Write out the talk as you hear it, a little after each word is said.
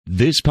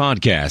This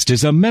podcast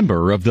is a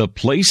member of the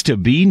Place to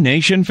Be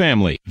Nation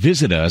family.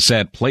 Visit us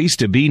at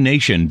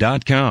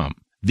placetobenation.com,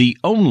 the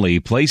only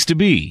place to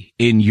be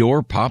in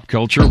your pop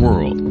culture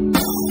world. You're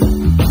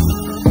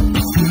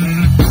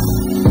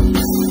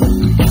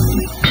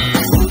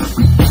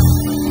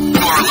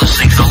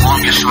listening to the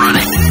longest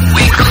running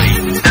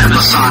weekly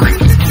episodic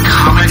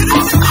comic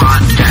book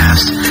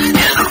podcast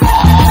in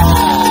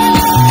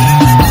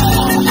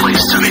all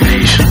Place to Be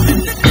Nation.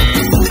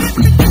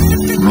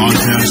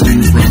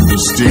 Broadcasting from the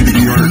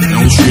state-of-the-art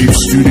L-shaped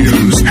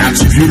studios at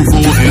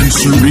beautiful and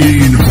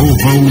serene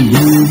Ho-Ho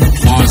Loom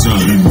Plaza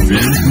in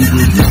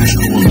Vancouver, British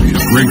Columbia.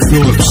 Greg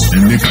Phillips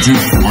and Nick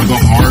Duke are the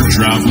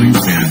Hard-Traveling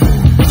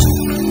Fanboys.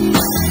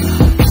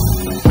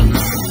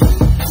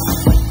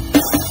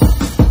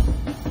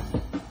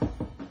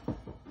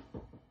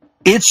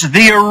 It's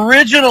the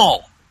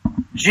original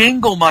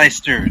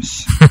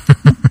Jinglemeisters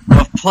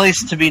of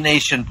Place to Be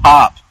Nation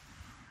Pop.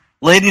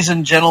 Ladies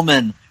and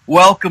gentlemen,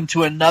 welcome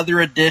to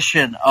another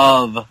edition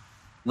of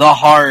the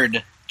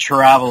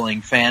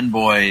Hard-Traveling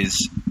Fanboys.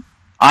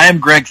 I am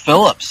Greg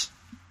Phillips.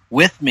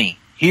 With me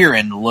here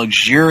in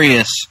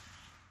luxurious,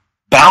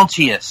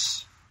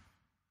 bounteous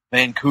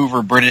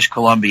Vancouver, British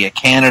Columbia,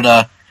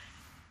 Canada,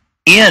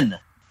 in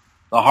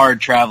the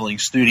Hard-Traveling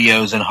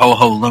Studios in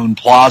Ho-Ho Loon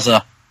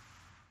Plaza,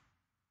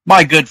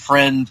 my good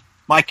friend,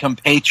 my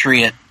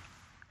compatriot,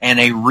 and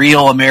a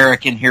real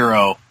American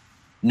hero,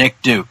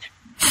 Nick Duke.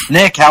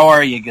 Nick, how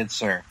are you, good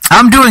sir?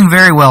 I'm doing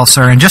very well,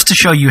 sir, and just to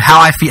show you how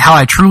I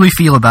truly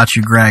feel about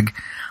you, Greg,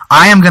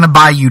 I am going to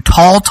buy you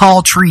tall,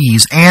 tall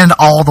trees and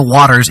all the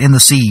waters in the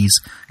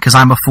seas, because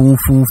I'm a fool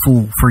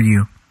for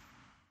you.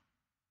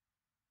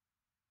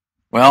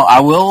 Well, I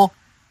will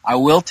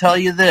tell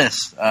you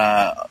this.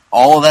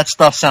 All of that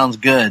stuff sounds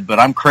good, but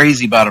I'm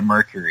crazy about a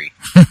Mercury.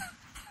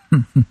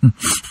 And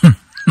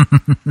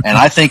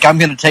I think I'm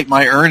going to take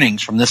my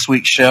earnings from this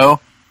week's show,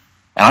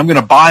 and I'm going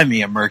to buy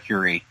me a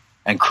Mercury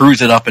and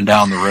cruise it up and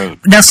down the road.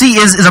 Now, see,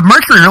 is a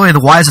Mercury really the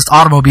wisest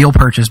automobile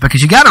purchase?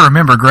 Because you got to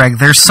remember, Greg,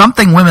 there's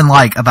something women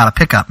like about a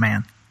pickup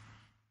man.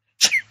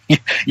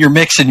 You're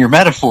mixing your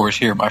metaphors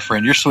here, my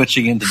friend. You're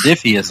switching into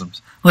diffyisms.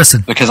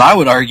 Listen. Because I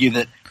would argue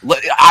that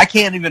I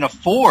can't even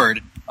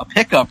afford a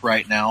pickup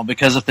right now,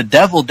 because if the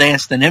devil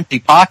danced in empty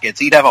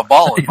pockets, he'd have a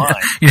ball in mine.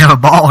 You'd have a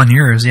ball in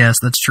yours, yes,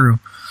 that's true.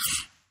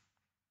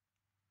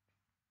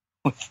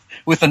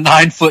 With a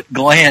 9-foot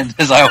gland,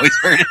 as I always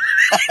heard it.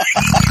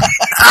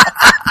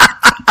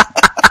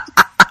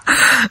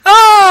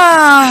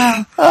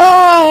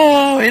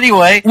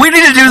 Anyway, we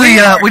need to do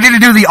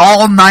the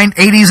all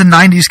 80s and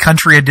 90s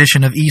country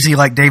edition of Easy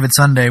Like David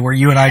Sunday, where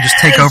you and I just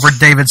take over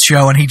David's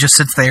show and he just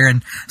sits there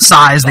and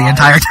sighs the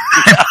entire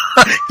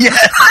time.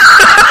 Yes,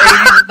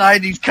 80s and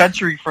 90s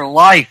country for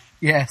life.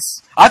 Yes.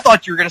 I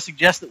thought you were going to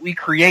suggest that we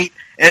create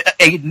an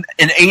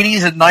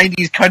 80s and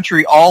 90s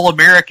country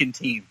all-American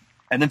team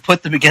and then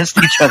put them against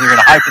each other in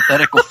a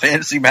hypothetical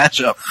fantasy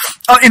matchup.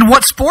 In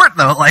what sport,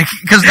 though?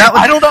 Because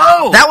I don't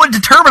know. That would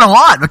determine a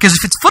lot. Because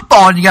if it's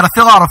football and you got to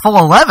fill out a full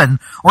 11,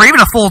 or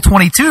even a full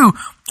 22,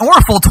 or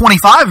a full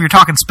 25, if you're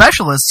talking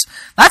specialists,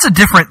 that's a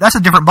different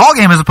ball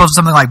game as opposed to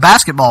something like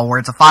basketball, where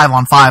it's a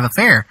 5-on-5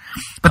 affair.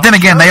 But then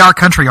again, they are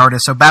country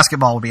artists, so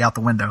basketball would be out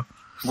the window.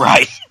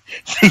 Right.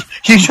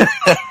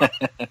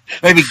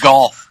 Maybe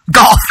golf.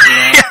 Golf.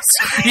 Yeah.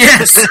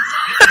 Yes.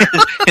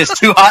 It's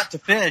too hot to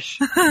fish.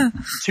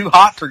 It's too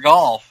hot for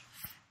golf.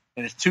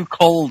 And it's too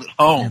cold at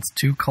home. It's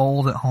too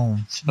cold at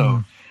home.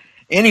 So,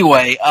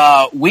 anyway,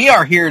 we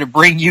are here to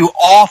bring you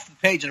off the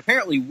page, and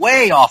apparently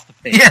way off the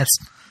page. Yes.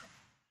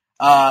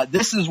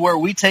 This is where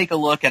we take a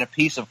look at a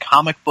piece of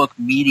comic book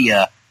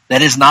media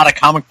that is not a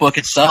comic book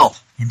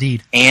itself.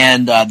 Indeed.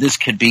 And this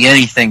could be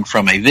anything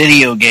from a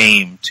video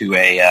game to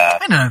a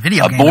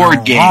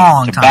board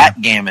game to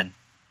backgammon.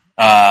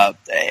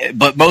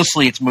 But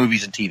mostly it's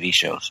movies and TV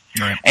shows.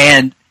 Right.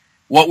 And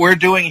what we're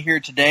doing here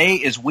today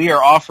is we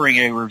are offering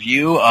a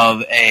review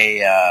of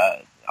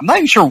I'm not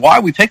even sure why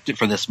we picked it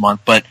for this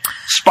month, but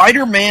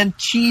Spider-Man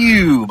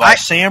 2 by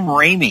Sam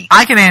Raimi.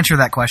 I can answer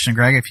that question,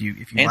 Greg, if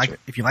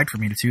you'd like for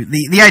me to.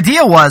 The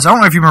idea was, I don't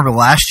know if you remember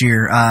last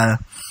year,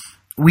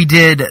 we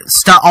did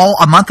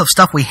a month of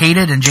stuff we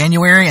hated in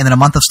January, and then a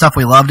month of stuff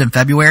we loved in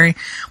February.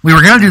 We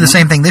were going to do the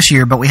same thing this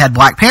year, but we had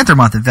Black Panther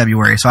month in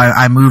February, so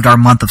I moved our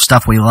month of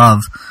stuff we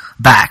love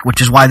back,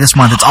 which is why this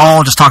month it's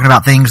all just talking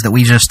about things that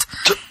we just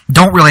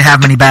don't really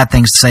have many bad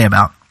things to say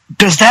about.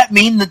 Does that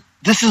mean that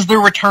this is the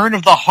return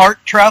of the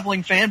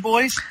Hard-Traveling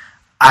Fanboys?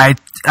 I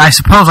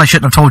suppose I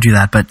shouldn't have told you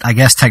that, but I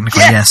guess technically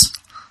yes.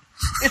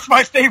 It's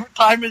my favorite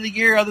time of the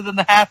year, other than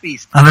the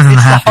Happies.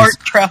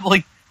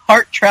 The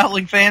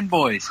Hard-Traveling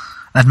Fanboys.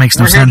 That makes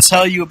no sense. We're here to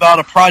tell you about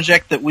a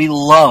project that we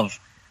love.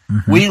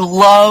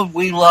 Mm-hmm.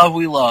 We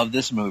love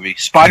this movie,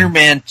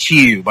 Spider-Man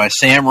 2 by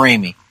Sam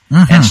Raimi,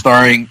 and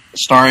starring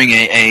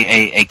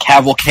a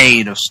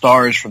cavalcade of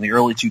stars from the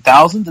early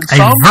 2000s. And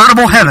a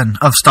veritable heaven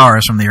of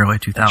stars from the early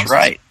 2000s. That's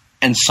right.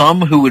 And some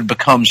who would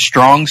become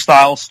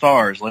strong-style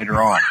stars later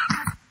on.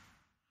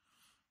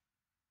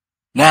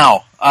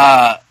 Now,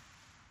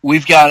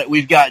 we've got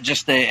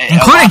just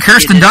including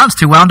Kirsten Dunst,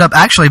 who wound up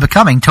actually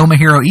becoming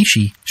Tomohiro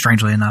Ishii,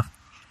 strangely enough.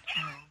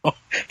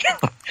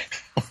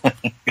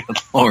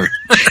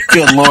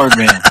 Good Lord,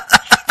 man.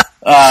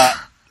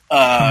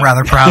 I'm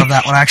rather proud of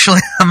that one,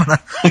 actually. I'm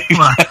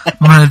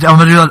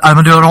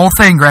gonna do an old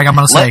thing, Greg. I'm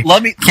gonna say,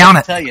 let me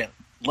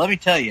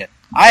tell you,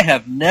 I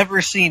have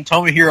never seen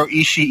Tomohiro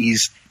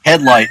Ishii's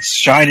headlights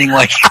shining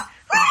like.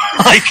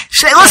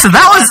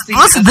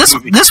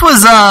 This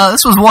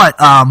was what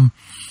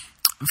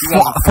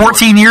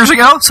 14 years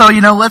ago. So she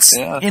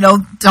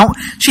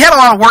had a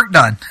lot of work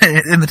done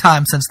in the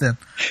time since then.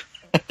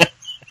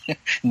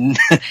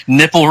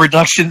 Nipple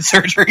reduction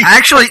surgery.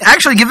 Actually,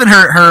 given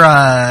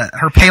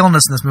her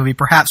paleness in this movie,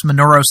 perhaps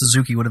Minoru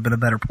Suzuki would have been a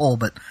better pull.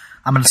 But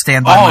I'm going to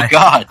stand by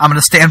I'm going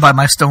to stand by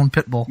my stone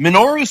pit bull.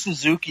 Minoru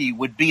Suzuki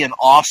would be an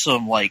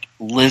awesome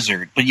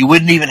lizard, but you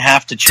wouldn't even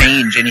have to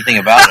change anything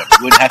about him.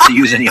 You wouldn't have to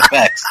use any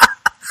effects.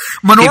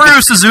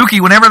 Minoru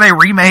Suzuki, whenever they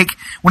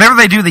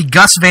do the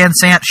Gus Van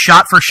Sant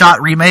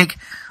shot-for-shot remake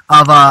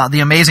of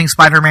The Amazing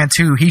Spider-Man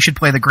 2, he should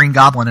play the Green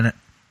Goblin in it.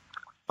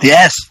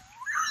 Yes.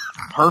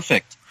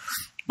 Perfect.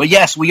 But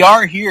yes, we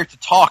are here to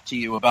talk to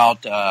you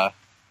about a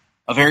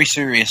very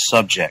serious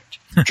subject,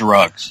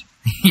 drugs.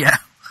 Yeah.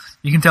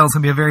 You can tell it's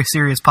going to be a very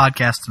serious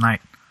podcast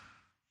tonight.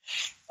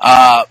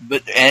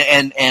 But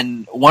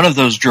one of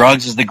those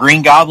drugs is the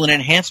Green Goblin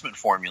enhancement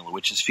formula,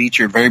 which is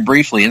featured very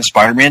briefly in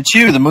Spider-Man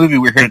 2, the movie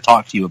we're here to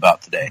talk to you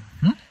about today.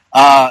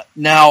 Mm-hmm.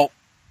 Now,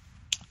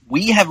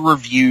 we have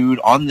reviewed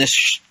on this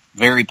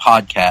very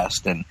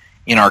podcast and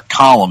in our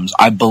columns,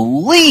 I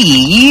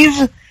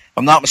believe, if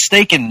I'm not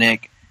mistaken,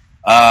 Nick,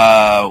 2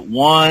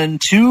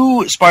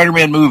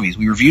 Spider-Man movies.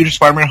 We reviewed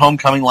Spider-Man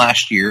Homecoming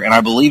last year, and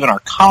I believe in our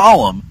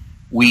column,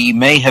 we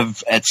may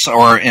have,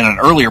 or in an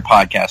earlier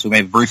podcast, we may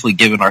have briefly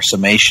given our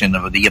summation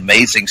of The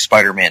Amazing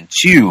Spider-Man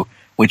 2,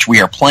 which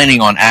we are planning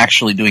on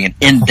actually doing an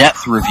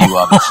in-depth review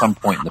of at some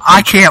point in the future.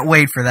 I can't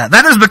wait for that.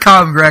 That has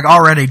become, Greg,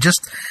 already.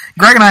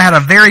 Greg and I had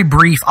a very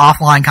brief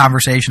offline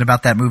conversation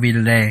about that movie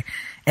today,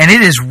 and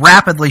it is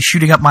rapidly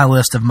shooting up my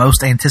list of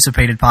most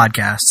anticipated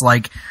podcasts.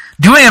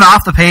 Doing an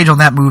off the page on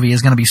that movie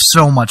is going to be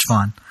so much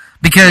fun.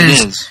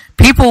 Because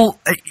people,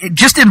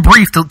 just in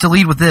brief, to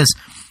lead with this,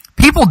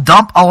 people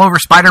dump all over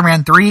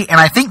Spider-Man 3, and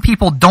I think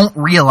people don't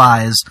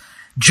realize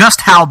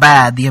just how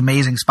bad The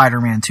Amazing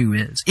Spider-Man 2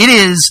 is. It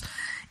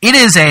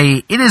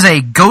is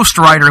a Ghost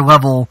Rider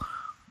level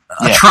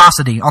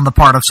atrocity on the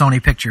part of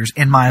Sony Pictures,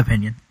 in my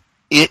opinion.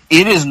 It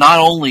is not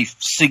only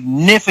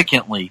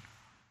significantly,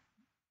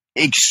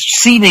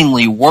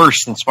 exceedingly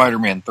worse than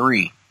Spider-Man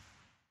 3,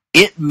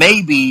 it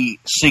may be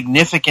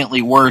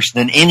significantly worse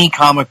than any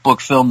comic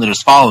book film that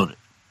has followed it.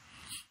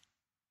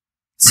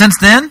 Since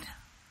then?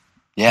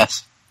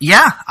 Yes.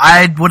 Yeah,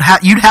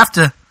 you'd have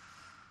to.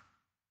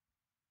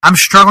 I'm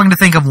struggling to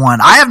think of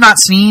one. I have not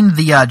seen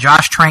the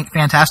Josh Trank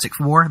Fantastic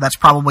Four. That's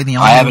probably the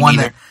only one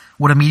that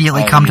would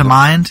immediately come to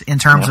mind in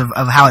terms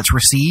of how it's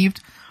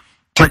received.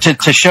 But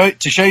to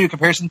show you a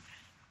comparison,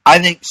 I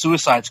think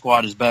Suicide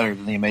Squad is better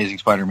than The Amazing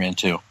Spider-Man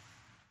 2.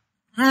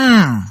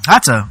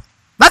 That's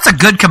a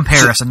good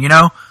comparison,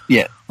 Yeah,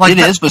 it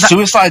is. But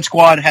Suicide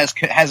Squad has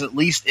at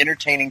least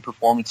entertaining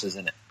performances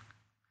in it.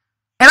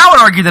 And I would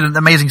argue that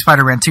Amazing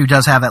Spider-Man 2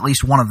 does have at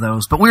least one of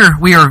those, but we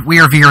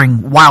are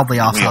veering wildly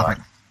off topic.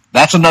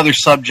 That's another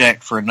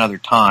subject for another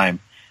time.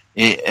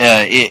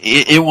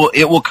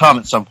 It will come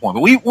at some point.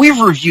 But we've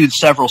reviewed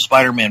several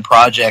Spider-Man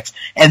projects,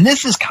 and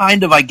this is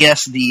kind of, I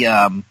guess,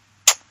 the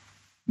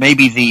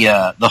maybe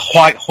the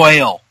white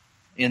whale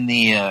in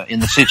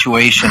the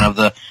situation of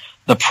the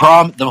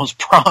most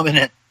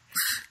prominent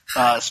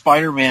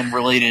Spider-Man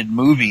related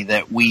movie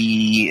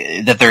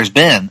that there's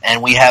been,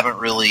 and we haven't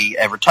really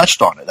ever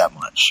touched on it that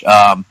much.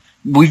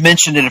 We've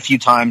mentioned it a few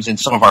times in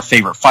some of our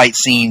favorite fight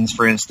scenes,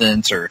 for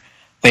instance, or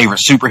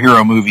favorite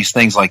superhero movies,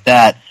 things like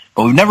that,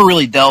 but we've never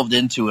really delved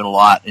into it a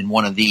lot in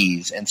one of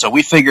these. And so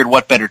we figured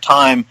what better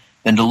time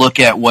than to look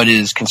at what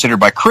is considered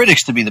by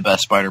critics to be the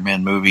best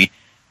Spider-Man movie,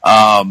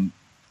 and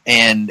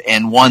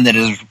one that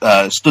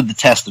has stood the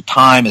test of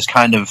time as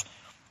kind of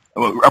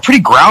a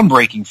pretty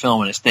groundbreaking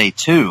film in its day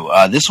too.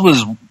 This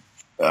was,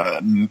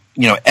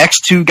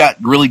 X2 got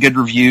really good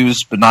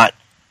reviews, but not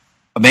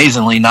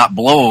amazingly not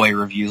blowaway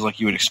reviews like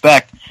you would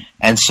expect.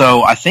 And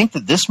so I think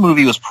that this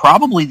movie was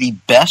probably the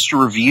best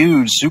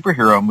reviewed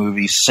superhero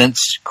movie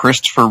since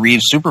Christopher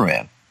Reeve's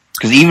Superman,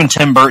 because even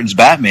Tim Burton's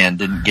Batman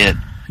didn't get.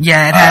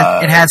 Yeah,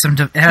 it had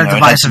a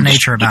divisive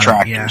nature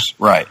about it. Yeah.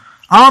 Right.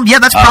 Yeah,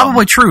 that's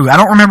probably true. I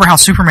don't remember how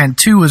Superman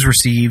 2 was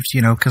received,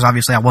 because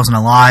obviously I wasn't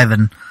alive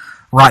and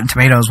Rotten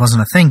Tomatoes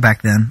wasn't a thing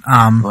back then.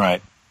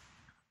 Right.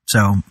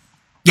 So,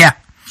 yeah.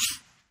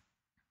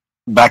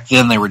 Back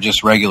then they were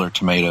just regular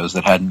tomatoes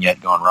that hadn't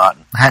yet gone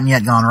rotten.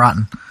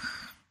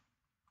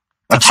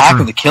 Attack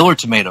of the Killer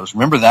Tomatoes.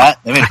 Remember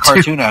that? They made a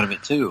cartoon out of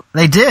it, too.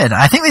 They did.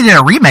 I think they did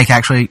a remake,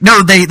 actually.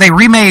 No, they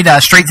remade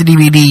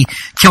straight-to-DVD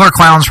Killer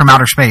Clowns from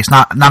Outer Space,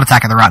 not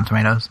Attack of the Rotten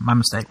Tomatoes. My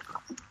mistake.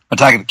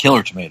 Attack of the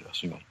Killer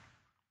Tomatoes, you mean.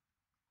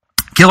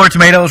 Killer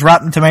Tomatoes,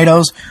 Rotten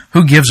Tomatoes,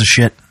 who gives a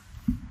shit?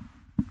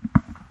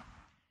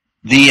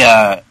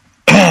 The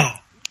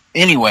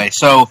Anyway,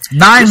 so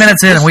 9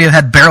 minutes in, and we have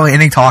had barely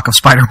any talk of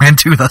Spider-Man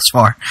 2 thus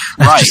far.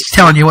 Right. Just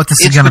telling you what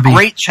this is going to be. It's a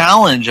great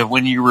challenge of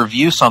when you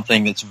review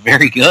something that's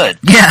very good.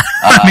 Yeah.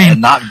 And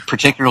not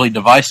particularly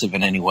divisive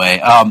in any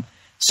way.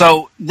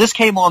 So this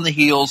came on the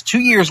heels 2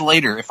 years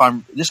later.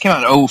 This came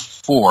out in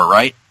 2004,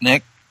 right,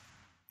 Nick?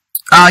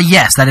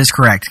 Yes, that is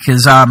correct.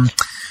 Because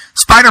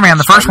Spider-Man,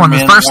 the first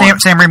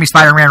Sam Raimi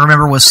Spider-Man,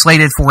 remember, was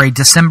slated for a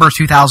December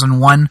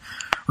 2001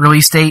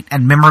 release date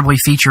and memorably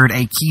featured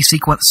a key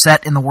sequence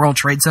set in the World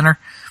Trade Center.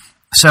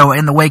 So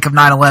in the wake of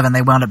 9/11,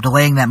 they wound up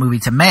delaying that movie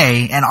to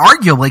May and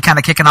arguably kind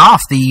of kicking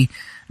off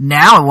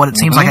what it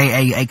seems like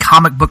a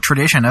comic book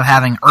tradition of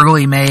having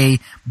early May,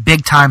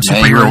 big-time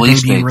superhero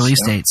debut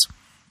release dates.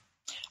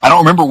 I don't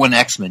remember when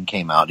X-Men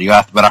came out.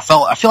 But I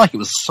feel like it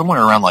was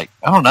somewhere around I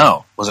don't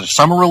know. Was it a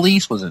summer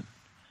release? Was it?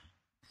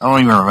 I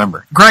don't even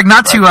remember. Greg,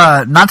 not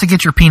to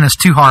get your penis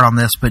too hard on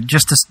this, but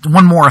just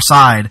one more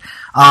aside.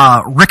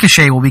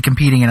 Ricochet will be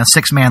competing in a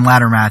 6-man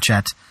ladder match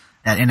at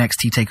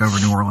NXT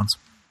TakeOver New Orleans.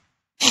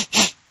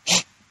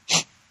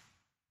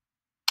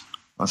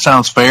 That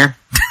sounds fair.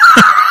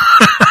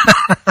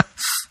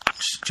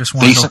 Just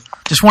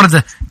wanted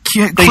to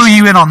clue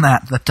you in on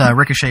that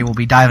Ricochet will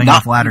be diving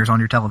off ladders on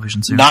your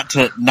television soon. Not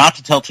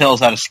to tell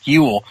tales out of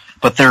skew,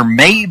 but there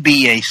may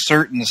be a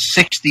certain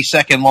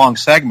 60-second long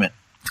segment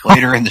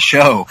later in the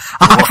show.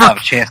 We'll have a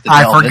chance to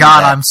delve into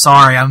that. I'm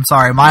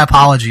sorry. My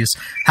apologies.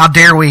 How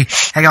dare we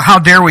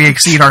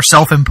exceed our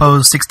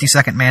self-imposed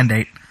 60-second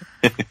mandate?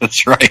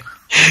 That's right.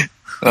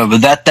 But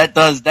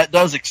that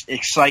does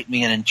excite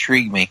me and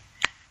intrigue me.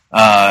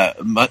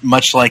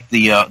 Much like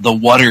the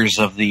waters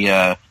of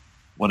the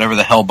whatever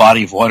the hell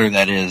body of water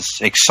that is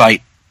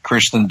excite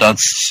Kristen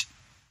Dunst's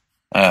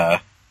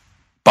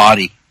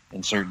body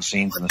in certain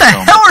scenes in the film.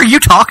 What the hell are you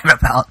talking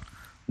about?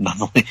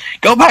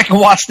 Go back and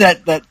watch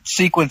that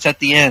sequence at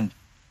the end.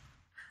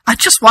 I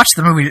just watched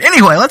the movie.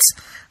 Anyway,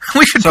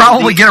 we should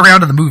probably get around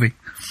to the movie.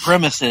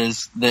 Premise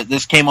is that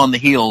this came on the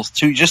heels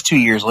just 2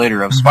 years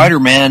later of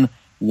Spider-Man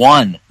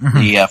 1,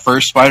 the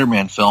first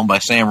Spider-Man film by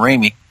Sam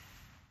Raimi.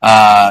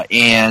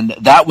 And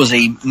that was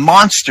a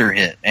monster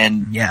hit.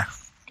 And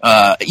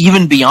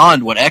even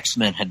beyond what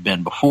X-Men had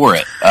been before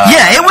it.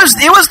 It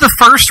was the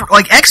first,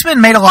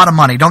 X-Men made a lot of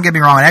money, don't get me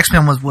wrong, and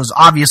X-Men was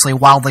obviously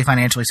wildly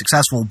financially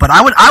successful, but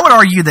I would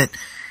argue that,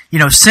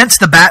 since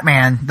the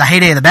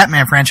heyday of the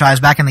Batman franchise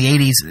back in the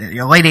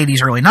 80s, late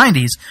 80s, early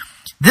 90s,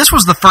 this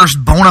was the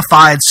first bona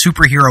fide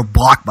superhero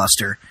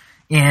blockbuster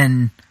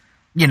in,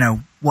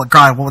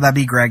 what would that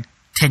be, Greg?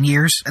 10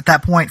 years at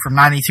that point, from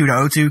 92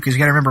 to 02, because you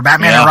gotta remember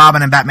Batman and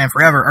Robin and Batman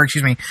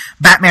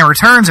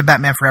Returns and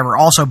Batman Forever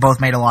also both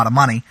made a lot of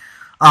money.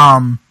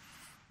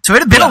 So it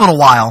had been a little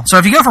while. So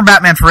if you go from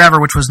Batman Forever,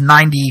 which was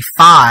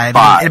 95, it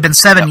had been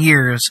 7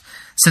 years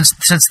since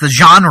the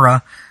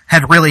genre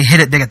had really hit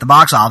it big at the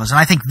box office. And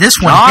I think this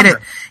one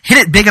hit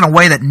it big in a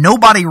way that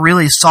nobody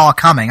really saw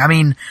coming. I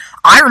mean,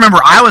 I remember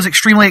I was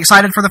extremely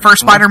excited for the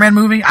first Spider-Man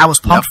movie. I was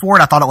pumped for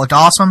it. I thought it looked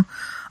awesome.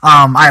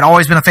 I had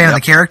always been a fan of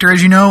the character,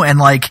 as you know, and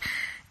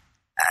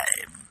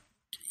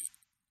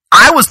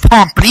I was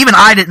pumped, but even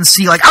I didn't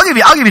see, I'll give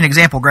you an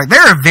example, Greg.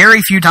 There are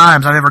very few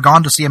times I've ever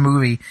gone to see a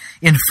movie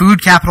in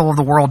food capital of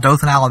the world,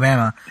 Dothan,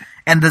 Alabama,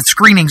 and the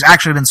screening's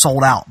actually been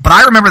sold out. But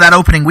I remember that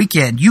opening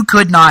weekend, you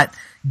could not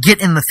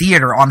get in the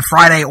theater on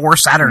Friday or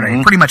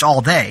Saturday, pretty much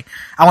all day.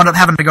 I wound up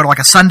having to go to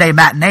a Sunday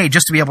matinee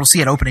just to be able to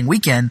see it opening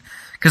weekend,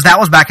 because that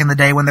was back in the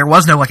day when there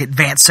was no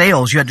advanced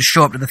sales. You had to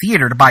show up to the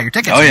theater to buy your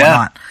tickets and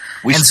whatnot.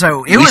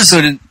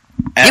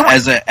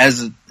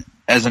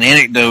 As an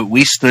anecdote,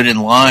 we stood in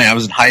line. I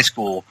was in high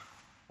school,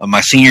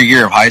 my senior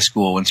year of high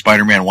school, when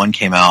Spider-Man 1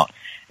 came out,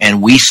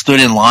 and we stood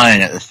in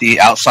line at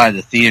outside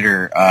the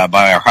theater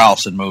by our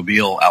house in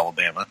Mobile,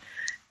 Alabama.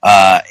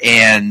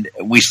 And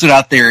we stood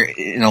out there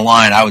in a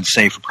line, I would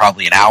say, for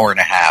probably an hour and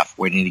a half,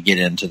 waiting to get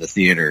into the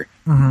theater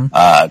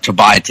to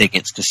buy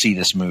tickets to see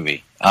this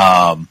movie.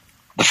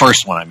 The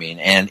first one, I mean.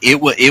 And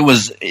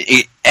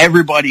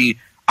everybody,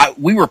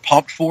 we were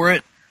pumped for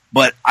it,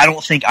 but I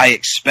don't think I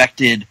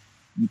expected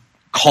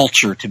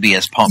culture to be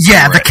as pumped.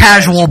 Yeah, the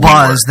casual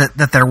buzz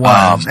that there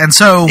was. And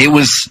so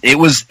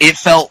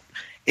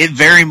it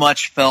very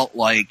much felt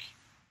like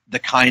the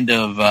kind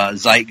of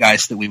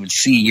zeitgeist that we would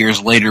see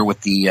years later with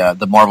the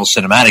Marvel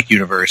Cinematic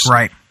Universe.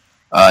 Right.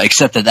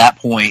 Except at that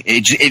point,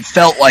 it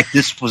felt like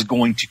this was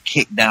going to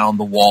kick down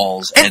the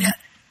walls and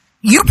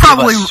you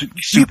probably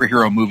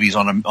superhero movies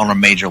on a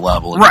major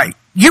level. Right.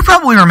 You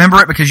probably remember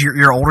it because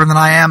you're older than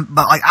I am,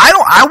 but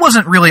I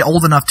wasn't really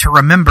old enough to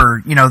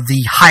remember,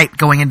 the hype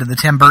going into the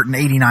Tim Burton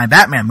 89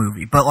 Batman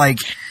movie, but I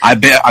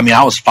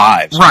was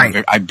 5, so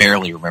right. I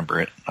barely remember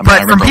it.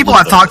 But from people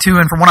I've talked to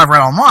and from what I've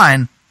read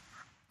online,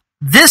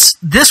 this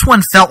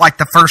one felt like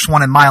the first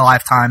one in my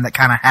lifetime that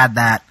kind of had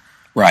that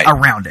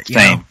around it.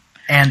 Same. Know?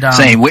 And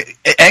same.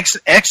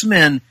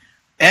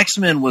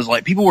 X-Men was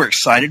people were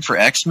excited for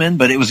X-Men,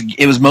 but it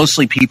was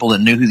mostly people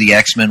that knew who the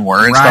X-Men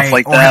were and stuff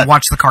like that. Or had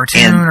watched the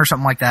cartoon or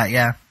something like that,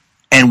 yeah.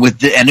 And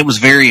it was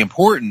very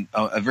important,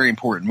 a very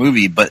important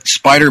movie, but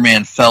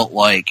Spider-Man felt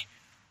like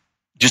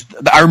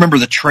I remember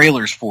the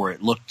trailers for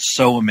it looked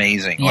so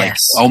amazing. Yes.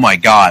 Like, oh my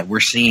God, we're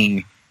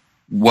seeing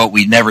what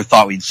we never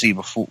thought we'd see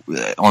before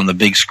on the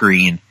big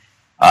screen.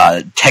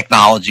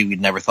 Technology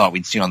we'd never thought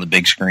we'd see on the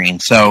big screen.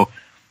 So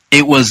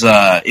it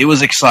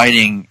was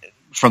exciting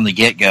from the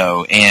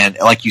get-go. And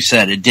like you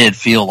said, it did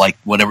feel like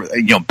whatever,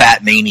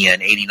 Batmania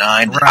in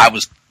 89. Right. I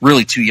was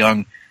really too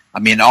young. I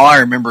mean, all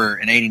I remember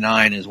in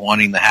 89 is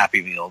wanting the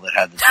Happy Meal that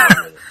had the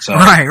toy with it. So,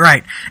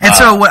 right. And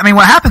so, what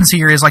happens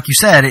here is, like you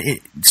said,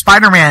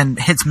 Spider-Man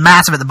hits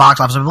massive at the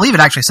box office. I believe it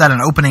actually set an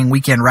opening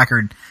weekend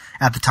record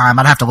at the time.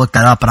 I'd have to look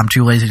that up, but I'm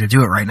too lazy to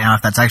do it right now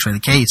if that's actually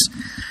the case.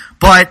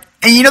 But,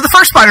 the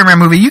first Spider-Man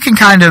movie, you can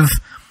kind of,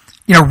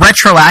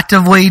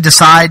 retroactively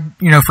decide,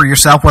 for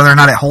yourself whether or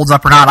not it holds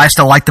up or not. I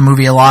still like the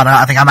movie a lot.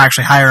 I think I'm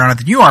actually higher on it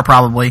than you are,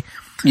 probably.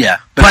 Yeah,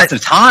 but at the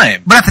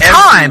time,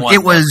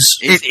 it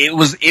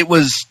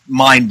was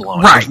mind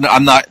blowing. Right,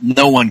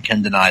 no one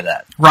can deny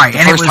that. Right, the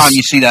first time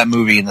you see that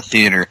movie in the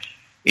theater,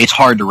 it's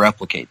hard to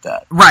replicate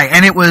that. Right,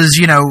 and it was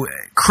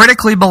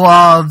critically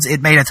beloved.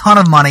 It made a ton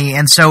of money,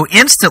 and so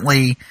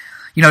instantly,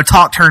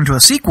 talk turned to a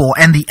sequel,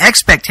 and the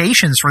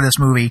expectations for this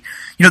movie,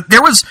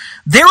 there was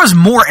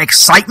more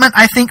excitement,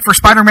 I think, for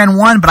Spider-Man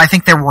 1, but I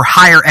think there were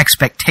higher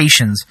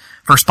expectations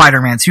for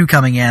Spider-Man 2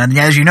 coming in. And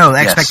as you know,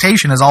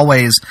 expectation is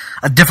always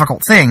a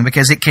difficult thing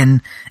because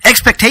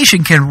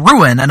expectation can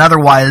ruin an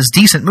otherwise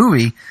decent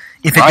movie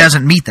if it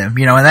doesn't meet them,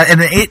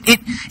 and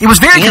it was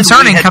very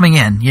concerning coming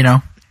in,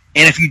 And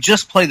if you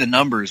just play the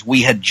numbers,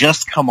 we had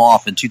just come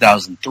off in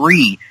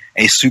 2003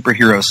 a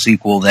superhero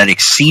sequel that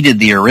exceeded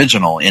the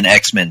original in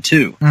X-Men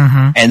 2.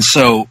 Mm-hmm. And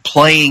so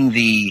playing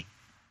the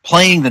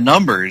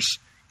numbers,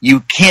 you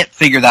can't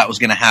figure that was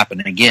going to happen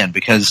again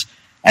because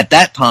at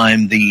that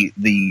time the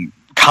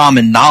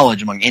common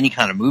knowledge among any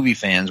kind of movie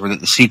fans were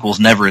that the sequel's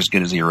never as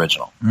good as the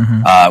original,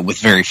 with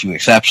very few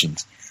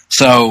exceptions.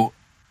 So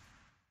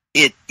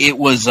it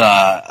was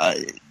at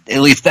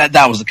least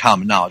that was the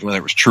common knowledge, whether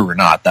it was true or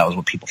not. That was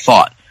what people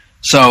thought.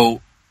 So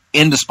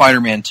into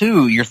Spider-Man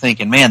 2, you're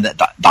thinking, man, that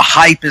the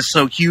hype is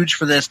so huge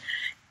for this.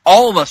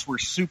 All of us were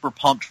super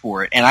pumped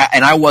for it, and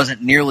I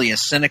wasn't nearly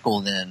as cynical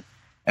then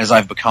as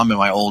I've become in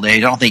my old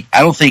age.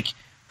 I don't think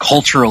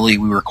culturally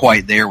we were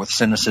quite there with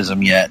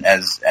cynicism yet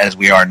as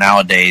we are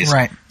nowadays.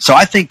 Right. So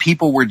I think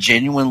people were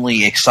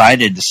genuinely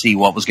excited to see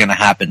what was going to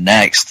happen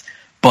next.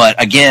 But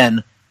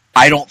again,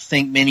 I don't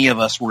think many of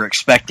us were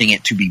expecting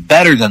it to be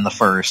better than the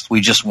first.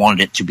 We just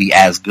wanted it to be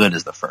as good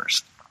as the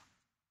first.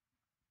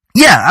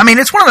 Yeah, I mean,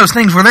 it's one of those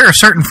things where there are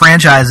certain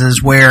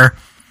franchises where,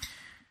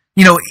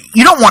 you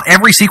don't want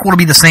every sequel to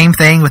be the same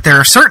thing, but there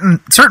are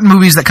certain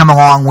movies that come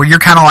along where you're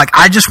kind of like,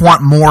 I just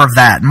want more of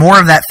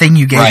that thing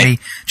you gave me,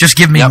 just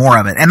give me more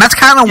of it. And that's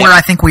kind of where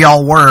I think we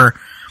all were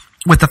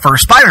with the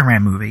first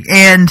Spider-Man movie.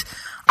 And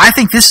I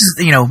think this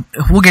is,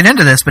 we'll get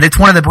into this, but it's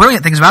one of the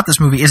brilliant things about this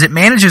movie is it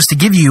manages to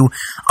give you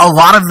a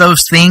lot of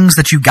those things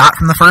that you got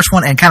from the first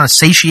one and kind of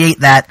satiate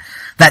that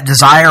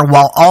desire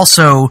while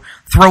also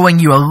throwing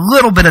you a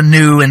little bit of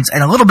new and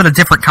a little bit of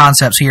different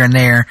concepts here and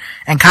there,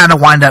 and kind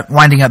of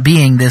winding up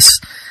being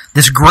this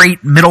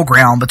great middle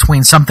ground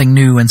between something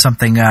new and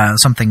something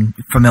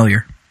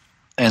familiar,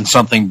 and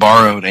something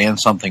borrowed and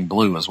something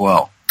blue as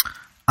well.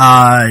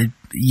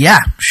 Yeah,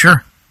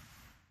 sure,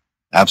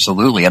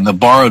 absolutely. And the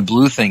borrowed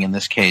blue thing in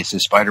this case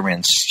is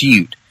Spider-Man's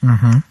suit.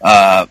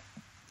 Mm-hmm.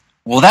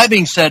 Well, that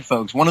being said,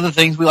 folks, one of the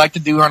things we like to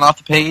do on Off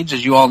the Page,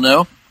 as you all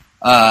know,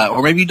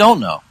 or maybe you don't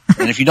know,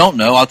 and if you don't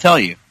know, I'll tell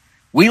you.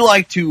 We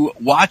like to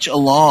watch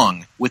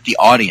along with the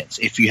audience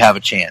if you have a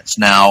chance.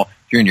 Now,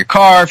 if you're in your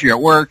car, if you're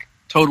at work,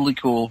 totally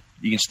cool.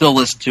 You can still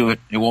listen to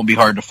it. It won't be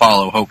hard to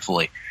follow,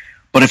 hopefully.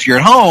 But if you're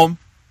at home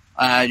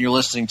and you're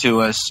listening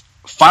to us,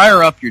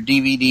 fire up your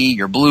DVD,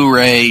 your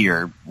Blu-ray,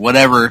 your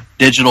whatever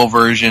digital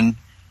version,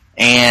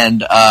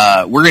 and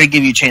we're going to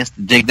give you a chance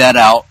to dig that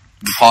out.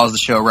 You can pause the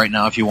show right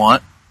now if you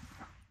want.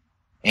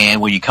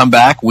 And when you come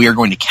back, we are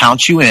going to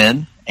count you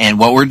in. And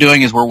what we're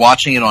doing is we're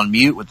watching it on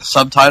mute with the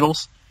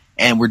subtitles.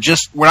 And we're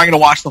not going to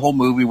watch the whole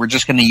movie. We're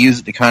just going to use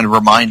it to kind of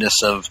remind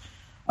us of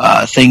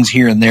things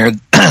here and there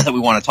that we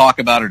want to talk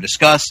about or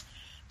discuss.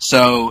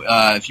 So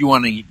if you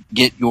want to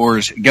get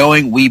yours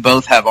going, we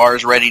both have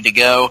ours ready to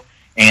go.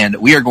 And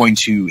we are going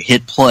to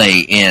hit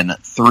play in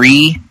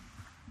 3,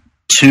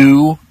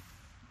 2,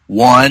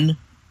 1,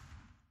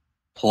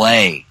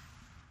 play.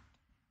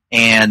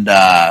 And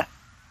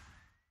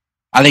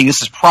I think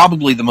this is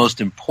probably the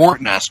most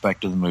important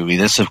aspect of the movie.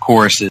 This, of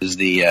course, is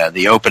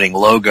the opening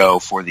logo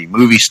for the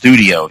movie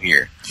studio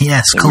here.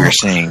 Yes, we're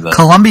seeing the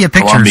Columbia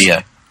Pictures.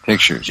 Columbia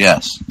Pictures,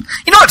 yes.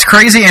 You know what's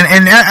crazy,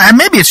 and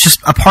maybe it's just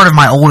a part of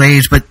my old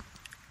age, but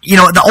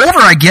the older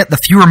I get, the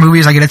fewer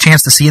movies I get a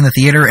chance to see in the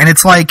theater, and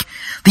it's like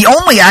the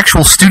only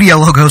actual studio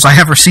logos I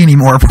ever see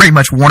anymore are pretty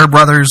much Warner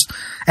Brothers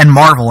and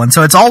Marvel, and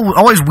so it's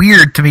always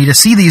weird to me to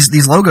see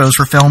these logos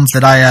for films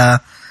that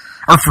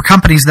or for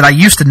companies that I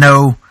used to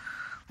know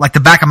like the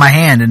back of my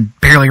hand and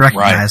barely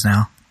recognize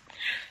now.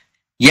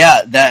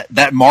 Yeah,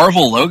 that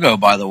Marvel logo,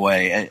 by the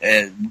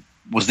way,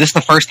 was this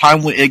the first time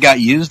it got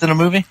used in a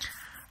movie?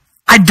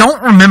 I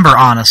don't remember,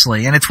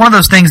 honestly, and it's one of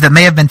those things that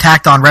may have been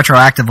tacked on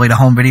retroactively to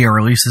home video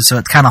releases, so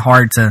it's kind of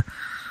hard to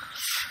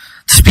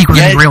speak with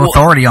any real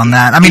authority on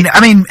that. I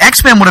mean,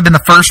 X-Men would have been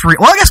the first. Well,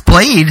 I guess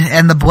Blade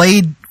and the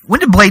Blade. When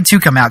did Blade 2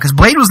 come out? Because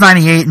Blade was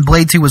 98 and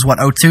Blade 2 was what,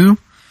 02?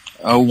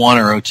 01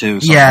 or 02.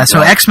 Yeah,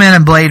 so X-Men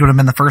and Blade would have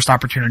been the first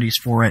opportunities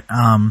for it,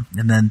 and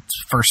then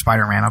first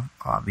Spider-Man,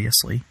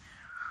 obviously.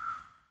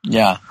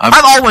 Yeah,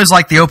 I've always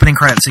liked the opening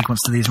credit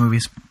sequence to these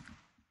movies.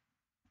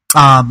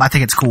 I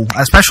think it's cool,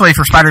 especially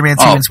for Spider-Man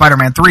 2 and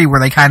Spider-Man 3,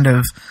 where they kind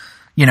of,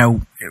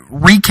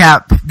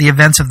 recap the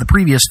events of the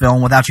previous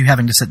film without you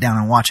having to sit down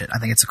and watch it. I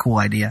think it's a cool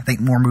idea. I think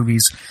more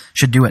movies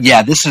should do it.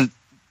 Yeah, this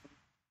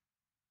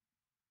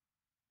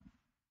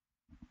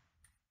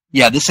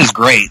is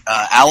great.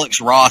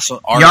 Alex Ross. You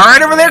all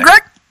right over there,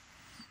 Greg?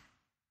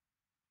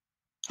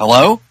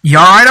 Hello? You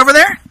all right over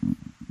there?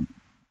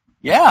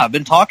 Yeah, I've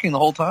been talking the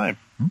whole time.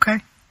 Okay.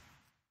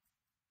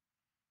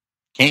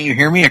 Can't you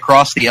hear me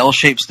across the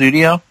L-shaped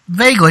studio?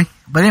 Vaguely.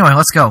 But anyway,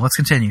 let's go. Let's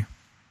continue.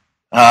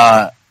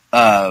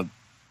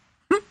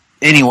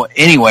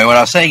 Anyway, what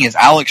I was saying is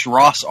Alex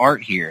Ross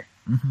art here.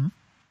 Mm-hmm.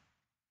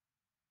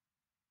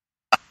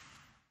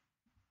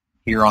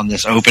 Here on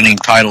this opening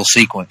title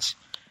sequence.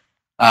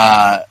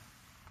 This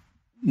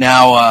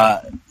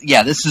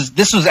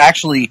was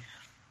actually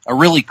a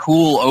really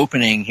cool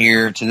opening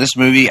here to this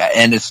movie,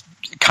 and it's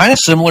kind of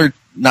similar.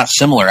 Not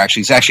similar,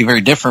 actually. It's actually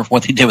very different from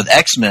what they did with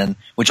X-Men,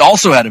 which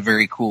also had a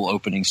very cool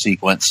opening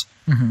sequence,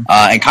 and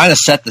kind of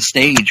set the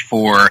stage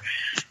for,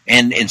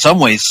 and in some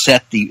ways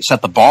set the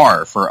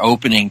bar for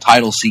opening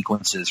title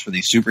sequences for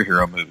these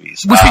superhero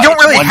movies. Which we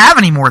don't really have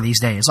anymore these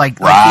days. Like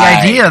the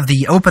idea of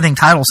the opening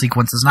title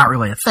sequence is not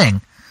really a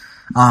thing.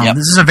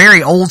 This is a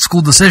very old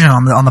school decision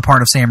on the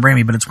part of Sam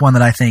Raimi, but it's one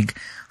that I think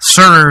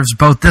serves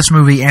both this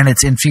movie and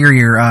its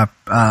inferior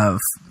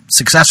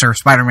successor,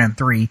 Spider-Man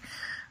 3,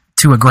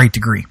 to a great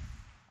degree.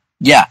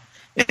 Yeah,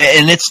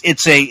 and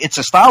it's a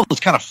style that's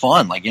kind of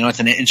fun. Like,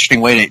 it's an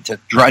interesting way to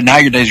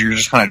nowadays you're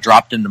just kind of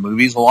dropped into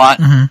movies a lot.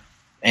 Mm-hmm.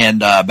 And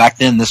back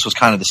then this was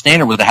kind of the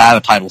standard, was to have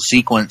a title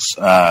sequence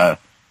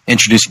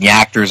introducing the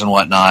actors and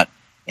whatnot.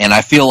 And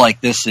I feel like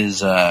this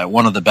is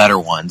one of the better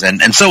ones.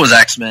 And so was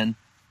X-Men.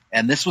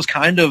 And this was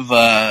kind of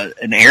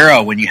an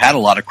era when you had a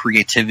lot of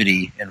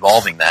creativity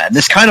involving that. And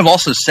this kind of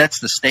also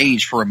sets the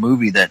stage for a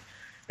movie that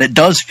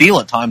does feel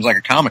at times like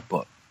a comic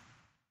book.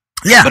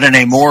 Yeah, but in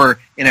a more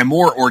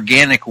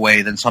organic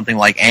way than something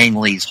like Ang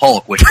Lee's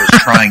Hulk, which was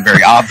trying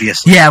very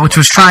obviously. Yeah, which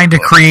was trying to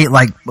create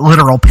like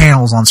literal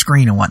panels on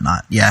screen and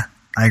whatnot. Yeah,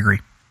 I agree.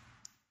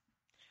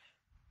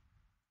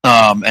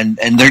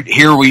 And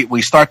here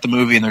we start the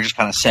movie, and they're just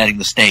kind of setting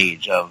the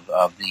stage of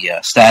the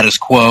status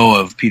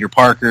quo of Peter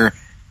Parker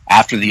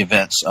after the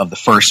events of the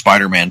first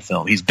Spider-Man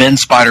film. He's been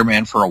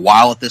Spider-Man for a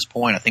while at this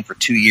point. I think for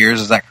 2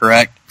 years. Is that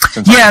correct?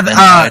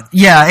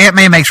 Yeah, Aunt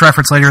May makes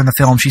reference later in the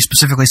film. She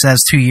specifically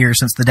says 2 years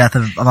since the death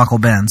of Uncle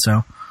Ben.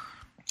 So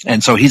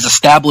he's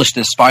established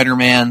as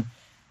Spider-Man,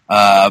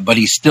 but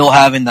he's still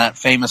having that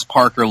famous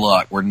Parker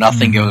luck where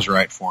nothing goes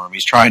right for him.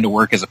 He's trying to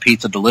work as a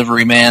pizza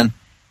delivery man,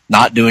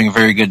 not doing a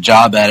very good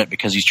job at it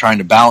because he's trying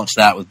to balance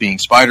that with being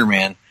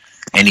Spider-Man,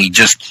 and he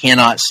just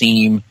cannot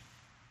seem.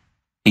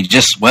 He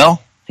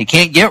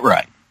can't get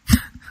right.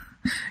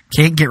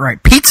 Can't get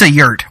right. Pizza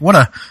Yurt. What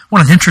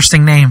an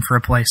interesting name for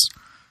a place.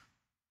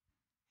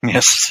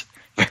 Yes,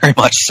 very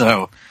much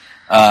so.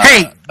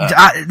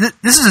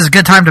 This is a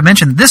good time to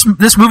mention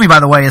this movie,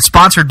 by the way, is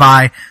sponsored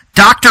by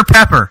Dr.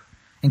 Pepper,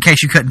 in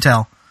case you couldn't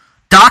tell.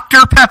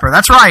 Dr. Pepper.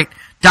 That's right.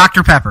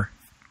 Dr. Pepper.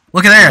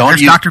 Look at there.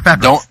 There's Dr.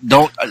 Pepper.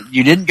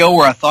 You didn't go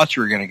where I thought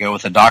you were going to go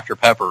with a Dr.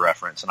 Pepper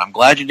reference, and I'm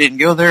glad you didn't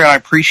go there. I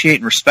appreciate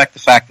and respect the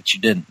fact that you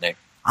didn't, Nick.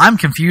 I'm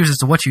confused as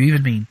to what you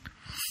even mean.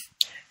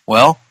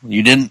 Well,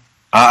 you didn't.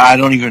 I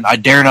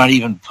dare not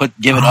even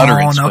give it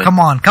utterance. Oh, no, come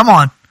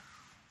on.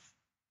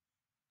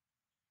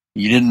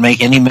 You didn't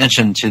make any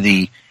mention to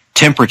the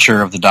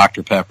temperature of the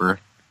Dr. Pepper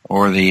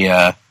or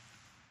the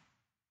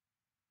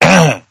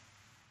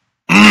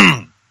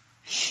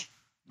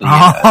the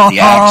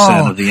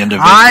accent of the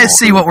individual. I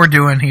see what we're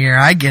doing here.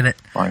 I get it.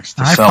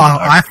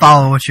 I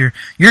follow what you're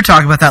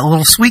talking about. That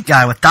little sweet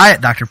guy with Diet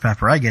Dr.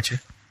 Pepper. I get you.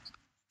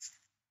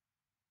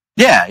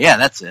 Yeah,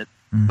 that's it.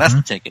 Mm-hmm. That's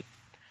the ticket.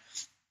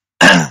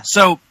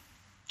 So,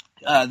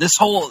 this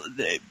whole...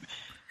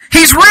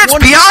 He's rich,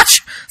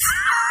 biatch!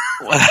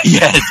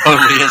 Yeah, it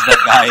totally is that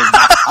guy.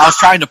 I was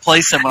trying to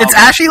place him. It's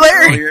Ashy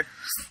Larry. Earlier.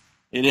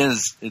 It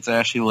is. It's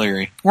Ashy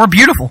Larry. Or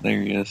Beautiful.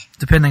 There he is.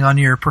 Depending on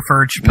your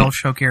preferred Chappelle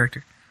Show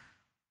character.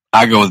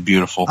 I go with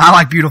Beautiful. I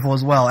like Beautiful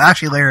as well.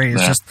 Ashy Larry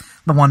is just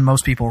the one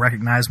most people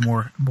recognize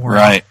more.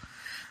 Right.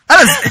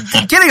 That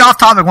is, getting off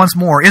topic once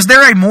more, is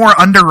there a more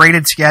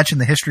underrated sketch in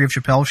the history of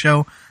Chappelle's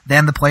Show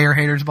than the Player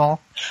Haters Ball?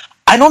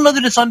 I don't know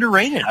that it's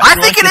underrated. I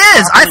think it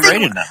is.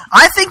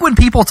 I think when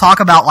people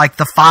talk about like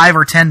the 5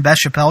 or 10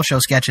 best Chappelle Show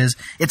sketches,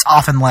 it's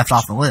often left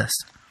off the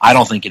list. I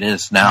don't think it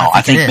is now.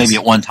 I think maybe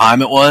at one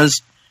time it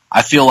was.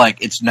 I feel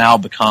like it's now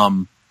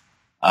become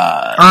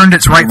earned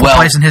its rightful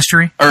place in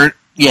history. Earned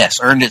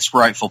its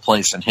rightful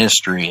place in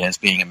history as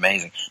being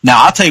amazing.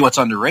 Now I'll tell you what's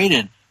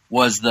underrated.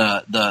 was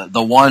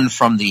the one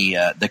from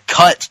the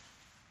cut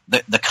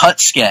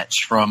sketch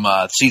from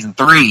season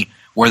 3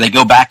 where they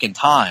go back in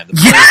time.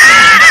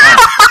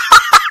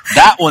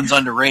 That one's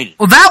underrated.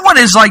 Well, that one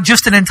is like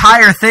just an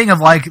entire thing of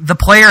like the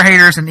player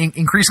haters and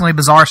increasingly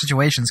bizarre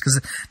situations. Because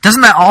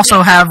doesn't that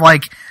also have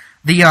like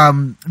the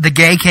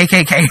gay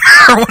KKK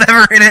or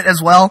whatever in it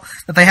as well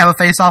that they have a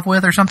face off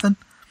with or something?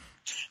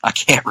 I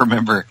can't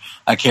remember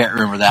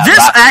that.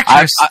 This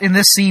actress in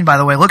this scene, by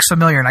the way, looks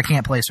familiar, and I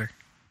can't place her.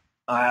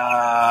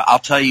 I'll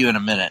tell you in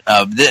a minute.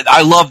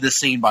 I love this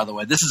scene, by the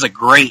way. This is a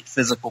great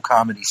physical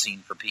comedy scene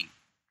for Pete.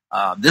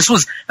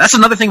 That's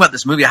another thing about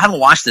this movie. I haven't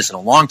watched this in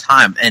a long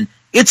time, and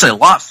it's a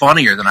lot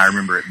funnier than I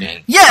remember it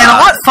being. Yeah, and a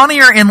lot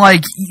funnier in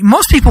like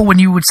most people when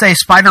you would say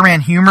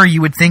Spider-Man humor,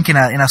 you would think in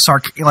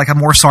a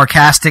more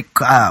sarcastic,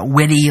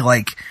 witty,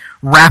 like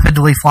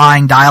rapidly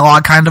flying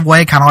dialogue kind of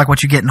way, kind of like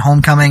what you get in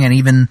Homecoming and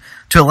even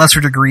to a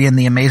lesser degree in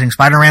the Amazing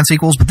Spider-Man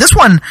sequels. But this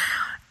one,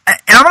 and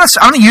I'm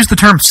gonna use the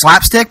term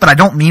slapstick, but I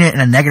don't mean it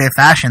in a negative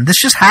fashion. This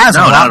just has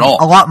a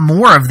lot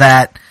more of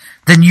that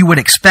than you would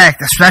expect,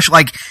 especially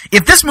like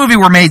if this movie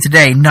were made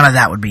today, none of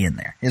that would be in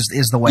there.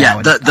 Is the way I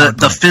would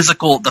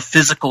the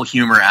physical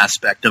humor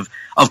aspect of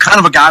kind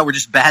of a guy where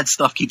just bad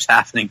stuff keeps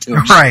happening to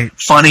him. Right.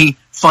 Funny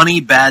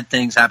bad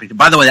things happening to him.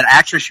 By the way, that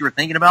actress you were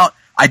thinking about,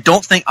 I'm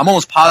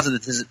almost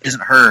positive this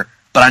isn't her,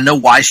 but I know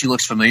why she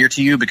looks familiar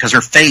to you because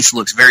her face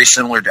looks very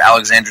similar to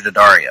Alexandra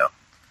Daddario.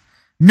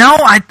 No,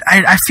 I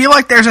feel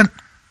like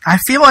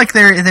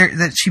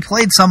that she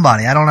played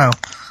somebody. I don't know.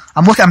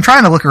 I'm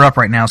trying to look her up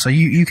right now, so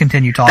you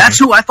continue talking. That's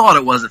who I thought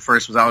it was at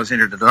first, was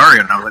Alexandra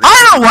Daddario. And I was like,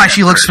 I don't know why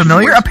she looks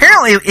familiar.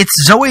 Apparently,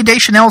 it's Zooey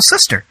Deschanel's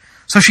sister.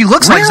 So she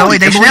looks like Zooey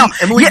Deschanel.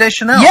 Emily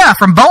Deschanel. Yeah,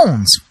 from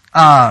Bones.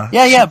 Bones,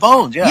 yeah.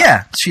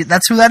 Yeah,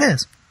 that's who that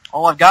is.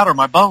 All I've got are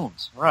my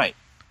bones. Right.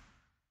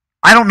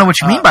 I don't know what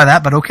you mean by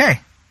that, but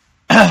okay.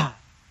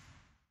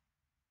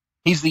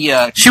 He's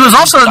the... she was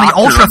also in the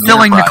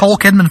ultra-filling Nicole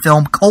Kidman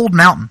film, Cold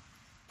Mountain.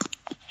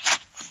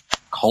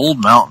 Cold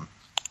Mountain.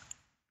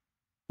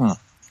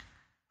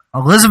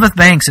 Elizabeth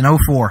Banks in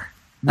 2004.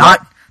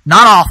 Not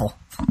awful.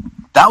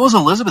 That was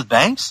Elizabeth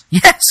Banks?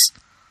 Yes.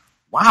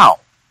 Wow.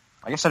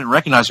 I guess I didn't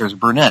recognize her as a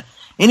brunette.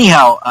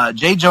 Anyhow,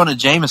 J. Jonah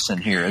Jameson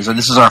here.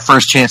 This is our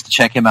first chance to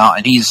check him out,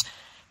 and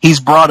he's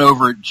brought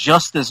over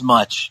just as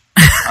much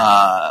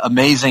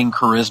amazing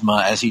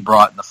charisma as he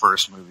brought in the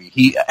first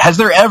movie. Has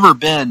there ever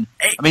been...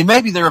 I mean,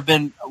 maybe there have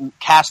been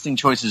casting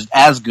choices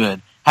as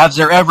good. Has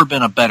there ever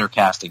been a better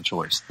casting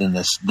choice than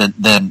this?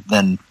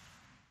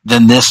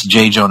 Than this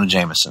J. Jonah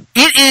Jameson.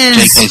 It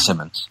is J.K.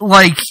 Simmons.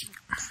 Like,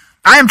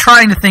 I am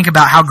trying to think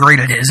about how great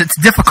it is. It's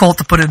difficult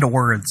to put into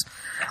words.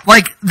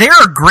 Like, there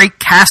are great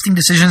casting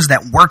decisions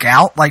that work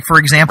out. Like, for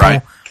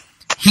example,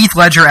 Heath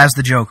Ledger as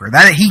the Joker.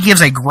 He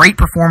gives a great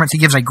performance. He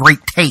gives a great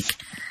take.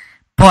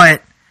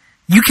 But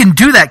you can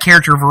do that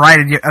character a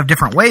variety of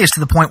different ways to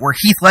the point where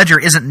Heath Ledger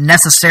isn't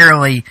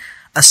necessarily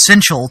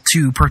essential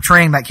to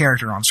portraying that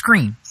character on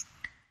screen.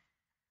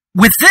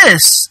 With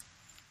this...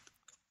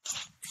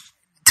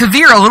 To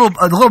veer a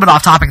little bit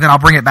off topic, then I'll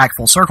bring it back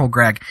full circle,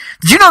 Greg.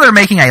 Did you know they're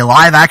making a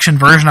live-action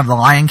version of The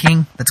Lion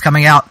King that's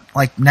coming out,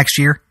 like, next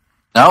year?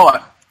 No,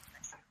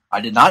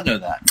 I did not know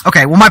that.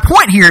 Okay, well, my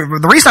point here,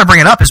 the reason I bring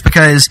it up is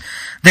because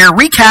they're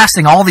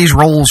recasting all these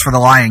roles for The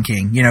Lion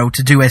King,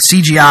 to do a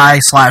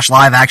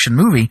CGI/live-action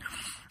movie,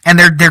 and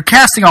they're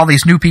casting all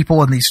these new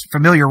people in these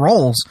familiar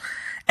roles,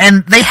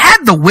 and they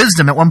had the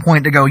wisdom at one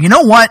point to go, you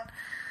know what?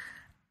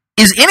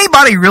 Is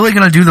anybody really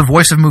going to do the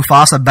voice of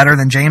Mufasa better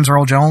than James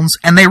Earl Jones?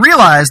 And they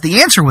realized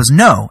the answer was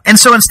no. And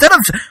so instead of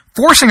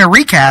forcing a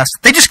recast,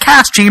 they just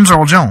cast James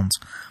Earl Jones.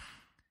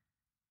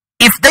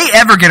 If they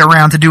ever get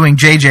around to doing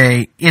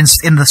JJ in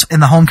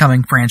the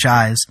Homecoming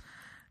franchise,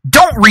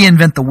 don't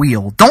reinvent the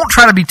wheel. Don't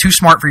try to be too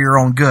smart for your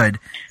own good.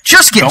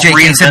 Just get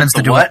J.K. Simmons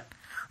to do it.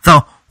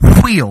 The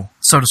wheel,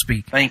 so to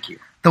speak. Thank you.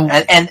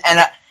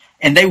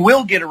 And they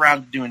will get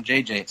around to doing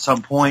JJ at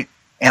some point,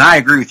 and I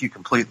agree with you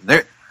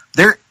completely.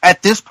 There,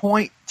 at this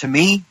point, to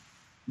me,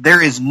 there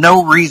is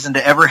no reason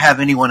to ever have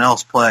anyone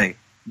else play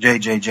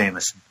J.J.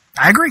 Jameson.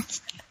 I agree.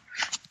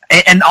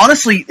 And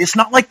honestly, it's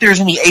not like there's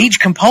any age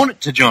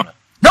component to Jonah.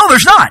 No,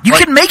 there's not. You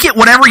can make it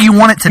whatever you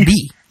want it to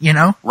be,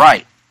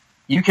 Right.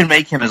 You can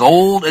make him as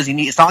old as you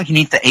need. It's not like you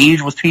need to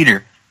age with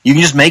Peter. You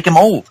can just make him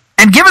old.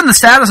 And given the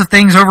status of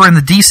things over in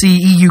the DC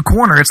EU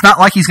corner, it's not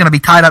like he's going to be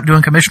tied up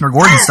doing Commissioner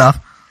Gordon stuff.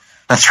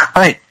 That's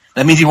right.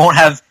 That means he won't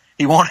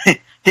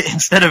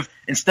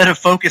instead of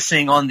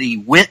focusing on the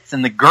width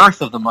and the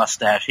girth of the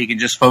mustache, he can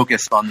just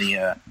focus on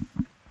the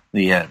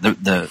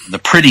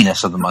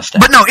prettiness of the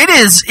mustache. But no,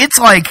 it's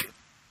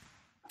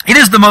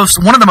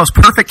one of the most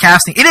perfect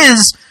casting. It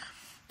is,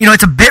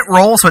 it's a bit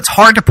role, so it's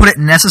hard to put it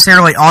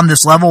necessarily on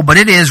this level, but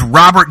it is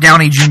Robert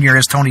Downey Jr.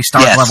 as Tony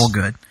Stark level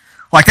good.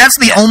 Like, that's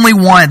the only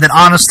one that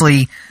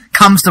honestly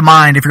comes to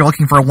mind if you're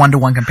looking for a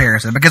one-to-one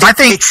comparison. Because I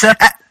think,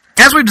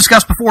 as we've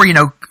discussed before,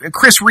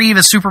 Chris Reeve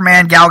as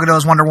Superman, Gal Gadot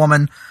as Wonder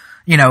Woman,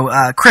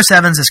 Chris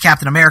Evans as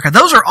Captain America.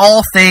 Those are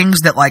all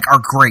things that,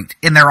 are great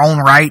in their own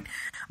right.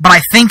 But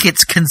I think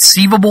it's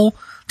conceivable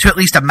to at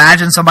least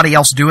imagine somebody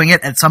else doing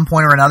it at some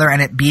point or another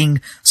and it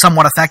being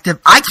somewhat effective.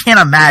 I can't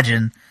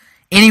imagine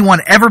anyone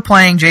ever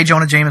playing J.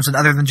 Jonah Jameson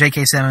other than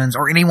J.K. Simmons,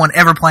 or anyone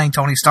ever playing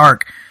Tony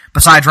Stark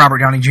besides Robert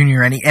Downey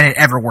Jr. and it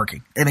ever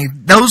working. I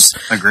mean, those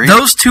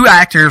two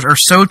actors are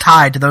so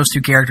tied to those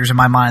two characters in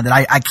my mind that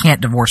I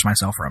can't divorce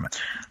myself from it.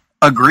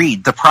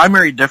 Agreed. The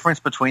primary difference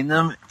between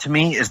them, to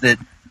me, is that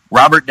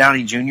Robert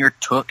Downey Jr.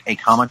 took a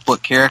comic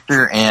book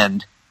character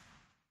and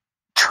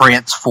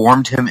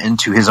transformed him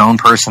into his own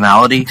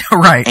personality.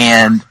 Right.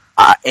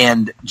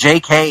 And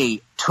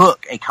J.K.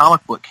 took a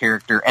comic book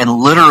character and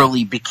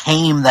literally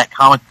became that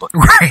comic book.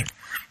 Right.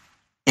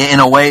 In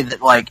a way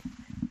that, like,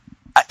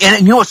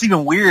 and you know what's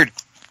even weird?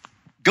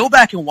 Go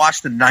back and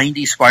watch the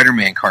 90s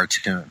Spider-Man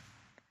cartoon.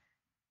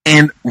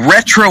 And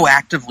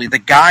retroactively, the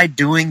guy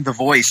doing the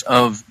voice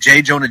of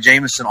J. Jonah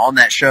Jameson on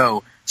that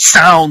show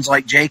sounds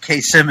like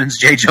J.K. Simmons,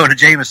 J. Jonah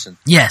Jameson.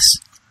 Yes.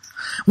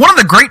 One of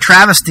the great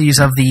travesties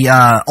of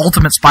the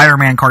Ultimate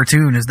Spider-Man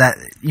cartoon is that,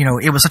 you know,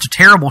 it was such a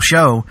terrible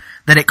show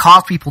that it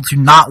caused people to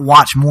not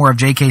watch more of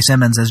J.K.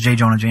 Simmons as J.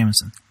 Jonah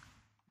Jameson.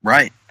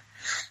 Right.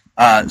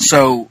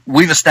 So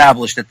we've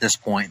established at this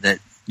point that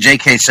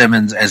J.K.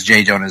 Simmons as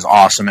J. Jonah is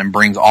awesome and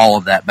brings all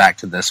of that back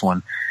to this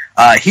one.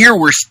 Here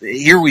we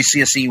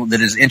see a scene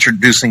that is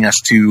introducing us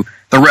to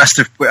the rest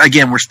of.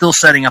 Again, we're still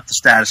setting up the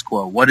status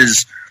quo. What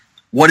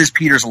is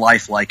Peter's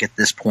life like at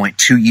this point,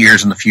 2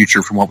 years in the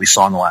future from what we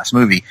saw in the last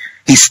movie?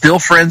 He's still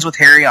friends with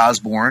Harry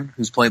Osborn,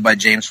 who's played by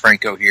James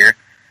Franco here,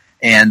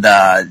 and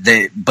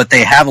they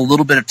have a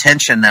little bit of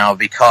tension now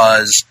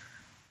because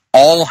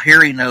all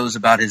Harry knows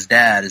about his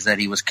dad is that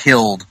he was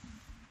killed,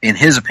 in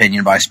his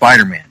opinion, by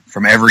Spider-Man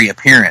from every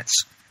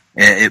appearance,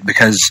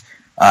 because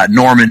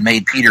Norman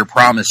made Peter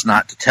promise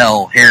not to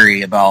tell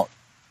Harry about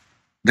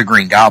the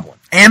Green Goblin.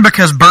 And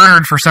because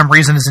Bernard, for some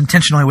reason, is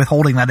intentionally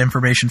withholding that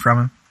information from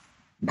him.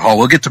 Oh,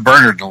 we'll get to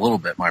Bernard in a little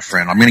bit, my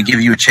friend. I'm going to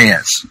give you a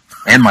chance,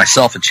 and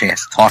myself a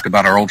chance, to talk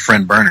about our old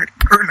friend Bernard.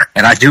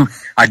 And I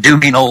do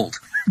mean old.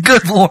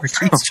 Good Lord,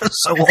 he's just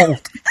so old.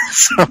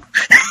 So,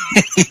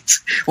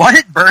 why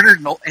did Bernard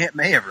and Aunt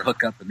May ever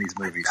hook up in these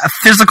movies? A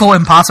physical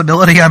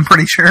impossibility, I'm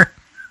pretty sure.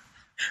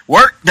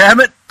 Work,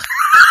 damn it!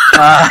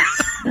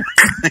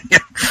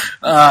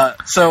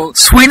 So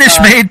Swedish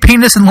made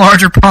penis and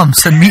larger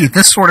pumps and me.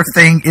 This sort of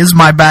thing is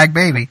my bag,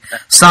 baby.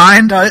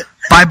 Signed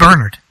by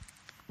Bernard.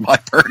 By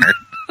Bernard.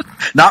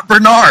 Not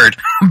Bernard.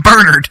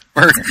 Bernard.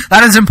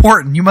 That is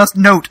important. You must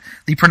note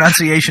the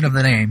pronunciation of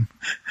the name.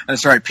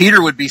 That's right.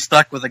 Peter would be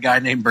stuck with a guy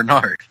named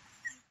Bernard.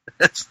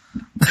 That's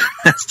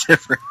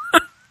different.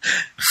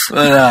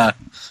 But,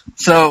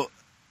 so,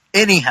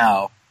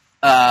 anyhow,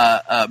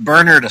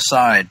 Bernard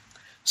aside,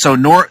 so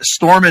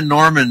Storm and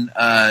Norman,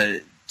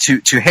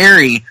 to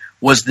Harry,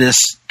 was this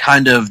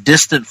kind of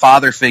distant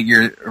father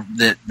figure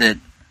that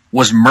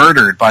was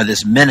murdered by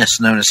this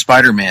menace known as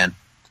Spider-Man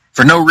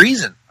for no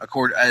reason,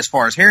 as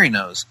far as Harry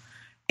knows.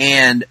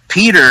 And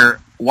Peter,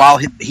 while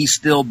he's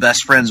still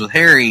best friends with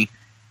Harry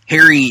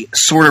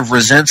sort of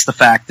resents the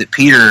fact that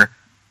Peter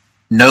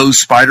knows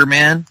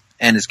Spider-Man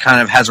and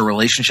has a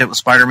relationship with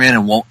Spider-Man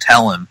and won't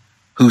tell him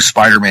who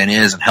Spider-Man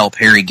is and help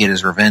Harry get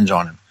his revenge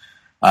on him.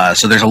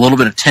 So there's a little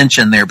bit of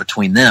tension there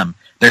between them.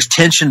 There's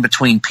tension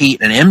between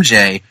Pete and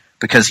MJ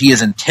because he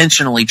is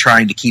intentionally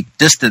trying to keep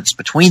distance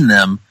between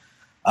them,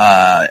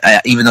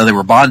 even though they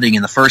were bonding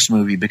in the first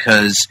movie,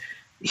 because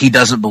he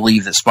doesn't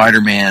believe that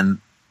Spider-Man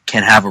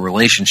can have a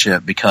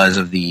relationship because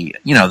of the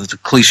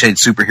cliched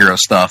superhero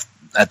stuff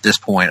at this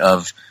point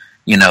of,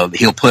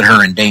 he'll put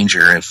her in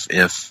danger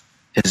if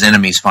his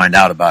enemies find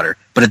out about her.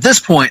 But at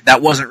this point,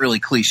 that wasn't really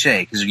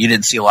cliche because you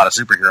didn't see a lot of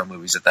superhero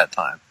movies at that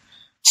time.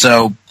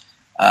 So,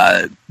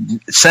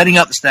 setting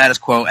up the status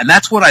quo, and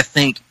that's what I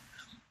think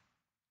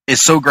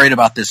is so great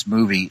about this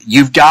movie.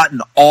 You've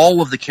gotten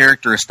all of the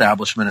character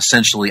establishment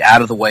essentially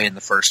out of the way in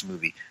the first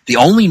movie. The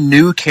only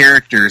new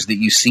characters that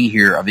you see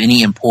here of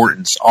any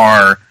importance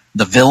are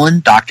the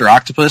villain, Dr.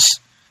 Octopus,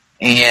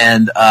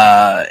 and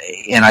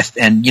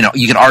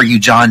you could argue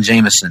John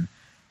Jameson,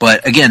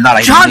 but again,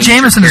 not a John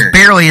Jameson is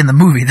barely in the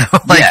movie though.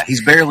 Yeah,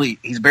 he's barely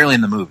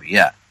in the movie.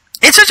 Yeah.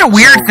 It's such a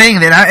weird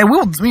thing that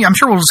I'm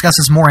sure we'll discuss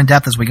this more in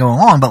depth as we go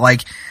along, but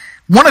like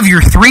one of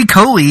your three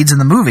co-leads in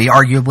the movie,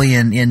 arguably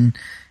in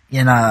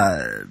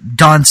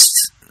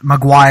Dunst,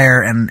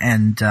 Maguire,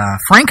 and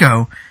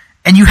Franco,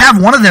 and you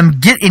have one of them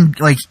get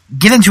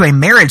into a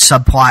marriage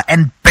subplot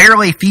and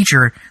barely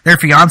feature their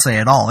fiance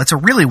at all. It's a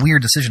really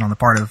weird decision on the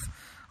part of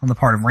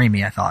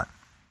Raimi, I thought.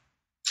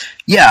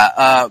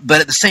 Yeah,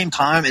 but at the same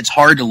time, it's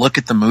hard to look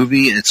at the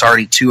movie. It's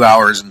already 2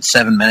 hours and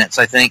 7 minutes,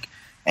 I think,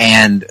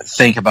 and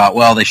think about,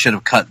 well, they should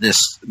have cut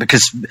this,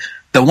 because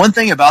the one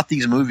thing about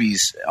these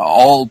movies,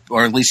 or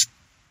at least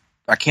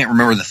I can't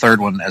remember the third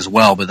one as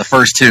well, but the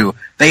first two,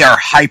 they are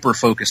hyper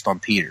focused on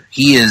Peter.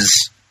 He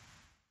is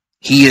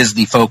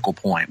the focal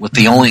point, with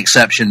the only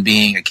exception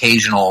being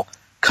occasional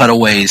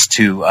cutaways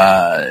to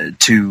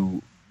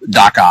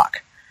Doc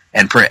Ock.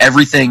 And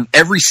every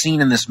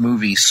scene in this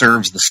movie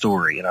serves the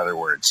story, in other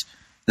words,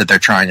 that they're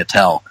trying to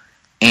tell.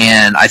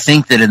 And I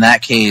think that in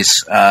that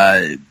case,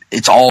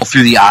 it's all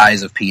through the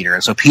eyes of Peter.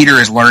 And so Peter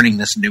is learning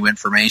this new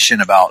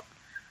information about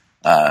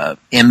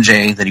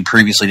MJ that he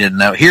previously didn't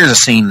know. Here's a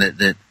scene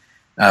that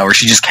where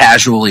she just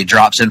casually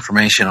drops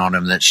information on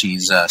him that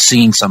she's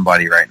seeing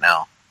somebody right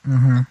now.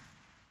 Mm-hmm.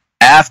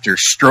 After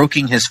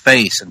stroking his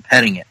face and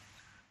petting it,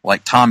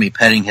 like Tommy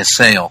petting his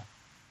sail.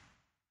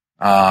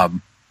 Right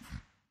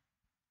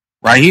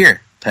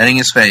here, petting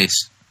his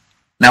face.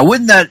 Now,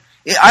 wouldn't that...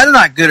 I'm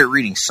not good at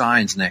reading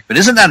signs, Nick, but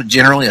isn't that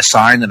generally a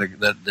sign that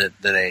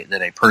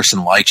a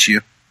person likes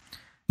you?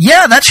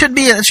 Yeah, that should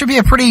be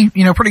a pretty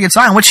good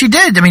sign. What she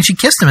did, I mean, she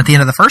kissed him at the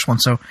end of the first one,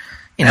 so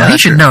he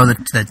should know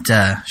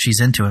that she's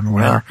into him or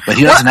whatever. Yeah, but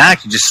he doesn't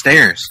act; he just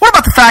stares. What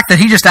about the fact that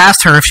he just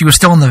asked her if she was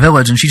still in the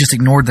village and she just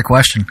ignored the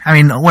question? I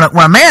mean, when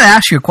a man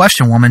asks you a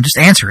question, woman, just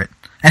answer it.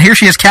 And here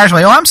she is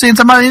casually, I'm seeing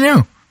somebody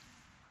new.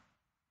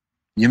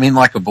 You mean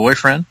like a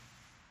boyfriend?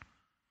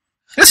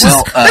 This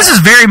is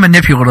very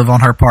manipulative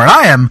on her part.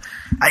 In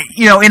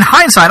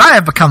hindsight, I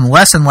have become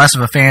less and less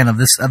of a fan of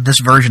this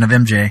version of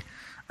MJ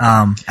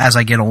as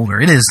I get older.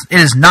 It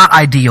is not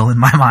ideal in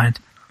my mind.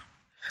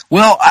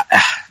 Well,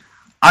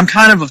 I'm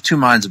kind of two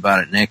minds about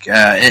it, Nick,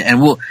 and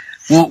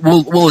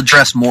we'll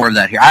address more of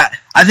that here.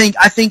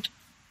 I think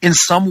in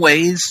some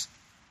ways,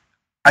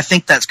 I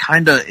think that's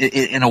kind of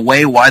in a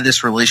way why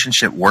this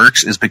relationship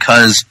works is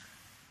because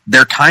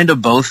they're kind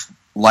of both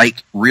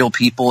like real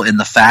people in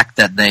the fact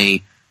that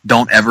they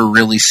don't ever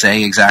really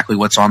say exactly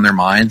what's on their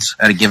minds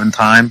at a given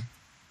time.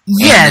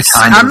 Yes,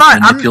 I'm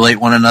not manipulate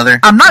one another.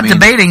 I'm not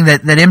debating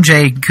that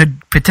MJ could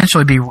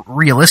potentially be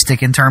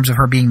realistic in terms of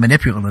her being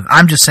manipulative.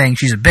 I'm just saying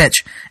she's a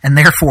bitch and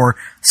therefore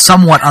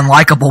somewhat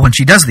unlikable when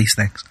she does these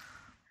things.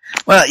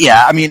 Well,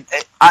 yeah, I mean,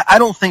 I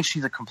don't think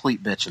she's a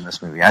complete bitch in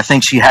this movie. I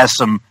think she has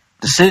some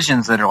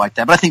decisions that are like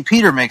that, but I think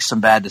Peter makes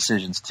some bad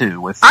decisions too.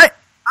 With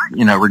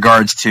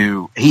regards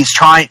to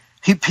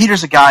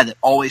Peter's a guy that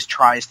always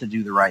tries to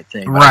do the right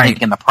thing. But I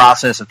think in the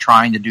process of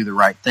trying to do the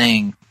right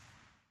thing,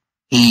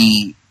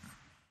 he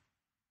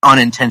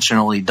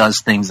unintentionally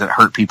does things that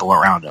hurt people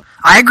around him.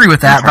 I agree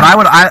with that, but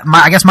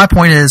I guess my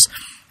point is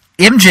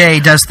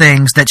MJ does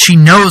things that she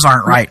knows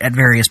aren't right at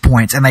various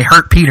points, and they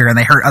hurt Peter and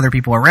they hurt other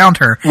people around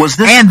her.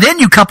 And then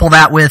you couple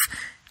that with,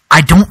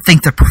 I don't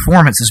think the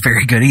performance is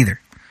very good either.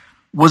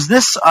 Was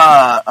this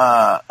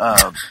that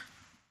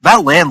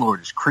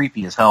landlord is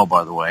creepy as hell,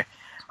 by the way.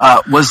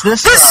 Was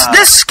this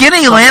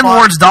skinny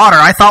landlord's daughter?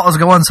 I thought was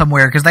going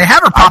somewhere because they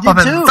have her pop up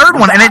in the third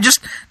one, and it's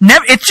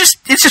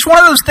just one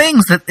of those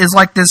things that is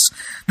like this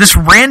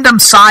random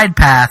side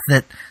path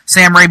that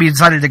Sam Raimi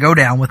decided to go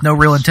down with no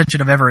real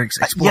intention of ever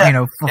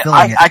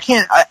fulfilling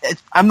it.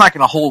 I'm not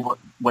going to hold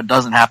what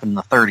doesn't happen in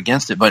the third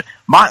against it, but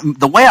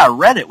the way I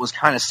read it was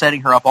kind of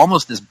setting her up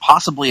almost as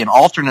possibly an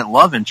alternate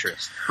love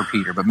interest for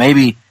Peter. But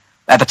maybe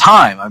at the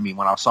time, I mean,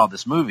 when I saw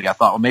this movie, I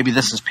thought, well, maybe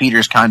this is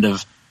Peter's kind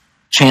of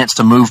chance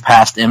to move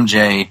past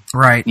MJ,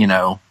 right?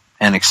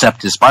 And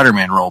accept his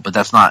Spider-Man role, but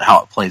that's not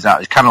how it plays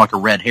out. It's kind of like a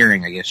red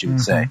herring, I guess you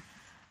would say.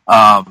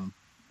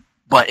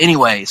 But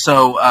anyway,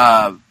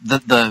 so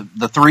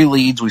the three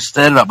leads, we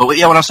set it up. But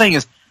yeah, what I'm saying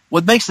is,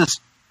 what makes this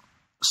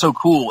so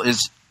cool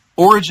is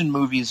origin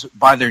movies,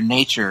 by their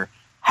nature,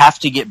 have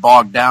to get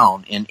bogged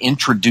down in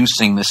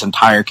introducing this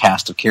entire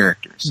cast of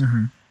characters.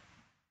 Mm-hmm.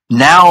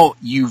 Now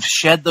you've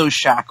shed those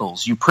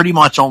shackles. You pretty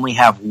much only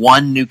have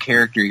one new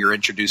character you're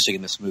introducing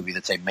in this movie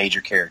that's a major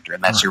character,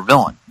 and that's your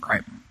villain.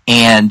 Right.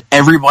 And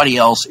everybody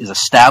else is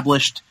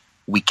established.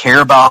 We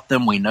care about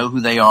them. We know who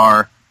they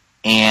are.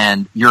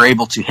 And you're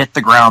able to hit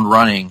the ground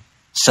running,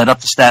 set up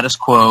the status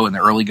quo in the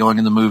early going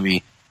of the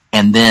movie,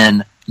 and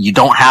then you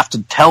don't have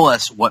to tell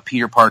us what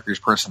Peter Parker's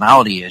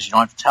personality is. You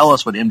don't have to tell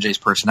us what MJ's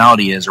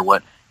personality is or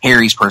what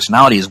Harry's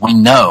personality is. We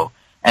know.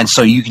 And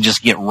so you can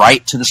just get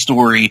right to the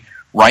story,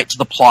 right to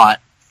the plot,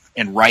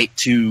 and right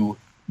to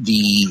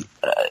the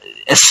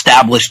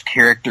established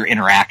character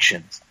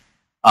interactions.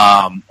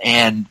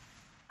 And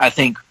I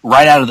think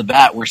right out of the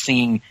bat, we're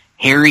seeing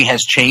Harry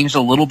has changed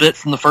a little bit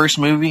from the first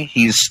movie.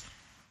 He's,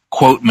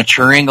 quote,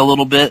 maturing a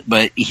little bit,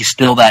 but he's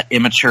still that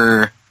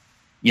immature,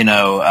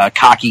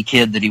 cocky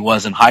kid that he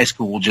was in high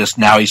school. Just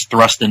now he's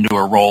thrust into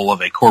a role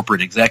of a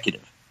corporate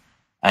executive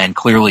and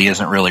clearly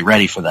isn't really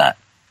ready for that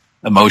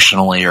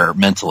emotionally or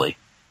mentally.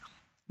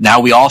 Now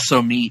we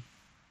also meet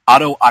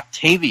Otto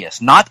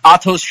Octavius, not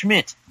Otto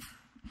Schmidt.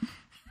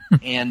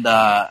 And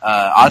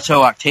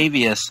Otto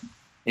Octavius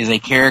is a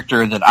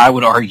character that I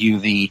would argue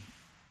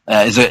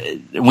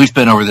we've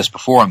been over this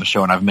before on the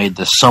show, and I've made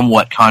this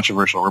somewhat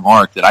controversial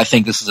remark that I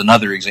think this is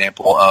another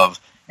example of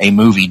a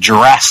movie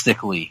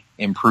drastically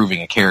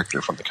improving a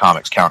character from the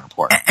comics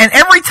counterpart. And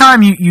every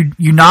time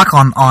you knock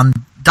on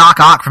Doc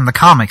Ock from the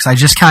comics, I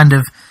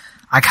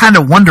kind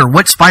of wonder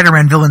what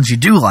Spider-Man villains you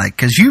do like,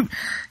 because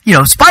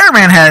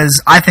Spider-Man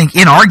has, I think,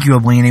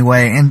 inarguably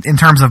anyway, in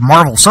terms of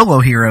Marvel solo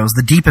heroes,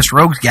 the deepest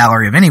rogues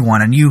gallery of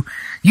anyone, and you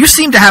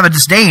seem to have a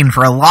disdain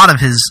for a lot of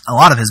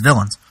his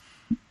villains.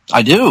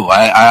 I do.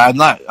 I'm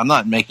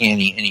not making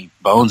any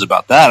bones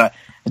about that.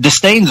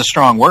 Disdain's a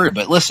strong word,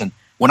 but listen,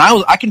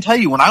 I can tell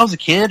you when I was a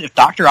kid, if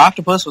Dr.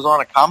 Octopus was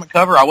on a comic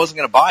cover, I wasn't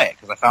going to buy it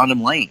because I found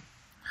him lame.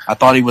 I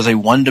thought he was a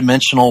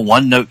one-dimensional,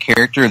 one-note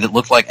character that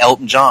looked like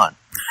Elton John.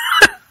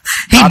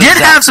 He did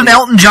have some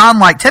Elton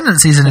John-like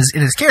tendencies in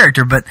his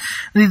character, but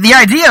the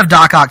idea of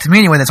Doc Ock, to me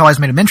anyway, that's always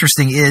made him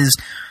interesting is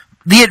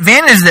the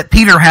advantage that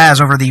Peter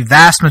has over the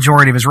vast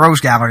majority of his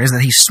rogues gallery is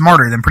that he's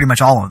smarter than pretty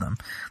much all of them.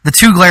 The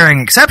two glaring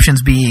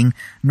exceptions being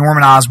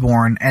Norman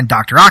Osborn and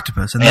Dr.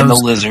 Octopus. And the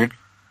Lizard.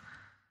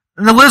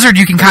 The Lizard,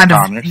 you can kind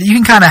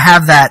of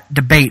have that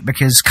debate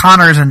because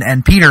Connors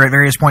and Peter at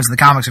various points in the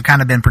comics have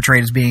kind of been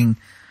portrayed as being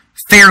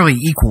fairly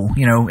equal,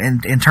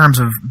 in terms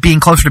of being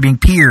closer to being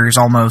peers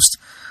almost,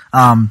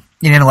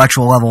 in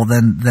intellectual level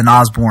than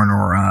Osborn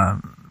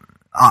or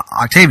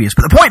Octavius.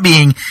 But the point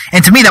being,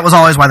 and to me that was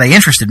always why they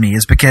interested me,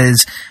 is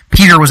because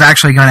Peter was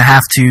actually going to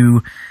have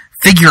to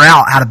figure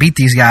out how to beat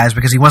these guys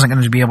because he wasn't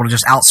going to be able to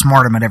just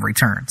outsmart them at every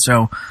turn.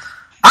 So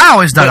I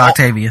always dug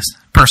Octavius,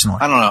 personally.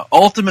 I don't know.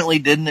 Ultimately,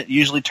 didn't it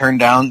usually come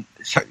down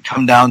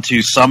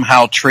to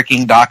somehow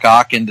tricking Doc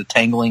Ock into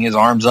tangling his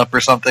arms up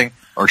or something?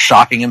 Or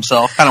shocking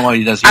himself? Kind of what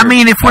he does here. I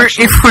mean, if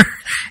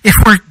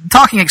we're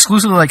talking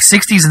exclusively like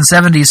 60s and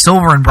 70s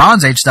Silver and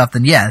Bronze Age stuff,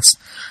 then yes.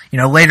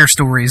 Later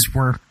stories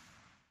were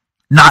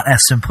not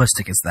as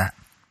simplistic as that.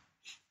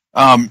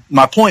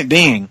 My point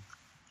being,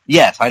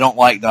 yes, I don't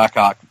like Doc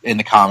Ock in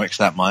the comics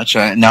that much.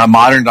 Now,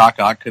 modern Doc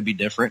Ock could be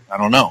different. I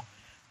don't know.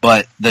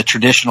 But the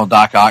traditional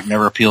Doc Ock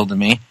never appealed to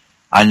me.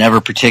 I never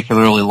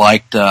particularly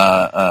liked... there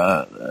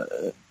are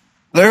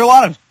a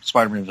lot of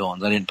Spider-Man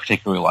villains I didn't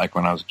particularly like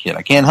when I was a kid.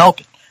 I can't help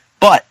it.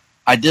 But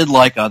I did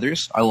like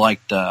others. I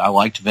liked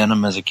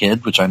Venom as a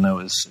kid, which I know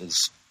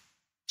is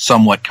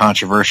somewhat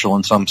controversial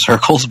in some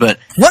circles. But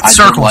what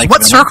circles?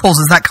 What circles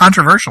is that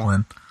controversial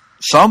in?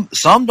 Some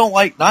don't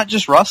like, not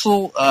just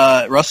Russell.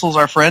 Russell's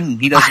our friend,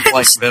 and he doesn't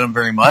like Venom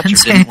very much. I didn't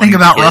say anything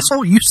about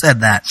Russell. You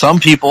said that.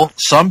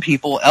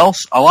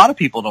 A lot of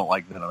people don't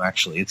like Venom.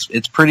 Actually,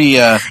 it's pretty.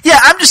 Yeah,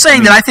 I'm just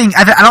saying that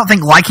I don't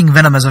think liking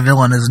Venom as a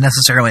villain is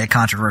necessarily a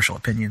controversial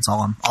opinion. It's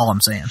all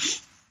I'm saying.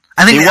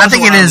 I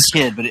think it is. A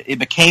kid, but it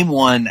became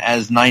one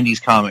as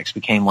 '90s comics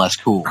became less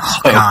cool. Oh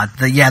God,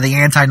 the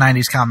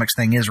anti-'90s comics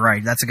thing is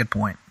right. That's a good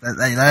point.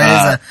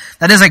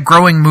 That is a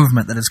growing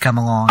movement that has come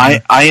along.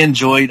 I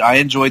enjoyed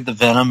the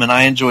Venom and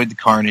I enjoyed the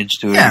Carnage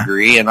to a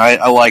degree, and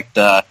I liked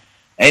I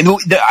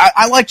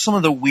liked some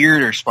of the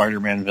weirder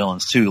Spider-Man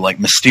villains too, like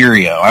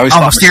Mysterio. I always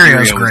thought Mysterio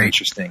was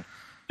interesting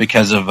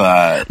because of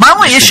my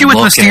only issue with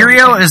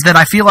Mysterio is that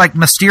I feel like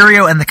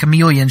Mysterio and the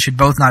Chameleon should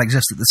both not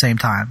exist at the same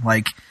time.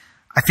 Like,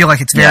 I feel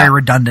like it's very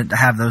redundant to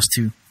have those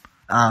two.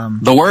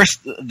 The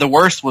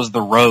worst was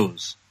the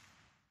Rose.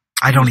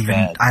 I don't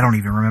even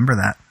remember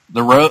that.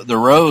 The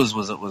Rose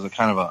was a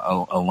kind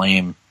of a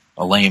lame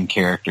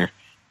character.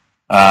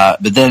 But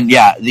then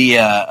I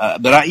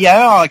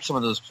like some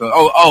of those.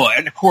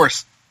 And of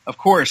course,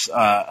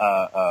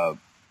 I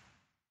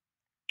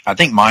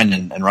think mine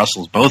and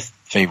Russell's both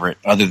favorite,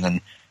 other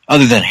than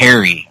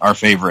Harry, our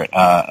favorite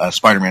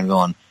Spider-Man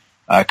villain.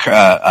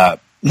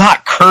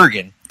 Not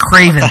Kurgan.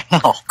 Craven.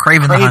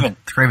 Craven the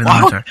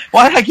Hunter.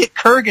 Why did I get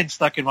Kurgan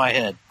stuck in my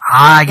head?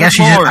 I guess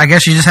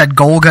you just had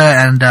Golga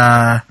and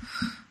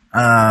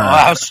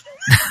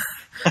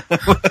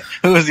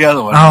who was the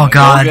other one? Oh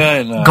God,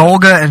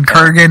 Golga and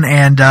Kurgan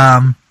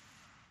and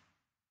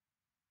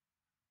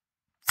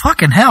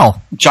fucking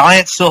hell,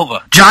 Giant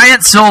Silva,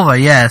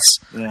 yes,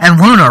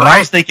 and Luna, right?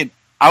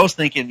 I was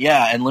thinking,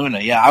 and Luna,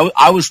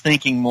 I was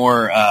thinking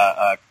more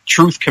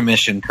Truth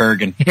Commission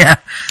Kurgan. Yeah,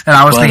 and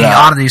I was thinking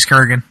Oddities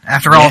Kurgan.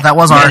 After all, that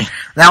was our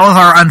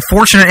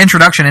unfortunate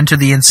introduction into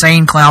the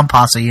insane clown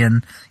posse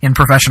in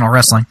professional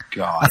wrestling.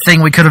 God. A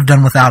thing we could have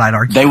done without, I'd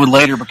argue. They would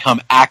later become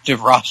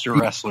active roster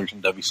wrestlers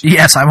in WCW.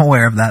 Yes, I'm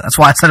aware of that. That's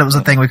why I said it was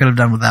a thing we could have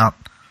done without.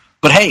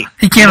 But hey,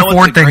 he can't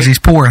afford things. He's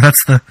poor.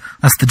 That's the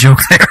joke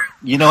there.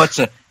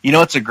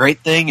 It's a great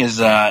thing is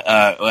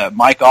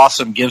Mike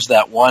Awesome gives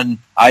that one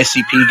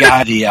ICP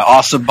guy the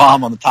awesome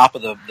bomb on the top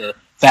of the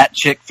Fat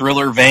Chick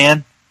Thriller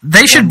van.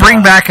 They should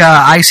bring back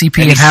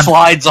ICP and have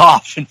slides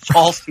off and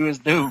falls to his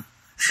doom.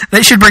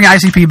 They should bring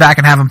ICP back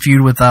and have him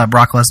feud with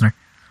Brock Lesnar.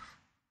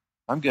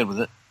 I'm good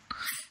with it.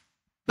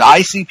 The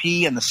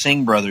ICP and the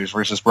Singh brothers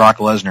versus Brock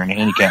Lesnar in a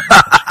handicap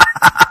match.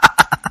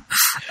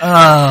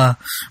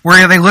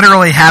 Where they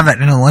literally have it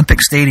in an Olympic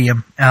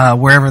stadium,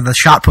 wherever the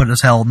shot put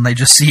is held, and they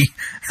just see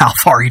how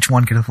far each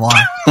one can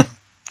fly.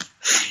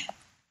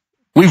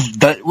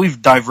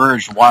 We've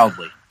diverged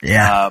wildly.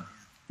 Yeah.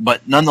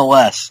 But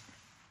nonetheless,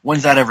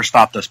 when's that ever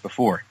stopped us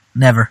before?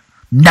 Never.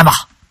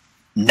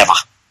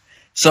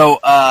 So,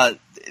 I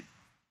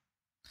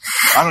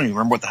don't even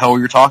remember what the hell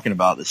we were talking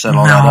about that set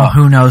all that up.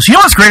 Who knows? You know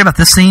what's great about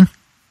this scene?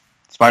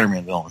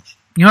 Spider-Man villains.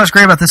 You know what's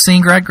great about this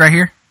scene, Greg, right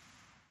here?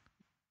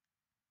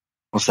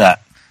 What's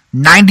that?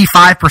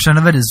 95%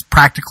 of it is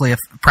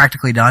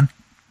practically done.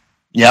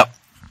 Yep.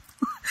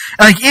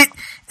 Like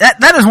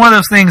that is one of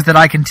those things that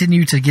I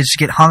continue to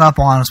get hung up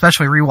on,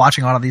 especially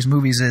rewatching a lot of these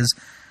movies. Is,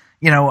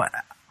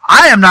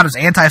 I am not as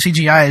anti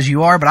CGI as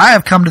you are, but I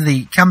have come to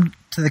the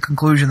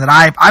conclusion that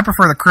I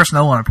prefer the Chris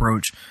Nolan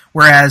approach,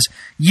 whereas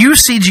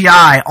use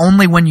CGI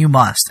only when you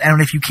must,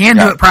 and if you can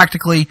do it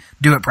practically,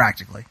 do it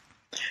practically.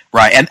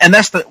 Right, and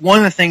that's one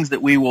of the things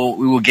that we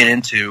will get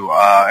into,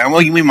 and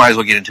we might as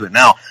well get into it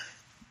now.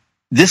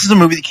 This is a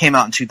movie that came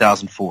out in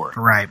 2004.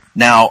 Right.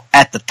 Now,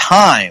 at the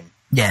time,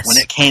 yes, when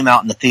it came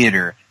out in the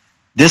theater,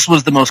 this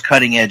was the most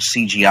cutting edge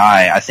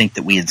CGI I think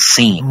that we had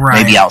seen,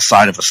 right, maybe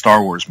outside of a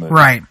Star Wars movie.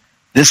 Right.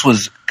 This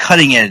was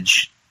cutting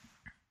edge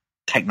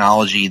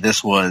technology.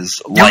 This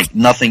was like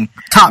nothing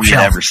Top we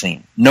shelf. had ever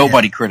seen.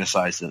 Nobody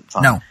criticized it at the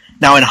time. No.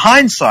 Now, in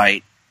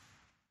hindsight,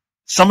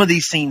 some of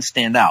these scenes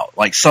stand out.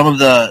 Like some of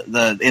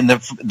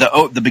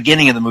the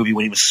beginning of the movie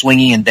when he was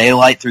swinging in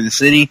daylight through the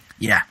city.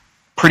 Yeah.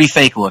 Pretty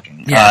fake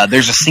looking. Yeah.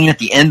 There's a scene at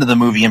the end of the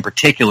movie in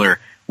particular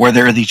where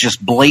there are these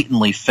just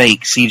blatantly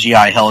fake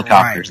CGI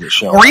helicopters that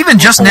show. Or even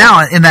just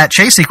now in that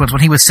chase sequence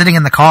when he was sitting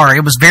in the car,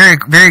 it was very,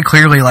 very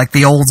clearly like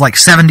the old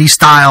 70s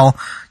style,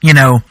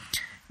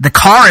 the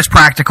car is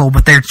practical,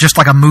 but they're just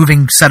like a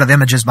moving set of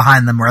images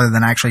behind them rather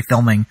than actually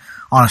filming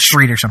on a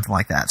street or something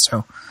like that.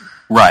 So,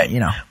 right.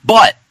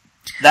 But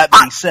that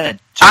being said,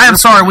 I am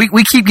sorry,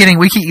 we keep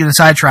getting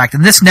sidetracked,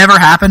 and this never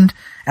happened.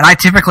 And I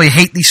typically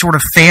hate these sort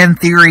of fan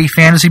theory,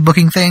 fantasy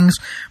booking things,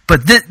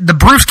 but the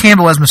Bruce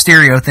Campbell as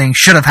Mysterio thing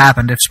should have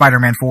happened if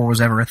Spider-Man 4 was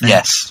ever a thing.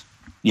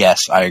 Yes,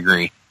 I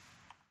agree.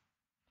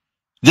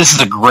 This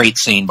is a great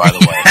scene, by the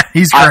way.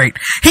 He's great.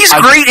 He's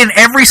great in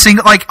every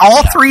single,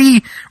 all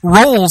three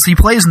roles he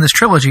plays in this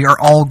trilogy are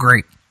all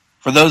great.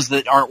 For those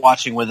that aren't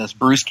watching with us,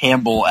 Bruce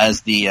Campbell as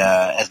the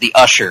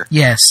usher.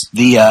 Yes.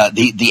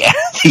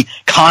 The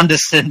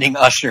condescending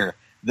usher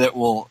that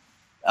will,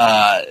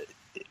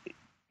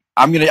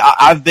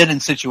 I've been in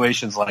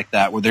situations like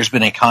that where there's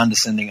been a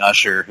condescending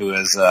usher who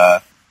has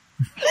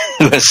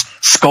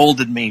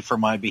scolded me for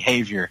my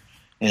behavior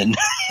in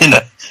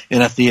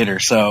a theater.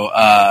 So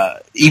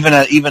even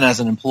as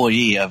an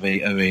employee of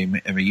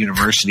a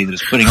university that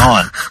is putting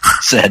on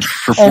said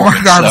performance. Oh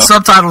my God, the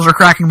subtitles are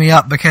cracking me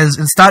up because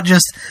it's not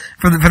just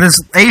for this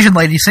Asian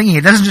lady singing.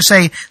 It doesn't just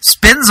say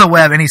spins a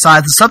web any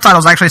size. The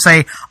subtitles actually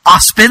say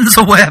spins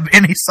a web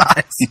any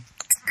size.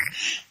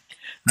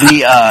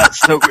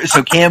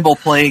 So Campbell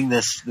playing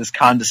this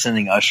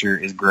condescending usher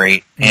is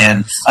great.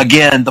 And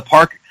again,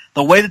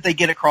 the way that they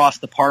get across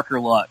the Parker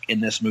luck in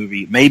this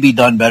movie may be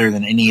done better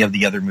than any of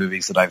the other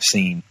movies that I've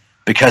seen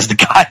because the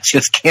guy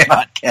just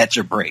cannot catch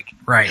a break.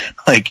 Right.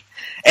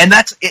 And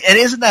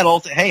isn't that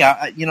old? Hey,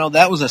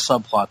 that was a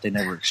subplot they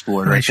never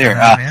explored right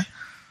there.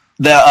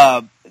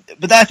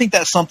 But I think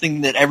that's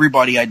something that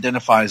everybody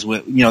identifies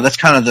with. That's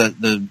kind of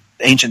the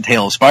ancient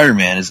tale of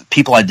Spider-Man is that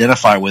people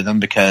identify with him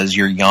because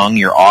you're young,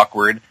 you're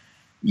awkward,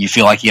 you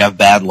feel like you have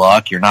bad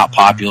luck, you're not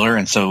popular,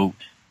 and so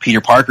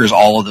Peter Parker is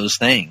all of those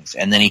things.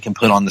 And then he can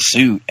put on the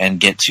suit and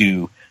get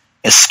to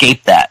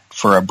escape that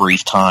for a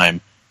brief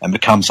time and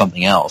become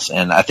something else.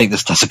 And I think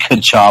this does a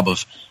good job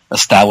of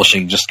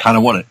establishing just kind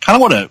of what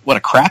a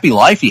crappy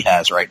life he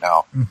has right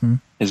now. Mm-hmm.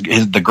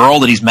 The girl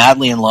that he's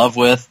madly in love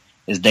with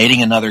is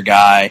dating another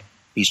guy.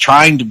 He's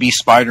trying to be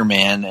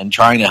Spider-Man and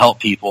trying to help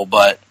people,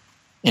 but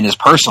in his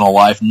personal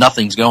life,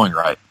 nothing's going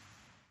right.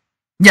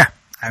 Yeah,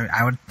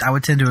 I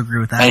would tend to agree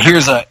with that. And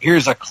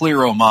here's a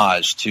clear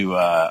homage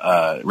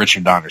to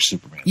Richard Donner's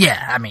Superman.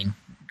 Yeah, I mean,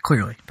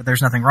 clearly, but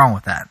there's nothing wrong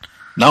with that.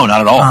 No,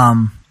 not at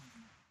all.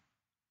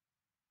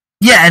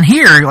 Yeah, and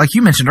here, like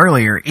you mentioned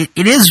earlier, it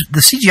is the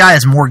CGI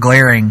is more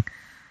glaring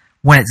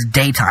when it's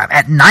daytime.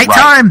 At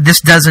nighttime,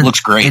 This doesn't looks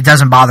great. It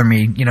doesn't bother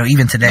me,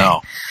 even today.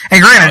 No.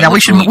 And granted, now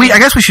I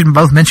guess we should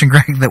both mention,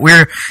 Greg, that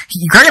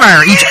Greg and I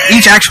are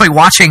each actually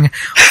watching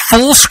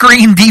full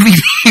screen DVD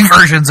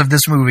versions of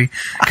this movie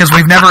because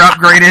we've never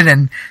upgraded.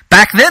 And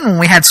back then, when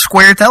we had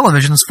square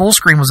televisions, full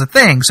screen was a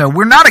thing. So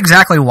we're not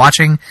exactly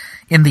watching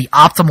in the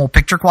optimal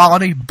picture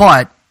quality,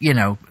 but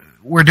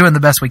we're doing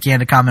the best we can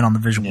to comment on the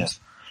visuals. Yes.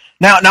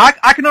 Now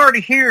I can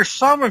already hear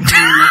some of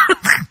you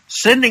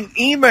sending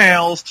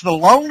emails to the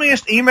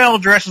loneliest email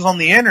addresses on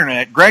the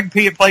internet, Greg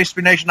P at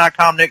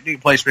PlaceToBeNation.com, Nick D at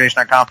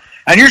PlaceToBeNation.com,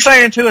 and you're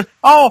saying to us,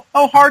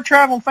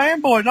 Hard-Traveling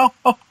Fanboys,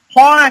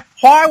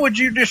 why would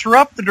you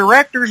disrupt the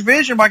director's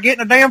vision by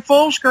getting a damn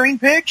full screen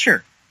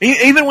picture?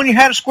 Even when you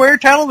had a square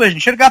television,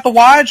 you should have got the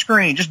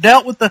widescreen, just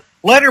dealt with the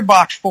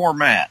letterbox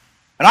format.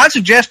 And I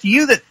suggest to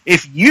you that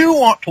if you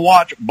want to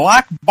watch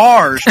black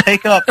bars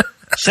take up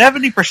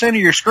 70% of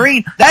your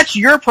screen, that's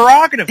your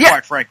prerogative,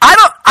 quite frankly.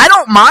 I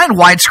don't mind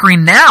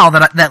widescreen now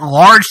that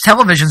large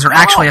televisions are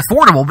actually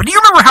affordable, but do you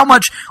remember how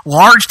much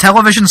large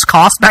televisions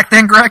cost back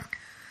then, Greg?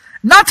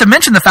 Not to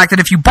mention the fact that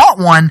if you bought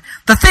one,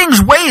 the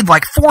things weighed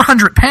like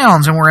 400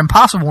 pounds and were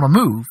impossible to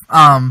move.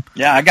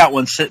 Yeah, I got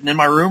one sitting in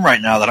my room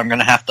right now that I'm going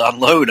to have to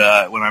unload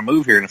when I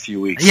move here in a few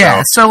weeks.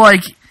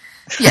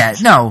 Yeah,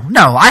 no.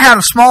 I had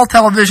a small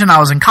television. I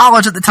was in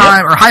college at the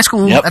time, or high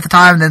school at the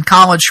time, and then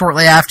college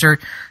shortly after.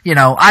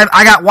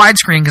 I got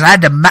widescreen because I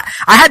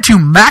had to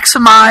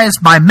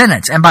maximize my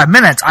minutes, and by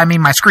minutes I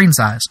mean my screen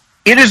size.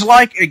 It is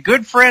like a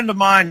good friend of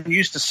mine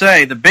used to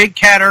say, the big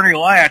cat Ernie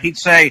Ladd. He'd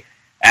say,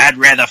 "I'd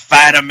rather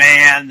fight a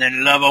man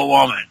than love a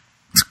woman."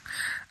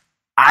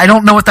 I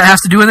don't know what that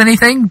has to do with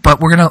anything, but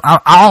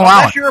I'll allow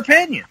it. That's your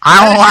opinion.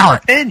 I'll allow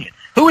it. Opinion.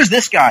 Who is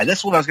this guy?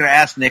 That's what I was going to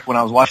ask Nick when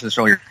I was watching this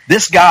earlier.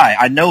 This guy,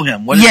 I know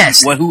him. What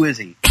is he? Who is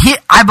he?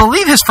 I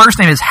believe his first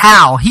name is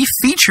Hal. He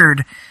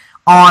featured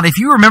on, if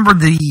you remember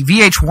the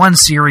VH1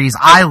 series,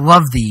 I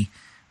Love Thee,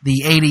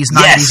 the 80s,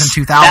 90s,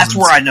 and 2000s. That's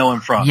where I know him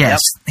from. Yes.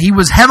 Yep. He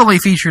was heavily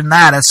featured in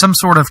that as some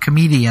sort of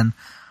comedian.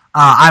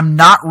 I'm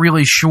not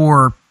really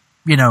sure,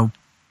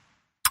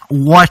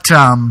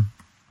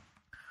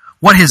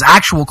 what his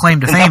actual claim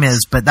to fame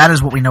is, but that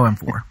is what we know him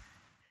for.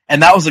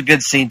 And that was a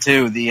good scene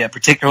too.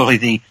 Particularly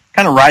the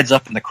kind of rides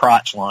up in the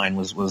crotch line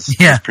was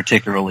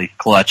particularly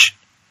clutch.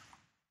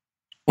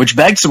 Which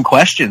begs some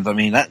questions. I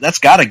mean, that's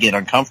got to get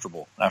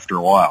uncomfortable after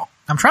a while.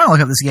 I'm trying to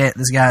look up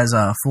this guy's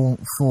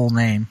full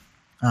name.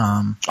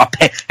 And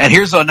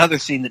here's another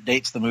scene that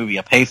dates the movie: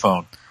 a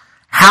payphone.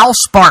 Hal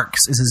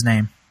Sparks is his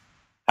name.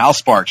 Hal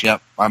Sparks.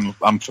 Yep,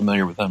 I'm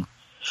familiar with him.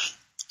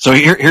 So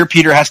here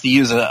Peter has to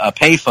use a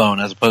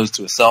payphone as opposed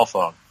to a cell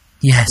phone.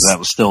 Yes, that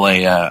was still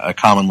a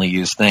commonly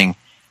used thing.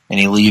 And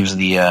he leaves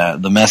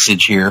the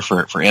message here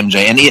for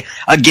MJ. And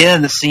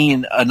again, the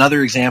scene,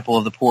 another example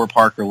of the poor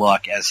Parker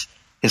luck as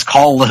his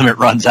call limit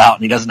runs out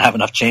and he doesn't have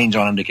enough change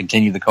on him to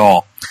continue the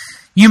call.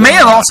 You may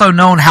have also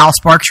known Hal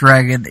Sparks,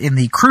 Greg, in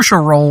the crucial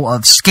role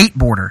of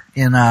skateboarder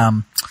in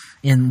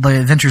The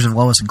Adventures of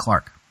Lois and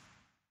Clark.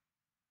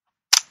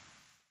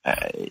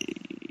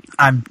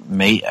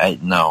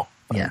 No.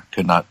 Yeah.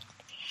 Could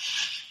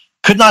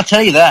not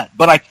tell you that,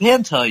 but I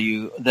can tell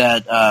you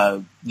that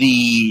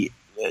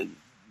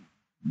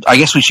I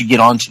guess we should get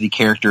on to the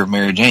character of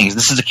Mary Jane.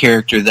 This is a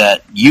character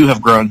that you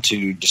have grown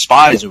to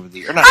despise over the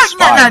years. Not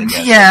despise,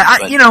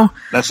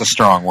 that's a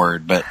strong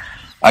word, but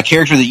a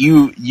character that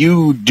you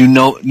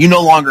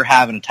no longer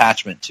have an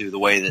attachment to the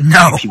way that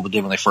many people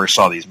did when they first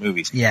saw these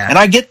movies. Yeah. And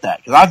I get that,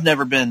 because I've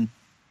never been,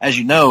 as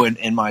you know,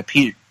 in my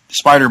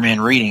Spider-Man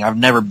reading, I've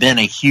never been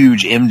a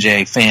huge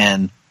MJ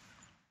fan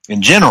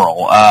in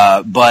general,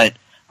 but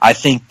I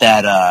think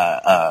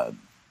that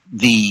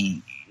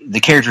the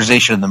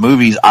characterization in the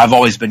movies I've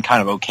always been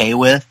kind of okay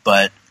with,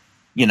 but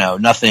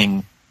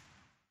nothing.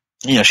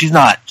 She's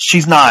not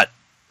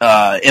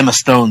Emma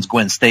Stone's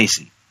Gwen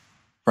Stacy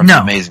from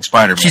The Amazing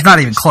Spider-Man. She's not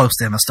even close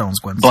to Emma Stone's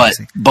Gwen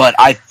Stacy. But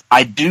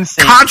I do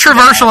think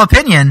controversial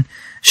opinion.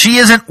 She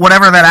isn't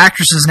whatever that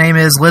actress's name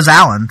is, Liz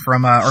Allen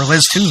from or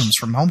Liz Toombs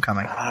from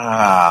Homecoming.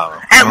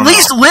 At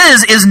least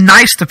Liz is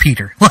nice to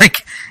Peter. Like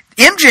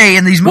MJ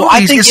in these movies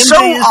I think is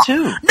MJ is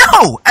too.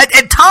 No,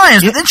 at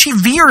times, but then she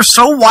veers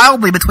so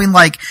wildly between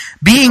like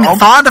being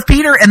fond of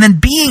Peter and then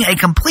being a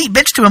complete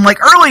bitch to him. Like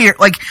earlier,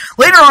 like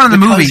later on in the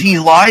movie, he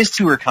lies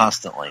to her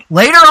constantly.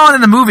 Later on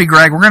in the movie,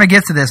 Greg, we're going to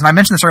get to this, and I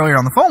mentioned this earlier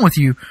on the phone with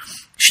you.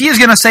 She is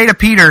going to say to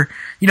Peter,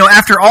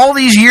 after all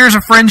these years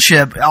of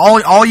friendship,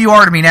 all you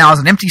are to me now is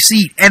an empty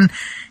seat. And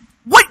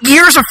what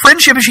years of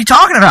friendship is she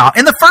talking about?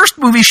 In the first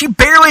movie, she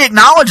barely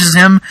acknowledges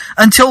him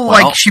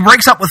until she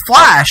breaks up with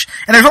Flash,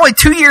 and there's only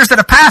 2 years that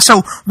have passed.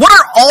 So, what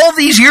are all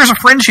these years of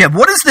friendship?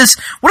 What is this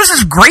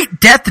great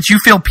debt that you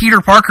feel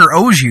Peter Parker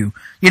owes you?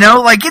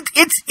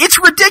 It's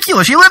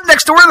ridiculous. You live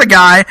next door to the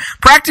guy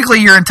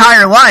practically your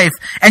entire life,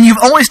 and you've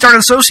only started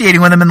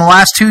associating with him in the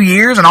last 2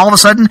 years, and all of a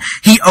sudden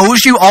he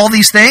owes you all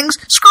these things.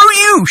 Screw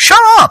you! Shut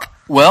up.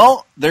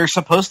 Well, they're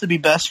supposed to be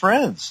best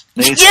friends.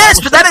 Yes,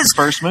 but that is the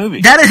first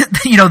movie. That is,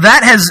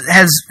 that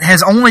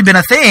has only been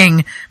a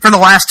thing for the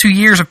last 2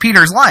 years of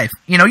Peter's life.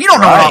 You don't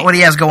know what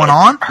he has going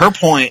on. Her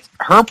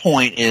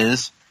point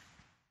is,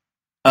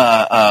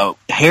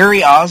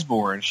 Harry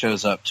Osborn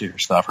shows up to her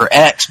stuff. Her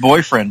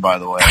ex-boyfriend, by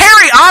the way.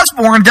 Harry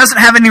Osborn doesn't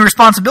have any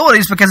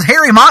responsibilities because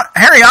Harry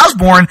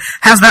Osborn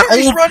has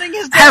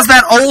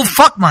that old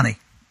fuck money.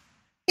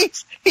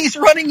 He's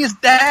running his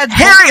dad's.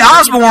 Harry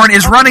Osborn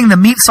is running the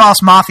meat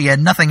sauce mafia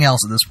and nothing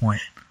else at this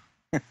point.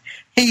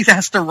 He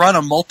has to run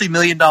a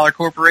multi-million-dollar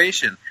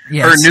corporation.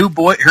 Yes. Her new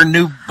boyfriend.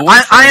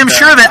 I'm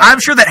sure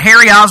that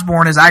Harry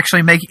Osborn is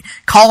actually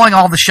calling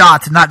all the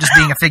shots and not just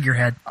being a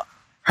figurehead.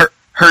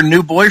 Her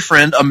new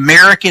boyfriend,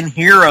 American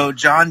hero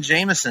John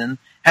Jameson,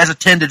 has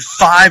attended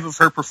 5 of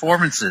her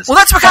performances. Well,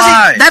 that's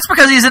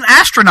because he's an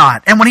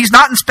astronaut, and when he's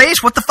not in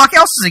space, what the fuck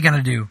else is he going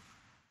to do?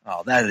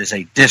 Oh, that is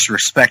a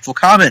disrespectful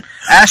comment.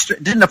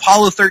 Didn't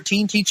Apollo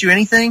 13 teach you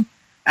anything?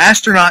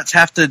 Astronauts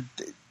have to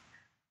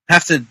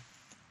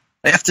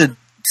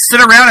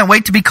sit around and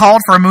wait to be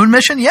called for a moon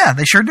mission? Yeah,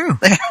 they sure do.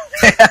 They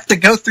have to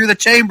go through the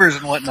chambers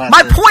and whatnot.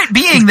 My point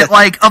being that,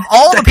 of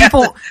all the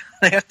people...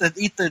 They have to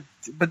eat the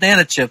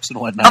banana chips and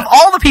whatnot. Of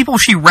all the people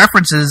she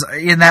references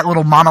in that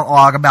little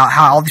monologue about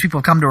how all these people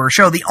have come to her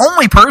show, the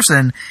only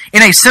person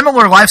in a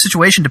similar life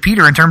situation to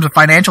Peter in terms of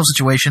financial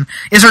situation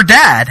is her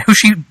dad, who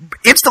she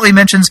instantly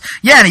mentions,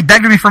 and he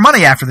begged me for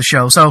money after the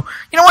show. So,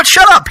 you know what?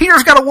 Shut up.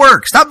 Peter's got to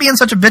work. Stop being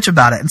such a bitch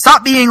about it. And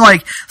stop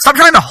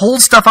trying to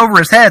hold stuff over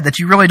his head that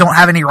you really don't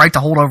have any right to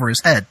hold over his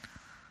head.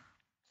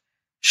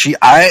 And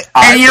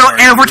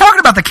if we're talking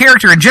about the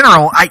character in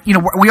general,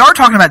 we are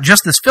talking about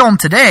just this film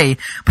today,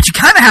 but you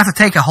kind of have to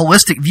take a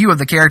holistic view of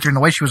the character and the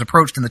way she was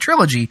approached in the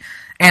trilogy.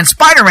 And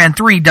Spider-Man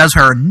 3 does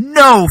her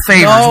no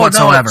favors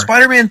whatsoever.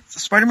 Spider-Man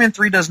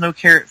 3 does no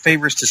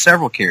favors to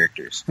several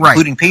characters, right,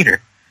 including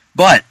Peter.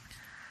 But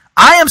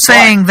I am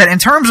saying that in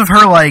terms of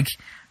her, like,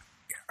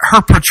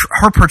 her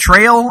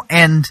portrayal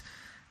and,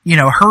 you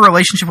know, her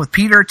relationship with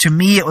Peter, to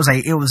me, it was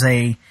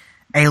a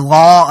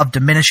law of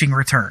diminishing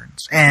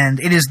returns. And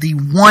it is the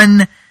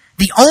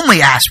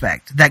only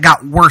aspect that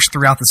got worse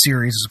throughout the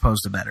series as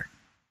opposed to better.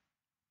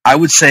 I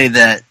would say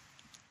that,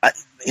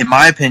 in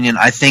my opinion,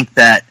 I think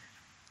that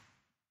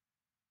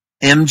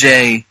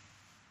MJ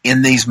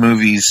in these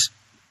movies,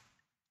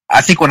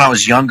 I think when I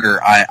was younger,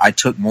 I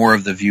took more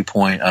of the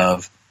viewpoint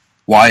of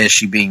why is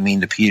she being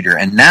mean to Peter?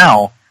 And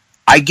now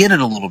I get it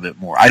a little bit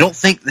more. I don't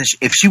think that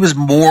if she was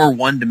more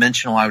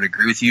one-dimensional, I would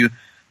agree with you,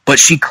 but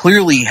she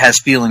clearly has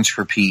feelings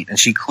for Pete, and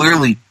she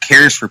clearly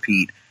cares for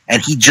Pete,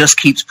 and he just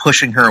keeps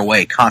pushing her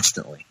away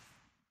constantly.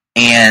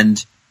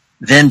 And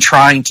then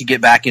trying to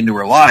get back into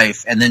her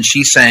life, and then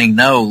she's saying,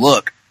 no,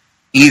 look,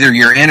 either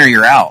you're in or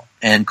you're out,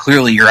 and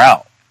clearly you're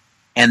out.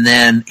 And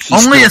then he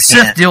only a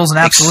Sith deals in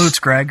absolutes,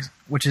 Greg,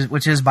 which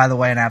is, by the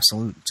way, an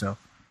absolute. So,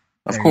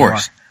 of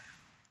course.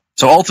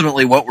 So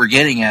ultimately what we're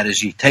getting at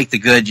is you take the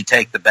good, you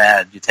take the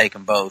bad, you take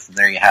them both, and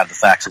there you have the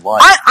facts of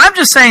life. I'm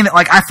just saying that,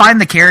 like, I find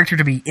the character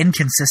to be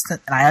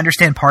inconsistent, and I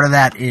understand part of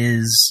that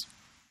is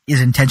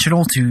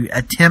intentional to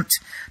attempt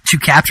to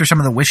capture some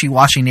of the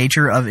wishy-washy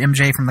nature of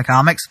MJ from the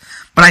comics,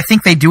 but I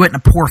think they do it in a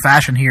poor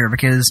fashion here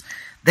because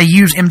they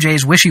use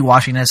MJ's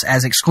wishy-washiness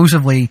as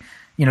exclusively,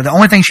 you know, the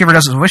only thing she ever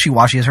does is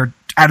wishy-washy is her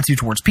attitude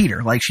towards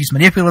Peter. Like, she's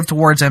manipulative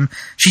towards him.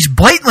 She's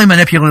blatantly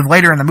manipulative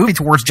later in the movie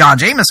towards John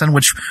Jameson,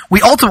 which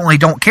we ultimately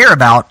don't care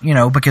about, you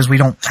know, because we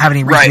don't have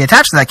any reason to be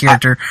attached to that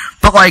character.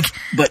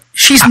 But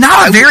she's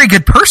not a very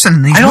good person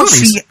in these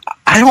movies.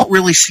 I don't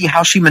really see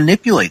how she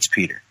manipulates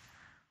Peter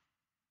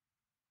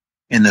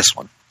in this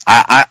one.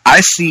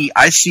 I see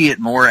it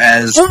more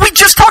as... Well, we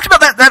just talked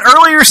about that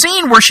earlier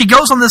scene where she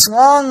goes on this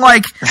long,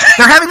 like,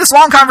 they're having this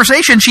long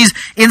conversation. She's,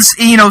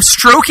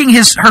 stroking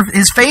his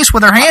face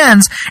with her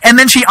hands, and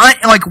then she,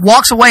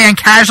 walks away and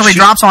casually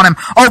drops on him,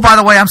 oh, by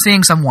the way, I'm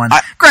seeing someone.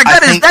 Greg,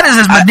 that is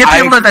as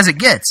manipulative as it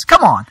gets.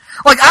 Come on.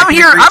 Like, I'm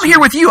here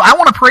with you. I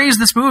want to praise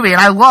this movie,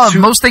 and I love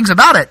most things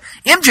about it.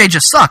 MJ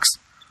just sucks.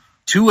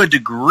 To a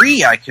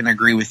degree, I can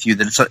agree with you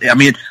that it's... I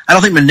mean, I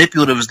don't think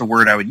manipulative is the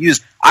word I would use.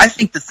 I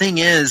think the thing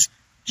is,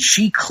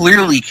 she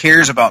clearly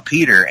cares about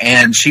Peter,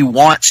 and she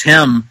wants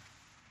him.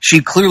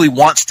 She clearly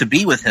wants to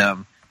be with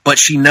him, but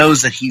she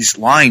knows that he's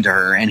lying to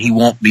her, and he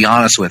won't be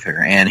honest with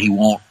her, and he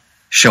won't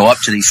show up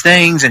to these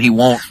things, and he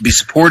won't be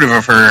supportive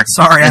of her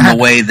in the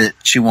way that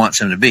she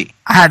wants him to be.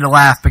 I had to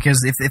laugh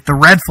because if the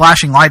red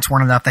flashing lights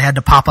weren't enough, they had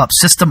to pop up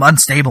 "System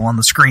Unstable" on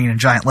the screen in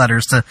giant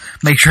letters to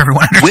make sure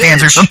everyone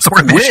understands there's some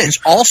sort of issue. Which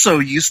also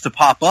used to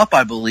pop up,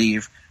 I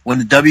believe, when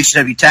the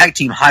WCW Tag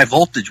Team High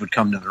Voltage would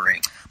come to the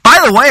ring. By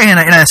the way, in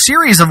a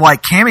series of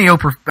cameo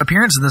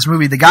appearances in this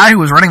movie, the guy who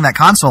was running that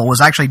console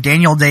was actually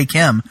Daniel Day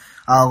Kim.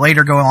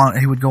 Later,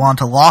 who would go on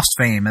to Lost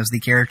fame as the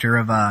character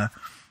of.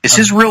 Is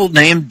his real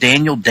name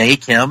Daniel Day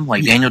Kim,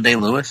 like Daniel Day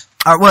Lewis?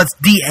 Well, it's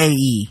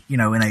DAE.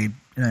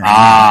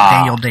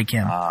 Daniel Day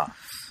Kim.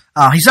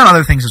 He's done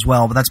other things as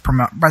well, but that's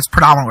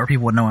predominantly where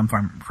people would know him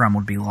from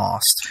would be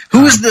Lost.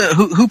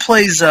 Who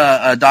plays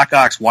Doc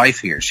Ock's wife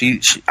here?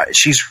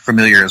 She's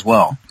familiar as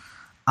well.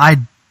 I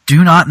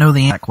do not know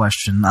the answer to that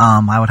question.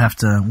 I would have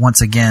to,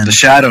 once again... The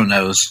Shadow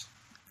knows.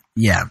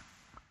 Yeah.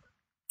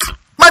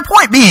 My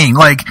point being,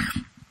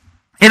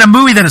 in a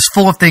movie that is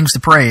full of things to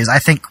praise, I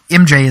think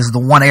MJ is the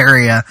one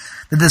area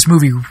that this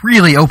movie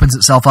really opens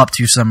itself up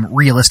to some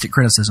realistic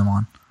criticism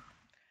on.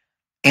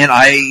 And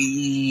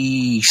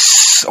I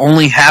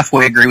only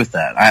halfway agree with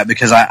that,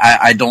 because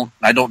I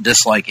don't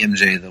dislike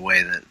MJ the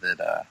way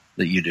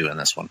that you do in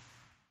this one.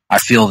 I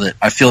feel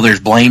there's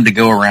blame to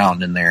go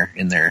around in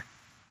their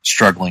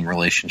struggling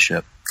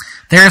relationship.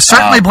 There is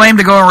certainly blame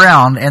to go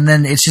around, and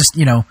then it's just,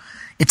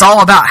 it's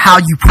all about how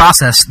you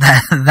process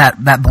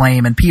that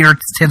blame, and Peter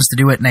tends to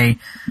do it in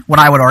what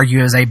I would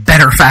argue is a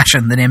better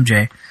fashion than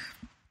MJ.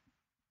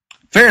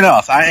 Fair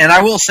enough.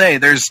 I will say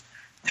there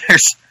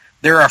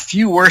are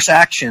few worse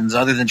actions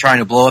other than trying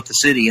to blow up the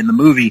city in the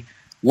movie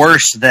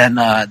worse than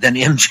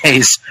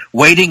MJ's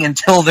waiting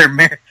until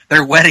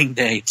their wedding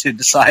day to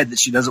decide that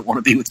she doesn't want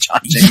to be with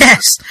John Jameson.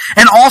 Yes,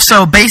 and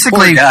also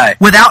basically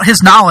without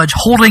his knowledge,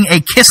 holding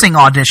a kissing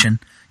audition,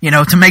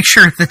 to make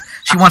sure that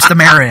she wants to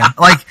marry him.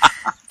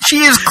 She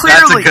is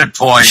clearly. That's a good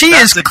point.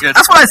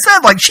 That's what I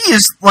said. She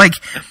is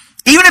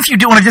even if you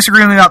do want to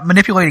disagree with me about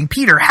manipulating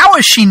Peter, how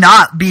is she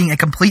not being a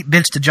complete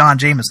bitch to John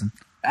Jameson?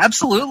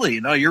 Absolutely,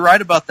 no, you're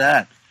right about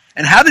that.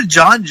 And how did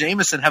John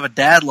Jameson have a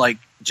dad like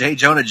J.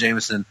 Jonah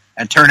Jameson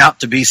and turn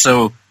out to be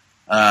so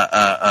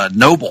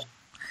noble?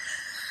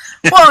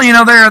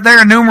 Well, there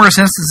are numerous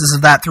instances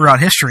of that throughout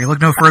history. Look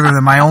no further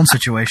than my own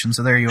situation,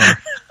 so there you are.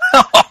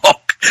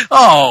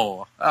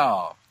 Oh.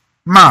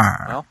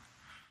 Mar.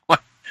 Well,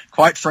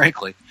 quite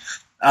frankly.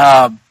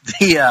 And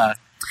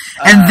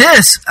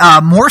this,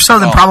 more so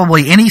than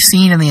probably any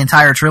scene in the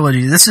entire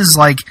trilogy, this is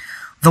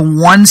the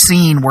one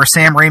scene where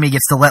Sam Raimi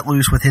gets to let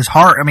loose with his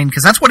heart. I mean,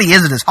 because that's what he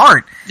is at his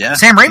heart. Yeah,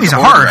 Sam Raimi's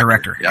a horror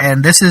director. Yep.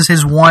 And this is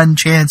his one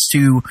chance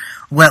to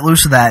let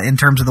loose of that in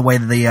terms of the way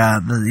that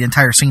the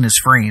entire scene is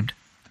framed.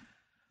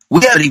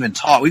 we haven't even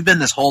talked. We've been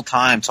this whole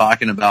time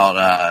talking about,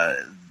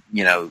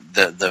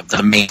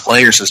 the main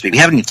player, so to speak. We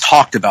haven't even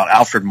talked about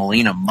Alfred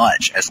Molina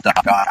much as Doc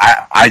Ock.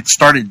 I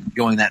started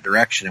going that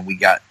direction, and we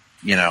got,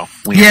 we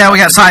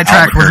got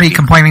sidetracked with me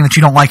complaining that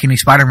you don't like any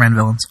Spider-Man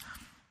villains.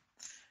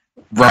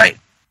 Right.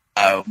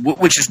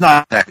 Which is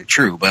not exactly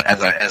true, but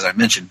as I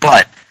mentioned,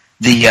 but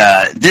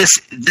this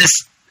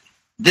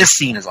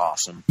scene is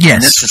awesome. Yes.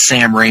 And this is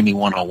Sam Raimi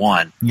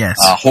 101. Yes.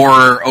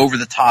 Horror, over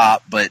the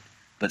top, but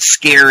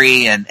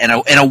scary, and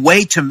a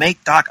way to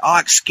make Doc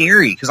Ock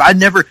scary. Because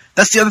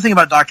that's the other thing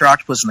about Dr.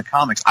 Octopus in the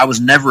comics. I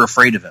was never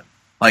afraid of him.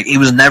 Like, he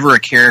was never a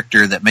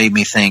character that made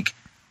me think,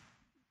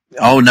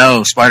 oh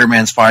no,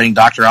 Spider-Man's fighting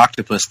Dr.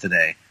 Octopus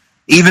today.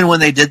 Even when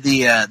they did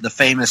the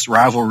famous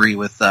rivalry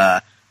with,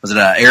 was it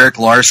Eric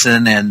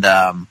Larson and,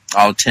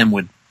 Tim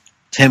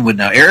would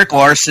know. Eric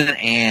Larson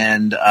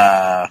and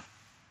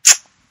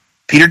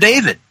Peter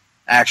David,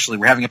 actually,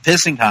 were having a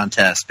pissing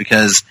contest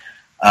because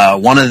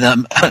one of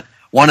them,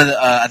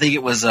 I think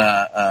it was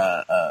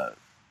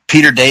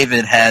Peter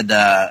David had,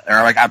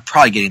 I'm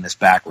probably getting this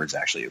backwards,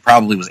 actually. It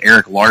probably was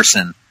Eric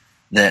Larson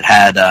that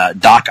had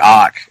Doc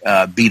Ock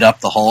beat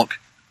up the Hulk.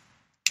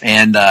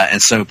 And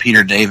so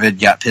Peter David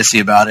got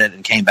pissy about it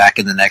and came back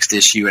in the next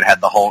issue and had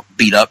the Hulk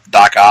beat up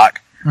Doc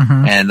Ock.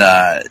 Mm-hmm. And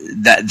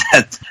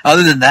that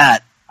other than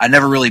that, I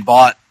never really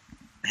bought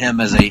him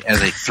as a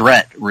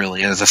threat,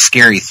 really, as a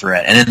scary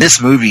threat. And in this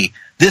movie,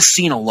 this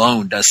scene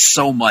alone does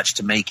so much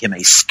to make him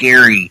a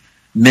scary,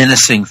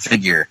 menacing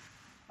figure.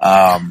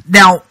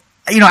 Now,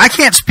 I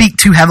can't speak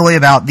too heavily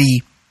about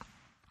the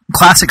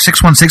classic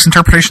 616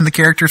 interpretation of the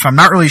character, so I'm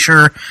not really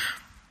sure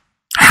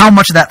how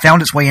much of that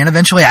found its way in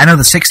eventually. I know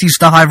the 60s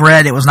stuff I've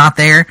read, it was not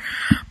there.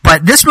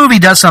 But this movie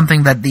does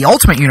something that the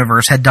Ultimate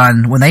Universe had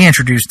done when they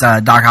introduced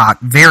Doc Ock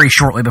very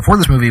shortly before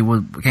this movie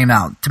came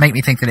out, to make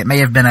me think that it may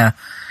have been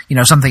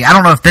something. I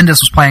don't know if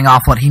Bendis was playing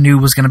off what he knew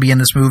was going to be in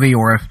this movie,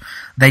 or if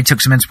they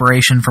took some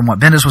inspiration from what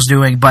Bendis was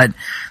doing. But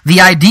the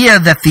idea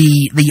that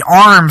the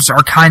arms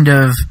are kind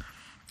of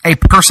a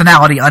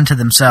personality unto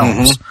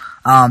themselves.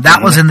 Mm-hmm.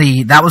 That was in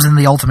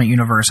the Ultimate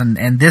Universe,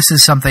 and this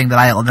is something that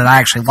I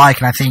actually like,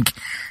 and I think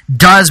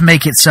does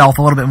make itself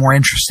a little bit more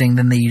interesting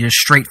than the just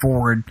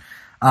straightforward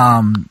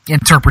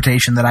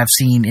interpretation that I've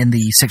seen in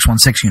the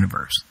 616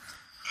 universe.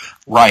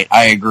 Right,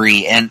 I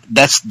agree, and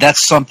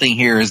that's something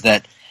here is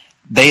that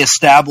they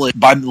established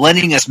by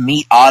letting us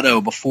meet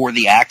Otto before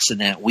the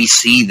accident. We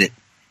see that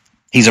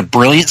he's a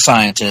brilliant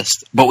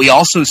scientist, but we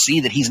also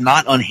see that he's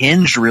not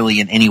unhinged really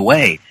in any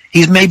way.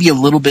 He's maybe a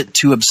little bit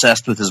too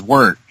obsessed with his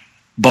work,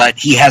 but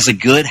he has a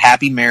good,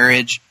 happy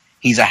marriage.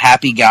 He's a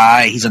happy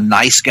guy. He's a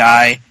nice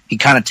guy. He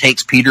kind of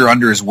takes Peter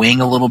under his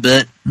wing a little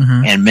bit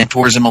mm-hmm. and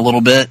mentors him a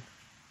little bit.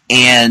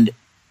 And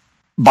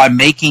by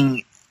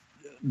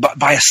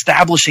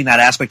establishing that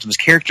aspect of his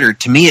character,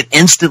 to me, it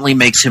instantly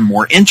makes him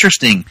more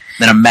interesting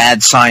than a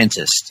mad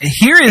scientist.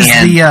 Here is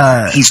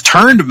he's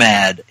turned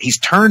mad. He's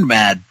turned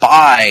mad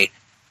by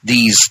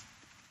these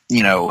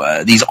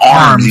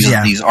arms,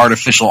 these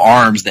artificial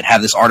arms that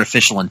have this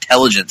artificial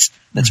intelligence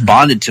that's mm-hmm.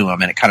 bonded to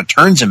him, and it kind of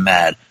turns him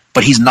mad.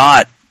 But he's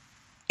not,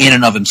 in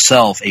and of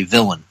himself, a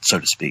villain, so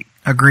to speak.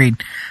 Agreed.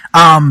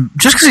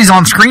 Just because he's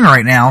on screen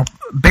right now,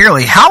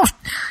 barely. How,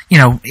 in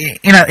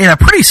a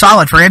pretty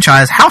solid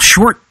franchise, how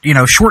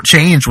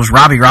short-changed was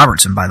Robbie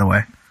Robertson, by the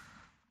way?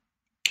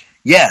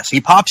 Yes,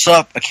 he pops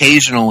up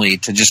occasionally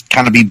to just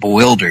kind of be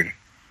bewildered.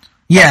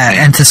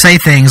 Yeah, and to say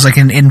things like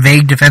in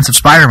vague defense of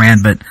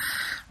Spider-Man, but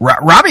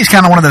Robbie's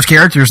kind of one of those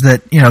characters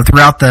that,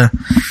 throughout the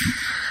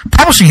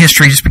publishing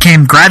history just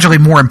became gradually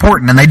more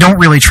important, and they don't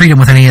really treat him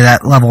with any of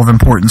that level of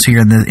importance here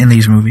in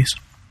these movies.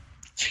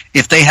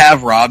 If they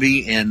have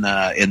Robbie in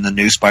the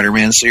new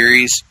Spider-Man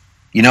series,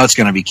 it's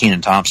going to be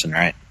Kenan Thompson,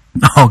 right?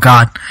 Oh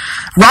God,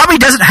 Robbie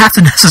doesn't have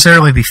to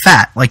necessarily be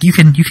fat. Like you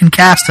can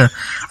cast a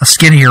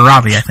skinnier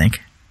Robbie, I think.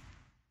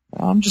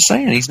 Well, I'm just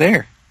saying he's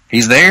there.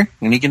 He's there,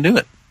 and he can do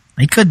it.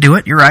 He could do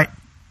it. You're right.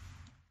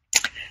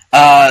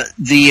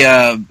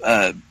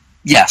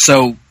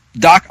 So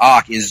Doc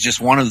Ock is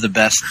just one of the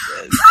best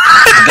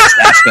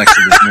aspects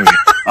of this movie.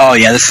 Oh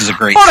yeah, this is a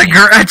great scene.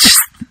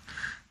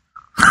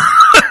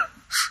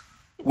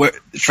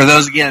 For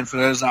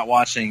those not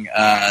watching,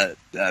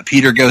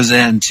 Peter goes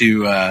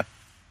into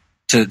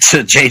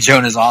J.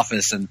 Jonah's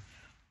office and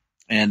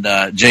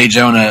J.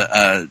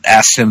 Jonah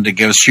asks him to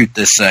go shoot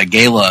this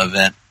gala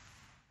event,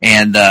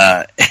 and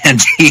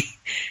he,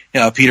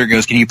 Peter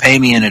goes, "Can you pay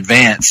me in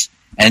advance?"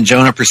 And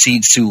Jonah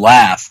proceeds to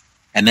laugh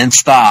and then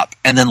stop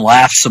and then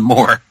laugh some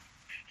more.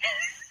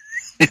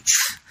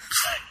 It's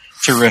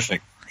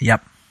terrific.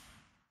 Yep.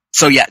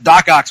 So yeah,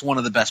 Doc Ock's one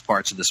of the best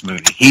parts of this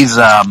movie. He's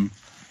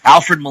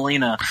Alfred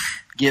Molina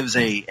gives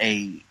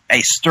a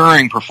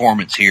stirring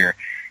performance here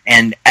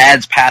and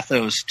adds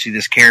pathos to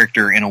this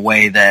character in a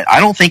way that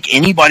I don't think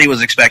anybody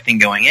was expecting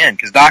going in.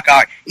 Because Doc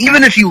Ock,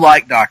 even if you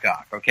like Doc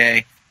Ock,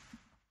 okay,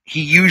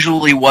 he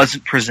usually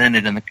wasn't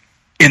presented in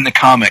the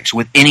comics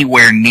with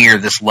anywhere near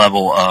this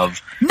level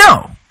of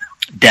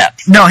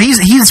depth. No,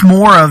 he's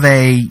more of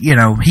a,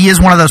 he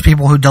is one of those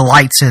people who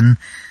delights in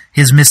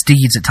his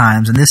misdeeds at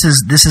times, and this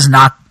is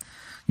not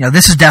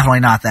this is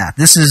definitely not that.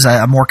 This is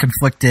a more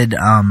conflicted,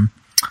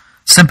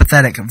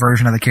 sympathetic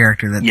version of the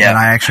character that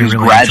I actually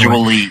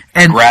really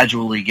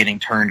gradually getting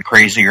turned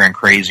crazier and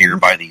crazier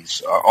by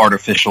these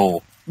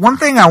artificial one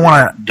thing I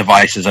want to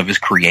devices of his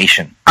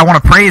creation. I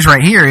want to praise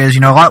right here is,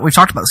 we've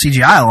talked about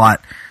CGI a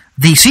lot.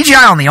 The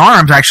CGI on the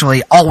arms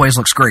actually always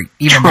looks great,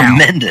 even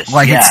tremendous. Now.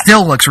 It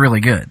still looks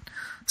really good.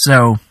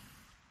 So,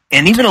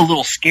 and even a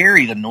little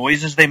scary, the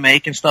noises they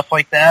make and stuff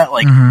like that.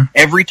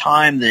 Every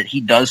time that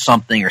he does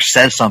something or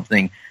says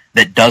something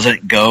that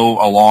doesn't go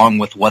along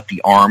with what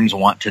the arms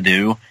want to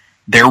do,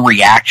 their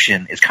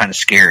reaction is kind of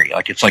scary.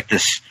 It's like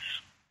this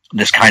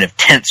kind of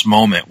tense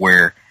moment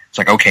where it's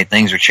like, okay,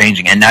 things are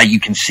changing, and now you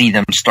can see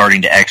them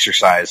starting to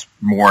exercise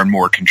more and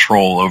more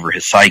control over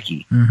his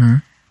psyche. Mm-hmm.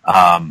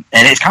 And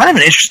it's kind of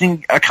an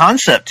interesting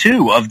concept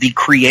too of the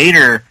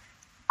creator.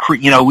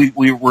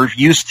 We're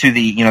used to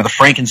the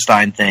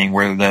Frankenstein thing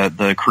where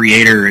the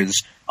creator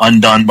is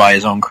undone by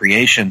his own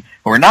creation.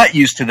 But we're not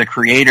used to the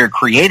creator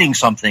creating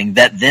something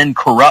that then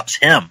corrupts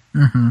him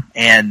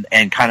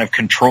and kind of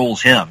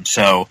controls him.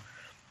 So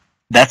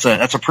that's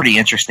a pretty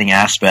interesting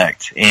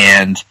aspect,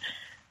 and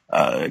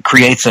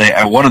creates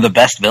one of the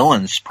best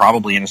villains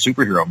probably in a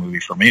superhero movie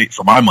for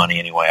my money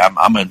anyway.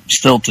 I'm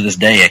still to this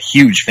day a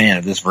huge fan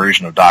of this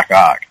version of Doc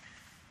Ock.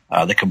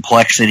 The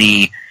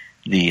complexity,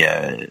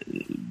 the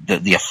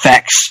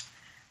effects,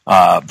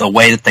 the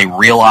way that they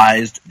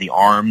realized the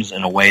arms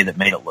in a way that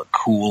made it look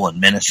cool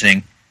and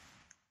menacing.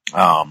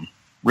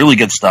 Really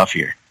good stuff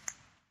here.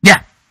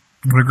 Yeah,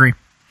 I would agree.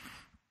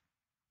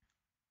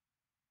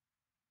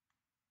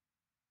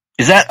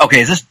 Is that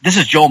okay? This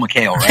is Joel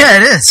McHale, right? Yeah,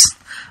 it is.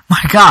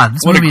 My God,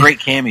 what a great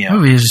cameo! This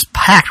movie is just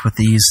packed with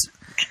these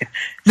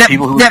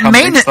people who become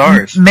big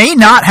stars. May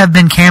not have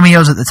been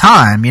cameos at the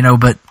time,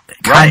 but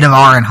kind of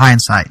are in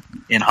hindsight.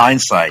 In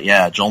hindsight,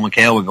 yeah, Joel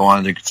McHale would go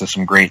on to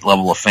some great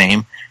level of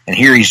fame, and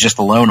here he's just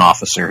a loan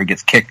officer who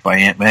gets kicked by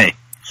Aunt May.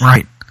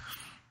 Right.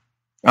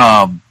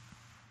 But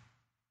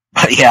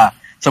yeah,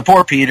 so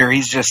poor Peter,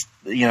 he's just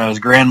his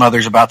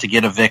grandmother's about to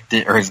get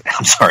evicted, or his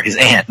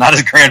aunt, not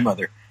his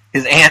grandmother,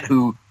 his aunt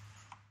who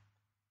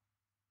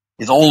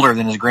is older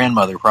than his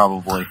grandmother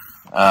probably,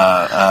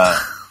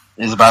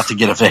 is about to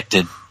get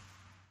evicted.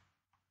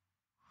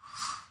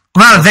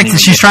 Well, not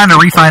evicted, she's trying to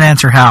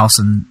refinance her house,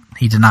 and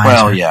he denies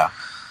her. Well, yeah.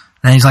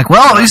 And he's like,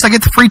 well, at least I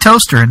get the free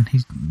toaster, and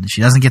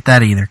she doesn't get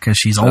that either, because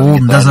she's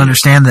old and doesn't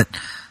understand that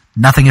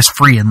nothing is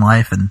free in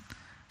life, and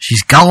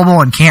she's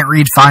gullible and can't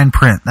read fine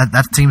print.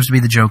 That seems to be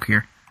the joke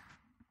here.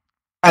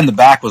 In the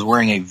back was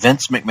wearing a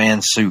Vince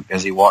McMahon suit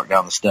as he walked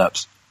down the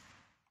steps.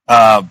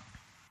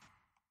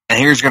 And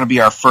here's going to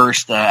be our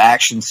first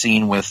action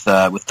scene with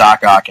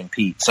Doc Ock and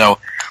Pete. So,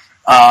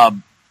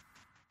 oh,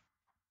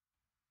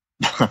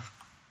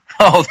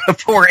 the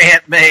poor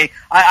Aunt May.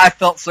 I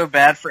felt so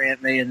bad for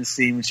Aunt May in the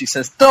scene when she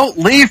says, "Don't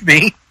leave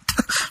me."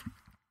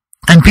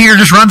 And Peter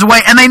just runs away,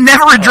 and they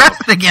never address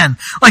it again.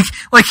 Like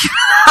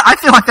I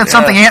feel like that's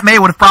something Aunt May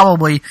would have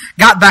probably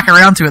got back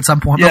around to at some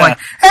point. But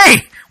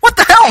hey, what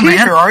the hell, Peter,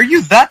 man? Are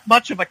you that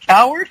much of a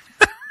coward?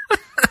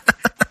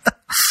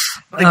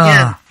 But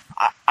again,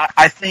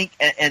 I think,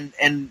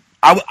 and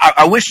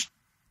I wish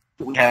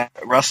we had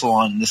Russell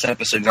on this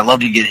episode, because I'd love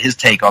to get his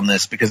take on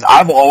this, because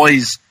I've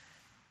always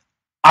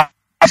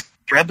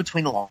read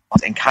between the lines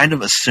and kind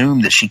of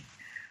assumed that she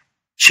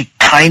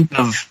kind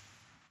of,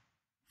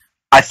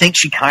 I think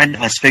she kind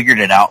of has figured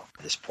it out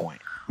at this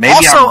point. Maybe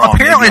also, I'm wrong.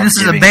 apparently Maybe this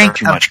is a bank.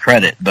 Too much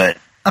credit, but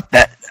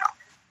that.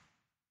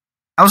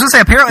 I was going to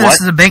say, apparently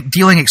this is a bank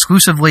dealing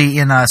exclusively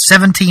in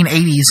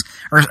 1780s,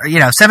 or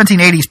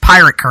 1780s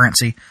pirate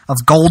currency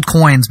of gold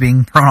coins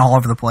being thrown all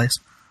over the place.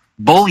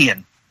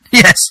 Bullion.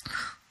 Yes.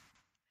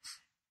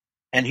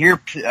 And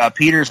here,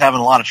 Peter's having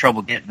a lot of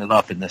trouble getting it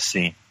up in this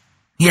scene.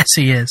 Yes,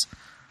 he is.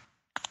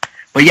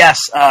 But yes,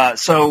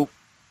 so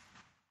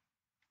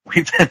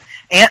we've been,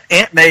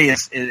 Aunt May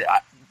is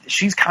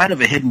she's kind of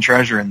a hidden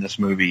treasure in this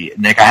movie,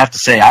 Nick. I have to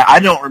say, I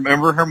don't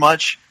remember her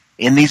much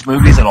in these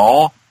movies at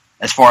all,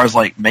 as far as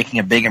making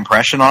a big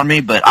impression on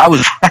me, but I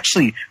was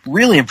actually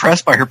really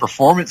impressed by her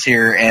performance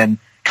here, and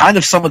kind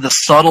of some of the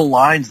subtle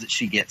lines that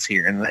she gets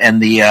here,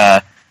 and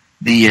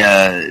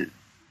the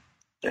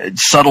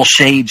subtle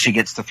shade she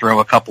gets to throw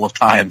a couple of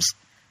times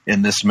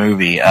in this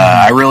movie.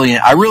 I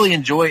really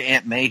enjoy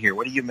Aunt May here.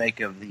 What do you make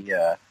of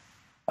the?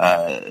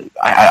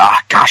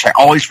 Gosh, I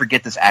always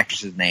forget this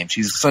actress's name.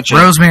 She's such a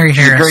Rosemary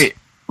Harris. Great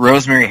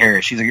Rosemary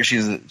Harris. She's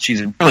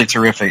a really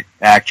terrific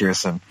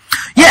actress, and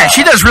yeah,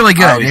 she does really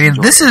good. I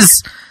mean, this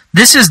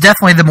is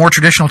definitely the more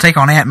traditional take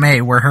on Aunt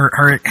May, where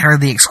her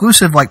the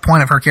exclusive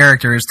point of her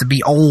character is to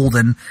be old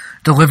and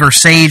deliver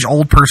sage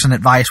old person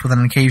advice with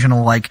an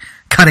occasional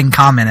cutting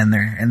comment in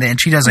there,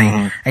 and she does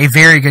a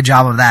very good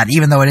job of that,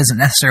 even though it isn't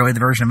necessarily the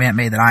version of Aunt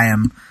May that I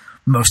am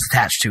most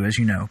attached to, as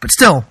you know, but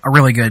still a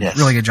really good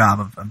job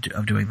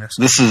of doing this.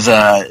 This is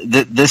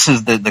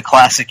the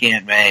classic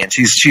Aunt May, and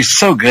she's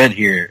so good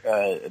here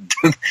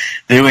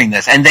doing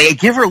this, and they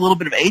give her a little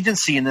bit of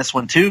agency in this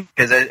one too,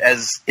 because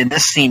as in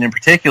this scene in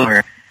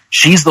particular,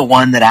 she's the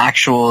one that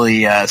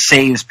actually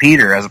saves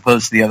Peter as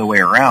opposed to the other way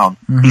around.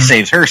 Mm-hmm. He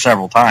saves her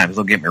several times,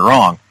 don't get me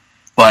wrong.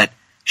 But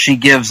she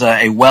gives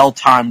a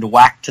well-timed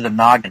whack to the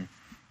noggin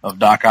of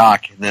Doc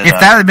Ock. If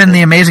that had been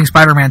the Amazing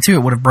Spider-Man 2, it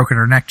would have broken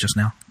her neck just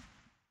now.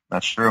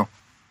 That's true.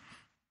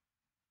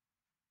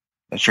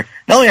 That's true.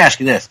 Now let me ask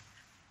you this.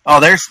 Oh,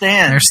 there's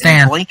Stan. There's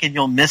Stan. Blink and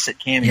you'll miss it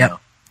cameo. Yep.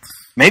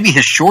 Maybe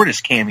his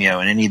shortest cameo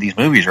in any of these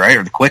movies, right?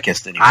 Or the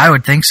quickest, anyway. I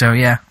would think so,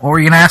 yeah. What were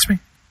you going to ask me?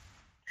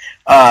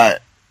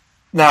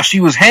 Now, she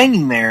was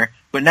hanging there,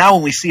 but now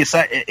when we see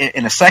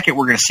in a second,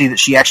 we're going to see that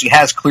she actually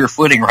has clear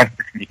footing right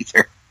underneath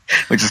her,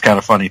 which is kind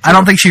of funny, too. I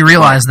don't think she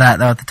realized that,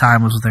 though, at the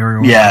time, was what they were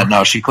going Yeah, for.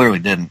 no, she clearly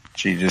didn't.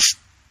 She just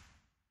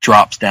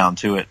drops down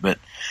to it. But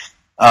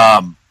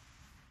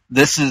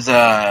this is...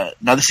 now,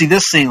 see,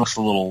 this scene looks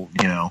a little,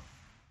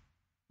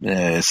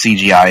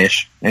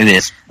 CGI-ish. It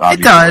is,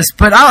 obviously. It does,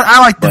 but I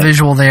like the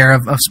visual there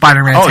of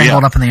Spider-Man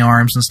tangled up in the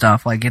arms and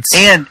stuff. Like it's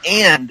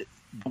and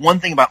one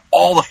thing about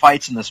all the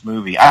fights in this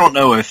movie, I don't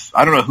know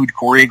who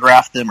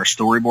choreographed them or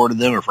storyboarded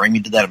them or if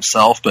Raimi did that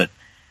himself, but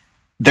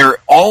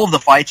all of the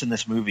fights in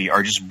this movie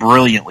are just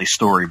brilliantly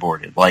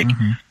storyboarded. Like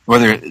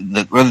whether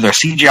they're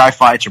CGI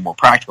fights or more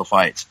practical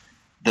fights,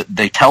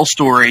 they tell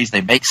stories, they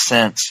make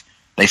sense,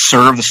 they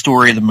serve the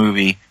story of the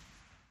movie.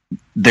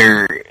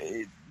 There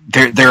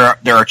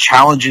are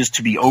challenges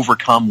to be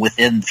overcome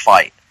within the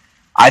fight.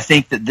 I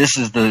think that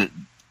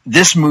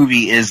this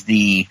movie is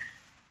the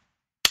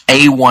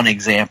A1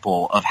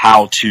 example of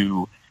how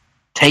to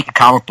take a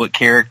comic book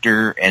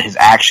character and his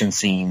action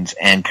scenes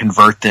and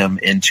convert them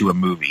into a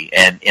movie,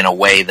 and in a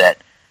way that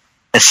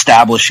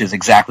establishes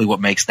exactly what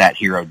makes that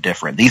hero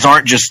different. These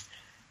aren't just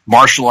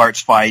martial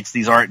arts fights.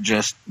 These aren't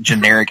just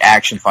generic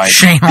action fights.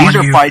 Shame These on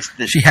are you. fights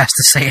that She has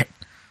to say it.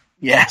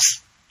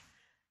 Yes.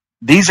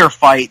 These are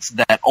fights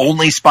that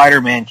only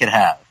Spider-Man could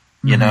have.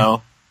 You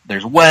know?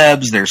 There's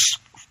webs, there's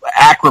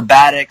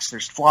acrobatics,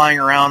 there's flying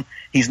around.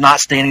 He's not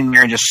standing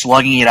there and just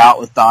slugging it out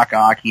with Doc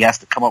Ock. He has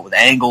to come up with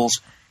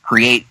angles,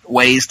 create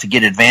ways to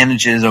get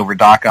advantages over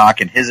Doc Ock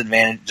and his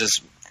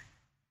advantages.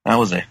 That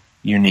was a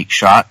unique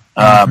shot.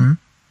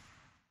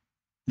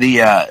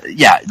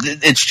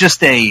 It's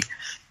just a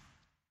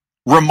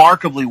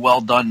remarkably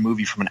well done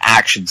movie from an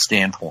action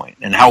standpoint,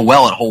 and how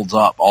well it holds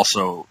up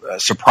also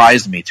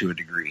surprised me to a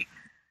degree.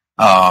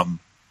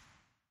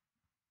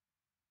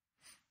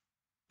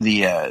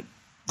 The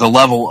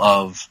level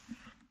of,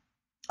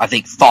 I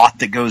think, thought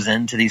that goes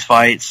into these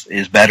fights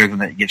is better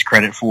than it gets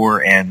credit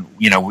for, and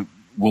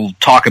we'll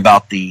talk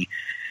about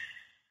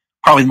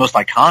probably the most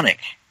iconic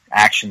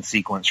action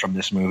sequence from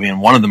this movie, and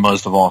one of the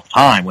most of all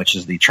time, which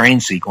is the train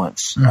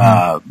sequence.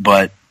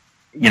 But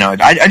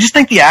I just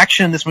think the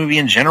action in this movie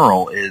in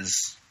general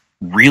is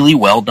really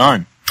well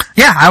done.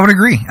 Yeah, I would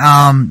agree.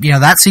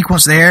 That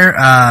sequence there,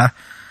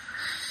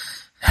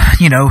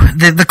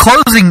 the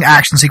closing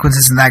action sequence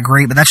isn't that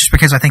great, but that's just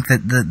because I think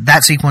that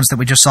that sequence that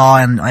we just saw,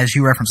 and as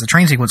you referenced, the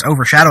train sequence,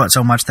 overshadow it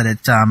so much that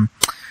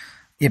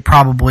it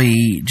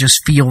probably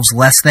just feels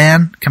less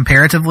than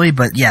comparatively.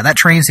 But yeah, that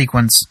train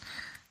sequence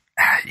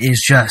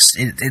is just,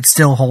 it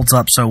still holds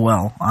up so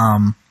well.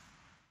 And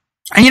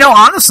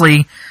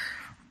honestly,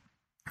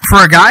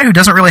 for a guy who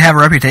doesn't really have a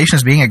reputation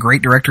as being a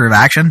great director of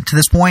action to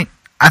this point,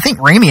 I think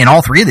Raimi in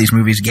all three of these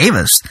movies gave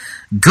us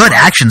good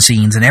action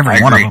scenes in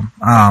every one of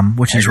them,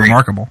 which is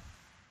remarkable.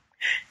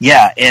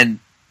 Yeah, and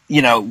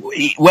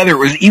whether it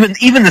was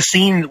even the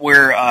scene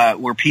where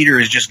Peter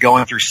is just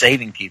going through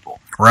saving people,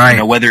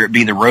 right? Whether it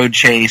be the road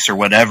chase or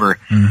whatever,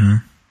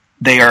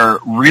 they are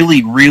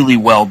really, really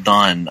well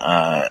done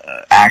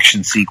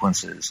action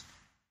sequences.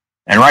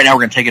 And right now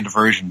we're going to take a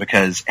diversion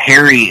because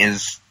Harry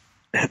is.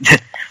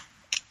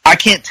 I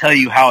can't tell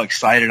you how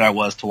excited I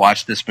was to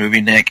watch this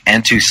movie, Nick,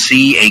 and to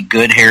see a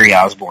good Harry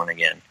Osborn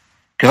again.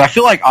 Because I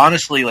feel like,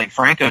 honestly,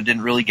 Franco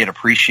didn't really get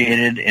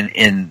appreciated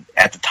in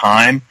at the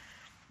time,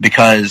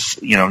 because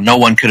no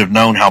one could have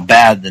known how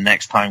bad the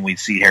next time we'd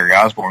see Harry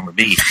Osborn would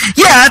be.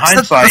 Yeah,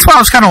 that's why I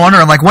was kind of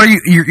wondering, what are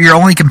your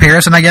only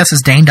comparison, I guess,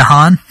 is Dane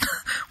DeHaan,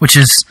 which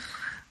is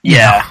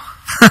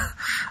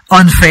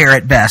unfair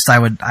at best, I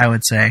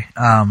would say.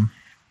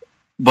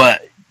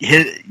 But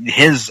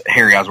his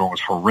Harry Osborn was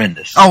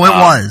horrendous. Oh, it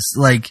was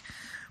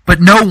but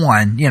no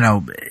one,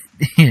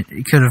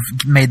 could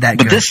have made that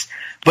good.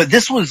 But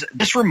this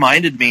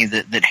reminded me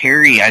that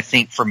Harry, I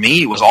think for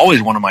me, was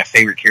always one of my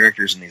favorite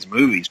characters in these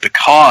movies,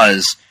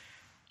 because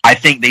I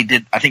think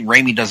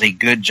Raimi does a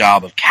good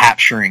job of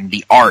capturing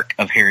the arc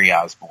of Harry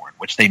Osborn,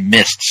 which they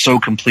missed so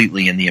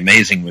completely in the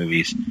Amazing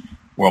movies.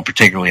 Well,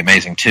 particularly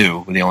Amazing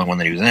 2, the only one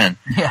that he was in.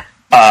 Yeah.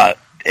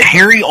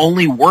 Harry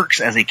only works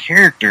as a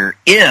character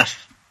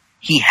if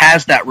he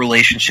has that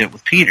relationship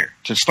with Peter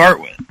to start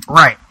with.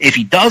 Right. If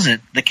he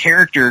doesn't, the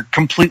character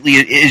completely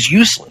is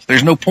useless.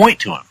 There's no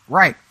point to him.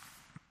 Right.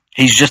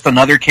 He's just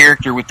another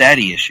character with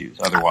daddy issues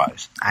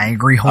otherwise. I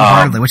agree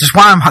wholeheartedly, which is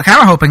why I'm kind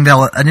of hoping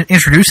they'll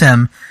introduce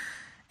him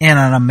in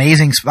an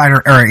Amazing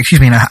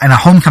in a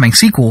Homecoming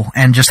sequel,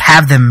 and just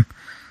have them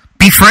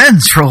be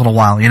friends for a little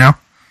while, No,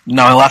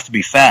 he'll have to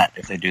be fat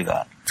if they do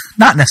that.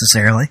 Not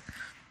necessarily.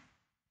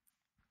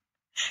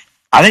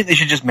 I think they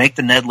should just make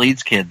the Ned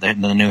Leeds kid the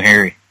new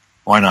Harry.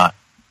 Why not?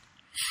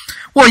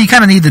 Well, you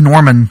kind of need the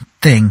Norman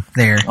thing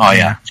there. Oh,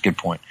 yeah. That's a good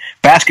point.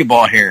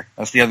 Basketball hair.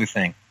 That's the other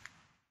thing.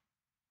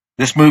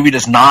 This movie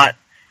does not,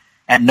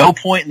 at no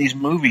point in these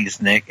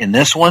movies, Nick, in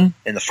this one,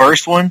 in the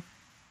first one,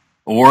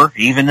 or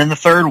even in the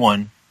third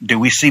one, do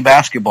we see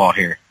basketball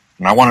hair.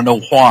 And I want to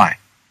know why.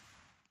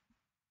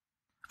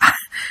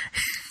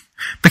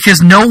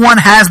 Because no one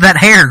has that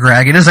hair,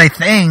 Greg. It is a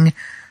thing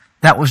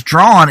that was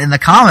drawn in the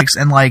comics,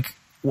 and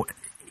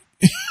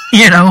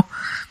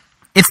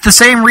it's the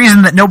same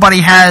reason that nobody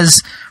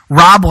has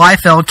Rob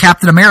Liefeld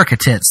Captain America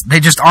tits.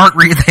 They just aren't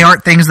they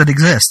aren't things that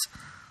exist.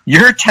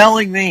 You're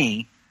telling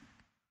me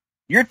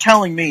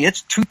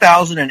it's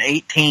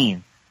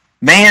 2018.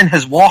 Man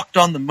has walked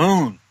on the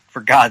moon,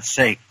 for God's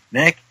sake,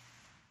 Nick.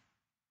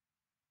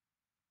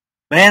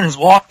 Man has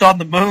walked on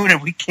the moon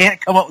and we can't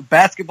come up with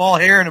basketball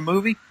hair in a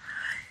movie?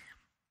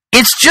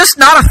 It's just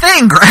not a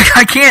thing, Greg.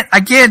 I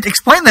can't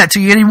explain that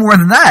to you any more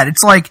than that.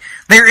 It's like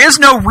there is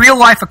no real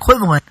life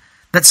equivalent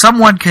that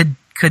someone could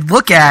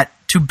look at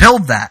to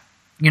build that,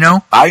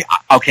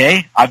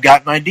 Okay, I've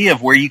got an idea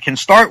of where you can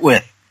start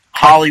with.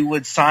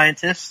 Hollywood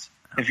scientists,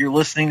 if you're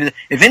listening to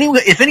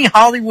if any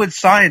Hollywood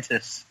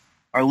scientists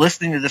are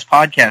listening to this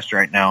podcast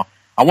right now,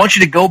 I want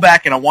you to go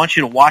back and I want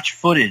you to watch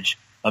footage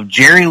of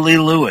Jerry Lee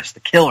Lewis, the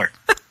killer,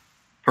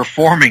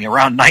 performing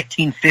around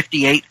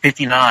 1958-59.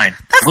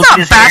 That's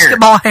not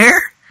basketball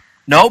hair.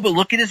 No, but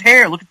look at his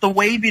hair. Look at the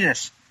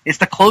waviness. It's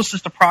the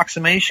closest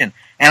approximation.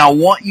 And I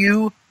want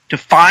you to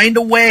find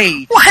a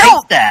way to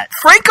take that.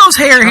 Franco's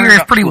hair here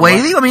is pretty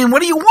wavy. I mean,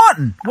 what are you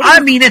wanting?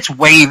 It's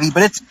wavy,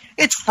 but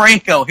it's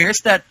Franco hair.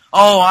 It's that,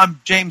 I'm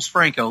James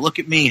Franco. Look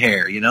at me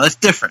hair. It's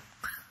different.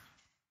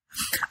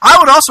 I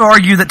would also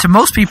argue that to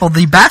most people,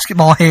 the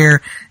basketball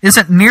hair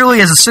isn't nearly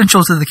as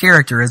essential to the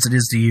character as it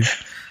is to you.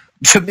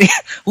 To me,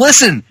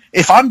 listen,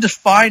 if I'm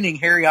defining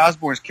Harry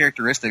Osborn's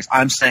characteristics,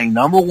 I'm saying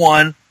number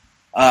one,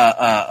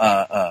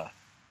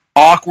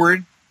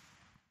 awkward.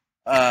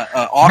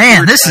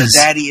 Man, this is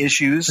daddy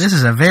issues. This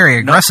is a very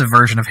aggressive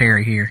version of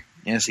Harry here.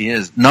 Yes, he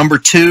is. Number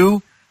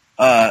two,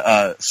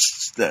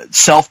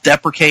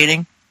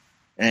 self-deprecating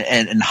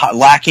and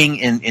lacking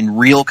in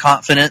real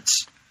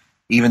confidence,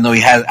 even though he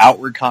has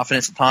outward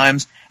confidence at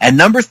times. And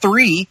number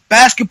three,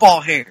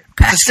 basketball hair.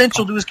 It's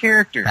essential to his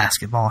character.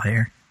 Basketball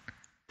hair.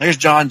 There's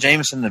John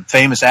Jameson, the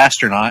famous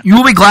astronaut. You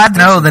will be glad to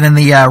know that in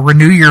the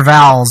Renew Your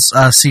Vows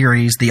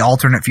series, the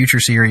alternate future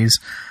series,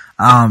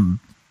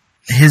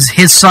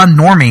 his son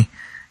Normie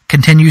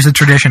continues the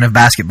tradition of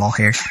basketball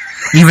hair.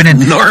 Even in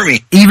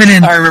Normie.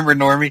 I remember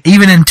Normie.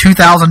 Even in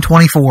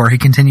 2024, he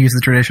continues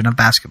the tradition of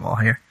basketball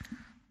hair.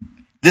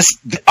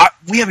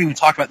 We haven't even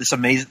talked about this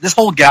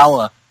whole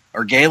gala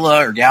or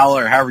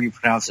however you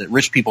pronounce it,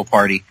 rich people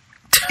party,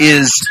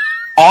 is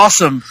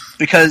awesome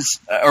because,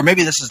 or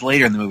maybe this is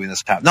later in the movie. No,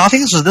 I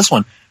think this was this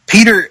one.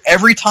 Peter,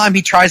 every time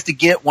he tries to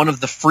get one of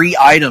the free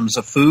items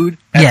of food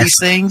at these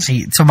things,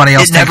 it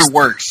never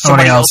works.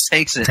 Somebody else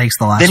takes it. Takes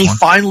the last then he one.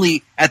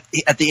 finally,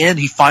 at the end,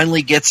 he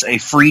finally gets a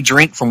free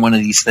drink from one of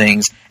these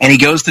things, and he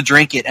goes to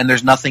drink it, and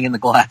there's nothing in the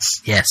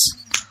glass. Yes.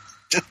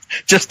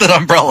 Just an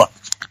umbrella.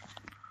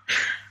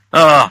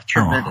 Oh,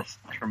 tremendous.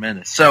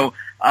 Tremendous. So,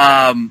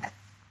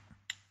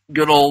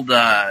 good old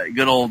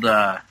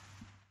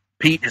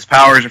Pete, his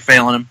powers are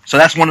failing him. So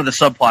that's one of the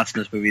subplots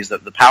in this movie is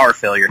the power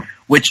failure,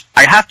 which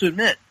I have to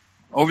admit,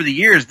 over the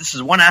years, this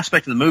is one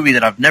aspect of the movie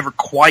that I've never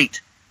quite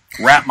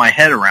wrapped my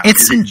head around.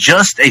 Is it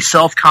just a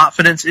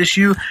self-confidence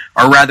issue,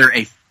 or rather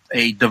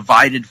a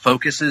divided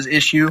focuses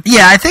issue?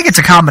 Yeah, I think it's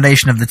a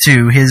combination of the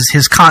two.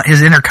 His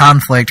inner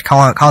conflict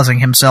causing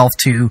himself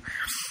to,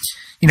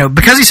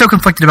 because he's so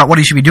conflicted about what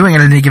he should be doing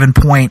at any given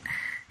point,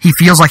 he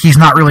feels like he's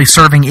not really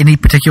serving any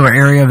particular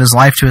area of his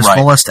life to his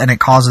fullest, and it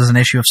causes an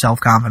issue of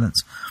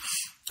self-confidence.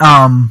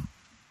 And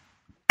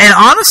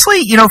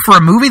honestly, for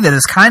a movie that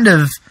is kind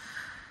of,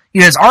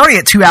 it's already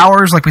at 2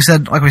 hours, like we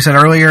said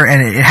earlier,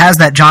 and it has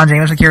that John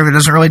Jameson character that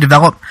doesn't really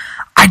develop.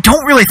 I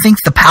don't really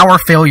think the power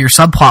failure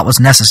subplot was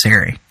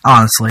necessary,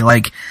 honestly.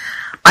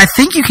 I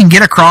think you can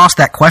get across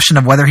that question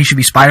of whether he should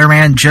be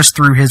Spider-Man just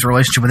through his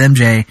relationship with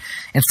MJ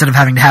instead of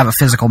having to have a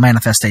physical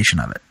manifestation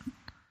of it.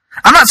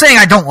 I'm not saying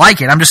I don't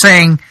like it. I'm just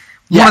saying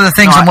one of the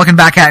things I'm looking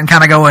back at and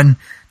kind of going,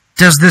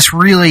 does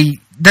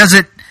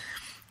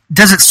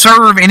it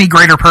serve any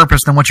greater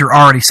purpose than what you're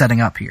already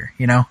setting up here,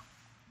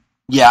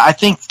 Yeah, I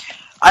think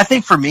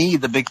for me,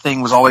 the big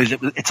thing was always,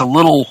 it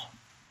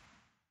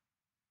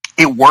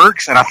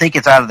works, and I think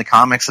it's out of the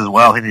comics as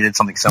well. He did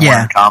something similar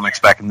in the comics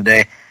back in the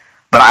day.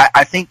 But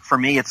I think for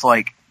me, it's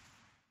like,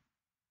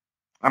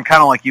 I'm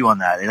kind of like you on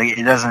that.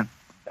 It doesn't,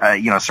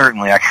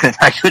 certainly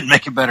I couldn't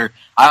make it better.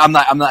 I'm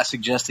not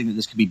suggesting that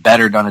this could be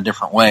better done a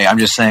different way. I'm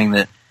just saying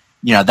that,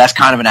 that's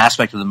kind of an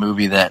aspect of the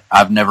movie that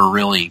I've never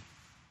really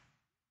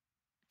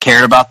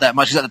cared about that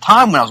much. Because at the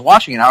time when I was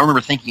watching it, I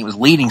remember thinking it was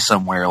leading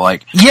somewhere,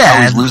 like he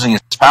was losing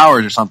his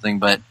powers or something.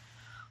 But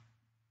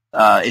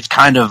it's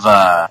kind of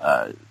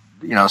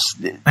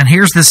and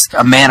here's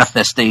a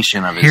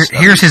manifestation of his.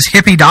 Here's his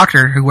hippie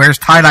doctor who wears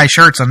tie-dye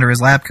shirts under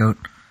his lab coat.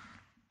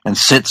 and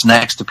sits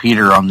next to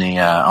Peter on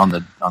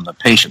the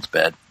patient's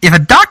bed. If a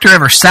doctor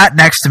ever sat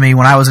next to me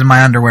when I was in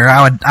my underwear,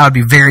 I would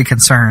be very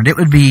concerned. It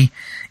would be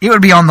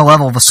on the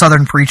level of a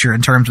Southern preacher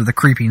in terms of the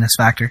creepiness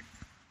factor.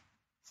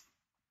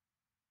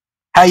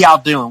 How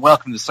y'all doing?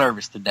 Welcome to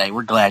service today.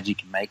 We're glad you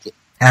can make it.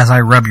 As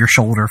I rub your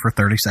shoulder for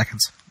 30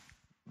 seconds.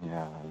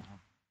 Yeah.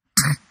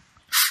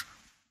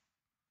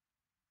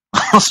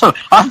 Also,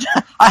 I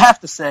have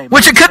to say,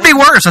 which it could be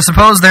worse. I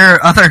suppose there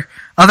are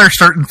other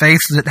certain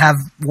faiths that have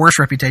worse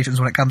reputations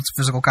when it comes to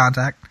physical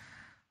contact.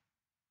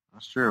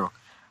 That's true.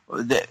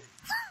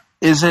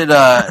 Is it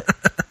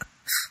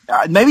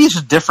maybe it's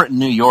just different in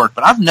New York,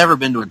 but I've never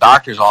been to a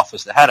doctor's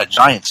office that had a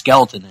giant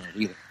skeleton in it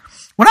either.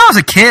 When I was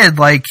a kid,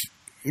 like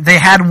they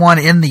had one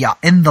in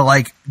the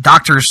like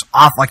doctor's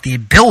off like the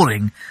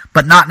building,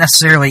 but not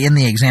necessarily in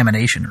the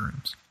examination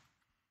rooms.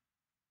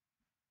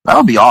 That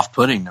would be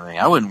off-putting to me.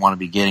 I wouldn't want to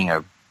be getting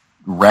a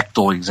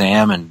rectal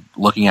exam and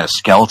looking at a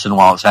skeleton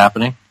while it's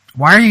happening.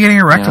 Why are you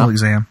getting a rectal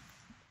exam?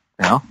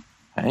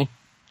 Hey.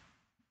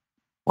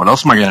 What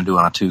else am I going to do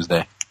on a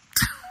Tuesday?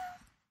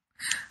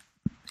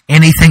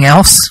 Anything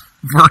else?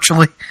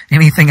 Virtually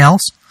anything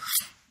else?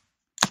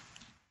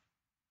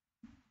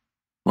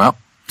 Well,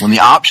 when the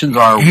options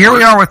are... Here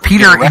we are with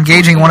Peter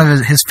engaging one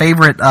of his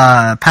favorite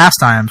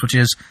pastimes, which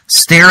is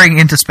staring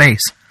into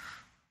space.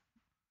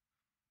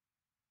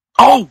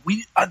 Oh,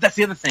 that's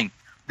the other thing.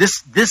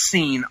 This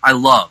scene I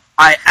love.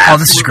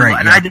 This is great.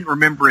 And I didn't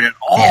remember it at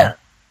all. Yeah.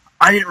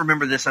 I didn't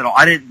remember this at all.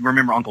 I didn't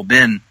remember Uncle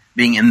Ben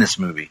being in this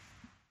movie.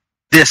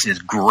 This is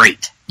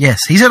great. Yes,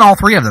 he's in all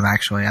three of them,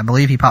 actually. I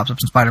believe he pops up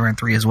in Spider-Man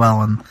 3 as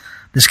well, and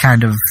this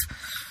kind of...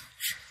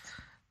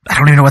 I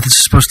don't even know what this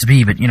is supposed to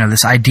be, but,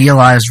 this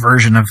idealized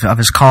version of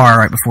his car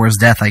right before his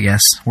death, I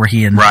guess, where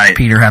he and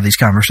Peter have these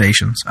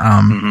conversations.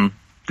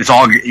 It's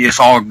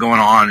all going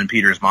on in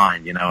Peter's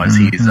mind, as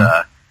he's...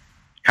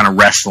 kind of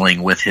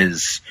wrestling with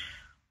his,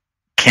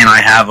 am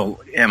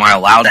I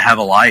allowed to have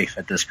a life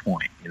at this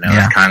point?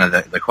 That's kind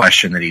of the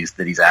question that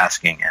he's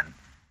asking.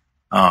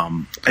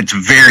 And, it's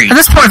very... At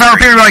this point, if I were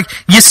Peter, like,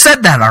 you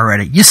said that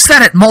already. You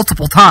said it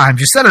multiple times.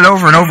 You said it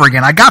over and over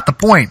again. I got the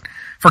point.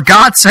 For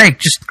God's sake,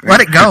 just let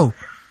it go.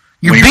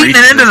 You're beating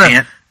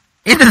it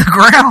into the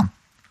ground.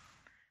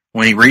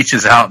 When he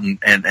reaches out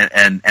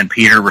and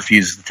Peter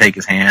refuses to take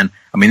his hand.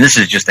 I mean, this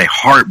is just a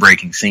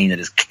heartbreaking scene that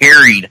is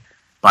carried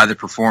by the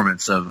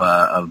performance of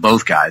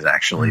both guys,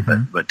 actually,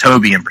 but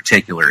Tobey in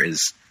particular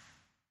is,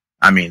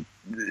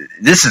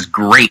 this is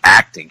great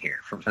acting here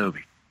from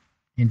Tobey.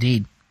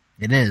 Indeed,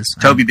 it is.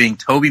 Tobey being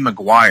Tobey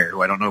Maguire,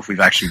 who I don't know if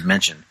we've actually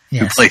mentioned,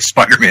 who plays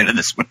Spider-Man in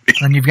this movie.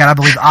 And you've got, I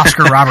believe,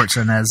 Oscar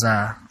Robertson as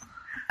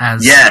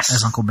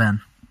Uncle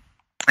Ben.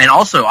 And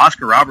also,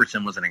 Oscar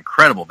Robertson was an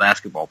incredible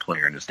basketball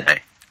player in his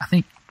day. I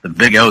think the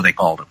Big O, they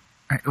called him.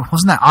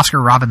 Wasn't that Oscar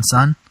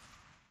Robinson?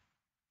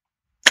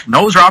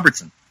 No, it was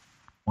Robertson.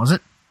 Was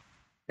it?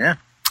 Yeah.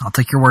 I'll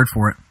take your word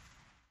for it.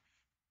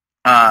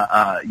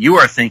 You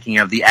are thinking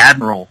of the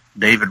Admiral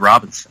David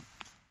Robinson.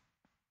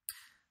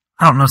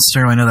 I don't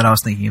necessarily know that I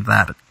was thinking of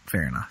that, but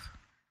fair enough.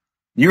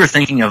 You were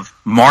thinking of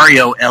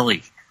Mario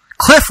Ellie.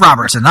 Cliff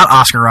Robertson, not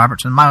Oscar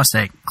Robertson. My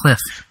mistake. Cliff.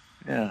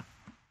 Yeah.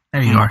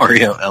 There you are.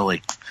 Mario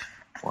Ellie,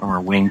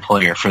 former wing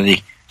player for the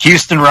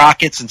Houston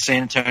Rockets and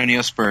San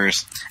Antonio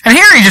Spurs. And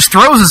here he just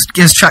throws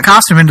his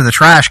costume into the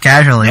trash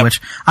casually, which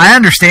I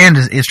understand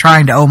is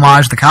trying to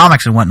homage the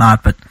comics and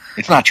whatnot, but...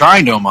 It's not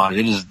trying to homage.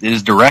 It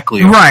is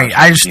directly right.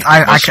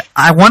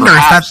 I wonder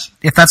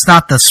if that's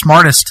not the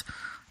smartest,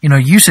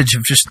 usage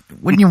of just.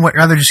 Wouldn't you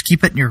rather just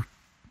keep it in your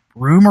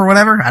room or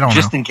whatever? I don't know.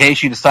 Just in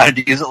case you decided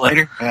to use it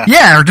later.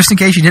 Yeah, or just in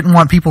case you didn't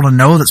want people to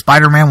know that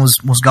Spider-Man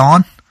was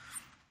gone.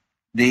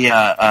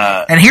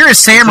 And here is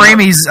Sam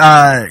Raimi's,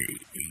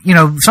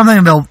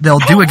 something they'll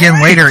do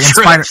again later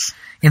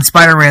in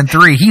Spider-Man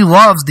 3. He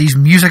loves these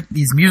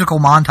musical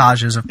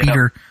montages of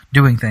Peter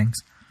doing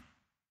things.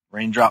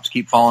 Raindrops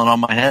keep falling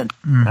on my head.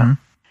 Mm-hmm.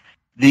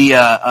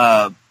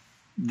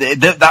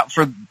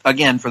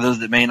 For those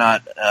that may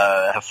not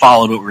have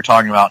followed what we were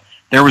talking about,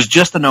 there was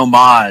just an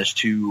homage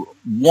to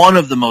one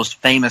of the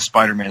most famous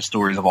Spider-Man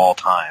stories of all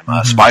time,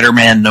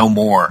 Spider-Man No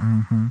More,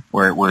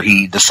 where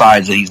he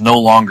decides that he's no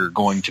longer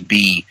going to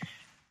be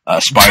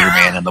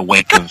Spider-Man in the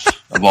wake of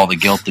all the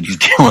guilt that he's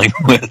dealing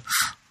with.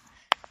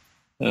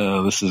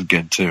 Oh, this is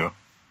good too.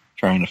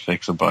 Trying to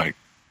fix a bike,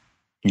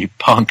 you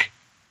punk.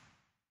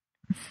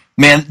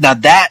 Man, now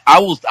that I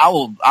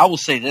will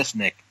say this,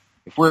 Nick.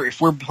 If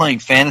we're playing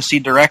fantasy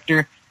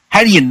director,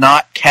 how do you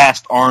not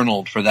cast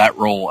Arnold for that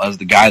role as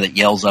the guy that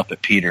yells up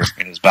at Peter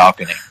in his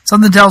balcony?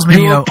 Something tells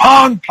me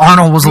punk,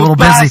 Arnold was a little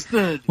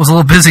busy. Was a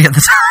little busy at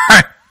the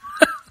time.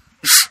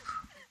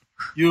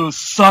 You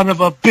son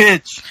of a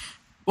bitch!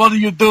 What are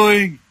you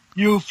doing?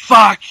 You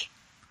fuck!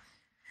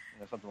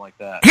 Something like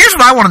that. Here's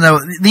what I want to know.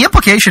 The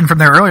implication from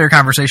their earlier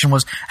conversation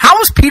was, how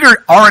was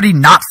Peter already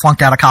not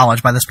flunked out of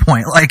college by this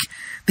point? Like,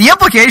 the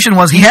implication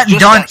was he hadn't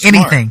done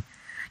anything.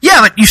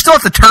 Yeah, but you still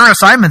have to turn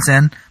assignments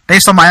in,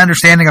 based on my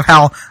understanding of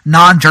how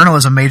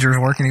non-journalism majors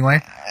work anyway.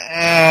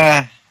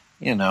 There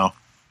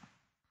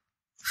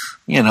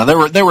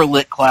were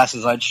lit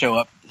classes I'd show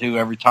up to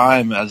every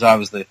time, as I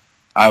was the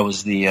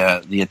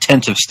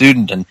attentive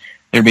student, and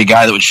there'd be a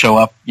guy that would show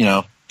up,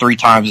 3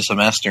 times a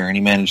semester, and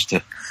he managed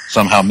to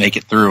somehow make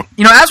it through.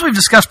 As we've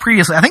discussed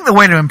previously, I think the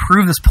way to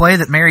improve this play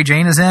that Mary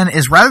Jane is in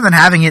is rather than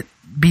having it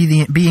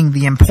being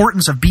the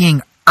importance of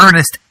being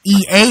earnest,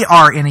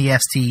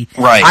 E-A-R-N-E-S-T.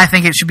 Right. I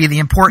think it should be the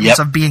importance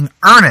of being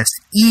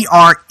earnest,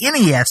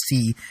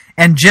 E-R-N-E-S-T.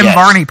 And Jim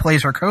Varney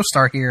plays her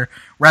co-star here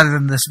rather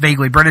than this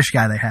vaguely British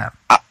guy they have.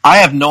 I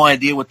have no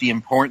idea what the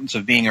importance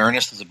of being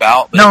earnest is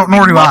about. But no,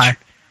 nor do I.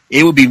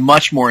 It would be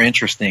much more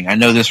interesting. I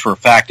know this for a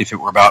fact if it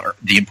were about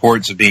the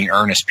importance of being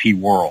Ernest P.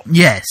 Worrell.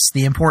 Yes,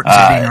 the importance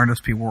of being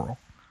Ernest P. Worrell.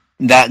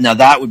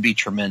 That would be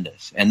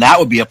tremendous. And that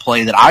would be a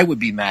play that I would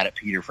be mad at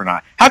Peter for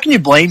not. How can you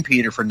blame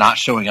Peter for not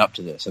showing up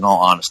to this, in all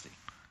honesty?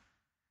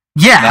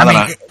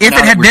 Yeah, if it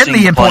had been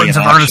the importance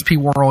of Ernest P.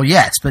 Worrell,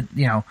 yes. But, I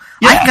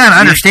can kind of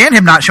understand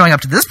him not showing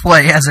up to this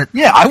play as it...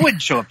 Yeah, I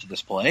wouldn't show up to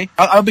this play.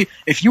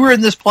 If you were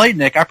in this play,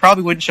 Nick, I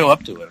probably wouldn't show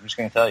up to it. I'm just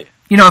going to tell you.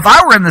 If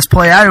I were in this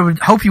play, I would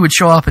hope you would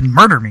show up and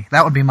murder me.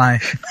 That would be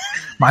my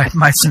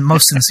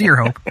most sincere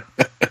hope.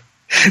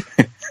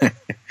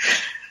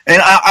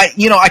 And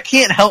I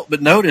can't help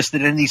but notice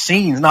that in these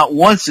scenes, not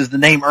once is the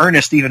name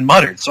Ernest even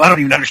muttered. So I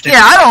don't even understand.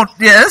 Yeah,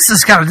 this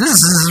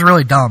is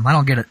really dumb. I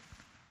don't get it.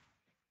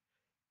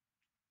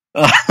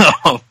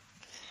 Oh,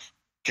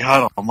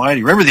 God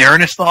Almighty! Remember the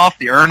Ernest off,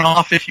 the Earn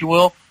off, if you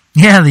will.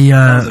 Yeah,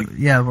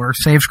 where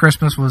Saves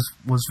Christmas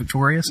was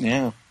victorious.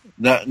 Yeah.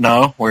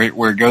 Where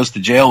it goes to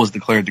jail was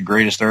declared the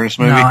greatest Ernest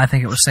movie. No, I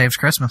think it was Saves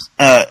Christmas.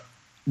 That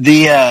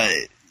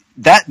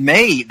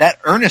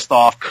Ernest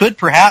off could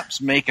perhaps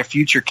make a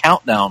future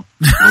countdown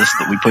list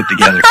that we put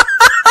together.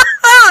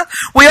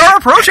 We are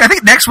approaching. I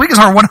think next week is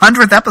our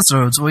 100th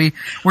episode. So we're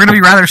going to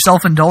be rather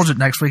self-indulgent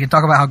next week and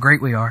talk about how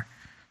great we are.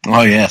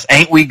 Oh yes,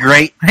 ain't we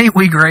great? Ain't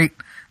we great?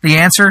 The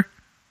answer?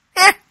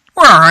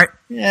 We're all right.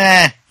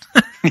 Yeah,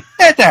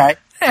 that's all right.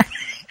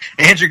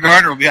 Andrew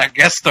Garner will be our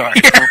guest star.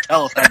 Yeah. He'll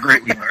tell us how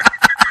great we are.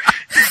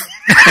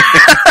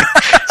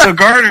 So,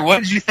 Garner, what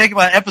did you think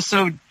about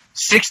episode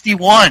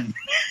 61?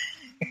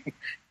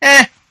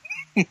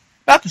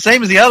 About the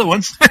same as the other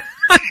ones.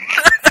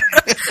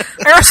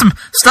 There was some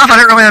stuff I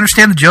didn't really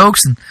understand the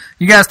jokes, and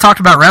you guys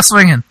talked about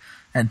wrestling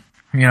and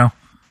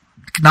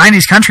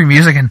 90s country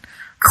music and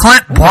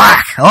Clint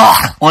Black. Oh,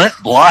 Clint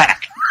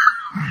Black.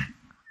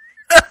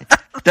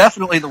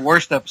 Definitely the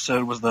worst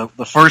episode was the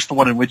first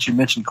one in which you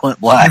mentioned Clint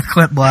Black.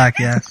 Clint Black,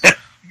 yeah.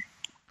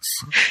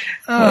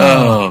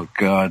 Oh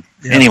God.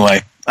 Yeah.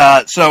 Anyway,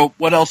 so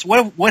what else?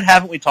 What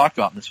haven't we talked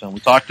about in this film?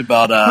 We talked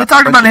about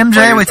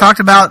MJ. We talked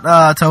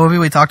about Tobey.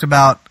 We talked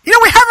about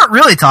we haven't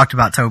really talked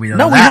about Tobey though.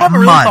 No, we haven't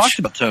really talked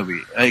about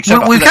Tobey. We've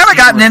kind of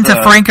gotten into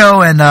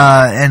Franco and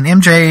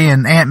MJ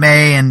and Aunt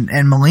May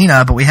and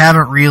Molina, but we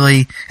haven't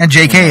really, and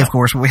JK of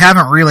course, but we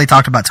haven't really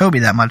talked about Tobey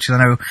that much. I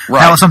know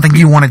that was something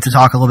you wanted to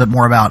talk a little bit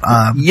more about.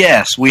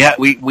 Yes,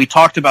 we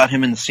talked about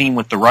him in the scene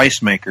with the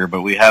rice maker,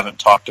 but we haven't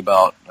talked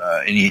about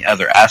any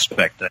other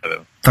aspect of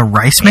him. The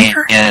rice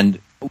maker and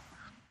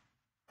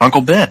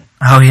Uncle Ben.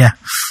 Oh yeah.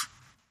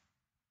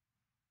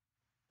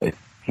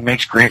 He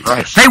makes great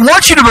rice. They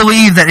want you to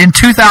believe that in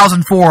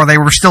 2004 they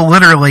were still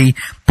literally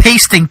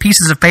pasting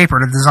pieces of paper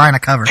to design a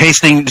cover.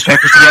 Pasting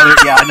papers together?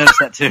 Yeah, I noticed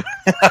that too.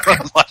 I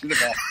was watching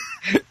that.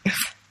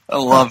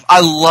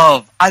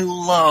 I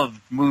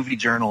love movie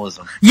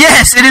journalism.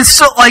 Yes, it is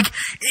so,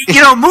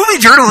 movie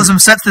journalism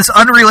sets this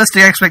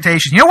unrealistic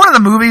expectation. One of the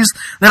movies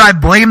that I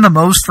blame the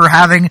most for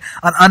having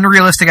an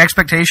unrealistic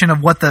expectation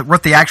of what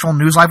the actual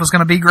news life was going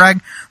to be, Greg?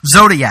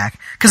 Zodiac.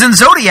 Because in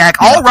Zodiac,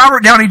 all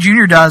Robert Downey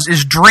Jr. does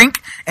is drink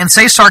and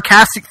say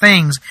sarcastic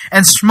things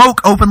and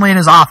smoke openly in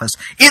his office.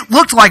 It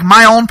looked like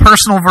my own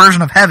personal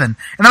version of heaven.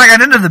 And then I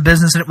got into the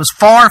business and it was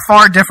far,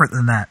 far different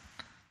than that.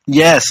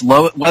 Yes,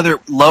 whether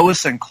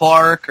Lois and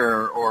Clark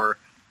or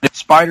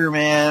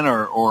Spider-Man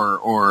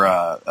or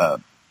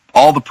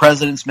All the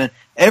President's Men,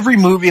 every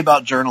movie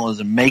about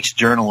journalism makes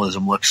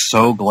journalism look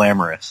so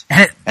glamorous.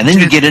 And then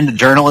you get into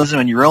journalism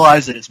and you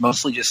realize that it's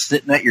mostly just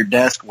sitting at your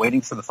desk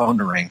waiting for the phone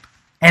to ring.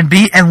 And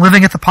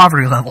living at the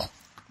poverty level.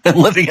 And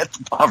living at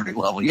the poverty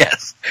level,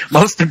 yes.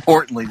 Most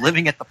importantly,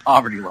 living at the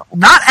poverty level.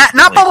 Not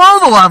below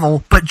the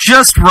level, but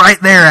just right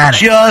there at it.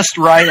 Just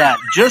right at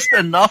it. Just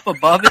enough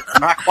above it to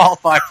not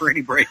qualify for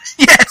any breaks.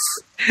 Yes.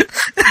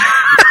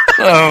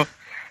 So,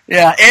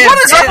 yeah.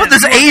 What is up with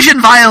this Asian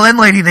violin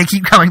lady they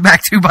keep coming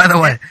back to, by the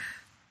way?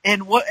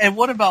 And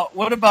what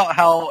about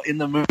how in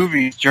the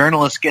movies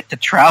journalists get to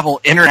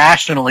travel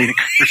internationally to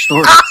cover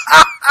stories?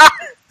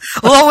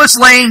 Lois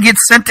Lane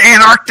gets sent to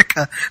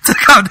Antarctica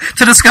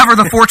to discover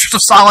the Fortress of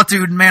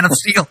Solitude and Man of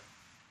Steel.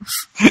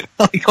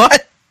 Like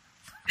what?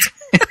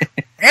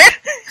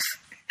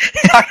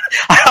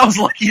 I was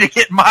lucky to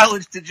get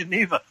mileage to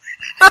Geneva.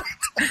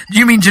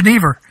 You mean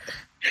Geneva?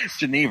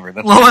 Geneva.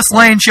 That's Lois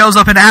Lane shows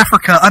up in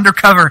Africa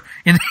undercover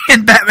in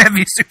Batman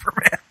v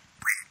Superman.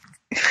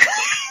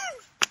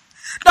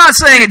 Not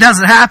saying it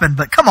doesn't happen,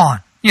 but come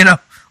on,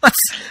 let's.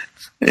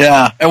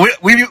 Yeah, and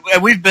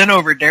we've been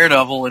over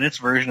Daredevil and its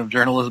version of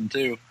journalism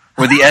too,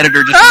 where the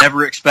editor just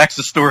never expects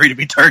a story to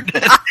be turned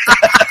in.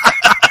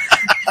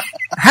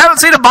 haven't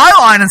seen a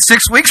byline in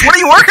 6 weeks. What are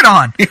you working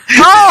on?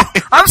 Oh,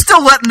 I'm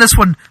still letting this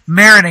one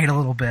marinate a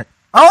little bit.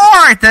 Oh,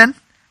 all right then.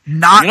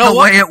 Not the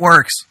way it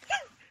works.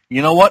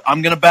 You know what?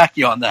 I'm going to back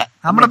you on that.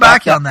 I'm going to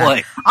back you on that.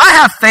 Play. I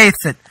have faith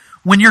that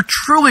when you're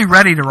truly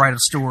ready to write a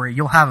story,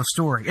 you'll have a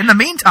story. In the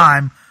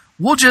meantime,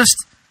 we'll just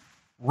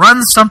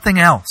run something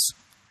else.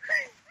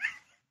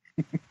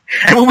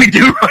 And when we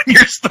do run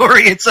your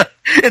story, it's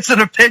an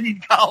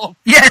opinion column.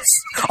 Yes,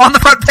 on the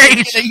front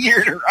page. In a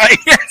year to write.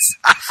 Yes.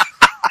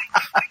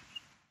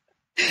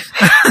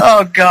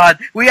 Oh, God.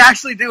 We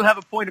actually do have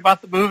a point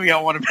about the movie I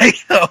want to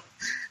make, though.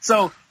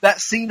 So, that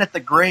scene at the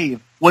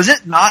grave, was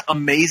it not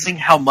amazing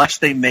how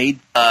much they made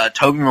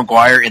Tobey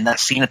Maguire in that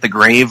scene at the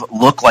grave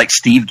look like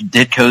Steve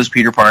Ditko's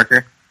Peter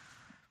Parker?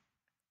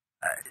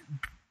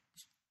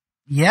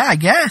 Yeah, I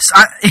guess.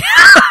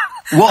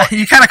 Well,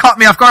 you kind of caught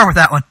me off guard with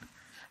that one.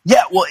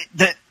 Yeah, well,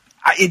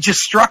 it just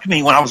struck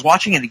me when I was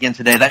watching it again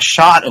today, that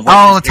shot of...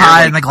 the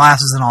tie and the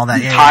glasses and all that.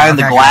 The tie and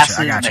the glasses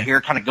and the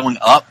hair kind of going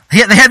up. They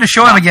had to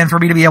show him again for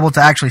me to be able to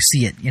actually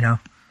see it,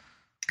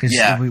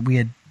 Because we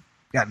had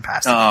gotten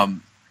past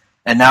it.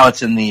 And now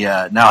it's in the...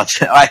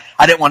 I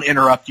didn't want to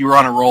interrupt. You were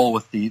on a roll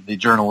with the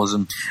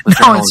journalism.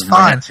 No, it's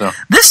fine. Right, so.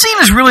 This scene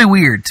is really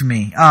weird to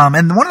me.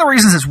 And one of the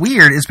reasons it's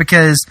weird is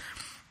because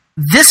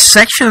this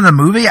section of the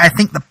movie, I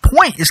think the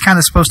point is kind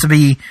of supposed to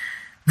be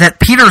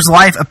that Peter's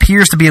life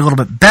appears to be a little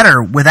bit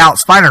better without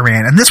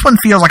Spider-Man, and this one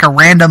feels like a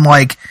random,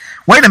 wait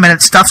a minute,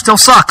 stuff still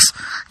sucks.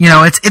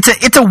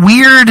 It's a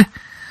weird.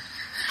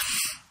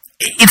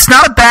 It's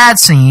not a bad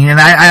scene, and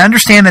I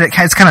understand that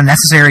it's kind of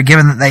necessary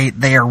given that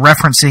they are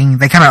referencing,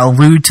 they kind of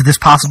allude to this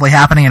possibly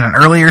happening in an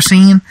earlier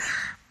scene,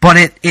 but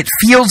it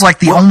feels like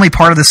the only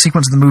part of the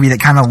sequence of the movie that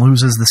kind of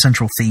loses the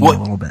central theme a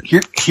little bit.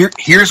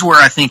 Here's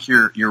where I think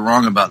you're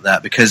wrong about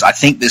that, because I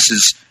think this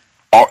is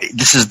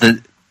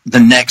the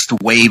next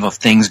wave of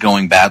things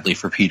going badly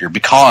for Peter,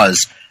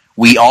 because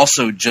we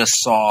also just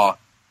saw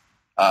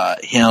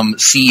him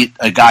see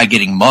a guy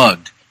getting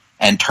mugged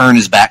and turn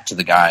his back to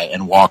the guy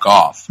and walk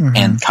off. Mm-hmm.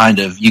 And kind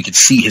of, you could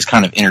see his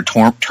kind of inner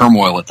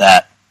turmoil at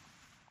that.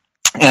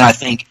 And I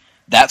think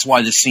that's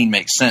why this scene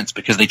makes sense,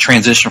 because they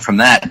transition from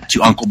that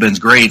to Uncle Ben's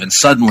grave, and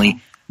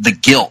suddenly the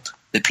guilt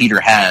that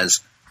Peter has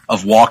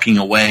of walking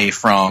away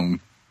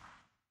from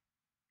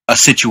a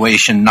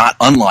situation not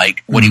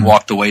unlike what he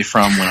walked away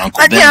from when Uncle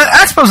Ben died.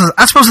 I suppose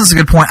that's a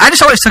good point. I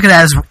just always took it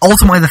as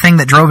ultimately the thing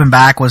that drove him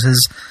back was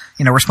his,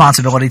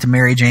 responsibility to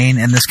Mary Jane,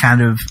 and this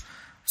kind of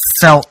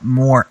felt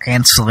more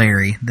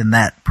ancillary than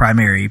that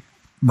primary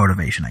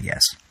motivation, I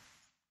guess.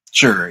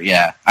 Sure,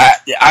 yeah.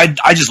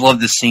 I just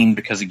love this scene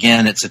because,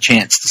 again, it's a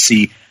chance to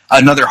see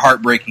another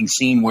heartbreaking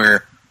scene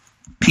where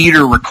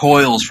Peter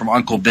recoils from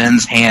Uncle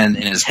Ben's hand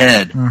in his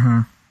head. Mm-hmm.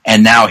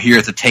 And now here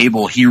at the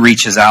table, he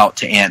reaches out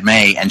to Aunt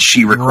May, and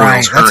she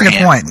recoils her hand. That's a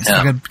good point. It's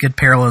a good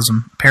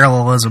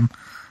parallelism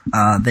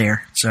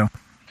there.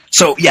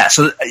 So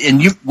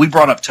we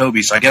brought up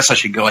Tobey, so I guess I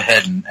should go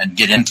ahead and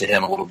get into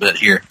him a little bit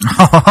here.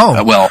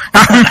 My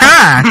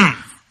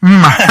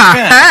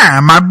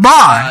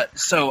boy.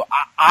 So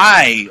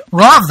I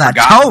love that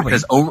Tobey,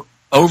 because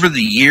over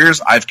the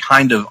years I've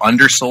kind of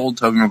undersold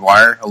Tobey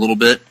Maguire a little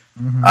bit.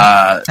 Mm-hmm.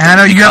 And I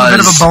know you have a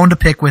bit of a bone to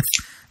pick with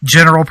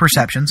general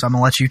perception, so I'm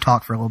going to let you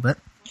talk for a little bit.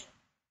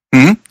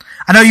 Hmm?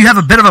 I know you have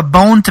a bit of a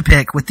bone to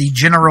pick with the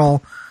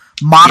general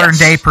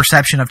modern-day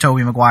perception of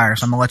Tobey Maguire,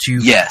 so I'm going to let you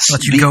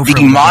go for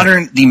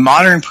the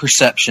modern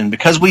perception,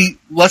 because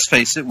let's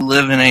face it, we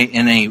live in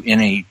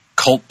a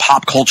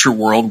pop culture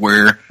world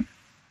where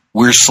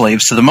we're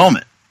slaves to the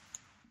moment.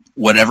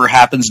 Whatever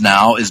happens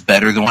now is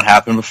better than what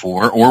happened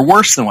before, or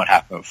worse than what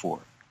happened before.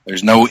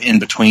 There's no in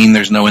between.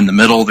 There's no in the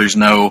middle. There's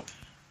no.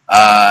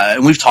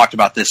 And we've talked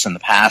about this in the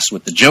past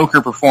with the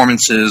Joker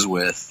performances,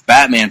 with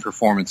Batman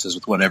performances,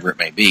 with whatever it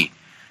may be.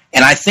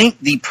 And I think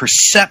the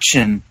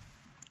perception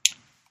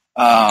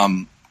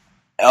of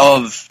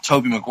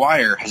Tobey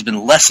Maguire has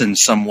been lessened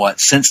somewhat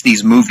since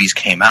these movies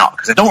came out.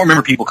 Because I don't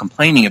remember people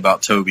complaining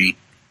about Tobey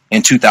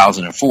in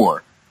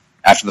 2004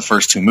 after the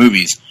first two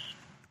movies.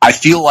 I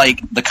feel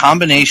like the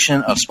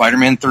combination of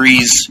Spider-Man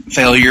 3's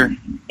failure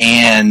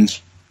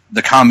and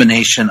the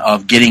combination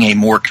of getting a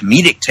more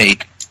comedic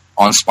take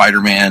on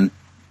Spider-Man,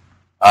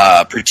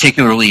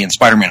 particularly in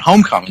Spider-Man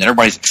Homecoming, that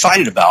everybody's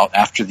excited about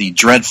after the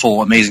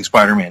dreadful Amazing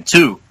Spider-Man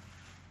 2,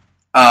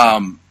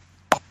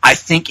 I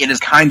think it has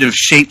kind of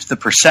shaped the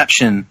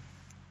perception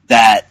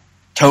that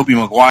Tobey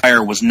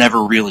Maguire was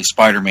never really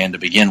Spider-Man to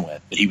begin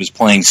with, that he was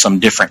playing some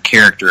different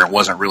character and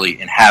wasn't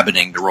really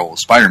inhabiting the role of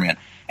Spider-Man.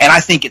 And I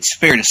think it's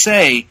fair to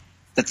say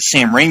that the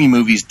Sam Raimi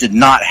movies did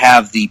not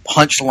have the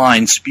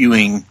punchline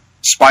spewing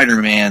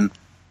Spider-Man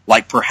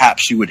like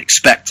perhaps you would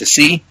expect to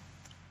see.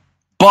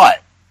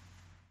 But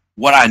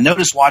what I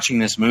noticed watching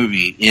this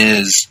movie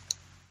is,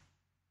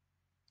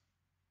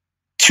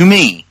 to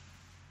me,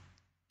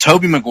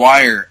 Tobey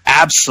Maguire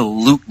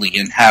absolutely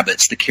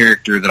inhabits the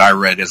character that I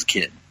read as a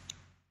kid.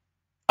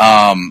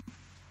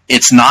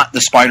 It's not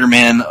the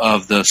Spider-Man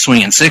of the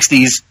swinging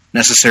 60s,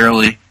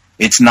 necessarily.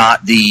 It's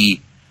not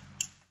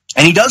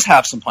and he does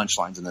have some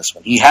punchlines in this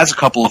one. He has a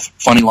couple of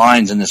funny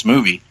lines in this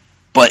movie.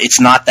 but it's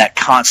not that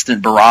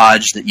constant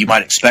barrage that you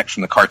might expect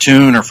from the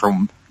cartoon or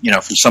from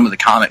some of the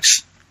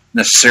comics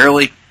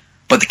necessarily.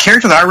 But the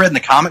character that I read in the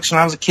comics when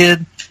I was a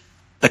kid,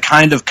 the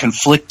kind of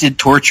conflicted,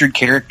 tortured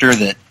character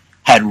that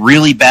had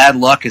really bad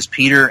luck as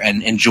Peter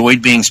and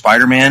enjoyed being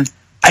Spider-Man,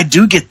 I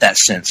do get that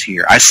sense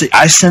here. I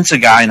sense a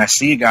guy, and I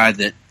see a guy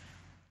that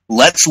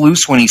lets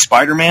loose when he's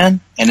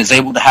Spider-Man and is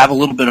able to have a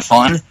little bit of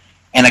fun,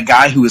 and a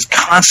guy who is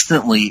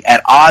constantly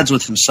at odds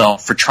with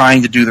himself for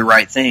trying to do the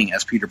right thing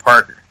as Peter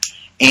Parker.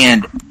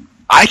 And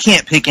I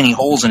can't pick any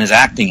holes in his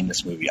acting in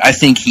this movie. I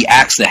think he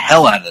acts the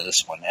hell out of this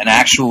one and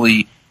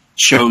actually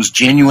shows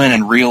genuine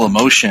and real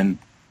emotion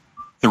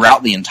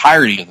throughout the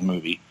entirety of the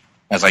movie,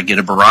 as I get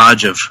a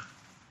barrage of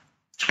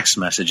text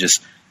messages.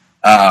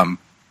 I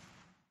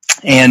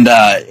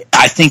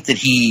think that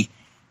he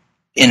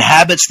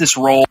inhabits this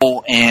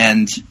role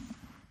and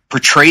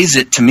portrays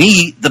it, to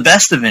me, the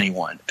best of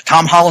anyone.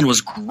 Tom Holland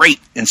was great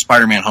in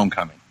Spider-Man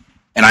Homecoming,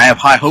 and I have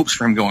high hopes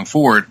for him going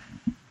forward,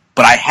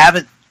 but I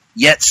haven't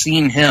yet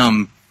seen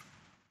him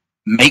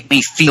make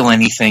me feel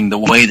anything the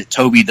way that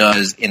Tobey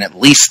does in at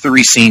least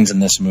 3 scenes in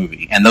this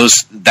movie. And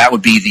that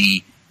would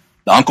be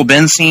the Uncle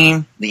Ben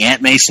scene, the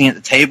Aunt May scene at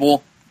the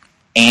table,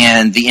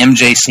 and the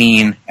MJ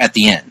scene at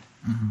the end.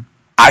 Mm-hmm.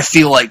 I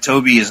feel like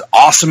Tobey is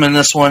awesome in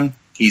this one.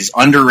 He's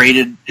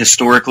underrated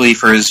historically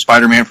for his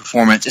Spider-Man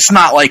performance. It's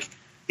not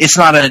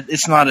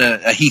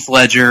a Heath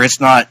Ledger.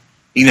 It's not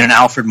even an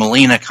Alfred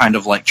Molina kind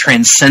of like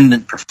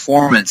transcendent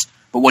performance.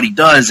 But what he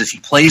does is he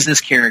plays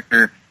this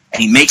character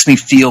and he makes me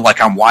feel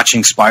like I'm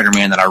watching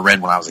Spider-Man that I read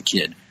when I was a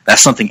kid.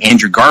 That's something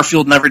Andrew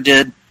Garfield never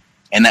did,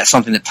 and that's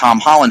something that Tom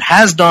Holland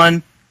has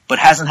done, but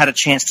hasn't had a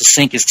chance to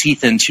sink his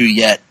teeth into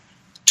yet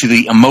to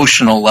the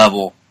emotional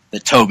level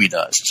that Tobey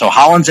does. So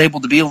Holland's able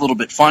to be a little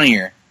bit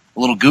funnier, a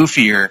little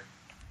goofier,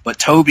 but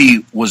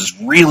Tobey was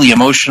really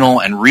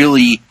emotional and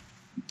really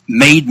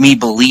made me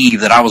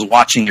believe that I was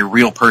watching a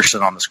real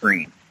person on the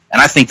screen.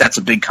 And I think that's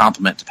a big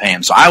compliment to pay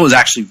him. So I was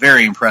actually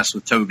very impressed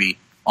with Tobey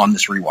on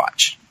this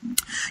rewatch.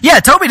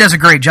 Yeah, Tobey does a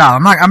great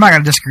job. I'm not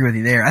going to disagree with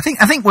you there. I think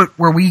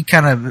where we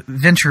kind of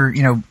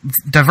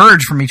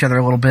diverge from each other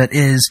a little bit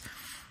is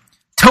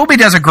Tobey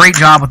does a great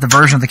job with the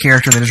version of the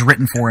character that is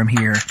written for him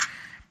here.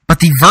 But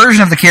the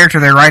version of the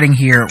character they're writing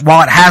here,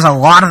 while it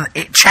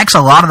checks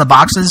a lot of the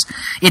boxes,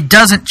 it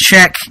doesn't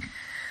check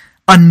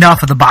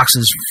enough of the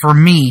boxes for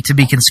me to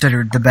be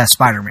considered the best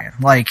Spider-Man.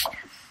 Like,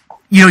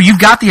 you've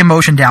got the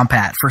emotion down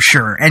pat for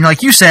sure. And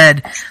like you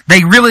said,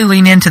 they really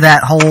lean into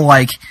that whole,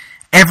 like,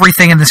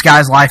 everything in this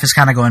guy's life is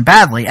kind of going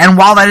badly. And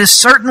while that is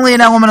certainly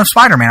an element of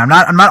Spider-Man,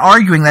 I'm not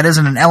arguing that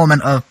isn't an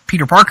element of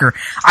Peter Parker.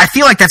 I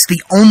feel like that's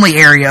the only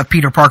area of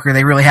Peter Parker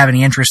they really have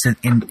any interest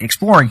in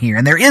exploring here.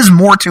 And there is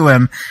more to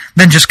him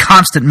than just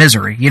constant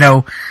misery.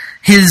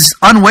 His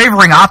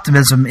unwavering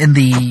optimism in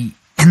the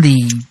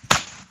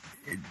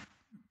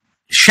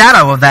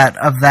shadow of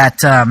that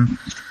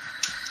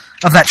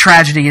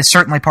tragedy is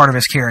certainly part of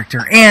his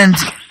character. And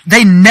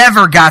they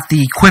never got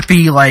the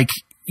quippy, like,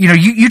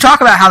 you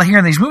talk about how here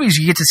in these movies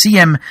you get to see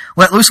him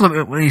let loose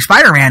when he's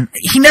Spider-Man.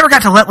 He never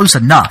got to let loose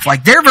enough.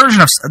 Like, their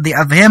version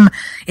of him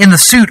in the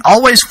suit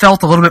always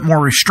felt a little bit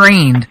more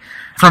restrained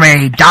from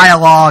a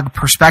dialogue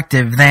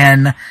perspective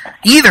than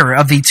either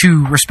of the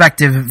 2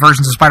 respective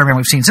versions of Spider-Man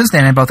we've seen since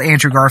then, in both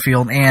Andrew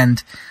Garfield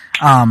and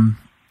Tom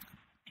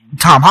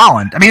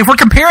Holland. I mean, if we're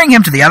comparing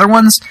him to the other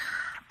ones,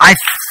 I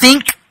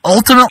think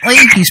ultimately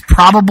he's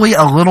probably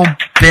a little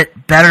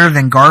bit better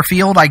than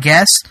Garfield, I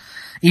guess.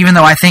 Even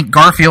though I think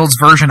Garfield's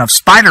version of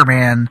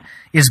Spider-Man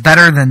is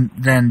better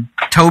than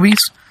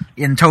Tobey's,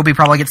 and Tobey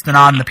probably gets the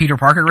nod in the Peter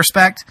Parker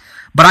respect.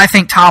 But I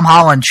think Tom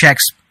Holland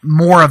checks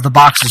more of the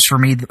boxes for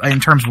me in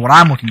terms of what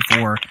I'm looking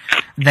for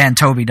than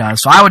Tobey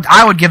does. So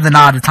I would give the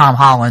nod to Tom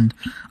Holland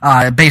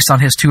based on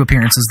his 2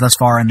 appearances thus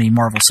far in the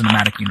Marvel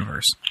Cinematic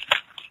Universe.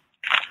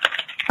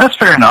 That's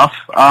fair enough.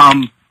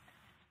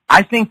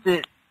 I think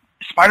that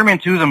Spider-Man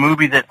 2 is a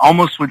movie that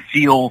almost would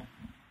feel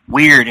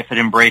weird if it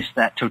embraced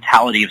that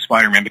totality of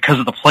Spider-Man because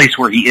of the place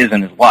where he is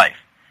in his life.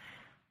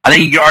 I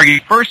think you could argue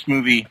the first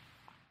movie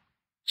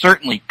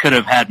certainly could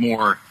have had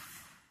more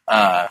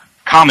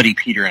comedy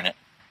Peter in it.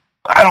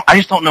 I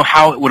just don't know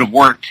how it would have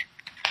worked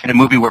in a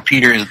movie where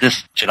Peter is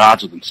this at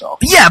odds with himself.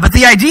 Yeah, but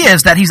the idea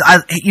is that he's,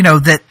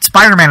 that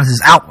Spider-Man is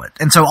his outlet,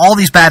 and so all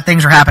these bad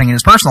things are happening in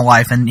his personal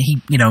life, and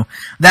he,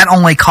 that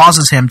only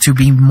causes him to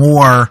be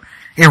more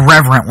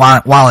irreverent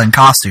while in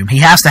costume. He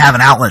has to have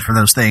an outlet for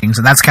those things,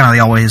 and that's kind of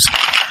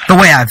the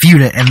way I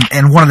viewed it,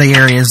 and one of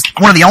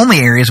the only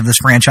areas of this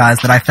franchise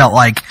that I felt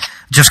like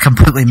just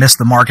completely missed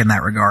the mark in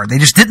that regard. They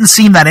just didn't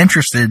seem that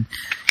interested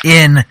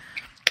in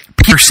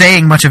Peter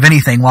saying much of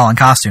anything while in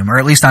costume, or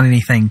at least not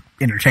anything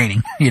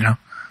entertaining,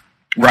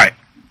 Right.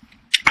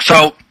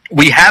 So,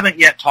 we haven't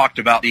yet talked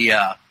about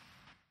the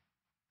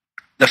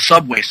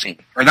subway scene,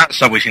 or not the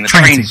subway scene, the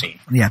train scene.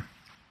 Yeah.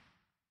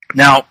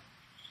 Now,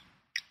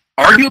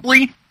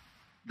 arguably,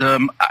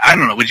 I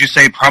don't know, would you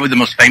say probably the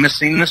most famous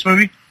scene in this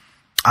movie?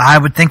 I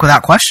would think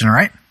without question,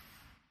 right?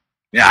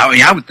 Yeah,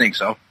 I would think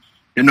so.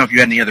 Didn't know if you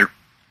had any other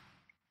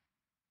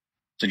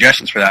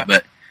suggestions for that,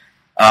 but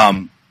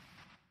the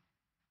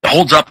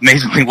holds up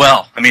amazingly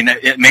well. I mean,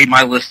 it made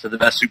my list of the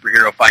best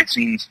superhero fight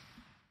scenes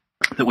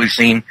that we've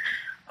seen.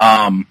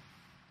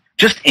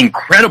 Just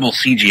incredible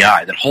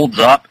CGI that holds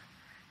up,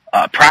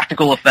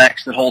 practical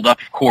effects that hold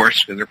up, of course,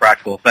 because they're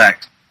practical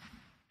effects,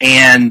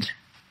 and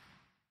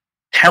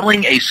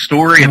telling a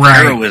story of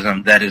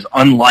heroism that is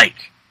unlike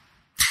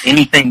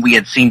anything we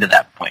had seen to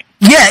that point.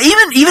 Yeah,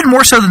 even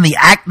more so than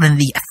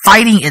the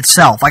fighting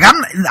itself. Like I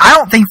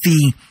don't think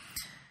the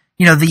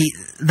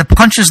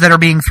punches that are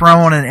being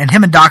thrown and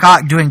him and Doc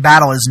Ock doing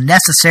battle is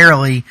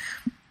necessarily,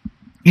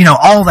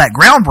 all that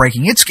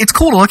groundbreaking. It's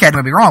cool to look at,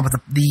 don't be wrong, but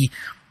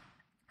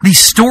the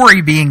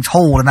story being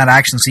told in that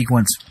action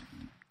sequence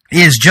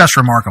is just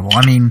remarkable.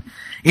 I mean,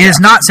 it is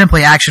not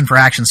simply action for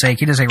action's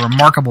sake. It is a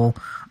remarkable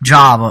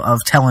job of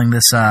telling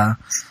this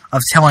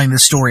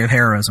story of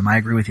heroism. I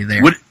agree with you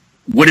there.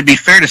 Would it be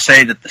fair to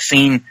say that the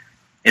scene,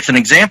 it's an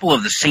example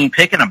of the scene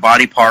picking a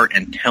body part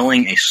and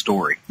telling a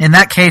story? In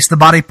that case, the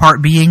body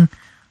part being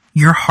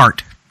your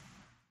heart.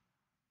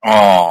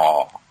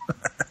 Oh.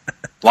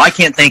 Well, I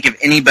can't think of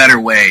any better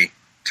way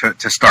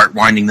to start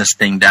winding this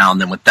thing down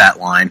than with that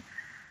line.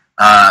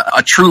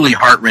 A truly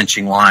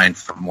heart-wrenching line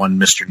from one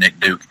Mr. Nick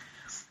Duke.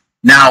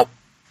 Now,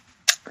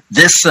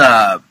 this,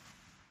 the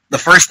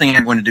first thing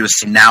I'm going to do is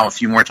see now a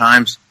few more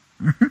times.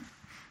 Mm-hmm.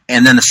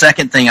 And then the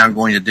second thing I'm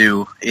going to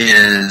do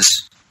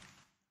is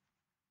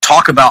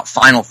talk about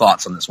final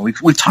thoughts on this one.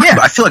 We've talked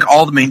about, I feel like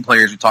all the main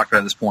players we talked about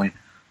at this point.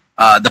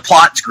 The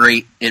plot's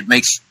great. It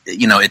makes,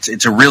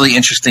 it's a really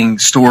interesting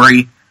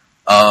story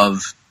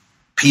of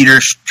Peter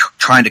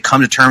trying to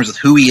come to terms with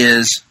who he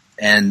is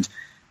and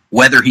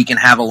whether he can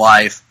have a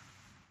life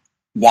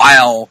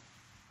while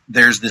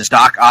there's this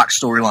Doc Ock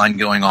storyline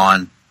going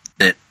on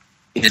that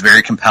is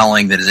very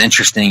compelling, that is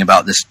interesting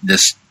about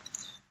this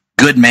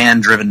good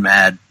man driven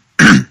mad.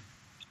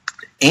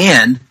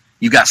 And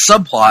you've got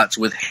subplots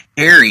with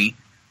Harry,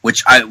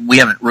 which we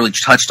haven't really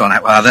touched on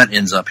how that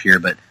ends up here,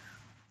 but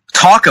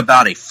talk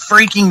about a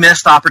freaking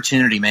missed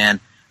opportunity, man.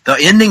 The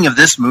ending of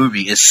this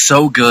movie is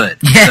so good.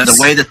 Yes.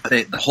 The way that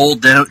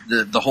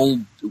the whole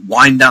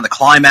wind down, the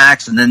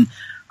climax, and then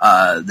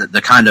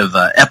the kind of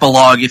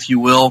epilogue, if you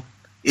will,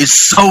 is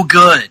so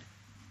good.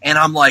 And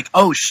I'm like,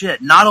 oh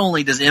shit, not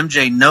only does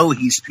MJ know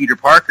he's Peter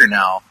Parker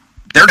now,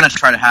 they're going to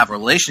try to have a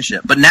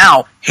relationship, but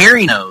now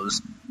Harry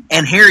knows,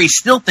 and Harry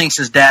still thinks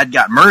his dad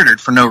got murdered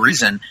for no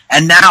reason,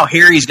 and now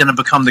Harry's going to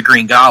become the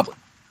Green Goblin.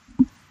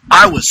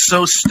 I was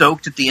so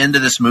stoked at the end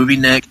of this movie,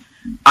 Nick.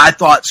 I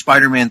thought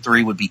Spider-Man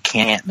 3 would be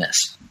can't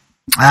miss.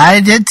 I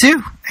did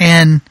too,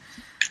 and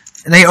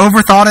they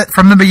overthought it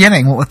from the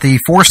beginning with the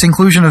forced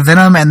inclusion of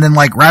Venom, and then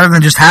rather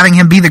than just having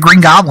him be the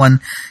Green Goblin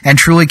and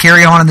truly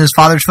carry on in his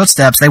father's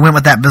footsteps, they went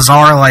with that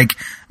bizarre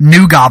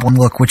new Goblin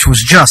look, which was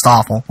just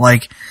awful.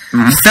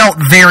 Felt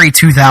very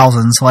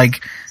 2000s,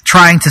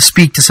 trying to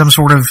speak to some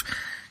sort of,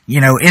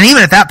 and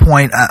even at that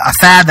point, a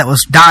fad that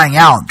was dying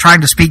out,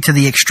 trying to speak to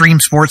the extreme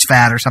sports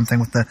fad or something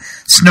with the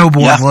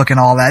snowboard look and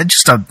all that.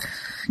 Just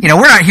we're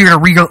not here to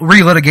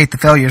relitigate the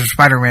failures of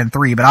Spider-Man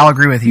 3, but I'll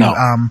agree with you.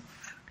 No.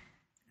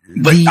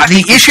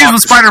 The issues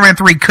with Spider-Man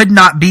 3 could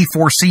not be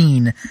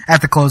foreseen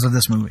at the close of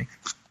this movie.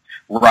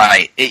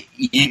 Right.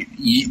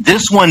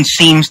 This one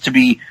seems to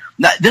be.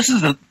 This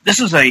is a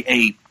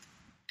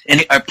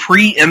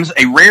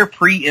rare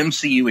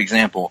pre-MCU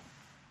example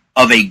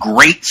of a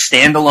great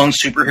standalone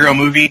superhero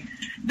movie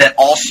that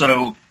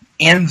also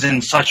ends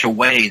in such a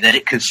way that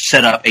it could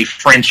set up a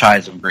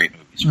franchise of great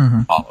movies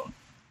to follow.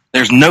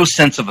 There's no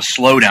sense of a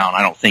slowdown,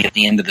 I don't think, at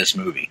the end of this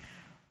movie,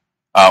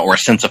 or a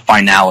sense of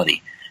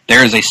finality.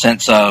 There is a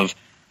sense of,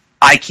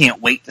 I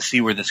can't wait to see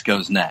where this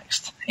goes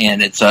next,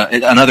 and it's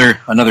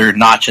another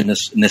notch in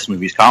this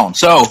movie's column.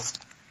 So,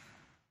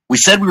 we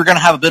said we were going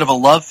to have a bit of a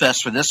love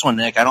fest for this one,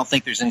 Nick. I don't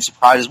think there's any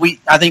surprises.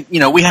 I think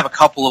we have a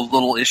couple of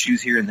little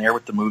issues here and there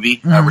with the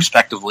movie,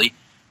 respectively.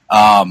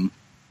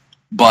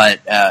 But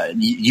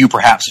you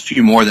perhaps a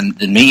few more than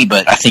me.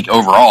 But I think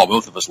overall,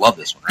 both of us love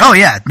this one. Right? Oh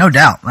yeah, no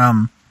doubt.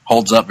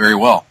 Holds up very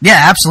well. Yeah,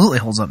 absolutely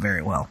holds up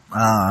very well.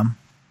 I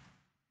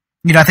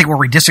think where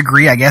we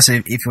disagree, I guess,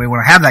 if we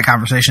want to have that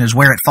conversation, is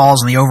where it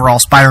falls in the overall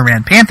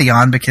Spider-Man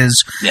pantheon.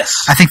 Because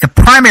I think the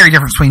primary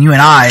difference between you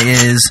and I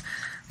is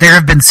there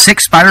have been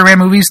 6 Spider-Man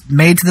movies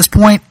made to this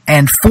point,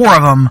 and 4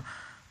 of them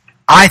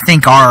I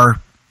think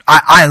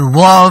I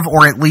love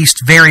or at least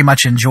very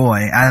much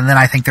enjoy. And then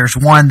I think there's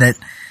one that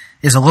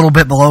is a little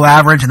bit below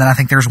average, and then I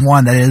think there's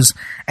one that is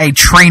a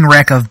train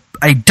wreck of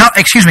a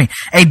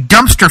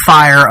dumpster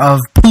fire of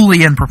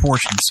Poolean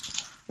proportions.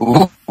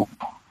 Ooh.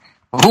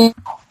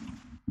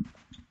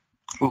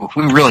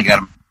 We really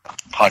got a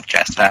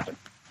podcast happen.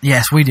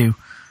 Yes, we do.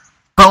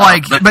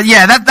 But that's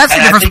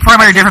the difference. The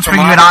primary difference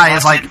between you and I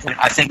is I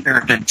think there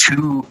have been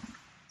 2.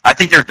 I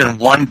think there have been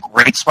 1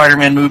 great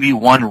Spider-Man movie,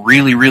 1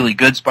 really, really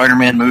good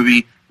Spider-Man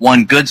movie,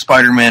 1 good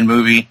Spider-Man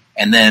movie,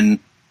 and then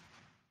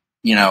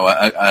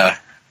a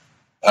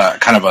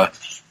kind of a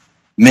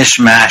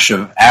mishmash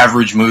of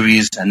average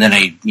movies, and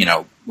then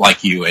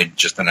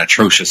just an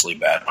atrociously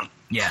bad one.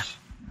 Yeah.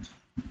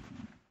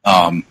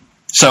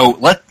 So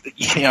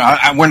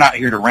we're not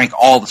here to rank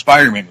all the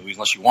Spider-Man movies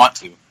unless you want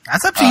to.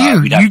 That's up to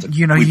you.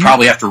 We'd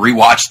probably have to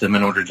rewatch them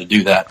in order to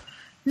do that.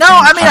 No,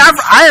 I mean,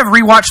 I have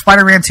rewatched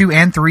Spider-Man 2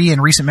 and 3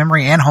 in recent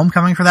memory, and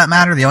Homecoming for that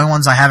matter. The only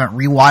ones I haven't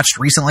rewatched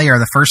recently are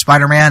the first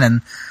Spider-Man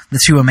and the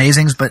two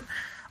Amazings, but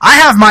I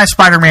have my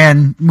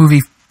Spider-Man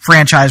movie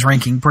franchise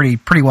ranking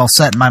pretty well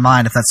set in my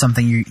mind, if that's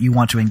something you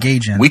want to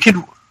engage in.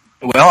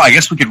 I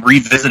guess we could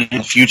revisit it in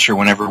the future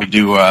whenever we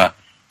do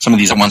some of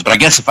these ones, but I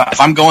guess if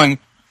I'm going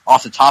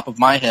off the top of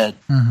my head,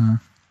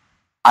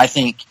 I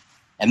think,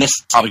 and this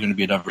is probably going to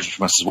be a diversion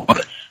from us as well,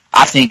 but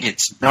I think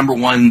it's number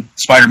one,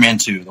 Spider-Man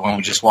 2, the one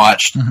we just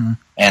watched, and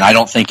I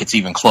don't think it's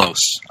even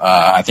close.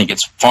 I think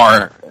it's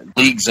far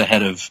leagues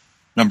ahead of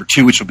number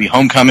 2, which would be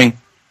Homecoming,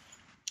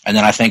 and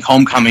then I think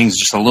Homecoming is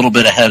just a little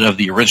bit ahead of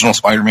the original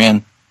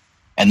Spider-Man,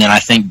 and then I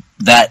think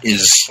that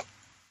is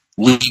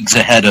leagues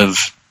ahead of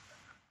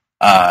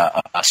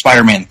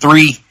Spider-Man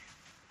 3,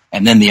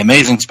 and then the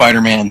Amazing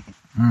Spider-Man,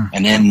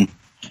 and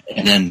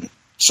then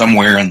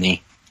somewhere in the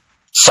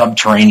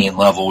subterranean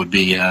level would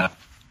be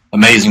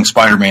Amazing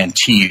Spider-Man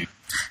 2.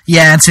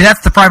 Yeah, and see,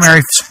 that's the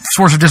primary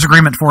source of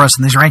disagreement for us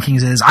in these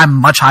rankings is I'm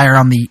much higher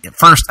on the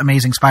first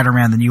Amazing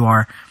Spider-Man than you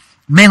are,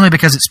 mainly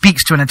because it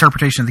speaks to an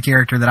interpretation of the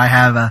character that I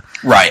have a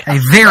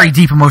very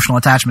deep emotional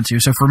attachment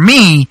to. So for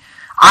me,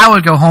 I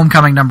would go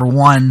Homecoming number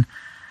 1,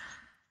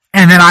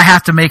 and then I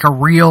have to make a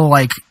real,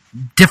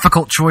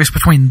 difficult choice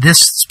between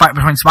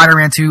between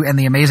Spider-Man 2 and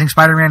the Amazing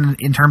Spider-Man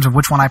in terms of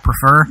which one I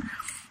prefer.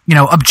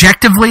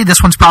 Objectively,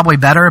 this one's probably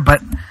better,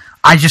 but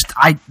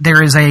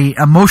there is a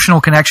emotional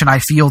connection I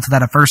feel to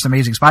that first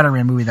Amazing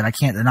Spider-Man movie that I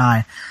can't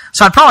deny.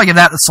 So I'd probably give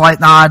that the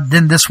slight nod,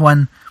 then this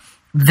one,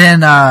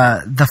 then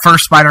the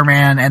first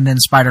Spider-Man, and then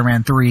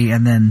Spider-Man 3,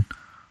 and then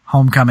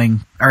Amazing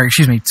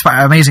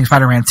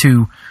Spider-Man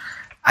 2.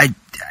 I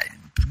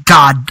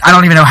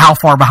don't even know how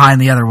far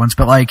behind the other ones,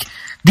 but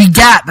the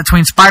gap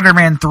between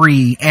Spider-Man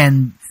 3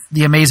 and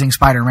the Amazing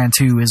Spider-Man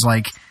 2 is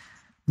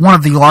one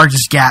of the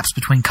largest gaps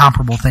between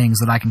comparable things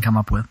that I can come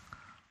up with.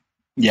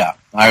 Yeah,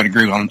 I would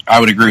agree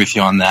with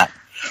you on that.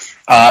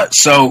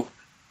 So,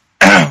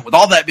 with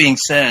all that being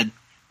said,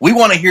 we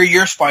want to hear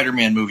your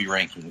Spider-Man movie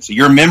rankings,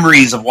 your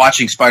memories of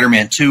watching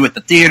Spider-Man 2 at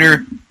the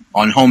theater,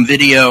 on home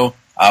video.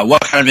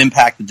 What kind of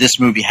impact did this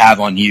movie have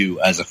on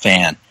you as a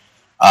fan?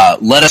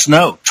 Let us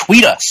know.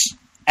 Tweet us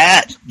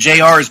at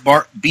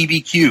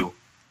JRsBBQ.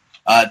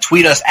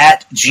 Tweet us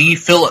at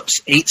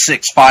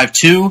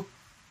GPhillips8652,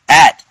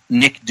 at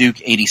Nick Duke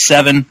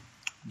 87.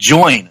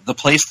 Join the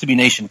Place to Be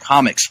Nation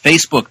Comics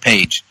Facebook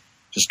page.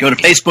 Just go to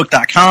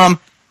Facebook.com,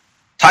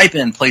 type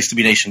in Place to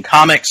Be Nation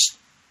Comics,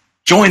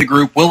 join the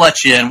group. We'll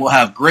let you in. We'll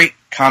have great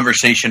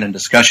conversation and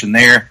discussion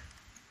there.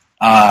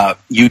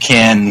 You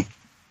can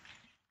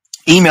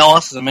email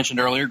us, as I mentioned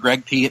earlier,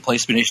 Greg P. at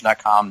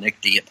PlaceToBeNation.com, Nick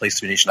D. at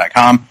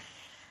PlaceToBeNation.com.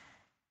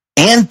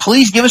 And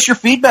please give us your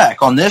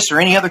feedback on this or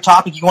any other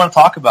topic you want to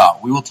talk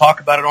about. We will talk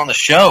about it on the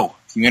show.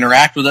 If you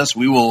interact with us,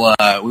 we will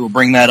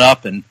bring that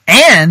up and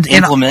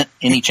implement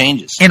any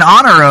changes. In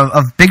honor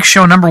of Big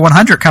Show number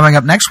 100 coming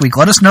up next week,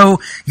 let us know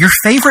your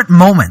favorite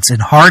moments in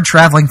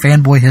Hard-Traveling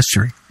Fanboy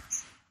history.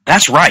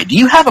 That's right. Do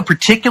you have a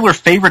particular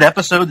favorite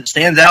episode that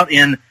stands out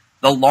in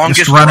the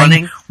longest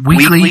running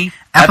weekly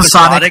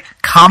episodic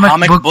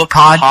comic book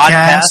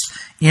podcast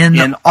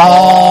in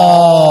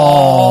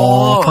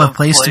all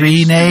Place to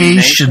Be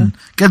Nation?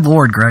 Good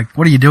Lord, Greg.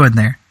 What are you doing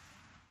there?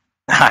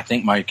 I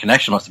think my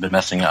connection must have been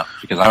messing up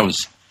because I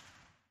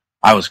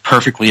was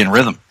perfectly in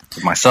rhythm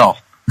with myself.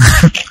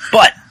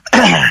 But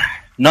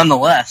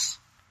nonetheless,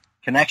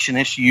 connection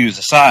issues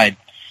aside,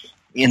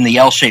 in the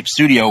L-shaped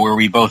studio where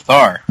we both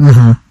are,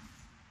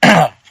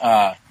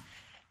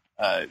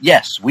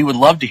 yes, we would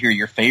love to hear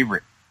your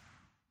favorite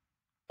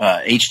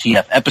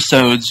HTF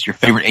episodes, your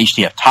favorite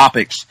HTF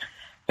topics,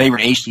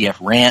 favorite HTF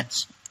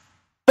rants,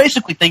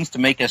 basically things to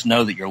make us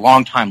know that you're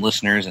longtime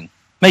listeners and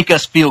make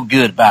us feel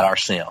good about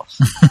ourselves.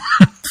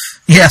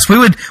 Yes, we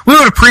would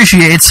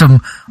appreciate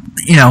some,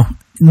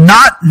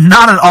 not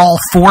at all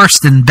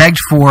forced and begged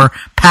for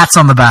pats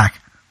on the back.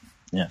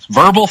 Yes,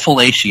 verbal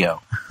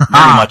fellatio,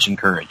 very much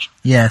encouraged.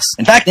 Yes.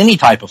 In fact, any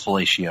type of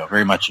fellatio,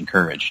 very much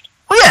encouraged.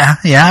 Well,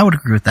 yeah, I would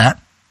agree with that.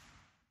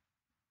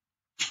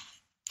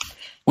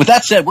 With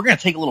that said, we're going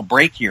to take a little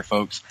break here,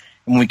 folks.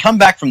 And when we come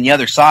back from the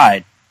other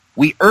side,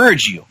 we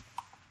urge you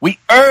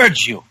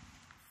to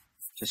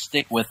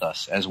stick with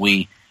us as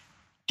we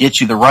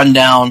get you the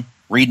rundown,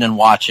 reading and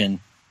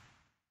watching,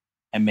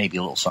 and maybe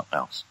a little something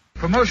else.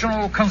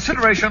 Promotional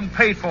consideration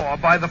paid for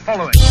by the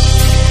following.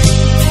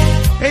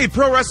 Hey,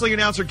 pro wrestling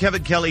announcer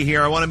Kevin Kelly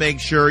here. I want to make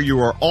sure you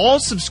are all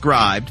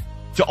subscribed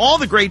to all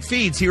the great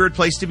feeds here at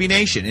Place to Be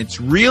Nation.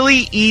 It's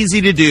really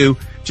easy to do.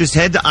 Just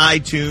head to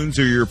iTunes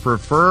or your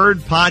preferred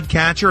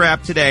podcatcher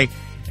app today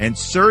and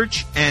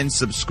search and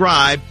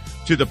subscribe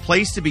to the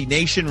Place to Be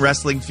Nation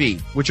wrestling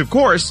feed, which of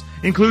course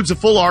includes the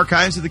full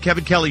archives of the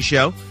Kevin Kelly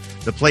Show,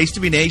 the Place to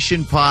Be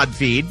Nation pod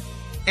feed,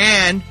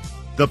 and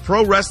the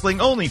Pro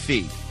Wrestling Only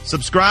feed.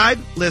 Subscribe,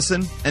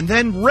 listen, and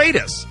then rate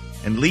us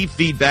and leave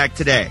feedback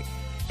today.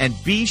 And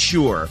be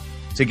sure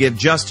to give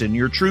Justin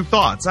your true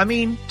thoughts. I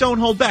mean, don't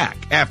hold back.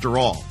 After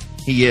all,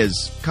 he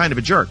is kind of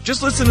a jerk.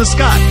 Just listen to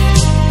Scott.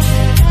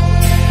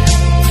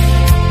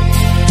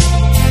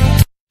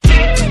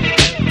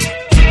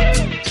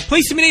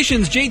 Place to Be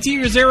Nation's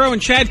JT Rosero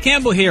and Chad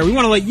Campbell here. We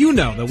want to let you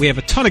know that we have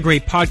a ton of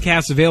great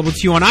podcasts available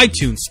to you on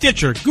iTunes,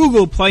 Stitcher,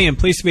 Google Play, and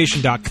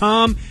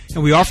PlaceToBeNation.com,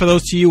 and we offer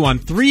those to you on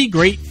 3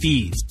 great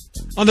feeds.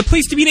 On the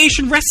Place to Be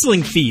Nation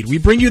Wrestling feed, we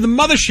bring you the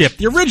Mothership,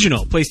 the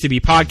original Place to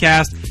Be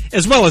podcast,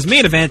 as well as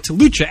Main Event,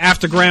 Lucha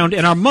Afterground,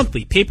 and our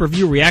monthly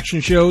pay-per-view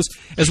reaction shows,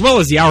 as well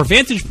as the Our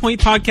Vantage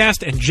Point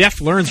podcast and Jeff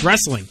Learns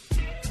Wrestling.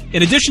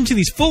 In addition to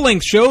these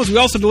full-length shows, we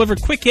also deliver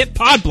quick-hit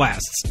pod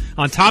blasts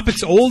on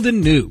topics old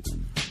and new.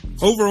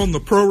 Over on the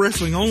Pro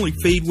Wrestling Only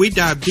feed, we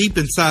dive deep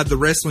inside the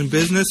wrestling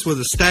business with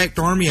a stacked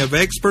army of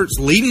experts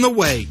leading the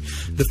way.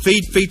 The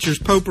feed features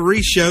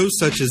potpourri shows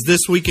such as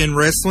This Week in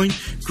Wrestling,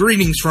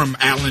 Greetings from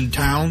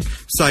Allentown,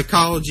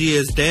 Psychology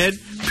is Dead,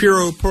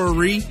 Puro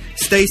Potpourri,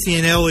 Stacy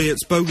and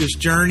Elliot's Bogus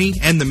Journey,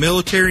 and the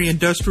Military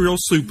Industrial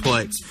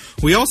Suplex.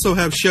 We also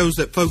have shows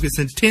that focus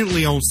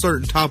intently on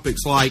certain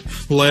topics like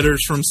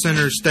Letters from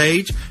Center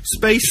Stage,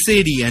 Space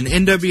City, and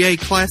NWA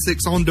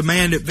Classics on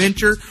Demand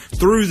Adventure,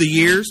 Through the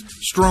Years,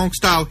 Strong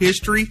Style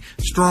History,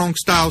 Strong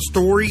Style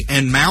Story,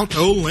 and Mount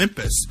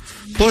Olympus.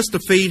 Plus, the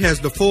feed has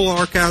the full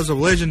archives of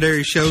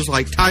legendary shows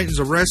like Titans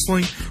of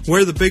Wrestling,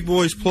 Where the Big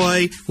Boys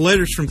Play,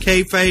 Letters from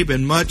Kayfabe,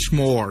 and much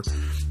more.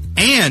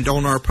 And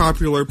on our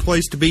popular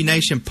Place to Be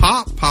Nation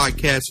Pop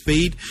podcast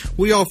feed,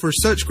 we offer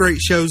such great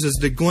shows as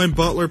the Glenn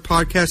Butler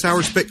Podcast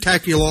Hour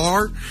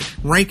Spectacular,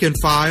 Rank and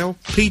File,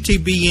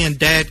 PTBN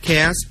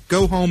Dadcast,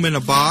 Go Home in a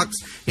Box,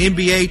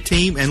 NBA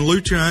Team, and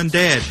Lucha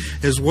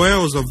Undead, as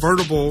well as a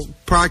veritable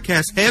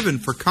podcast heaven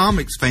for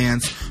comics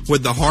fans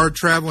with the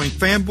Hard-Traveling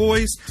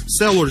Fanboys,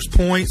 Sellers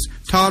Points,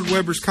 Todd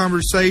Weber's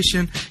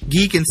Conversation,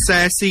 Geek and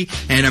Sassy,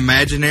 and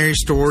Imaginary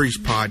Stories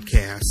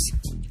podcasts.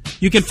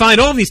 You can find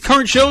all of these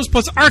current shows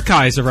plus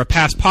archives of our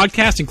past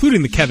podcasts,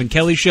 including The Kevin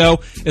Kelly Show,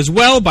 as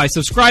well by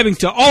subscribing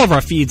to all of our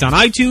feeds on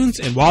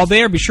iTunes, and while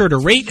there, be sure to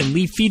rate and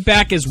leave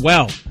feedback as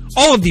well.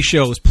 All of these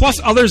shows,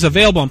 plus others,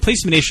 available on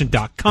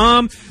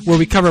PlaceToBeNation.com, where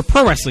we cover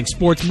pro wrestling,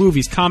 sports,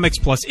 movies, comics,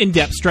 plus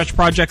in-depth stretch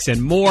projects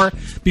and more.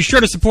 Be sure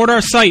to support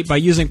our site by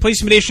using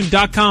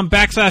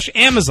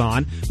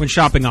PlaceToBeNation.com/Amazon when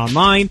shopping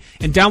online,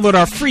 and download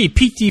our free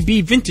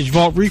PTB Vintage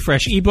Vault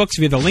Refresh ebooks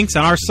via the links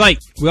on our site.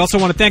 We also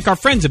want to thank our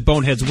friends at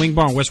Bonehead's Wing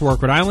Bar in West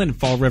Warwick, Rhode Island, and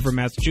Fall River,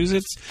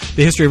 Massachusetts,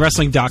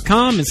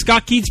 TheHistoryOfWrestling.com, and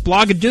Scott Keats'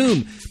 Blog of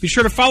Doom. Be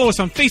sure to follow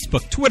us on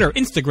Facebook, Twitter,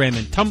 Instagram,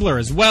 and Tumblr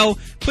as well.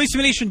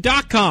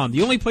 PlaceToBeNation.com,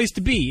 the only place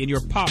to be in your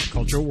pop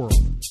culture world.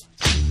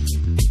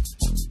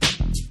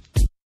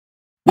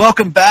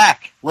 Welcome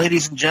back,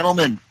 ladies and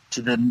gentlemen,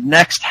 to the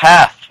next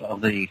half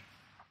of the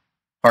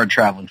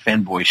Hard-Traveling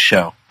Fanboys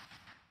show.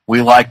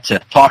 We like to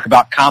talk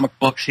about comic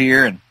books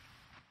here, and,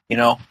 you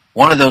know,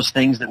 one of those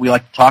things that we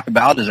like to talk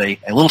about is a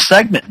little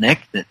segment,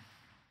 Nick, that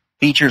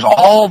features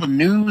all the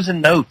news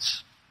and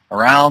notes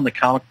around the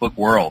comic book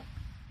world.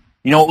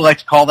 You know what we like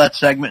to call that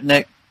segment,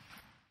 Nick?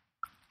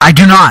 I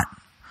do not.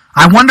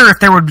 I wonder if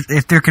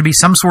there could be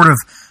some sort of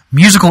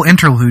musical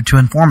interlude to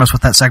inform us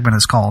what that segment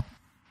is called.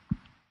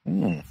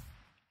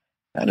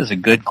 That is a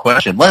good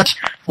question. Let's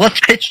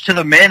pitch to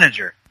the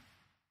manager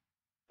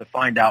to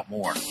find out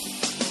more.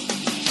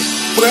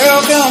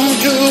 Welcome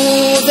to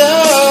the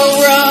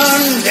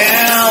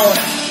rundown,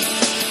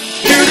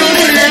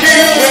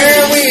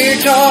 where we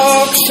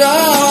talk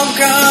some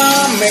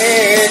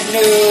comic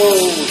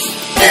news.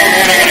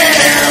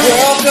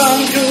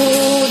 Welcome to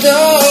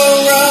the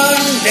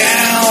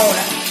rundown,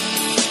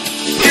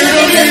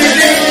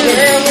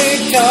 where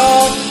we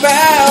talk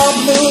about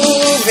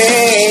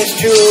movies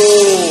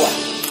too.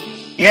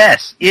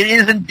 Yes, it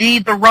is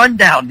indeed the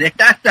rundown, Nick.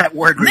 That's that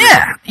word.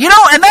 Yeah, you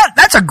know, and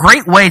that's a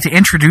great way to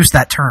introduce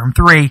that term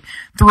through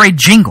a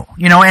jingle.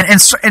 You know,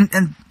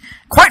 and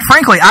quite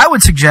frankly, I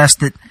would suggest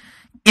that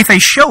if a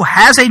show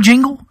has a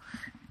jingle,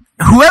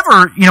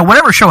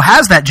 whatever show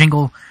has that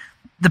jingle,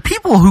 the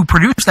people who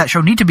produce that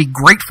show need to be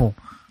grateful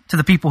to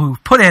the people who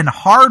put in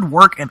hard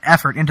work and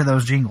effort into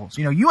those jingles.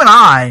 You know, you and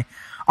I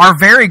are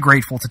very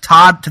grateful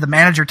to the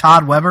manager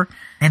Todd Weber,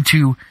 and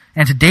to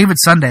David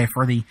Sunday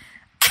for the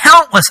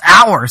countless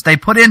hours they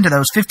put into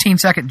those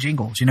 15-second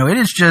jingles. You know, it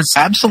is just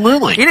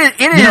absolutely. It is.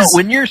 You know,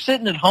 when you're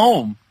sitting at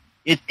home,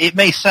 it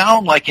may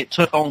sound like it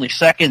took only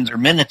seconds or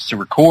minutes to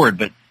record,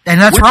 but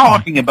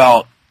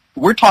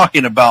we're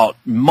talking about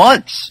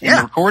months in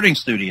the recording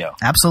studio.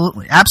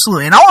 Absolutely.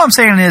 Absolutely. And all I'm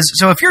saying is,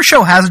 so if your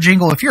show has a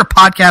jingle, if you're a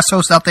podcast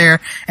host out there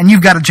and you've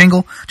got a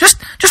jingle, just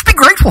be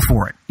grateful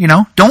for it. You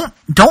know, don't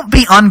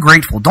be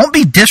ungrateful. Don't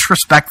be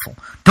disrespectful.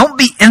 Don't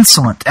be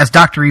insolent, as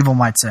Dr. Evil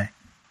might say.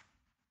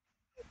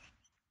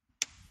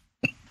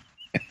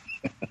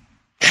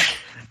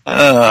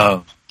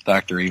 Oh,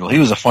 Dr. Evil. He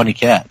was a funny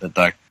cat, that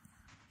doctor.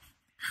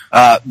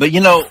 But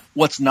you know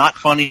what's not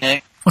funny,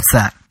 Nick? What's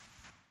that?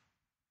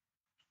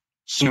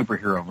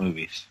 Superhero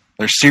movies.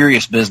 They're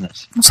serious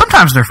business. Well,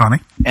 sometimes they're funny.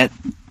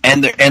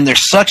 And they're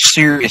such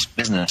serious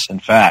business, in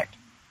fact,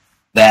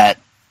 that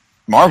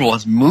Marvel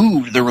has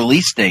moved the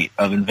release date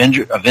of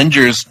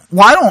Avengers.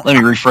 Well, let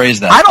me rephrase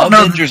that. I don't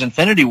know. Avengers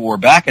Infinity War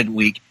back a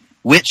week,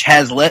 which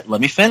has led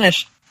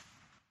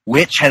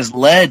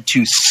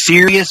to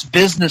serious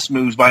business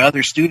moves by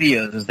other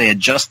studios as they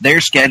adjust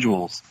their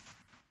schedules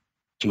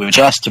to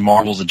adjust to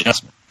Marvel's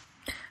adjustment.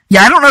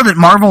 Yeah, I don't know that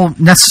Marvel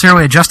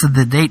necessarily adjusted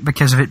the date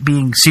because of it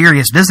being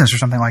serious business or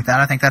something like that.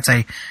 I think that's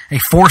a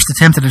forced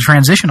attempt at a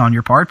transition on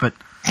your part, but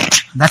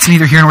that's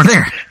neither here nor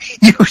there.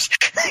 You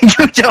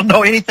don't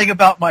know anything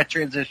about my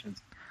transitions.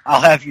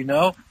 I'll have you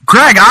know.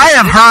 Greg, I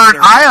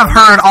have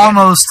heard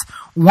almost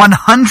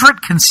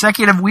 100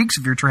 consecutive weeks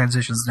of your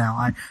transitions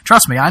now.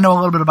 Trust me, I know a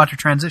little bit about your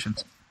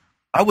transitions.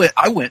 I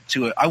went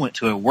to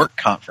a work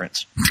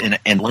conference in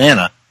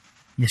Atlanta.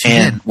 Yes, you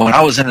and did. when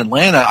I was in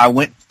Atlanta,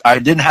 I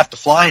didn't have to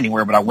fly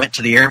anywhere, but I went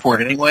to the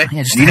airport anyway. Yeah,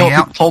 and you know what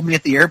people told me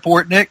at the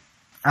airport, Nick?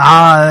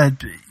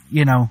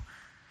 You know,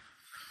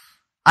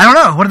 I don't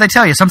know. What did they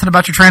tell you? Something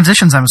about your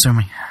transitions, I'm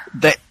assuming.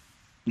 They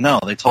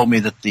told me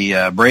that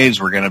the Braves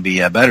were going to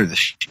be better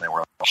this year than they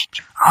were last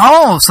year.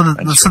 Oh, so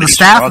the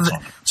staff.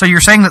 So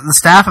you're saying that the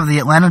staff of the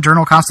Atlanta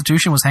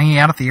Journal-Constitution was hanging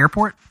out at the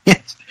airport?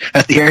 Yes,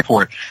 at the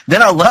airport.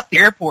 Then I left the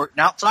airport,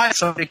 and outside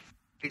somebody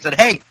said,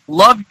 "Hey,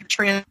 love your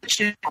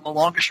transition on the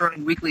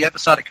longest-running weekly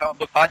episodic comic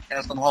book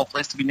podcast on the whole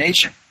Place to Be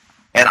Nation."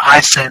 And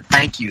I said,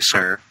 "Thank you,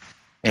 sir."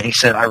 And he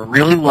said, "I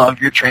really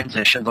love your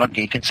transitions on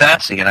Geek and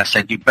Sassy." And I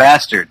said, "You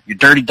bastard, you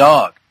dirty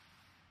dog."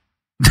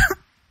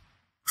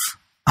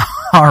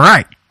 All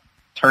right.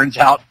 Turns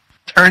out,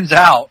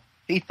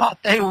 he thought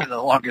they were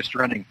the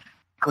longest-running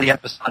weekly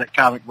episodic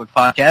comic book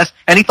podcast,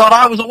 and he thought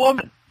I was a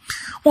woman.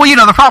 Well, you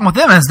know, the problem with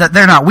them is that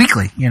they're not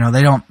weekly. You know,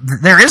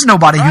 there is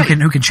nobody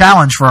who can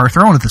challenge for our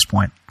throne at this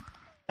point.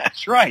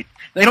 That's right.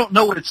 They don't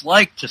know what it's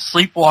like to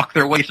sleepwalk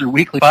their way through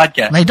weekly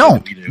podcasts. They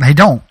don't. They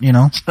don't, you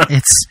know.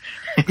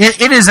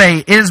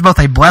 It is both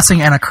a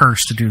blessing and a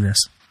curse to do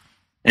this.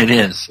 It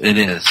is.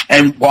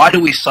 And why do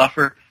we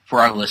suffer? For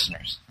our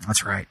listeners.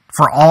 That's right.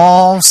 For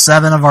all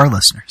 7 of our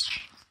listeners.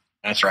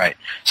 That's right.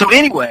 So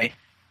anyway,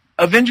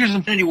 Avengers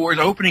Infinity War is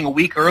opening a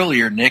week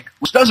earlier, Nick,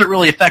 which doesn't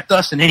really affect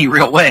us in any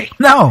real way.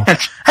 No. Hey,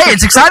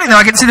 it's exciting though.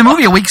 I get to see the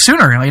movie a week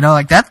sooner. You know,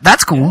 like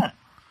that's cool.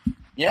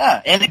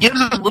 Yeah, and it gives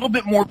us a little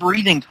bit more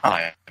breathing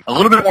time, a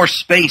little bit more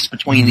space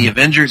between the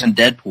Avengers and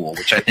Deadpool,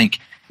 which I think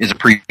is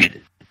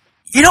appreciated.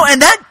 You know,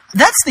 and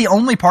that's the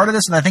only part of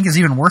this that I think is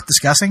even worth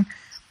discussing.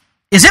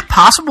 Is it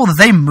possible that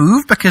they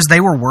moved because they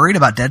were worried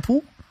about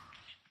Deadpool?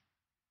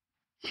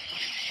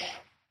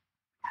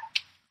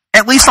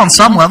 At least on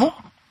some level?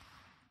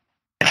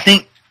 I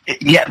think,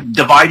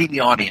 dividing the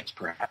audience,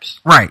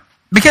 perhaps. Right.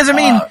 Because, I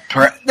mean,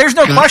 there's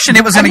no question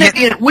it was going to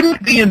get...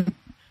 Wouldn't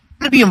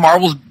it be in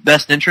Marvel's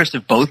best interest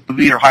if both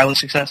movies are highly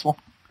successful?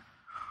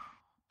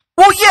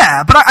 Well,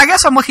 yeah, but I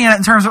guess I'm looking at it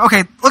in terms of,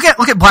 okay, look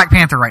at Black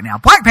Panther right now.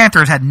 Black Panther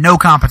has had no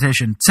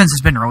competition since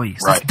it's been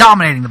released. Right. It's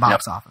dominating the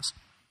box office.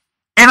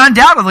 And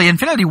undoubtedly,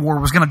 Infinity War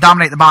was going to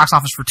dominate the box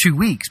office for 2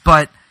 weeks,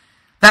 but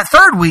that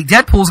third week,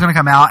 Deadpool's going to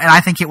come out, and I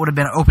think it would have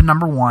been open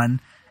number 1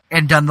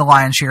 and done the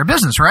lion's share of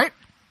business, right?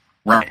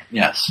 Right,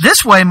 yes.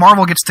 This way,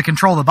 Marvel gets to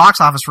control the box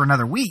office for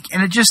another week,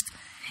 and it's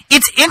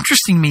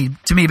interesting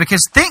to me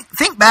because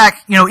think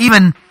back, you know,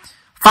 even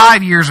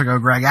 5 years ago,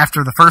 Greg,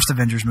 after the first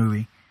Avengers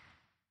movie,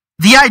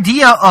 the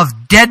idea of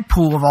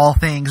Deadpool, of all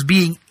things,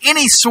 being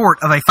any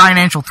sort of a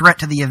financial threat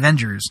to the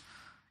Avengers,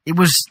 it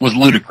was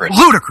ludicrous.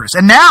 Ludicrous.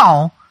 And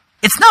now,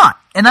 it's not.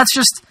 And that's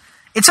just,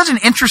 it's such an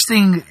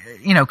interesting,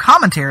 you know,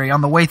 commentary on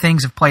the way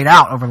things have played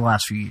out over the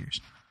last few years.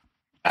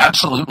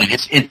 Absolutely.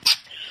 It's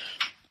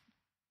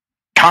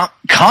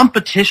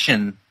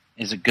competition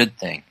is a good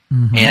thing.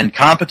 Mm-hmm. And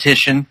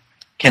competition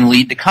can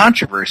lead to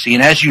controversy.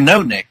 And as you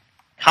know, Nick,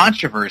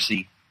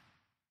 controversy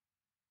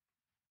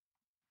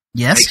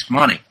makes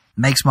money.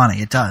 Makes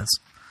money. It does.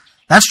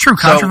 That's true.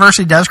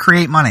 Controversy does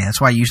create money.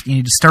 That's why you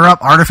need to stir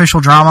up artificial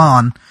drama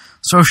on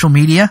social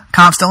media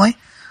constantly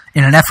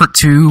in an effort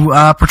to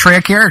portray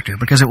a character,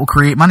 because it will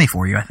create money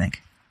for you, I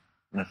think.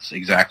 That's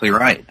exactly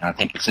right. I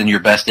think it's in your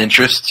best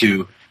interest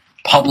to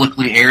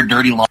publicly air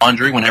dirty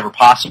laundry whenever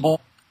possible.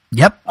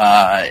 Yep.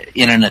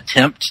 In an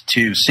attempt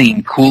to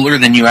seem cooler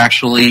than you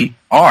actually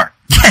are.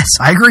 Yes,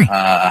 I agree.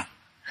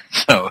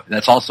 So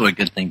that's also a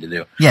good thing to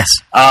do. Yes.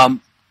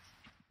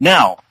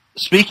 Now,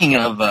 speaking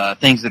of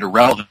things that are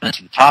relevant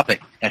to the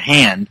topic at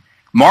hand,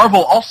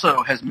 Marvel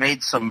also has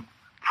made some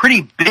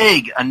pretty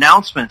big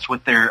announcements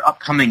with their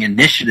upcoming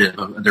initiative,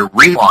 their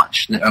relaunch,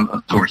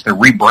 of course, their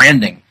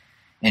rebranding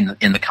in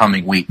the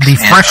coming weeks. The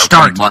Fresh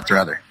Start. Month,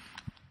 rather.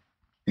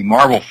 The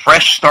Marvel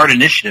Fresh Start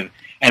Initiative.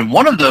 And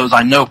one of those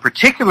I know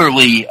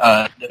particularly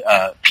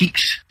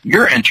piques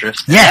your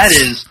interest.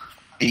 Yes.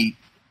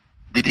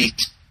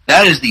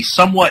 That is the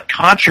somewhat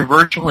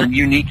controversial and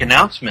unique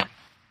announcement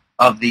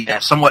of the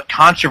somewhat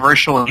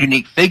controversial and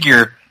unique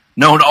figure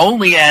known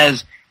only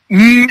as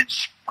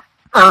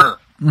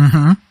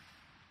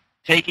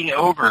taking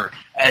over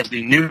as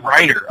the new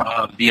writer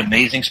of The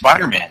Amazing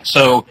Spider-Man.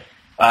 So,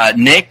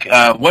 Nick,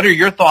 what are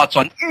your thoughts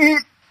on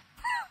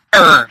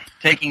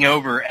taking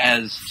over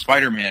as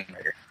Spider-Man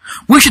writer?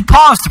 We should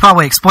pause to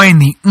probably explain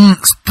the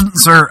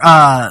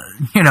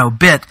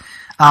bit.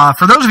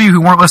 For those of you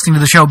who weren't listening to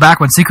the show back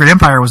when Secret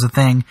Empire was a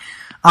thing,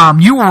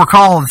 You will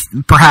recall,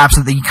 perhaps,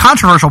 that the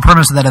controversial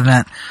premise of that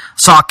event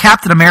saw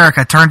Captain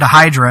America turn to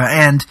Hydra,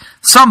 and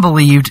some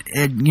believed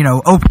it,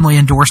 openly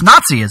endorsed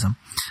Nazism,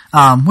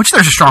 which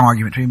there's a strong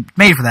argument to be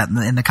made for that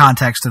in the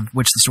context of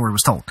which the story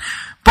was told.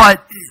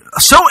 But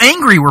so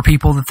angry were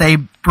people that they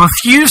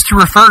refused to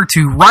refer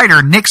to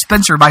writer Nick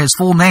Spencer by his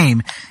full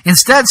name,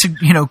 instead,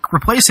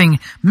 replacing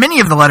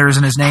many of the letters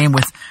in his name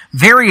with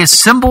various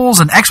symbols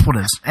and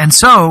expletives. And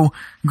so,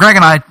 Greg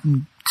and I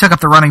took up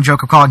the running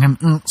joke of calling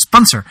him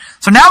Spencer.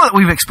 So now that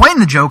we've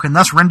explained the joke and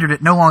thus rendered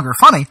it no longer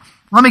funny,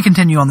 let me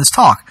continue on this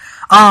talk.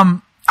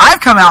 I've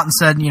come out and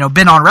said,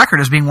 been on record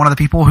as being one of the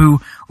people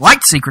who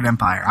liked Secret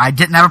Empire. I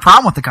didn't have a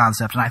problem with the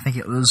concept, and I think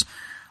it was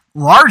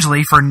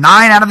largely, for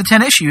 9 out of the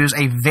 10 issues,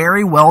 a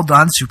very well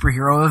done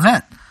superhero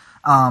event.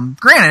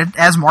 Granted,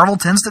 as Marvel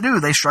tends to do,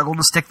 they struggled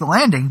to stick the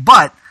landing,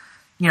 but,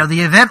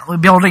 the event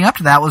building up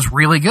to that was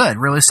really good,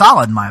 really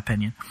solid, in my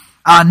opinion.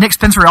 Nick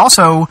Spencer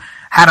also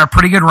had a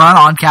pretty good run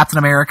on Captain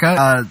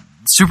America,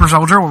 Super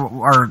Soldier,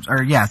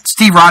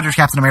 Steve Rogers'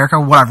 Captain America,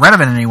 what I've read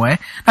of it anyway.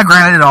 Now,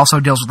 granted, it also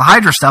deals with the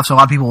Hydra stuff, so a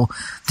lot of people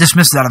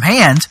dismiss it out of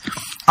hand.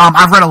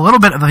 I've read a little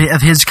bit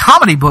of his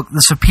comedy book,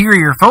 The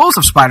Superior Foes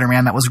of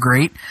Spider-Man, that was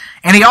great.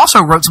 And he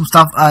also wrote some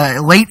stuff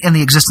late in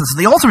the existence of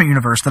the Ultimate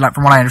Universe that,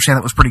 from what I understand,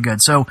 that was pretty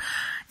good. So,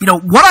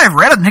 what I've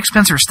read of Nick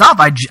Spencer's stuff,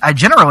 I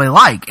generally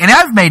like. And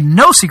I've made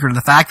no secret of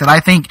the fact that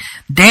I think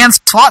Dan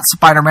Slott's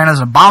Spider-Man is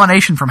an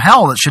abomination from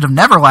hell that should have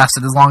never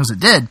lasted as long as it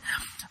did.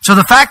 So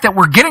the fact that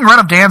we're getting rid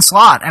of Dan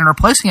Slott and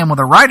replacing him with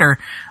a writer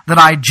that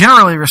I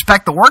generally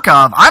respect the work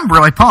of, I'm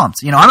really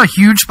pumped. I'm a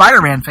huge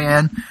Spider-Man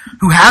fan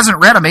who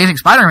hasn't read Amazing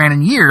Spider-Man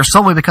in years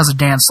solely because of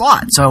Dan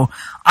Slott. So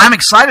I'm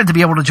excited to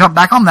be able to jump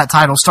back on that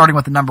title starting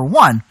with the number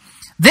 1.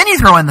 Then you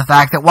throw in the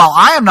fact that while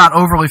I am not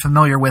overly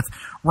familiar with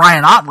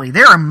Ryan Ottley,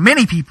 there are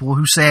many people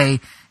who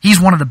say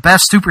he's one of the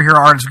best superhero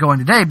artists going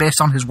today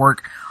based on his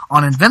work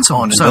on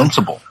Invincible. So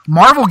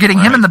Marvel getting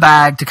him in the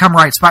bag to come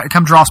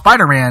draw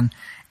Spider-Man,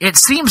 it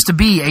seems to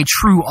be a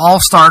true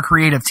all-star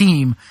creative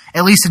team,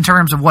 at least in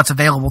terms of what's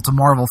available to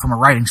Marvel from a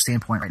writing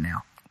standpoint right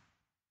now.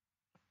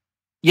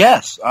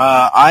 Yes,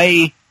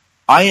 I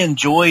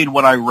enjoyed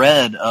what I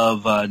read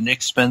of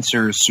Nick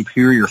Spencer's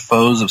Superior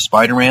Foes of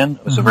Spider-Man.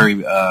 It was a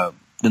very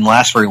didn't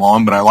last very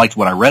long, but I liked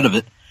what I read of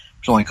it.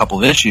 There's only a couple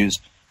of issues.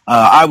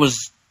 I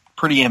was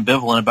pretty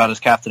ambivalent about his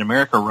Captain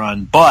America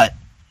run, but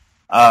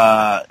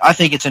I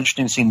think it's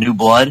interesting to see new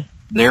blood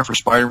there for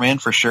Spider-Man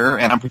for sure,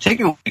 and I'm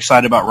particularly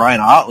excited about Ryan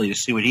Ottley to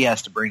see what he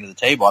has to bring to the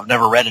table. I've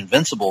never read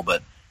Invincible,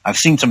 but I've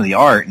seen some of the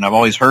art, and I've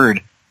always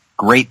heard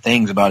great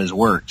things about his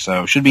work,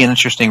 so it should be an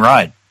interesting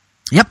ride.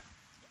 Yep.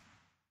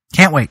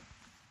 Can't wait.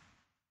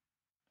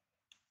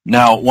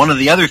 Now, one of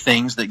the other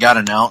things that got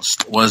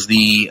announced was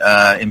the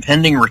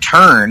impending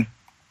return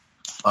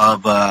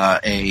of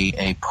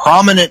a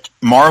prominent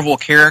Marvel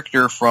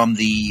character from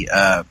the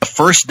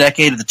first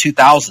decade of the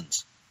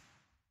 2000s.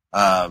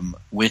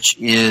 Which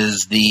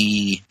is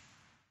the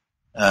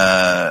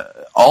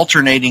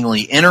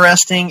alternatingly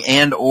interesting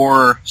and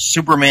or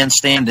Superman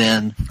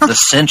stand-in, the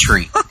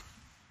Sentry,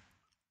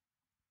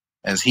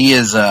 as he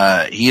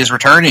is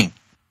returning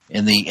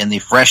in the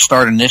Fresh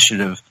Start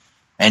initiative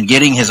and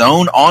getting his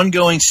own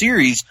ongoing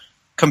series,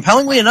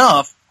 compellingly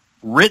enough,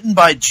 written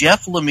by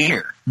Jeff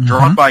Lemire,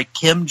 drawn by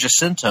Kim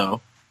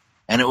Jacinto,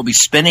 and it will be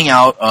spinning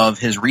out of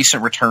his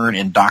recent return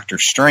in Doctor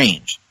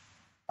Strange.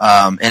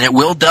 And it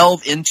will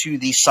delve into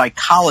the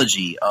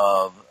psychology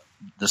of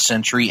the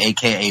Sentry,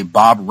 aka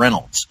Bob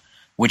Reynolds,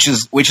 which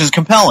is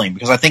compelling,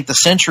 because I think the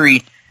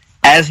Sentry,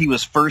 as he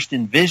was first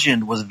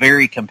envisioned, was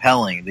very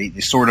compelling.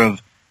 The sort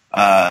of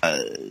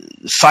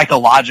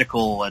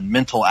psychological and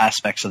mental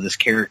aspects of this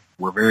character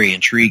were very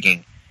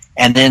intriguing.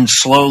 And then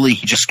slowly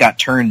he just got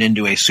turned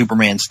into a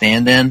Superman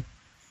stand-in,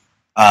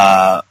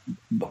 and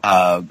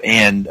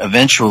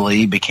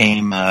eventually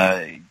became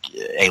a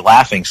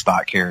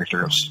laughingstock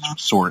character of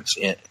sorts.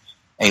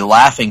 A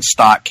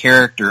laughingstock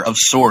character of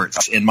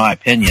sorts, in my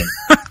opinion.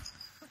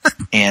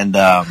 And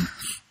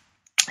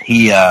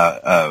he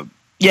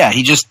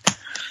just,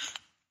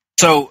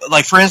 so,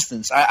 like, for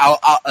instance,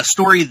 a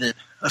story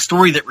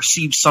that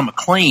received some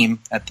acclaim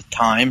at the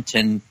time,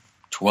 10,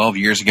 12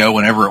 years ago,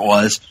 whenever it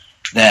was,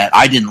 that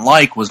I didn't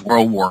like was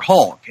World War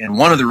Hulk. And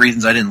one of the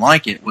reasons I didn't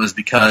like it was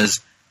because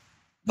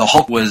the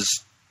Hulk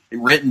was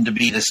written to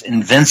be this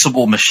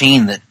invincible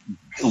machine that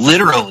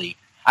literally,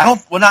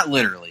 not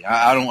literally,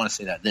 I don't want to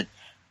say that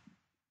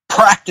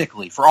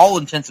practically, for all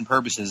intents and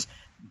purposes,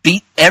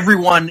 beat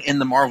everyone in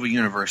the Marvel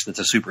Universe that's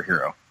a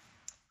superhero.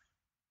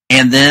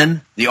 And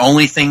then the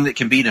only thing that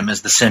can beat him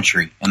is the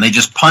Sentry. And they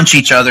just punch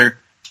each other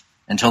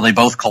until they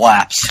both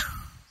collapse.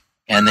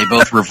 And they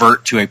both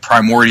revert to a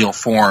primordial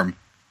form.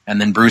 And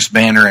then Bruce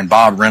Banner and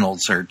Bob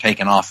Reynolds are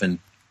taken off in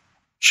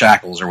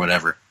shackles or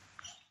whatever.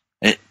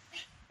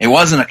 It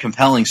wasn't a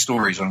compelling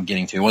story is what I'm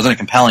getting to. It wasn't a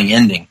compelling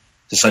ending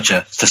to such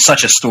a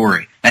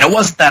story. And it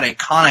wasn't that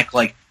iconic,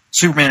 like,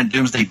 Superman and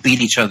Doomsday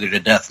beat each other to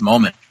death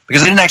moment,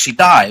 because they didn't actually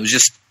die. It was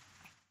just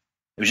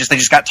they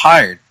just got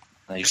tired.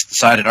 They just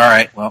decided, all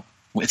right, well,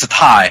 it's a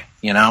tie,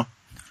 and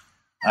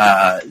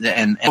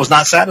it was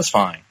not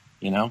satisfying,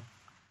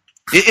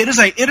 It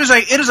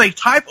is a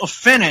type of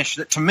finish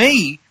that, to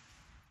me,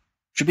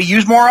 should be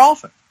used more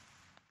often.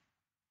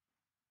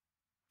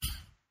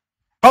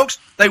 Folks,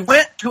 they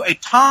went to a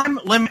time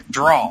limit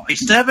draw, a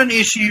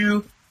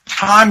 7-issue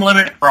time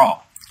limit draw.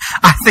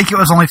 I think it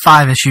was only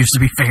 5 issues, to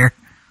be fair.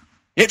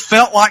 It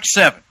felt like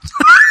 7.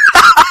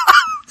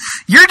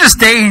 Your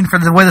disdain for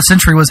the way the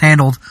Century was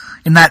handled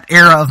in that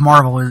era of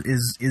Marvel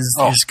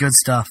is good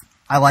stuff.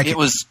 I like it.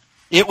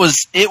 It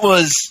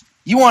was.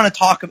 You want to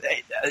talk?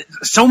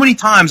 So many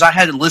times I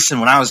had to listen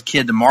when I was a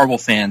kid to Marvel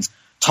fans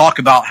talk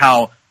about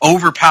how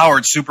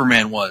overpowered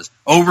Superman was.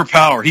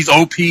 Overpowered. He's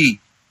OP.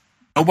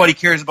 Nobody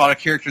cares about a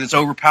character that's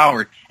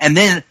overpowered. And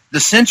then the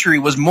Century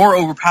was more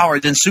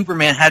overpowered than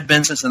Superman had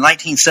been since the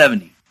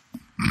 1970s.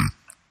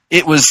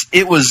 It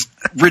was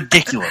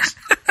ridiculous.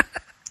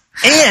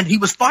 And he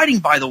was fighting,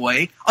 by the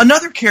way,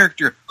 another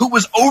character who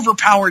was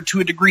overpowered to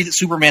a degree that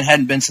Superman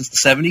hadn't been since the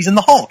 70s in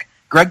the Hulk.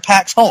 Greg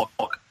Pak's Hulk.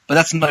 But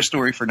that's another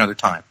story for another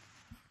time.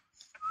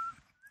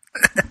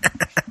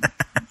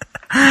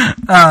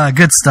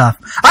 Good stuff.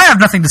 I have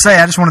nothing to say.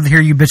 I just wanted to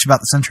hear you bitch about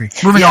the Century.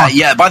 Moving on.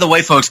 Yeah. By the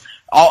way, folks,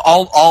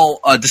 all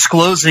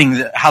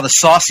disclosing how the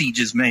sausage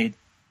is made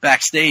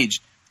backstage.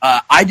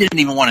 I didn't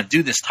even want to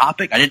do this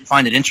topic. I didn't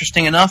find it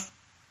interesting enough.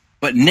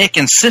 But Nick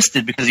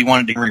insisted because he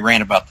wanted to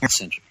rant about the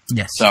Century.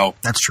 Yes, so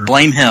that's true.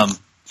 Blame him.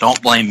 Don't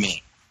blame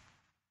me.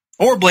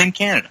 Or blame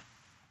Canada.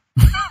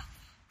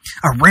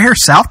 A rare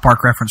South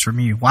Park reference from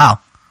you. Wow.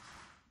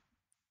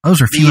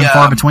 Those are few and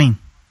far between.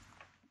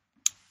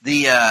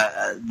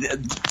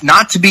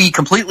 Not to be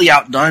completely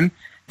outdone,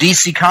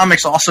 DC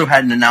Comics also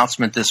had an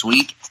announcement this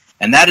week,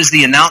 and that is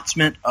the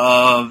announcement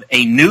of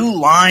a new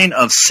line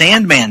of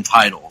Sandman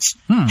titles,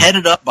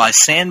 headed up by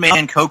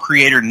Sandman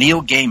co-creator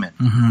Neil Gaiman.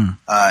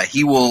 Mm-hmm.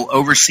 He will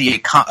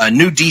oversee a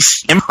new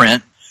DC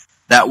imprint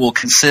that will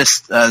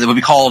consist, that will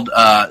be called,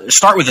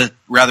 start with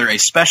a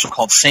special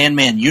called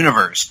Sandman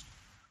Universe.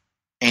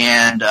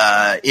 And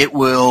it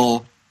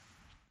will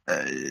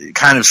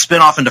kind of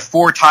spin off into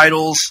 4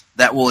 titles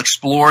that will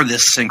explore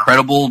this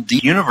incredible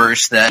deep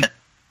universe that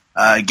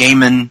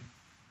Gaiman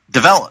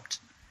developed.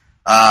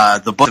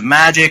 The Book of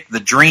Magic, The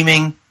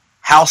Dreaming,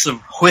 House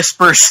of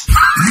Whispers,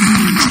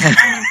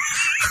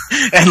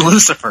 and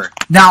Lucifer.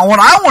 Now, what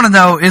I want to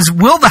know is,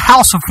 will the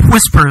House of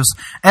Whispers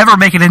ever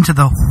make it into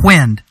the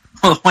Wind?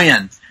 The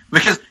Wind.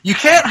 Because you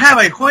can't have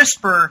a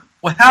whisper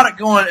without it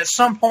going at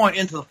some point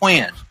into the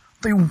wind.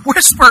 They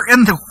whisper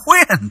in the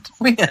wind.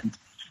 Wind.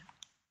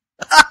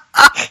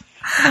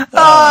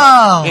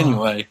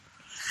 Anyway.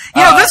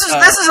 This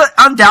is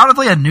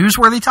undoubtedly a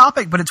newsworthy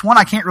topic, but it's one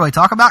I can't really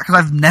talk about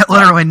because I've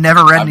literally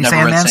never read any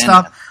Sandman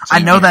stuff. I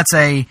know that's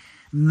a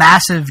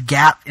massive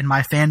gap in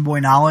my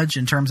fanboy knowledge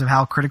in terms of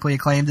how critically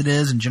acclaimed it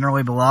is and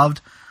generally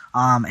beloved,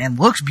 and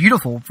looks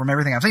beautiful from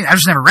everything I've seen. I've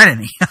just never read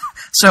any.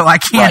 So I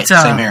can't,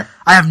 same here.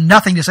 I have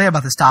nothing to say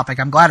about this topic.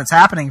 I'm glad it's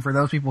happening for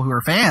those people who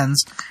are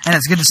fans, and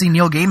it's good to see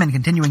Neil Gaiman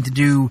continuing to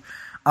do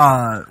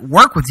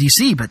work with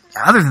DC, but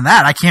other than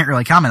that, I can't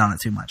really comment on it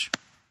too much.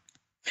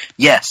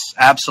 Yes,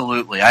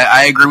 absolutely.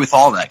 I agree with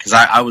all that, because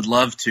I would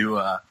love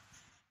to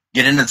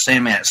get into the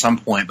Sandman at some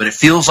point, but it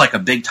feels like a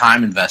big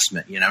time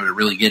investment, to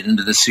really get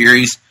into this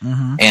series,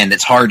 and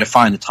it's hard to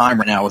find the time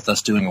right now with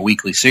us doing a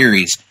weekly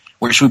series,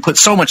 which we put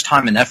so much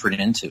time and effort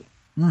into.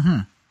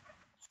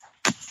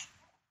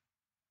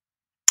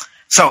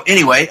 So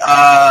anyway,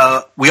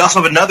 we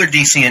also have another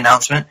DC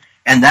announcement,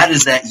 and that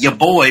is that your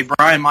boy,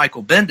 Brian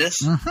Michael Bendis,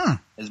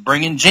 is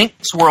bringing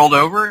Jinx World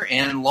over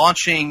and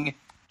launching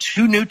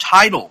 2 new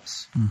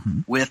titles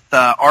with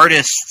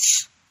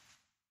artists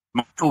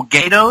Michael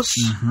Gaydos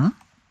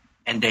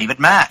and David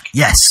Mack.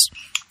 Yes.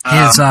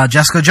 His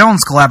Jessica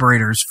Jones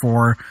collaborators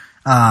for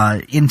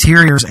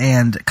interiors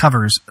and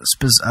covers,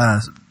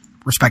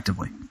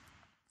 respectively.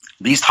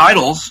 These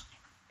titles,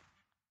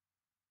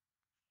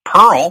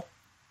 Pearl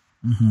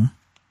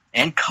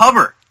and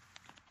Cover.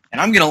 And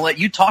I'm going to let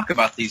you talk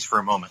about these for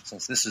a moment,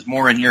 since this is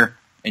more in your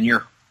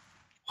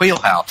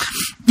wheelhouse.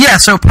 Yeah,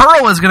 so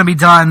Pearl is going to be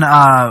done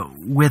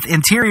with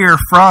interior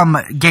from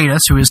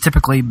Gaydos, who is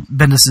typically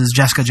Bendis'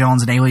 Jessica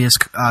Jones and Alias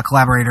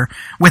collaborator,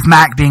 with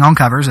Mac being on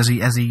covers, as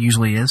he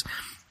usually is.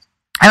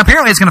 And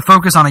apparently it's going to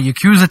focus on a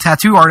Yakuza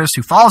tattoo artist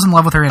who falls in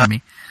love with her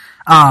enemy.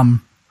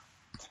 And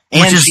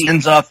she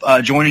ends up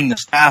joining the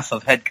staff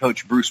of head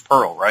coach Bruce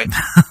Pearl, right?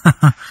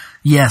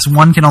 Yes,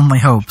 one can only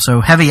hope.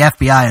 So heavy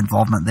FBI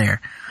involvement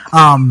there.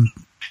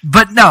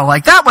 But no,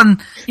 like that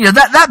one,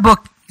 that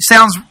book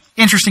sounds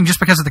interesting just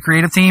because of the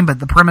creative team, but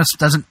the premise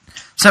doesn't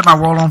set my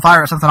world on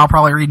fire. It's something I'll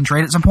probably read and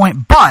trade at some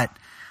point. But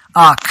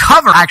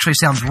Cover actually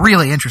sounds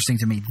really interesting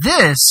to me.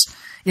 This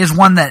is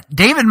one that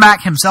David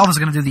Mack himself is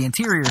going to do the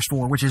interiors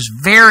for, which is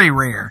very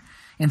rare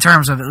in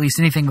terms of at least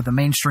anything with the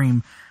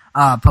mainstream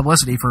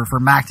publicity for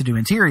Mack to do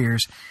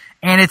interiors.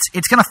 And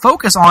it's going to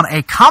focus on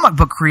a comic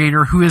book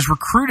creator who is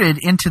recruited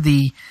into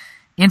the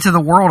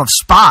world of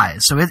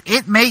spies. So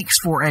it makes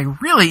for a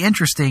really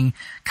interesting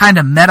kind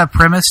of meta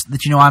premise that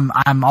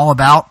I'm all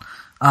about.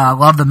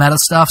 Love the meta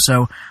stuff.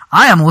 So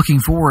I am looking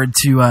forward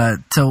to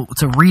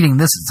reading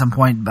this at some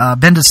point.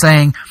 Bendis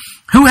saying,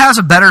 Who has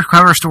a better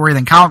cover story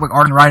than comic book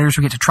art and writers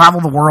who get to travel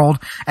the world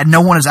and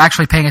no one is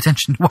actually paying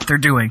attention to what they're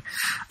doing?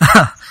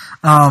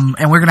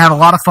 And we're going to have a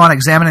lot of fun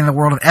examining the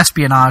world of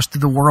espionage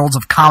through the worlds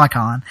of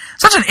Comic-Con.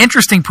 Such an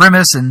interesting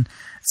premise, and it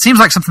seems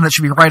like something that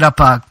should be right up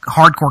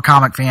hardcore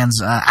comic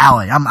fans'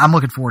 alley. I'm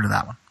looking forward to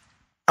that one.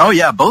 Oh,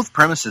 yeah, both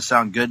premises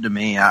sound good to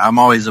me. I'm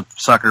always a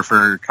sucker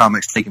for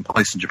comics taking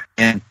place in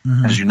Japan,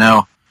 as you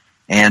know.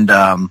 And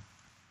yeah,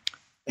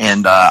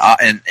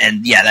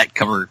 that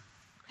cover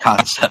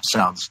concept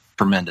sounds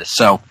tremendous.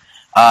 So,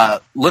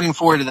 looking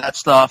forward to that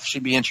stuff.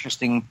 Should be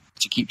interesting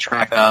to keep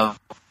track of.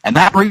 And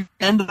that brings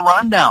the end of the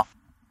rundown,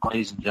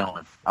 ladies and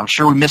gentlemen. I'm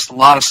sure we missed a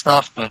lot of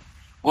stuff, but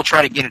we'll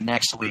try to get it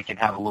next week and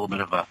have a little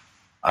bit of a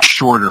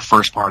shorter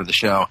first part of the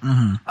show.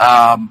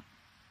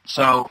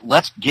 So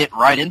let's get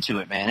right into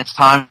it, man. It's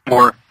time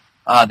for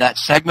that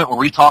segment where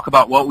we talk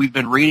about what we've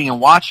been reading and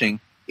watching.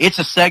 It's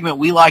a segment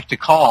we like to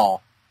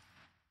call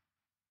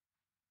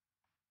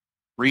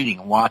Reading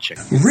and Watching.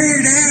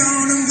 Reading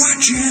and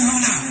watching.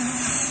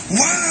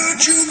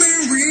 What you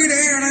been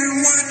reading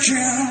and watching?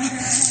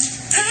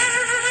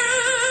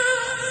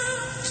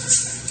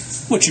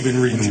 What you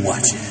been reading and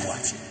watching?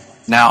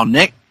 Now,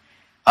 Nick,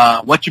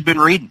 what you been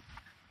reading?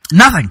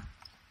 Nothing.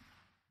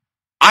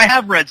 I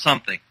have read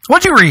something.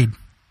 What'd you read?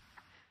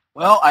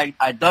 Well,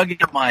 I dug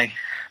into my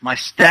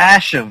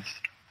stash of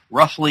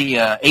roughly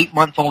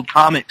 8-month-old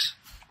comics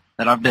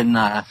that I've been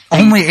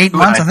only 8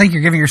 months. I think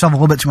you're giving yourself a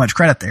little bit too much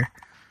credit there.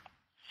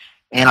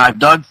 And I've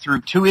dug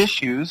through 2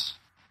 issues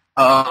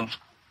of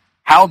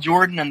Hal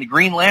Jordan and the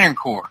Green Lantern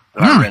Corps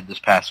that I read this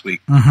past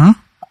week. I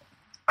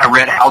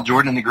read Hal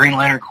Jordan and the Green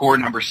Lantern Corps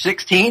number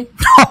 16.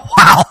 Oh,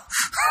 wow.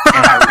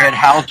 And I read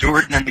Hal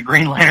Jordan and the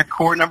Green Lantern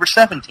Corps number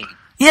 17.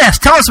 Yes,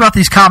 tell us about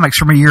these comics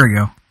from a year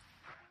ago.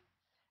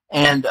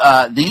 And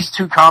these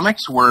 2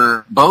 comics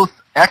were both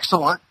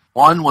excellent.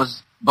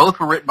 Both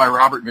were written by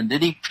Robert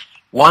Venditti.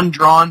 One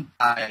drawn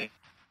by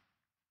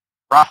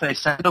Rafe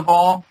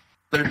Sandoval.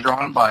 They're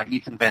drawn by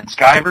Ethan Van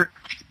Sciver.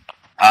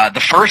 The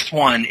first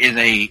one is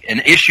an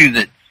issue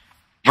that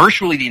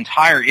virtually the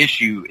entire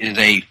issue is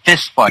a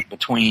fist fight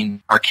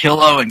between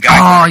Arkillo and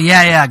Guy. Oh,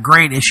 yeah,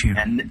 great issue.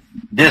 And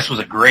this was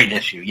a great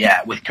issue,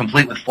 yeah,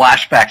 complete with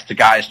flashbacks to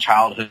Guy's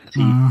childhood.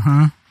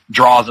 He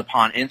draws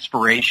upon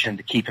inspiration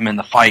to keep him in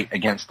the fight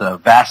against a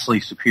vastly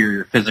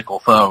superior physical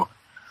foe.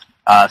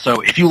 So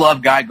if you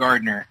love Guy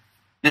Gardner,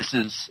 this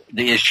is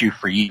the issue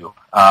for you.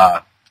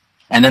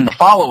 And then the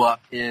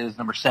follow-up is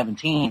number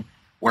 17,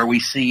 where we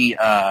see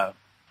Guy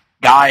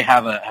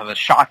have a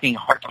shocking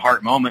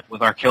heart-to-heart moment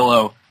with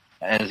Arkillo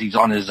as he's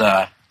on his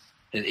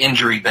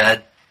injury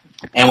bed.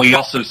 And we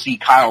also see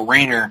Kyle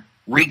Rayner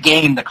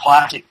regain the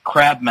classic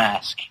crab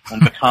mask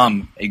and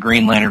become a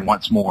Green Lantern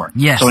once more.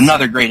 Yes. So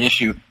another great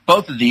issue.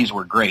 Both of these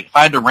were great. If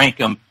I had to rank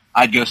them,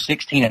 I'd go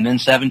 16 and then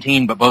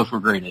 17, but both were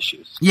great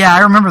issues. Yeah,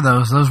 I remember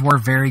those. Those were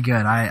very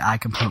good. I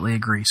completely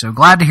agree. So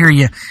glad to hear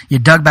you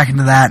dug back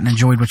into that and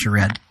enjoyed what you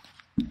read.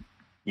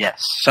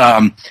 Yes.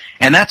 And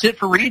that's it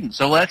for reading.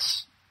 So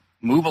let's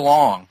move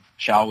along,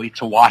 shall we,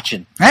 to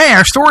watching. Hey,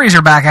 our stories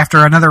are back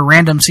after another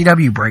random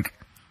CW break.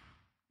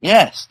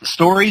 Yes, the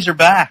stories are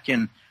back,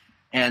 and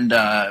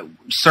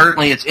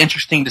certainly it's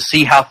interesting to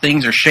see how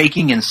things are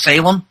shaking in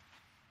Salem,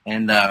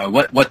 and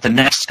what the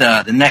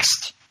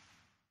next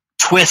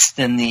twist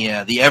in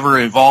the ever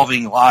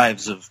evolving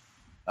lives of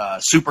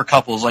super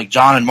couples like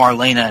John and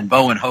Marlena and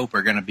Bo and Hope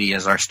are going to be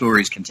as our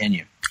stories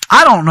continue.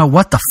 I don't know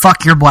what the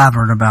fuck you're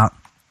blabbering about.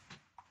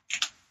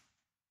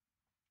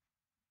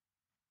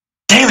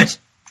 Damn it!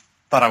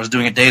 Thought I was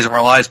doing a Days of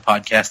Our Lives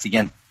podcast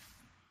again.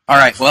 All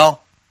right,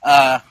 well.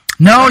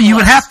 No, you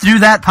would have to do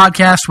that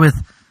podcast with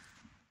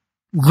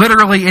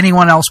literally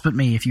anyone else but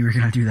me if you were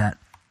going to do that.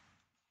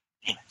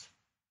 Damn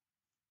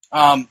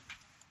it.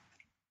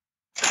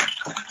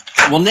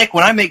 Well, Nick,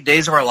 when I make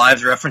Days of Our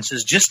Lives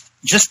references,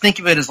 just think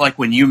of it as like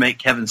when you make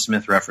Kevin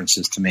Smith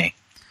references to me.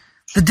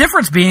 The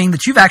difference being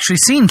that you've actually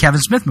seen Kevin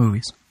Smith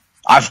movies.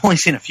 I've only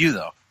seen a few,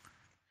 though.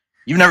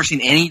 You've never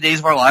seen any Days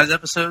of Our Lives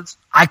episodes?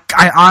 I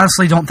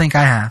honestly don't think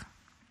I have.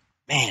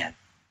 Man.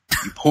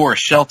 You poor,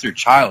 sheltered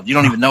child. You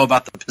don't even know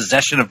about the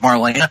possession of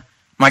Marlena?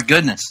 My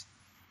goodness.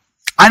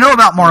 I know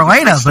about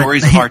Marlena, but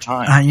stories of our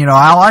time.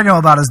 All I know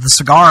about is the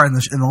cigar and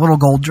the little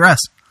gold dress.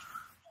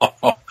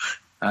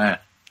 Yeah,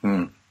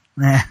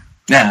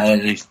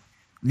 it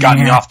got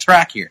me off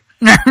track here.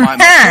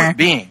 My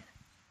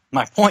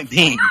point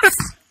being,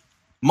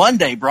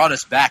 Monday brought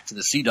us back to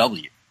the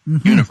CW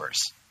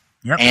universe.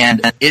 Yep.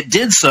 And it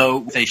did so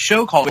with a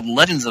show called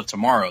Legends of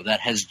Tomorrow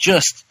that has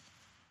just...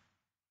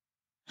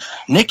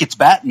 Nick, it's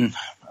batting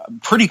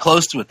pretty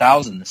close to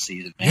 1,000 this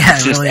season. Man. Yeah,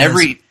 it's just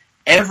really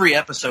every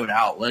episode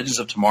out, Legends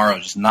of Tomorrow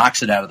just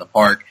knocks it out of the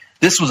park.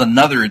 This was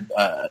another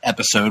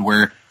episode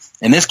where,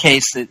 in this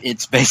case,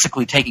 it's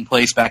basically taking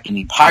place back in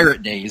the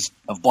pirate days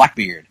of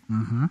Blackbeard,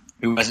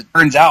 who, as it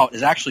turns out,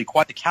 is actually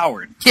quite the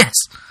coward. Yes.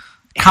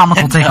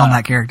 Comical take on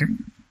that character.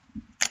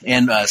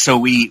 And so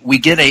we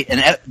get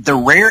the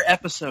rare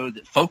episode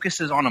that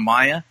focuses on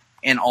Amaya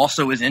and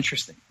also is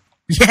interesting.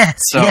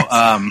 Yes. So yes.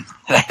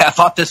 I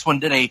thought this one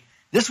did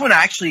This one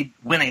actually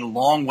went a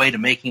long way to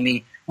making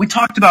me. We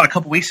talked about a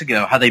couple weeks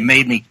ago how they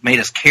made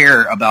us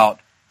care about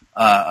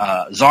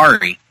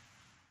Zari,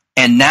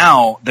 and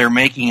now they're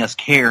making us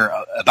care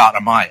about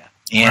Amaya.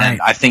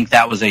 And I think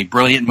that was a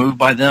brilliant move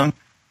by them.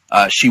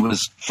 She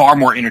was far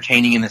more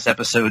entertaining in this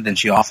episode than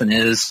she often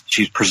is.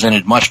 She's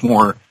presented much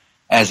more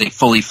as a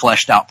fully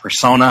fleshed out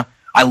persona.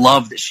 I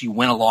love that she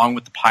went along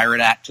with the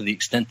pirate act to the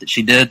extent that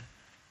she did.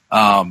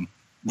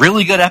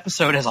 Really good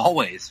episode as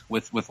always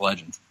with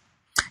Legends.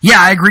 Yeah,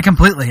 I agree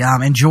completely.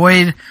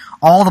 Enjoyed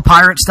all the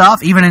pirate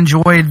stuff. Even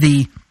enjoyed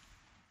the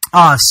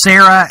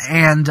Sarah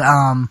and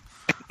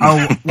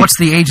what's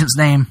the agent's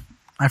name?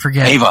 I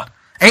forget. Ava.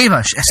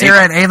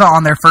 Sarah and Ava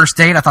on their first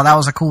date. I thought that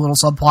was a cool little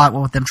subplot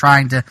with them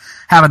trying to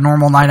have a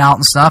normal night out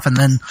and stuff. And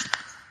then,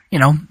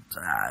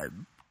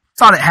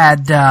 thought it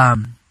had,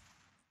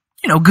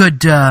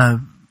 good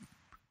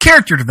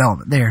character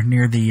development there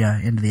near the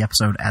end of the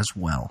episode as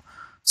well.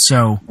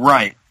 So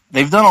right.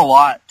 They've done a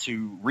lot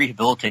to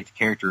rehabilitate the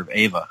character of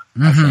Ava,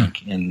 I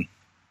think, in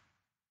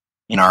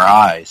our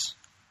eyes.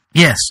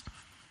 Yes.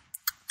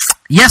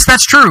 Yes,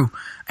 that's true.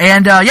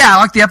 And, I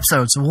like the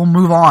episode, so we'll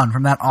move on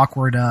from that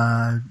awkward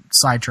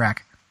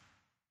sidetrack.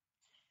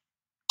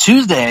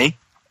 Tuesday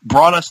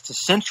brought us to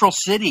Central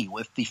City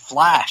with The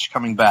Flash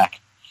coming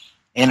back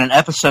in an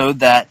episode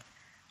that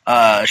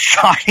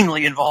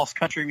shockingly involves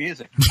country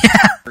music.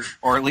 Yeah.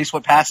 Or at least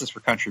what passes for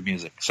country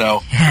music.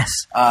 So, yes.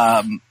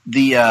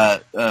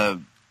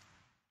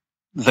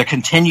 The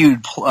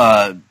continued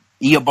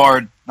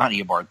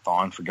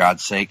Eobard-Thawne, for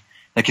God's sake,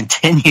 the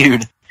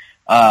continued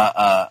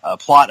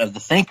plot of the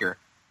Thinker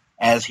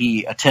as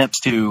he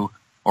attempts to,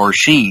 or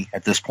she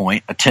at this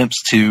point,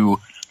 attempts to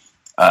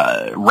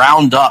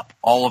round up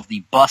all of the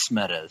bus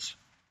metas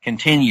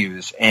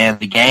continues, and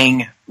the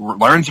gang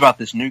learns about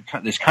this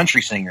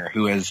country singer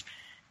who has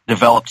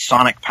developed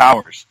sonic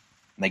powers,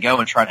 and they go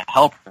and try to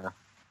help her.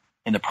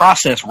 In the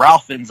process,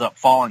 Ralph ends up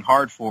falling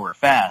hard for her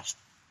fast,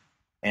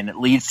 and it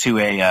leads to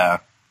a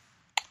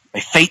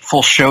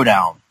fateful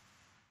showdown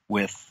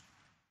with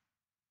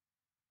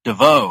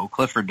DeVoe,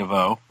 Clifford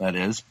DeVoe, that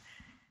is,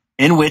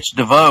 in which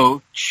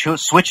DeVoe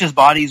switches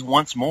bodies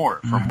once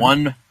more from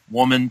one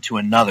woman to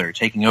another,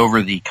 taking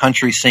over the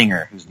country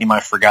singer whose name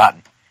I've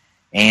forgotten.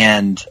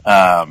 And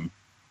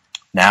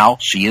now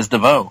she is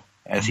DeVoe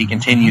as he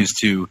continues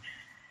to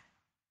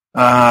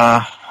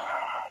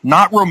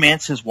not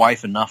romance his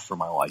wife enough for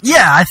my liking.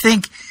 Yeah, I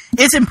think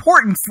it's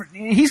important.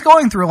 He's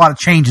going through a lot of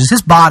changes.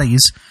 His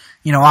body's,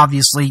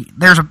 obviously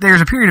there's a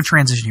period of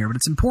transition here, but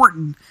it's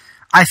important,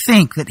 I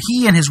think, that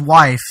he and his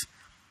wife,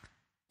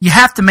 you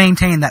have to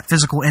maintain that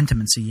physical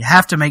intimacy. You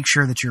have to make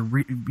sure that you're,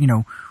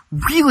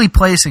 really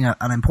placing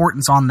an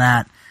importance on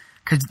that,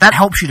 because that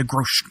helps you to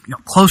grow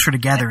closer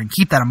together and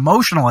keep that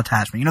emotional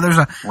attachment. There's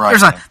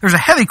a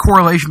heavy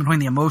correlation between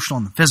the emotional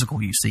and the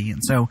physical, you see,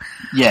 and so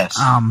yes.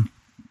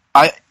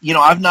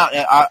 I've not.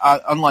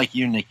 Unlike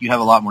you, Nick, you have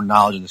a lot more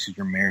knowledge of this because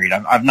you're married.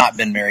 I've not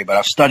been married, but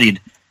I've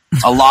studied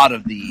a lot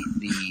of the.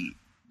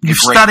 You've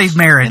studied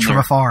marriage from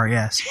afar,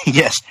 yes.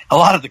 Yes, a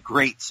lot of the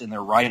greats in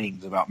their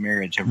writings about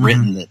marriage have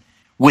written that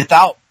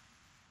without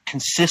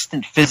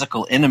consistent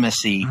physical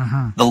intimacy,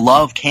 the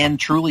love can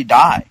truly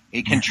die.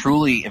 It can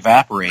truly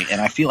evaporate,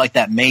 and I feel like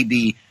that may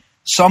be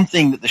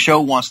something that the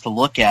show wants to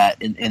look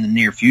at in the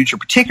near future,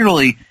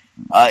 particularly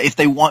if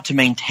they want to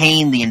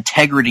maintain the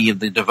integrity of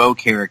the DeVoe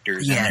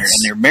characters and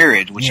their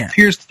marriage, which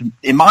appears to,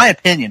 in my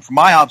opinion, from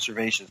my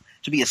observations,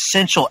 to be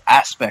essential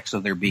aspects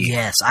of their being.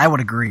 Yes, I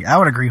would agree. I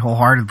would agree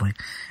wholeheartedly.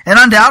 And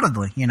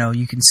undoubtedly,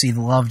 you can see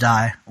the love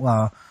die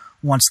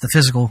once the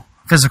physical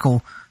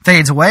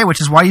fades away,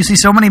 which is why you see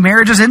so many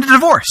marriages end in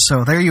divorce.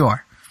 So there you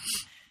are.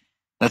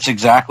 That's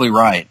exactly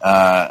right.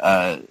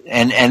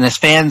 And as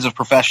fans of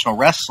professional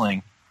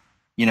wrestling,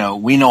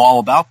 we know all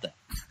about that.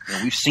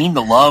 We've seen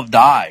the love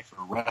die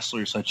for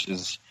wrestlers such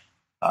as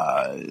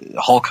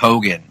Hulk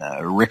Hogan,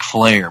 Ric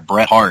Flair,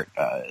 Bret Hart,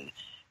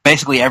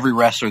 basically every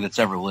wrestler that's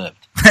ever lived.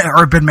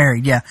 Or been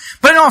married, yeah.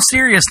 But in all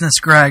seriousness,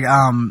 Greg,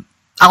 I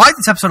like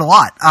this episode a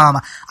lot.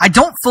 I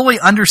don't fully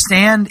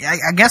understand.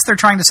 I guess they're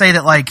trying to say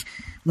that,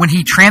 when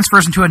he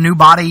transfers into a new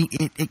body,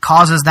 it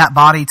causes that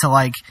body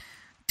to,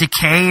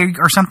 decay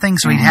or something,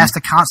 so he has to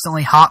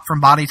constantly hop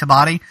from body to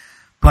body.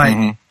 But,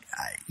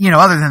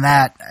 other than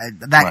that,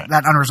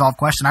 that unresolved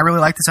question, I really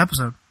like this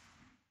episode.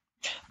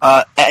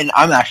 And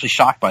I'm actually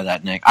shocked by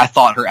that, Nick. I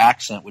thought her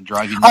accent would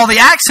drive you nuts. Oh, the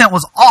accent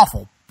was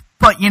awful.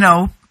 But,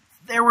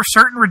 there were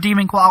certain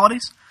redeeming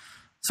qualities.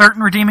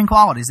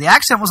 The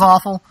accent was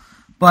awful,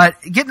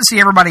 but getting to see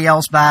everybody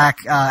else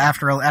back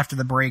after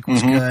the break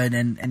was good,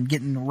 and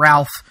getting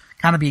Ralph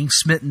kind of being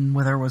smitten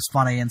with her was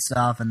funny and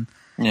stuff. And,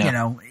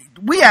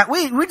 we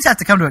just have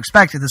to come to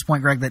expect at this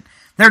point, Greg, that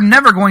they're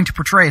never going to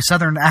portray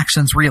Southern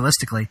accents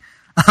realistically.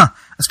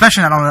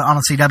 Especially not on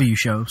a CW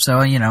show. So,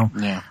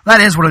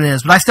 that is what it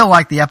is. But I still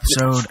like the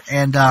episode.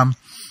 And,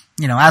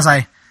 as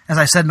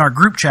I said in our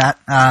group chat,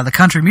 the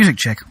country music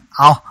chick,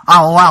 I'll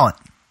allow it.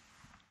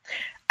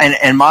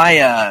 And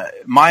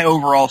my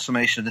overall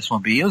summation of this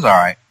one, it was all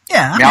right.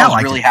 Yeah, I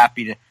was really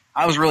happy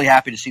I was really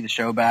happy to see the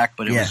show back,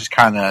 but it was just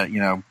kind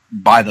of,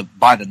 by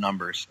the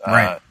numbers,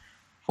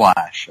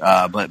 Flash.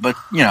 But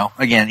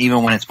again,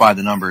 even when it's by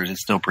the numbers,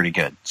 it's still pretty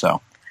good.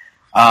 So,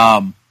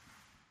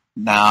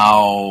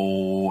 now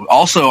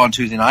also on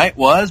Tuesday night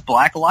was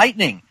Black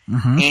Lightning,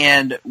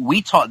 and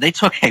they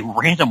took a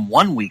random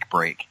 1 week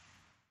break.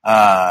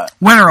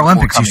 Winter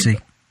Olympics, you see.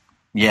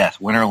 Yes,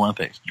 Winter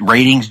Olympics.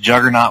 Ratings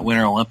juggernaut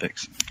Winter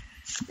Olympics.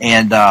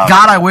 And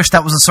God, I wish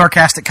that was a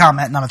sarcastic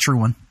comment, not a true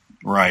one.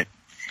 Right.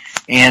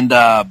 And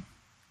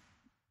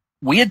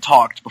we had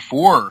talked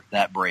before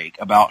that break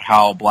about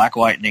how Black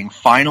Lightning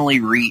finally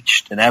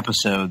reached an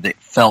episode that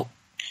felt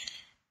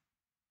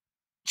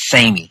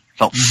samey,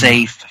 felt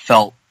safe,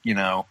 felt,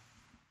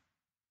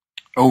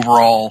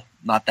 overall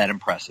not that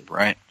impressive,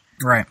 right?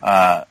 Right.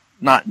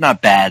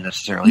 Not bad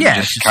necessarily,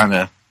 just kind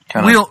of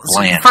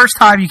bland. First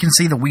time you can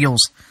see the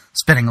wheels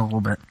spinning a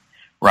little bit.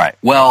 Right.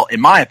 Well,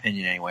 in my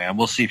opinion anyway, and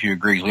we'll see if you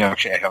agree, because we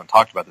actually haven't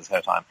talked about this ahead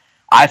of time,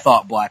 I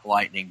thought Black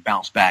Lightning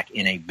bounced back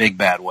in a big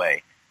bad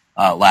way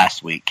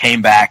last week.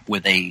 Came back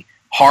with a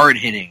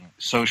hard-hitting,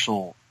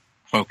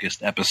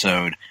 social-focused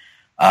episode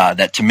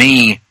that, to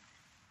me,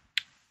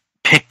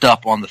 picked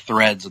up on the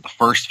threads of the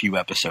first few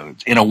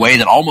episodes in a way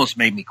that almost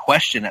made me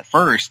question at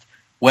first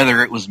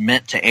whether it was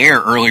meant to air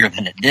earlier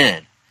than it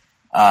did.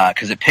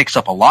 Because it picks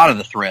up a lot of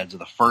the threads of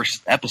the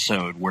first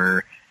episode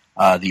where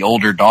the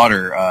older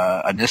daughter,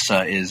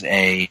 Anissa, is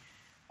an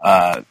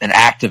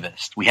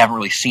activist. We haven't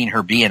really seen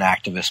her be an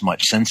activist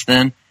much since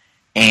then,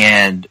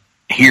 and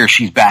here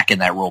she's back in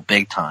that role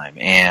big time.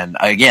 And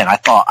again, I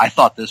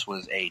thought this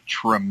was a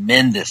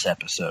tremendous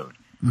episode.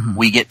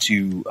 We get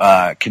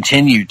to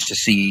continue to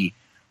see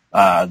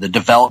the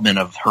development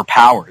of her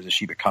powers as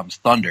she becomes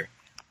Thunder,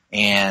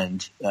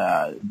 and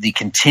the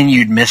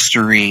continued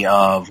mystery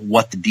of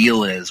what the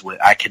deal is with,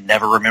 I can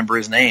never remember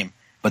his name,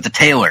 but the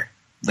tailor,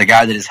 the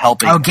guy that is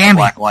helping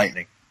Black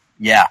Lightning.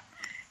 Yeah.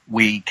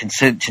 We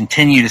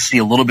continue to see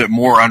a little bit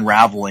more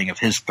unraveling of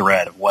his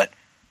thread of what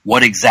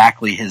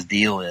exactly his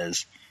deal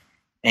is.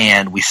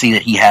 And we see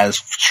that he has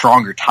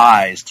stronger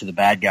ties to the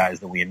bad guys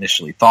than we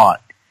initially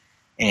thought.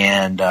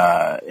 And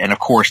of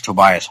course,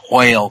 Tobias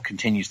Hoyle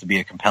continues to be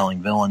a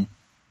compelling villain.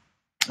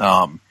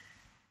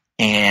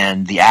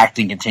 And the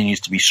acting continues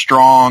to be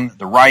strong.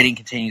 The writing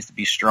continues to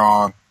be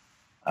strong.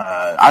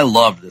 I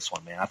loved this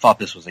one, man. I thought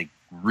this was a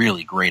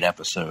really great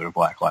episode of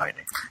Black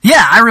Lightning.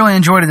 Yeah, I really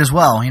enjoyed it as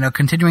well.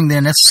 Continuing the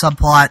Anissa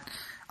subplot,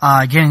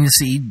 getting to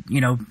see,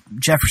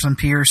 Jefferson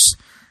Pierce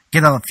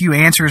get a few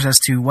answers as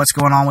to what's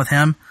going on with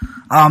him.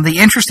 The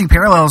interesting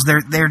parallels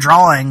they're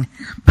drawing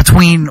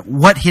between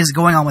what is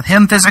going on with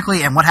him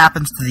physically and what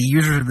happens to the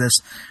users of this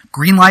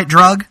green light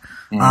drug.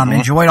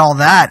 Enjoyed all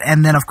that.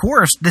 And then, of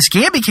course, this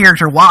Gambi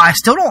character, while I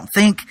still don't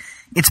think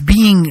it's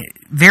being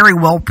very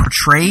well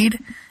portrayed,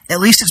 at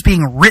least it's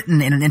being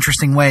written in an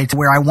interesting way to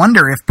where I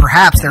wonder if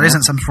perhaps there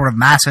isn't some sort of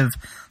massive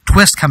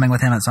twist coming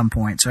with him at some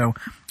point. So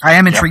I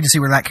am intrigued to see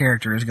where that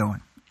character is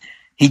going.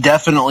 He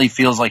definitely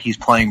feels like he's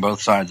playing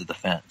both sides of the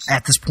fence.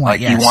 At this point,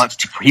 like yes.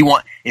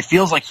 It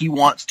feels like he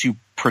wants to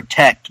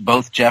protect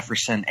both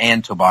Jefferson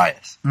and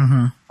Tobias,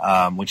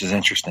 which is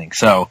interesting.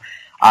 So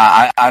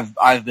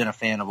I've been a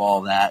fan of all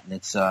of that, and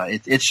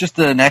it's just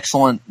an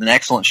excellent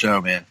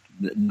show, man.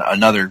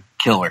 Another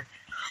killer.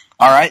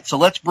 All right, so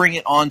let's bring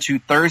it on to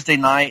Thursday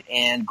night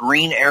and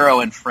Green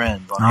Arrow and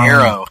Friends on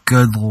Arrow.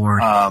 Good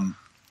Lord.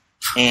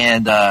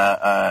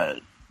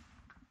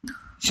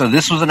 So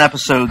this was an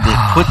episode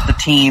that put the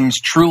teams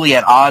truly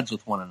at odds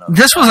with one another.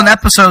 This was an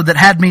episode that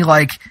had me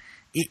like,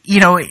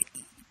 maybe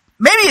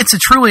it's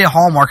truly a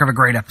hallmark of a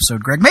great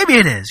episode, Greg. Maybe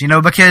it is,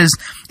 because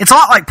it's a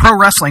lot like pro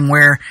wrestling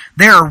where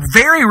there are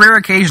very rare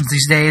occasions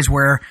these days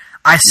where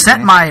I set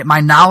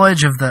my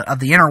knowledge of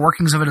the inner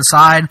workings of it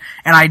aside,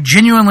 and I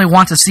genuinely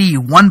want to see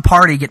one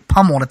party get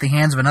pummeled at the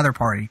hands of another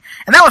party.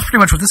 And that was pretty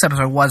much what this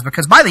episode was,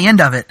 because by the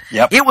end of it,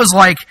 it was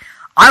like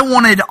I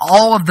wanted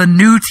all of the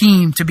new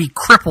team to be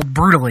crippled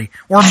brutally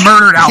or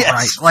murdered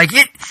outright. Yes. Like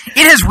it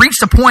has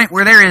reached a point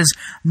where there is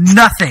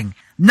nothing,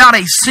 not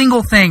a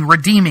single thing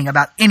redeeming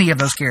about any of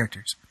those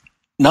characters.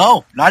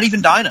 No, not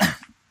even Dinah.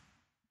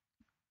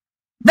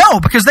 No,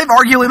 because they've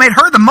arguably made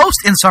her the most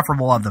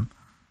insufferable of them.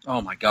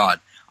 Oh my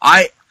God.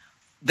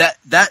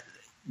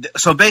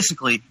 So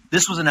basically,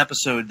 this was an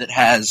episode that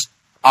has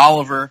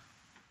Oliver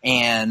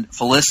and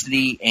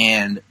Felicity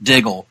and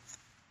Diggle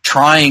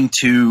trying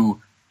to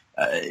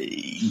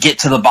get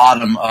to the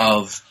bottom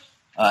of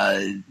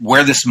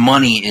where this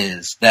money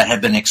is that had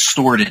been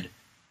extorted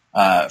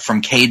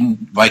from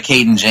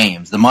Caden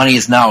James. The money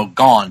is now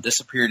gone,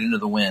 disappeared into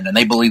the wind, and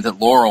they believe that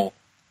Laurel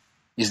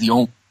is the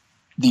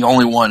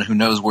only one who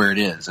knows where it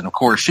is. And of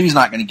course, she's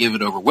not going to give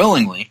it over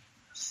willingly.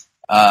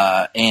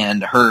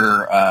 And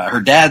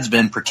her dad's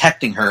been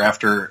protecting her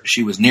after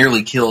she was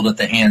nearly killed at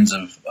the hands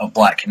of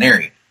Black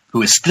Canary,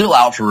 who is still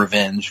out for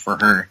revenge for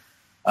her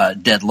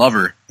dead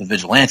lover, the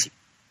Vigilante.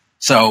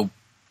 So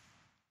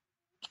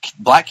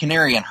Black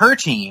Canary and her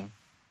team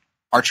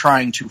are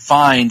trying to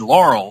find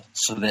Laurel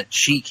so that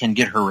she can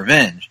get her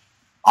revenge.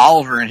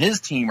 Oliver and his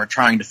team are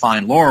trying to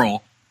find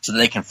Laurel so that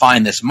they can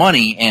find this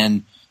money.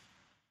 And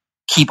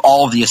keep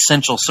all of the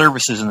essential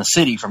services in the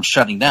city from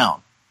shutting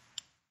down.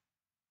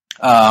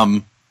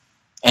 And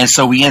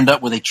so we end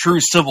up with a true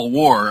civil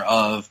war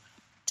of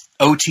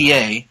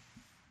OTA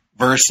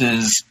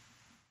versus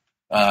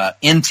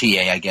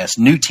NTA, I guess,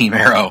 New Team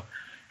Arrow.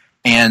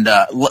 And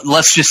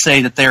let's just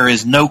say that there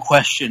is no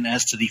question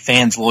as to the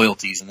fans'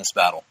 loyalties in this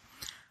battle.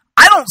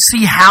 I don't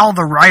see how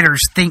the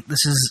writers think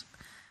this is...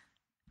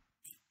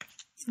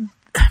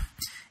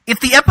 If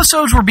the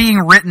episodes were being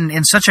written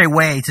in such a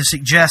way to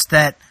suggest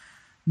that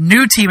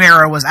New Team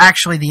Arrow was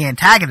actually the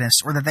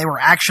antagonist, or that they were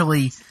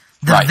actually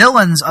the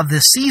villains of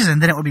this season,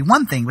 then it would be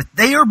one thing. But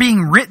they are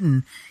being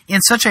written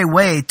in such a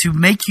way to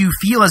make you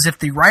feel as if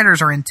the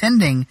writers are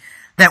intending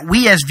that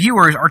we as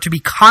viewers are to be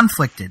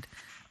conflicted,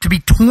 to be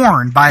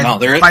torn by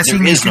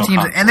seeing these two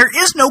teams. And there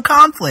is no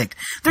conflict.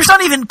 There's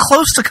not even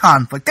close to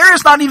conflict. There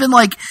is not even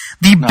like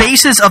the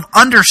basis of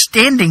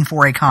understanding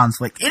for a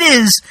conflict. It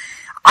is,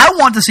 I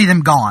want to see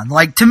them gone.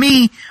 Like, to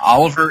me,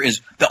 Oliver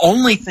is the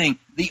only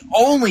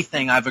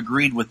thing I've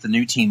agreed with the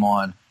new team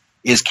on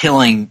is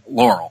killing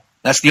Laurel.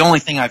 That's the only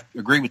thing I've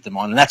agreed with them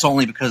on, and that's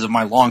only because of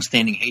my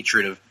long-standing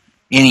hatred of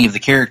any of the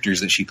characters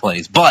that she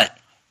plays. But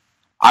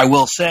I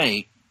will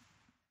say,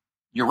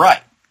 you're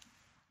right.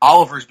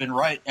 Oliver's been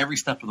right every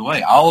step of the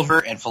way. Oliver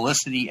and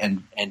Felicity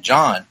and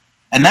John.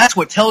 And that's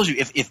what tells you,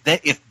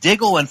 if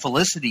Diggle and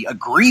Felicity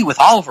agree with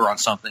Oliver on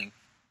something,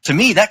 to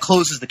me, that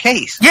closes the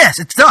case. Yes,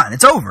 it's done.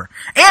 It's over.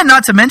 And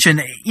not to mention,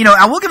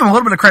 I will give him a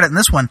little bit of credit in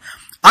this one.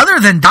 Other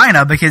than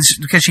Dinah, because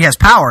she has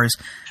powers,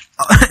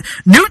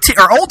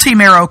 Old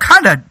Team Arrow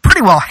kind of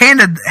pretty well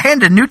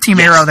handed New Team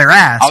Arrow their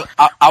ass.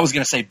 I was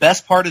going to say,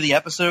 best part of the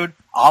episode,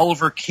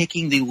 Oliver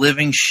kicking the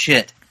living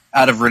shit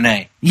out of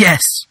Renee.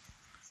 Yes.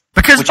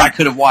 Which I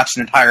could have watched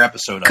an entire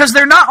episode of. Because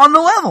they're not on the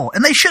level,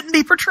 and they shouldn't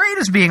be portrayed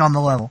as being on the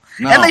level.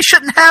 No. And they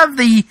shouldn't have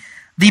the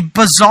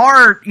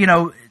bizarre,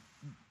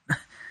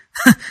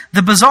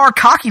 the bizarre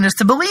cockiness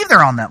to believe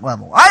they're on that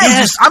level.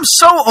 I'm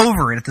so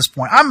over it at this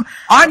point.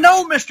 I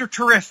know Mr.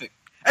 Terrific.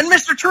 And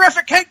Mr.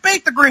 Terrific can't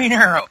beat the Green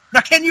Arrow.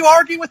 Now, can you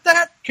argue with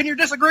that? Can you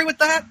disagree with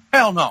that?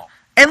 Hell no.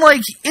 And,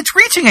 it's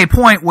reaching a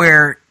point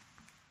where,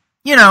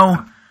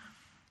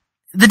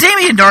 the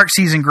Damien Dark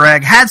season,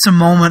 Greg, had some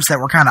moments that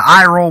were kind of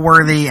eye-roll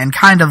worthy and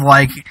kind of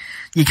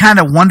you kind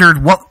of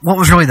wondered what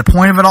was really the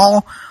point of it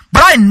all.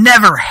 But I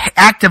never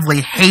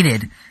actively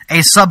hated a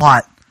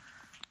subplot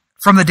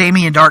from the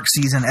Damien Dark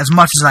season as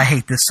much as I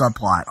hate this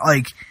subplot.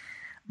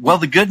 Well,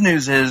 the good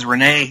news is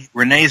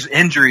Renee's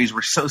injuries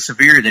were so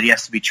severe that he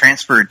has to be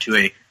transferred to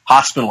a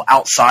hospital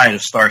outside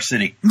of Star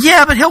City.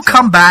 Yeah, but he'll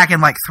come back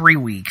in 3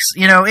 weeks.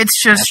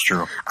 It's just... That's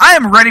true. I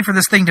am ready for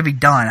this thing to be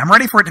done. I'm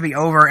ready for it to be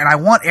over, and I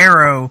want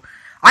Arrow...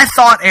 I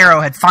thought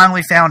Arrow had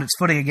finally found its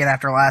footing again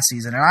after last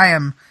season, and I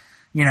am,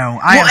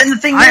 and the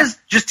thing is,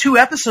 just 2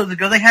 episodes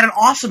ago, they had an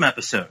awesome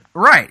episode.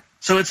 Right.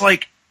 So it's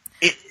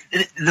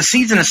the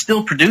season is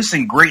still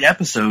producing great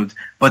episodes,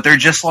 but they're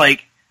just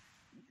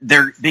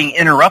they're being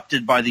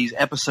interrupted by these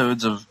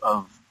episodes of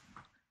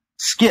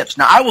skips.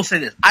 Now, I will say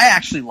this. I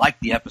actually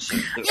liked the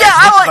episode. Yeah,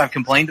 as much as I've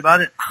complained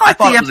about it, I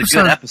thought it was a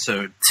good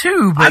episode.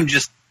 Too, but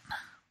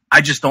I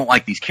just don't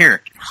like these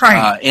characters.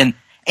 Right.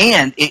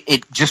 And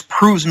it just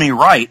proves me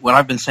right, what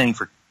I've been saying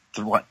for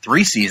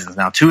 3 seasons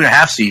now,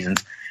 2.5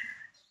 seasons.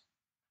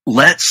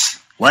 Let's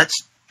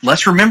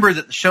remember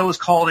that the show is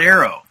called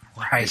Arrow.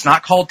 Right. It's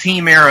not called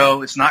Team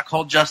Arrow. It's not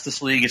called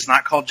Justice League. It's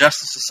not called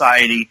Justice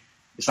Society.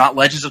 It's not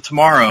Legends of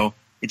Tomorrow.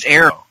 It's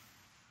Arrow.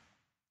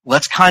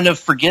 Let's kind of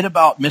forget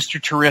about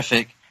Mr.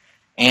 Terrific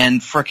and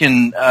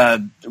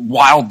frickin'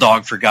 Wild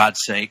Dog, for God's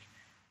sake.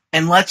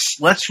 And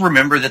let's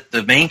remember that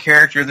the main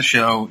character of the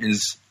show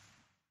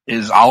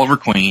is Oliver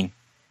Queen.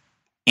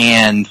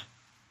 And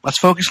let's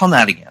focus on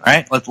that again, all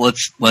right?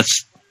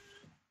 Let's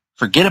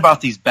forget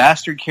about these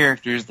bastard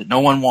characters that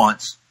no one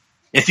wants.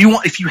 If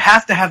you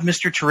have to have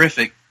Mr.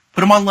 Terrific,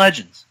 put him on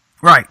Legends.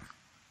 Right.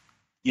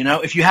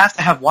 If you have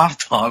to have Wild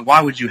Dog, why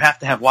would you have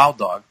to have Wild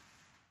Dog?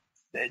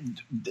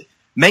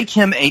 Make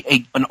him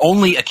an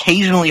only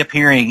occasionally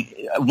appearing,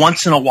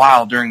 once in a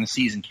while during the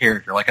season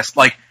character,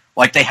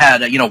 like they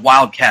had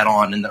Wildcat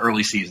on in the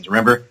early seasons.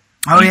 Remember?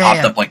 Oh, he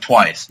popped up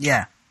twice.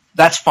 Yeah.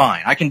 That's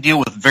fine. I can deal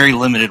with very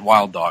limited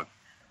Wild Dog.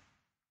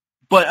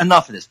 But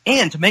enough of this.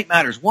 And to make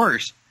matters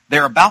worse,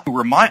 they're about to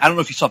I don't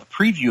know if you saw the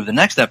preview of the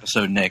next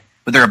episode, Nick,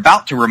 but they're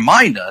about to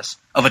remind us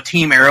of a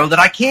Team Arrow that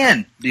I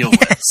can deal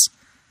with. Yes.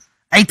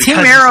 A Team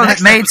Arrow that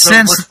made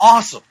sense. Was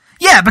awesome.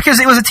 Yeah, because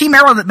it was a Team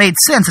Arrow that made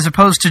sense as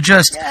opposed to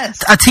just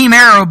a Team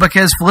Arrow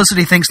because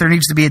Felicity thinks there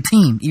needs to be a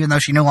team, even though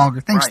she no longer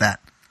thinks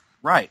that.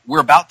 Right. We're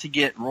about to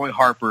get Roy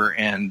Harper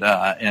and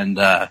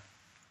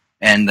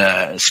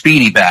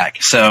Speedy back.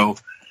 So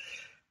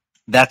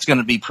that's going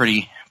to be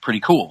pretty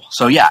cool.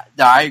 So yeah,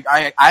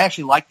 I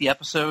actually like the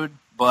episode,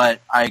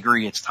 but I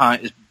agree it's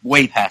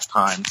way past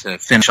time to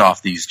finish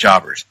off these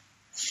jobbers.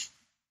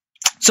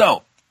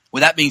 So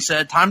with that being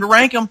said, time to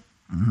rank them.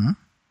 Mm-hmm.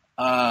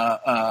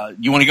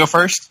 You want to go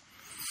first?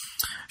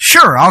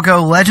 Sure, I'll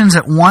go Legends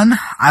at 1.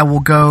 I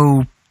will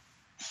go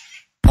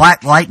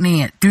Black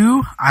Lightning at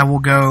 2. I will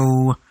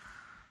go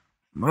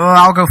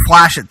I'll go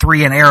Flash at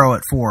 3 and Arrow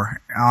at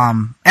 4.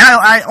 And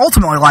I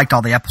ultimately liked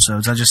all the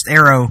episodes.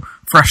 Arrow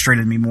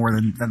frustrated me more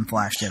than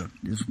Flash did,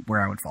 is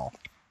where I would fall.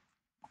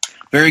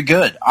 Very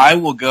good. I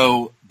will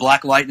go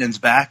Black Lightning's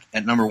Back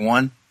at number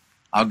 1.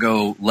 I'll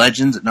go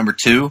Legends at number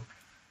 2.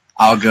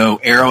 I'll go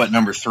Arrow at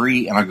number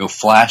 3, and I'll go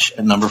Flash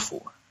at number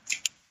 4.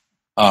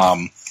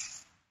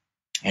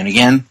 And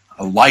again,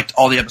 I liked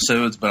all the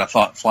episodes, but I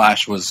thought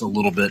Flash was a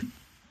little bit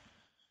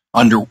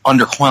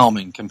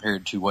underwhelming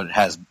compared to what it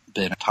has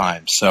been at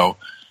times. So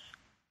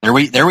there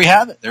we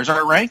have it. There's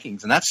our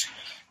rankings, and that's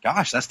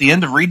the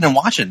end of Reading and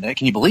Watching.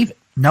 Can you believe it?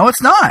 No,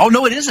 it's not. Oh,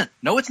 no, it isn't.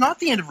 No, it's not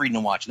the end of Reading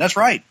and Watching. That's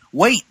right.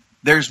 Wait,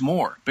 there's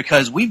more,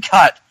 because we've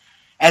got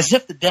As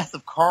If the Death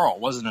of Carl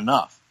Wasn't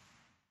Enough.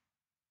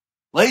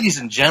 Ladies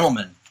and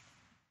gentlemen,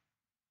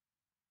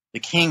 the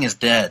king is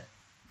dead.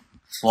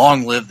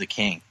 Long live the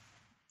king.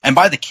 And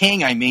by the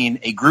king, I mean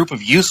a group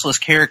of useless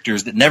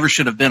characters that never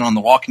should have been on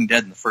The Walking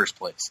Dead in the first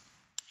place.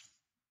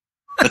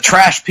 The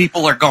trash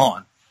people are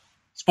gone.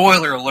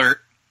 Spoiler alert,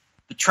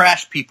 the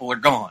trash people are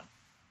gone.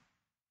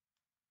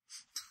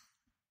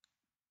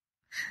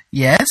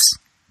 Yes?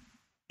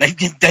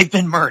 They've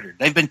been murdered.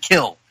 They've been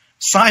killed.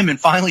 Simon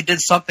finally did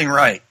something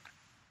right.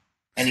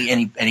 And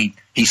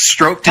he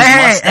stroked his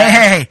mustache.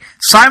 Hey.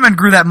 Simon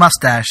grew that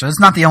mustache. So it's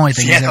not the only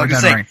thing he's ever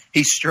done right.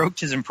 He stroked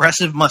his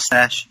impressive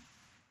mustache,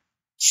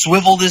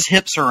 swiveled his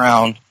hips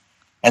around,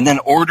 and then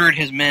ordered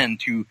his men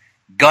to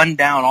gun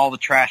down all the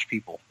trash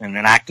people in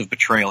an act of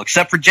betrayal,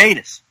 except for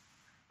Jadis,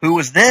 who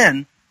was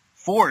then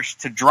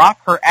forced to drop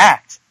her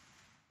act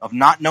of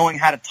not knowing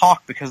how to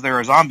talk because there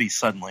are zombies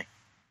suddenly,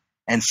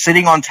 and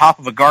sitting on top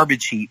of a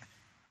garbage heap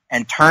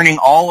and turning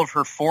all of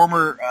her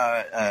former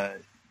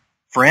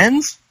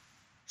friends,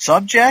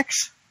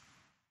 subjects,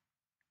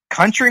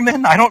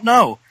 countrymen, I don't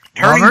know,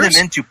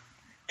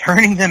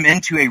 turning them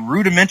into a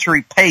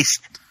rudimentary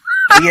paste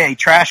via a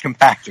trash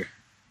compactor.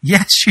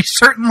 Yes, she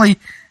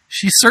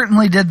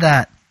certainly did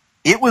that.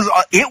 It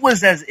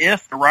was as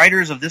if the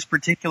writers of this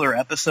particular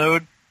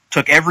episode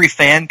took every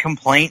fan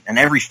complaint and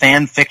every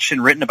fan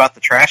fiction written about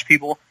the trash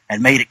people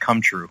and made it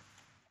come true.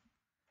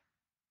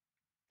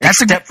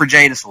 Except for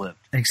Jadis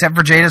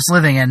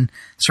living and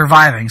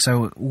surviving,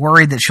 so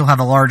worried that she'll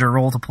have a larger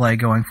role to play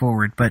going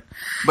forward. But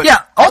yeah,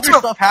 other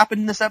stuff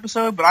happened in this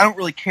episode, but I don't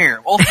really care.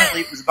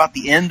 Ultimately, it was about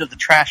the end of the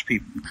trash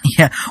people.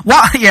 Yeah,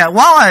 while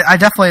I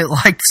definitely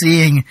liked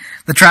seeing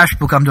the trash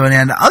people come to an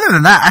end, other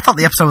than that, I thought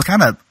the episode was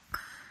kind of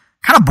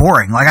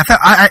boring. Like I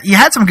thought you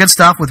had some good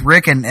stuff with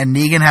Rick and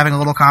Negan having a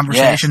little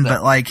conversation,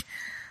 but like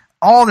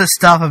all this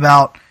stuff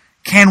about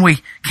can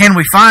we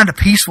find a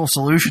peaceful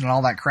solution and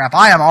all that crap.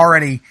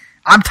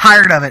 I'm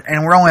tired of it,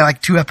 and we're only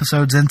like 2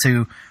 episodes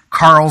into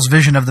Carl's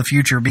vision of the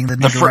future being the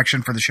new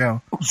direction for the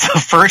show.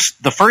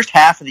 The first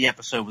half of the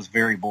episode was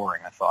very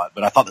boring, I thought,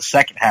 but I thought the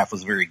second half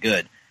was very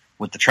good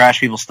with the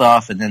trash people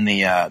stuff and then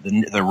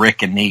the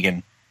Rick and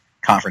Negan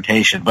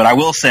confrontation. But I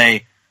will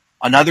say,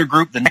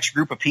 the next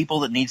group of people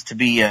that needs to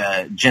be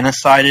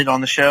genocided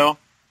on the show,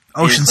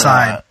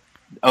 Oceanside.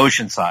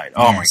 Oceanside.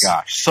 Oh my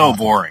gosh, so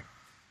boring.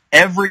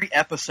 Every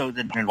episode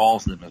that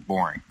involves them is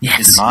boring.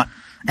 Yes. Is it not?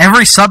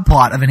 Every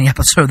subplot of any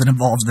episode that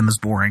involves them is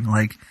boring.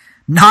 Like,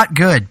 not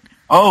good.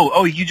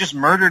 Oh, you just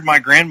murdered my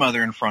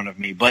grandmother in front of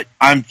me, but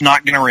I'm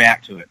not going to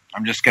react to it.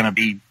 I'm just going to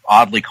be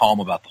oddly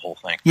calm about the whole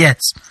thing.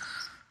 Yes.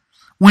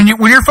 When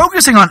you're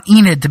focusing on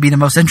Enid to be the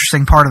most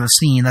interesting part of the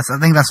scene, I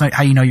think that's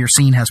how you know your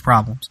scene has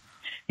problems.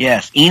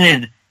 Yes,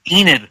 Enid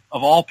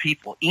of all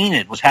people,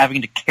 Enid was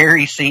having to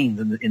carry scenes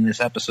in this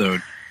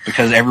episode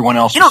because everyone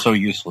else was so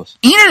useless.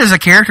 Enid is a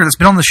character that's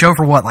been on the show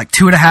for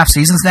 2.5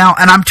 seasons now,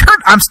 and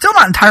I'm still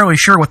not entirely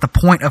sure what the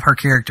point of her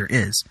character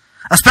is,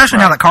 especially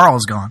now that Carl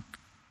is gone.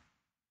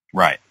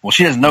 Right. Well,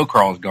 she doesn't know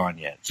Carl is gone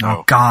yet. So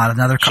oh God,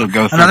 another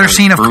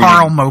scene of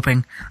Carl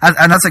moping,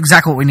 and that's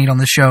exactly what we need on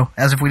this show.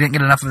 As if we didn't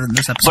get enough of it in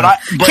this episode.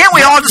 Can't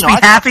we all just be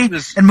happy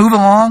and move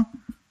along?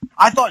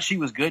 I thought she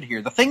was good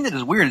here. The thing that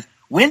is weird is,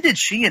 when did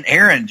she and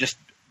Aaron just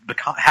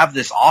have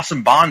this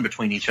awesome bond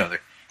between each other?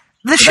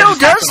 The show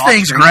does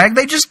things, Greg.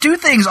 They just do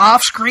things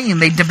off screen.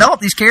 They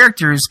develop these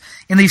characters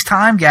in these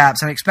time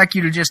gaps and expect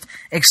you to just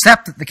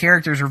accept that the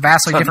characters are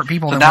vastly different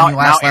people than when you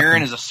last left them. Now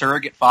Aaron is a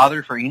surrogate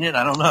father for Enid?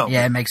 I don't know.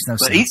 Yeah, it makes no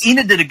sense.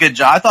 Enid did a good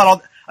job. I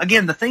thought,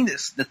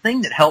 the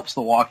thing that helps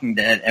The Walking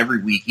Dead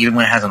every week, even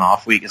when it has an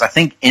off week, is I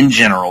think in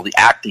general the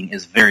acting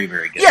is very,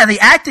 very good. Yeah, the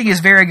acting is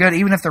very good,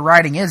 even if the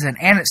writing isn't,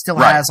 and it still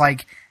has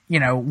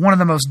one of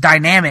the most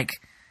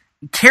dynamic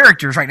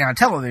characters right now on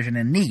television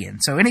in Negan.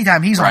 So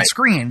anytime he's on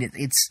screen,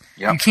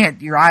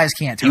 your eyes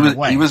can't turn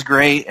away. He was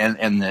great,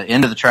 and the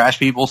end of the trash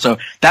people. So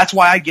that's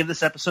why I give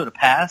this episode a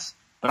pass.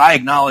 But I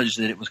acknowledge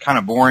that it was kind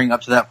of boring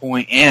up to that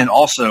point, and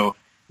also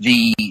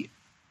the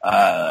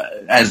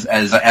as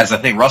I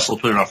think Russell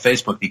put it on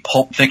Facebook, the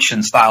Pulp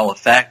Fiction style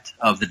effect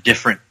of the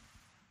different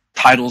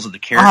titles of the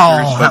characters.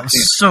 Oh, that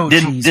was so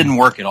cheesy. Didn't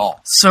work at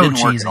all. Work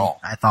at all.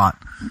 I thought.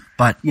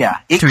 But yeah,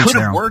 it could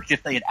have worked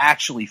if they had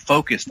actually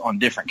focused on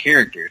different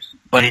characters,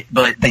 but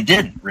they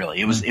didn't really.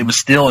 It was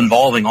still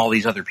involving all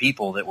these other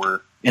people that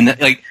were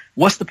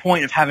What's the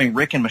point of having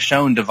Rick and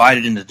Michonne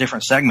divided into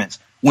different segments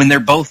when they're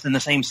both in the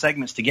same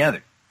segments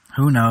together?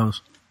 Who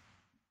knows?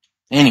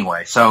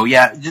 Anyway, so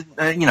yeah,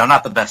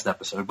 not the best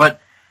episode, but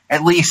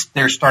at least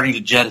they're starting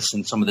to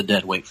jettison some of the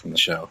dead weight from the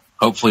show.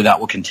 Hopefully that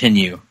will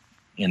continue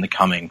in the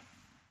coming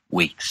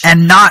weeks.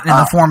 And not in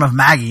the form of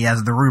Maggie,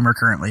 as the rumor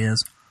currently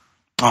is.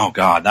 Oh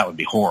God, that would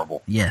be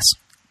horrible. Yes.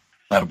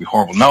 That would be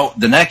horrible. No,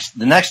 the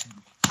next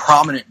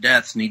prominent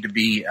deaths need to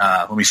be,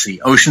 let me see,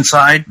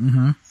 Oceanside.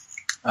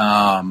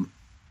 Mm-hmm.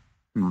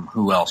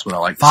 Who else would I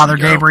like to Father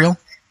see go? Gabriel.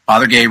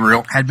 Father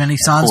Gabriel. Had many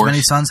sons.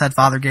 Many sons had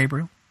Father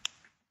Gabriel.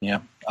 Yeah.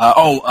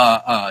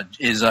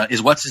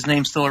 Is what's his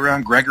name still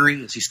around?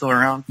 Gregory? Is he still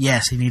around?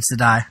 Yes, he needs to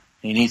die.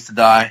 He needs to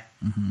die.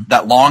 Mm-hmm.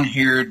 That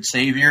long-haired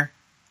savior,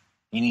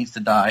 he needs to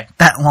die.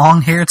 That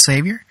long-haired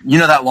savior? You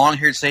know that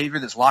long-haired savior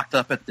that's locked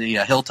up at the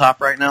hilltop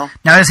right now?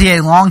 Now, is he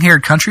a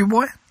long-haired country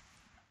boy?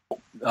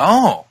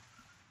 Oh.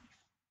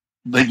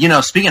 But,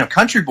 speaking of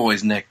country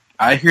boys, Nick,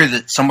 I hear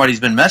that somebody's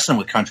been messing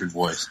with country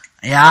boys.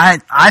 Yeah,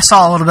 I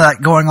saw a little bit of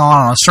that going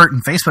on a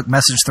certain Facebook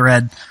message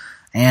thread,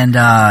 and,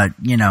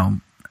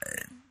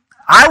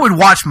 I would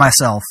watch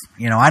myself.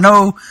 I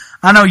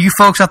know you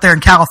folks out there in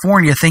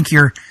California think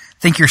you're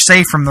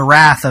safe from the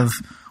wrath of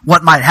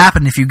what might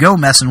happen if you go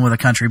messing with a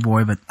country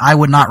boy, but I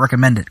would not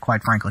recommend it,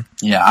 quite frankly.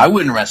 Yeah, I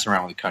wouldn't mess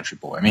around with a country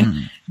boy. I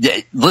mean,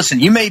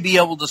 listen, you may be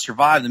able to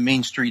survive the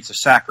mean streets of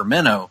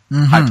Sacramento,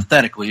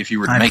 hypothetically, if you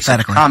were to make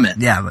such a comment.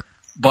 Yeah,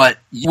 but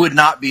you would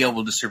not be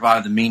able to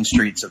survive the mean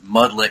streets of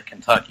Mudlick,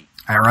 Kentucky.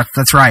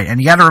 That's right. And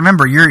you got to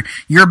remember, you're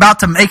about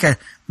to make a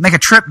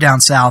trip down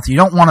south. You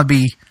don't want to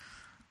be.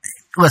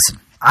 Listen,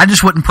 I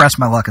just wouldn't press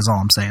my luck. Is all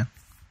I'm saying.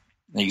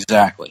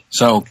 Exactly.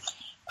 So,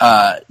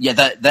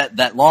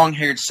 that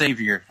long-haired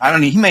savior. I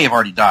don't know. He may have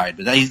already died,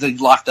 but he's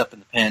locked up in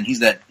the pen. He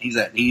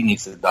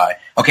needs to die.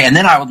 Okay, and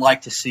then I would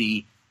like to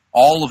see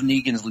all of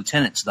Negan's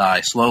lieutenants die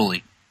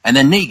slowly, and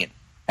then Negan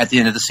at the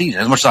end of the season.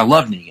 As much as I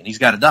love Negan, he's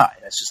got to die.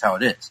 That's just how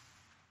it is.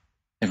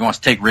 If he wants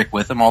to take Rick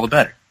with him, all the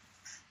better.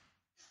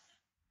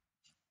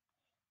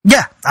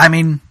 Yeah, I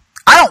mean,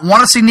 I don't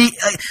want to see Negan.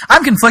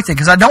 I'm conflicted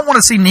because I don't want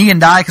to see Negan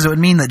die because it would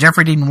mean that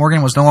Jeffrey Dean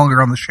Morgan was no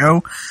longer on the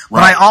show.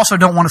 But I also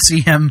don't want to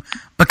see him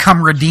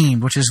become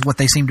redeemed, which is what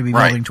they seem to be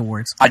building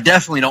towards. I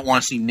definitely don't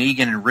want to see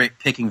Negan and Rick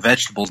picking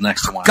vegetables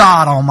next to one another.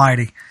 God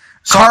almighty.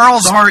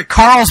 Carl's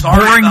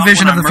boring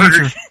vision of the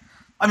future.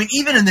 I mean,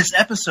 even in this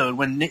episode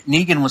when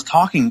Negan was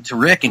talking to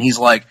Rick and he's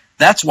like,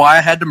 "That's why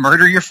I had to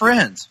murder your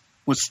friends,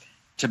 was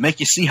to make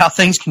you see how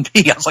things can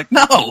be." I was like,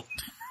 no,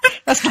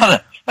 that's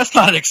not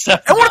an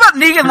acceptable. And what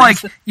about Negan,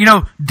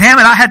 damn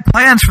it, I had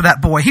plans for that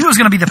boy. He was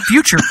going to be the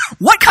future.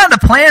 What kind of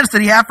plans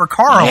did he have for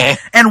Carl? Yeah.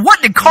 And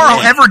what did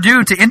Carl ever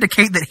do to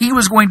indicate that he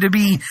was going to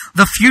be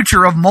the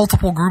future of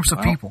multiple groups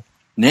of people?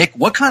 Nick,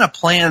 what kind of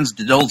plans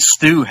did old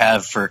Stu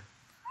have for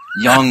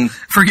young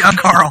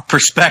Carl,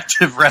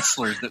 prospective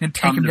wrestlers that and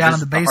take him down in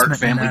the basement Hart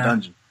family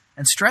dungeon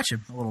and stretch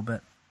him a little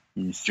bit?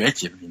 And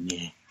stretch him,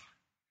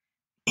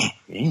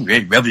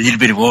 rub a little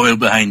bit of oil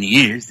behind the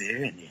ears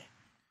there, and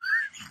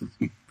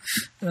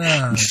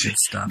good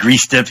stuff.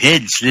 Greased up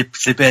head,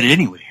 slip out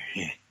anywhere.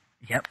 Yeah.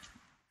 Yep.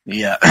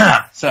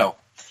 Yeah. So,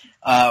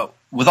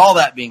 with all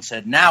that being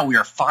said, now we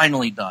are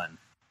finally done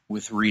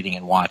with reading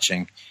and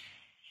watching.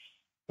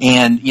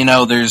 And,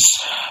 there's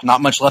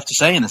not much left to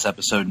say in this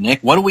episode,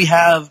 Nick. What do we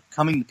have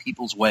coming to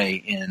people's way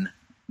in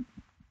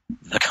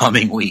the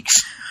coming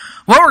weeks?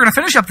 Well, we're going to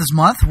finish up this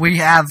month. We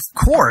have, of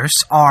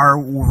course, our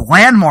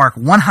landmark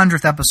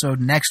 100th episode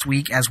next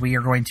week, as we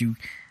are going to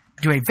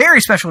do a very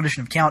special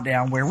edition of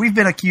Countdown, where we've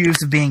been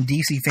accused of being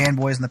DC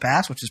fanboys in the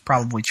past, which is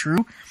probably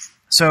true.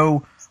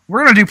 So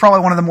we're going to do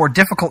probably one of the more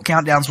difficult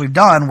countdowns we've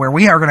done, where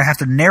we are going to have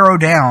to narrow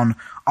down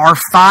our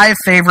 5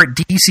 favorite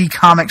DC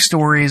comic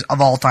stories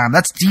of all time.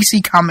 That's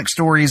DC comic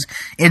stories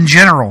in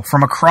general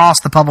from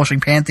across the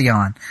publishing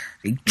pantheon.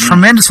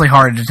 Tremendously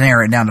hard to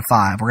narrow it down to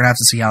 5. We're going to have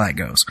to see how that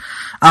goes.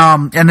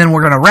 And then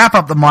we're going to wrap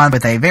up the month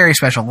with a very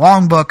special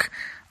long book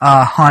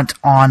hunt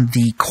on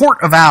the Court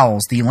of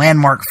Owls, the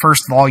landmark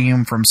first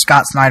volume from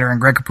Scott Snyder and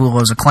Greg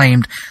Capullo's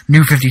acclaimed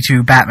New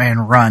 52 Batman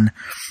run.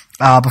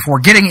 Before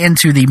getting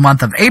into the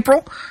month of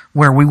April,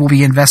 where we will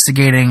be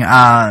investigating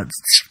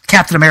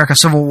Captain America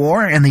Civil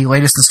War and the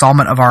latest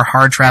installment of our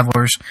Hard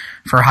Travelers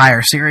for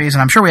Hire series.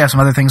 And I'm sure we have some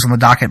other things on the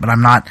docket, but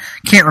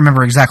can't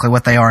remember exactly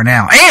what they are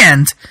now.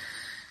 And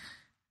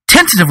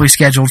tentatively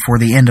scheduled for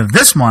the end of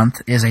this month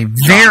is a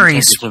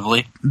very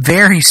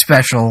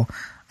special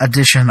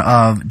edition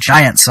of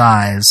Giant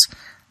Size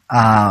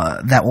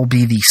that will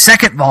be the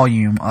second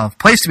volume of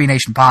Place to Be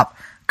Nation Pop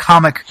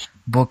Comic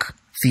Book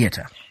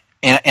Theater.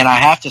 And I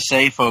have to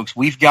say, folks,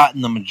 we've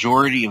gotten the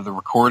majority of the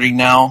recording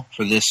now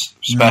for this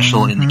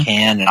special in the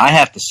can. And I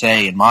have to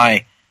say, in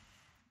my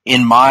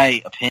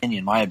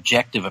opinion, my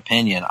objective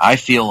opinion, I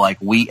feel like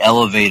we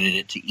elevated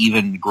it to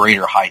even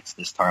greater heights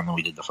this time than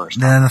we did the first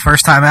time. Than the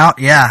first time out?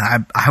 Yeah,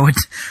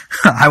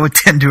 I would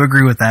tend to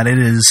agree with that. It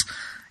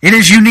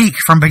is unique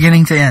from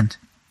beginning to end.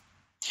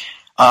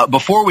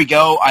 Before we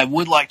go, I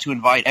would like to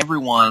invite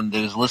everyone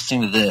that is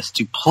listening to this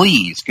to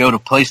please go to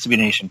Place to Be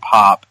Nation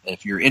Pop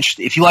if you're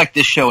interested. If you like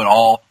this show at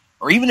all,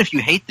 or even if you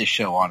hate this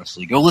show,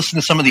 honestly, go listen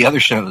to some of the other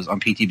shows on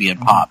PTB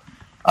and Pop.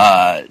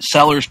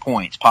 Sellers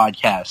Points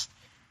podcast,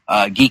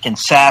 Geek and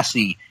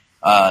Sassy,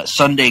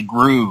 Sunday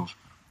Groove.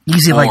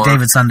 Easy Like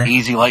David Sunday.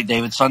 Easy Like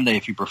David Sunday,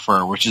 if you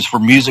prefer, which is for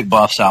music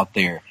buffs out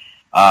there.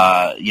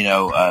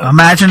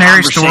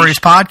 Imaginary Stories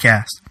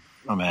podcast.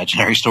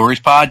 Imaginary Stories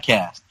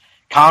podcast.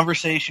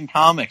 Conversation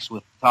Comics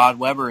with Todd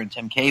Weber and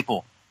Tim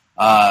Capel.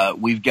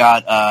 We've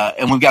got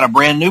a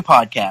brand new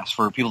podcast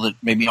for people that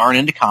maybe aren't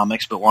into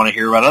comics but want to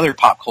hear about other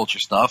pop culture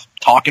stuff.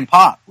 Talking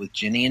Pop with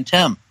Jenny and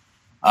Tim.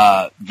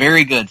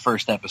 Very good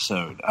first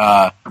episode.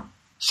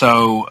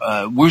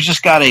 So we've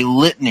just got a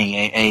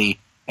litany,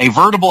 a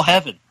veritable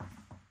heaven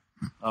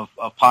of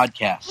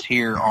podcasts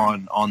here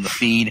on the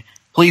feed.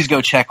 Please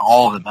go check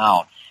all of them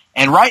out.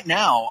 And right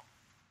now,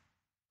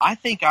 I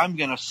think I'm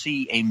going to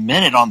see a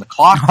minute on the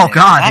clock. Oh,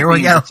 God, here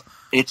we go.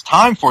 It's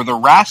time for the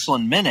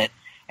Wrestling Minute,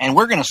 and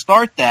we're going to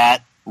start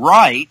that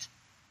right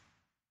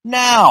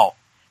now.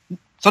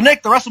 So,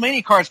 Nick, the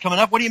WrestleMania card's coming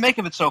up. What do you make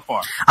of it so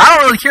far? I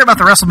don't really care about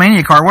the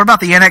WrestleMania card. What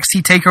about the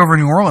NXT TakeOver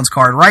New Orleans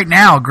card? Right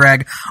now,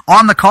 Greg,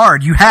 on the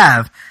card, you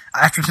have,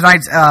 after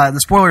tonight's, the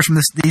spoilers from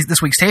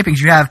this week's tapings,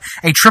 you have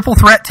a triple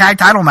threat tag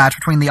title match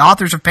between the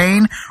Authors of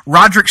Pain,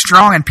 Roderick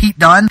Strong, and Pete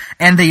Dunne,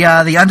 and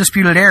the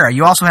Undisputed Era.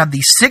 You also have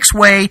the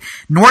 6-way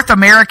North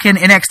American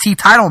NXT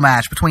title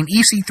match between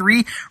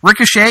EC3,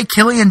 Ricochet,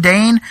 Killian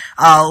Dane,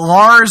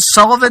 Lars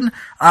Sullivan,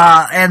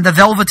 and the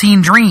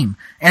Velveteen Dream.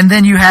 And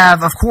then you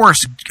have, of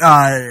course,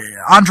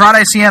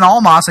 Andrade Cien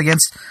Almas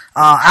against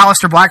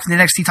Aleister Black for the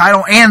NXT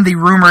title, and the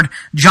rumored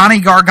Johnny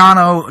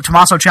Gargano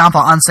Tommaso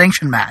Ciampa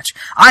unsanctioned match.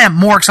 I am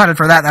more excited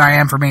for that than I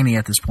am for Mania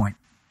at this point.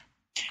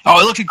 Oh,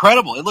 it looks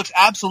incredible. It looks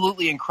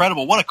absolutely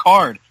incredible. What a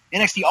card.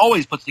 NXT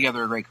always puts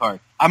together a great card.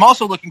 I'm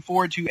also looking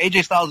forward to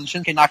AJ Styles and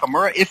Shinsuke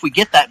Nakamura if we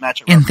get that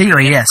match. In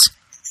theory, yes.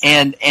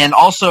 And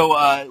also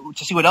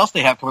to see what else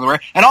they have coming the way.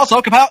 And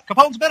also,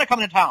 Capone's Bennett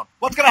coming to town.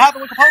 What's going to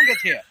happen when Capone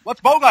gets here?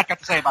 What's Bogart got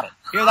to say about it?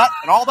 Hear that?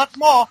 And all that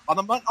small on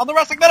the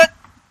Wrestling Minute.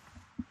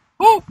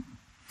 Woo!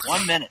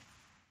 1 minute.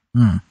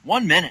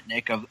 1 minute,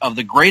 Nick, of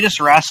the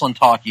greatest wrestling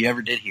talk you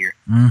ever did here.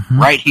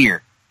 Right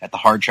here at the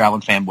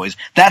Hard-Traveling Fanboys.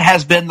 That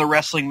has been the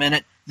Wrestling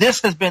Minute.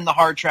 This has been the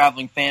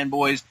Hard-Traveling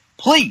Fanboys.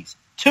 Please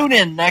tune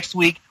in next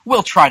week.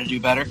 We'll try to do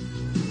better.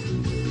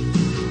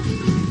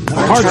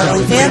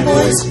 Hard-Traveling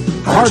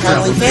Fanboys.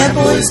 Hard-Traveling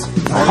Fanboys.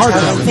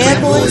 Hard-Traveling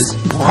Fanboys.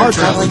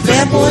 Hard-Traveling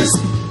Fanboys.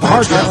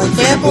 Hard-Traveling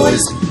Fanboys.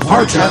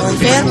 Hard-Traveling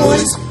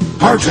Fanboys.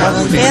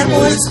 Hard-Traveling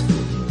Fanboys.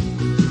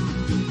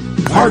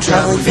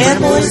 Hard-Traveling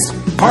Fanboys.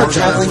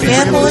 Hard-Traveling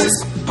Fanboys.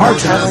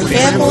 Hard-Traveling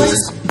Fanboys.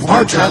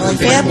 Hard-Traveling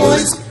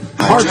Fanboys.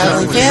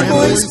 Hard-Traveling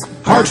Fanboys.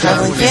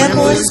 Hard-Traveling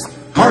Fanboys.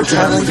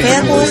 Hard-Traveling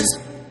Fanboys.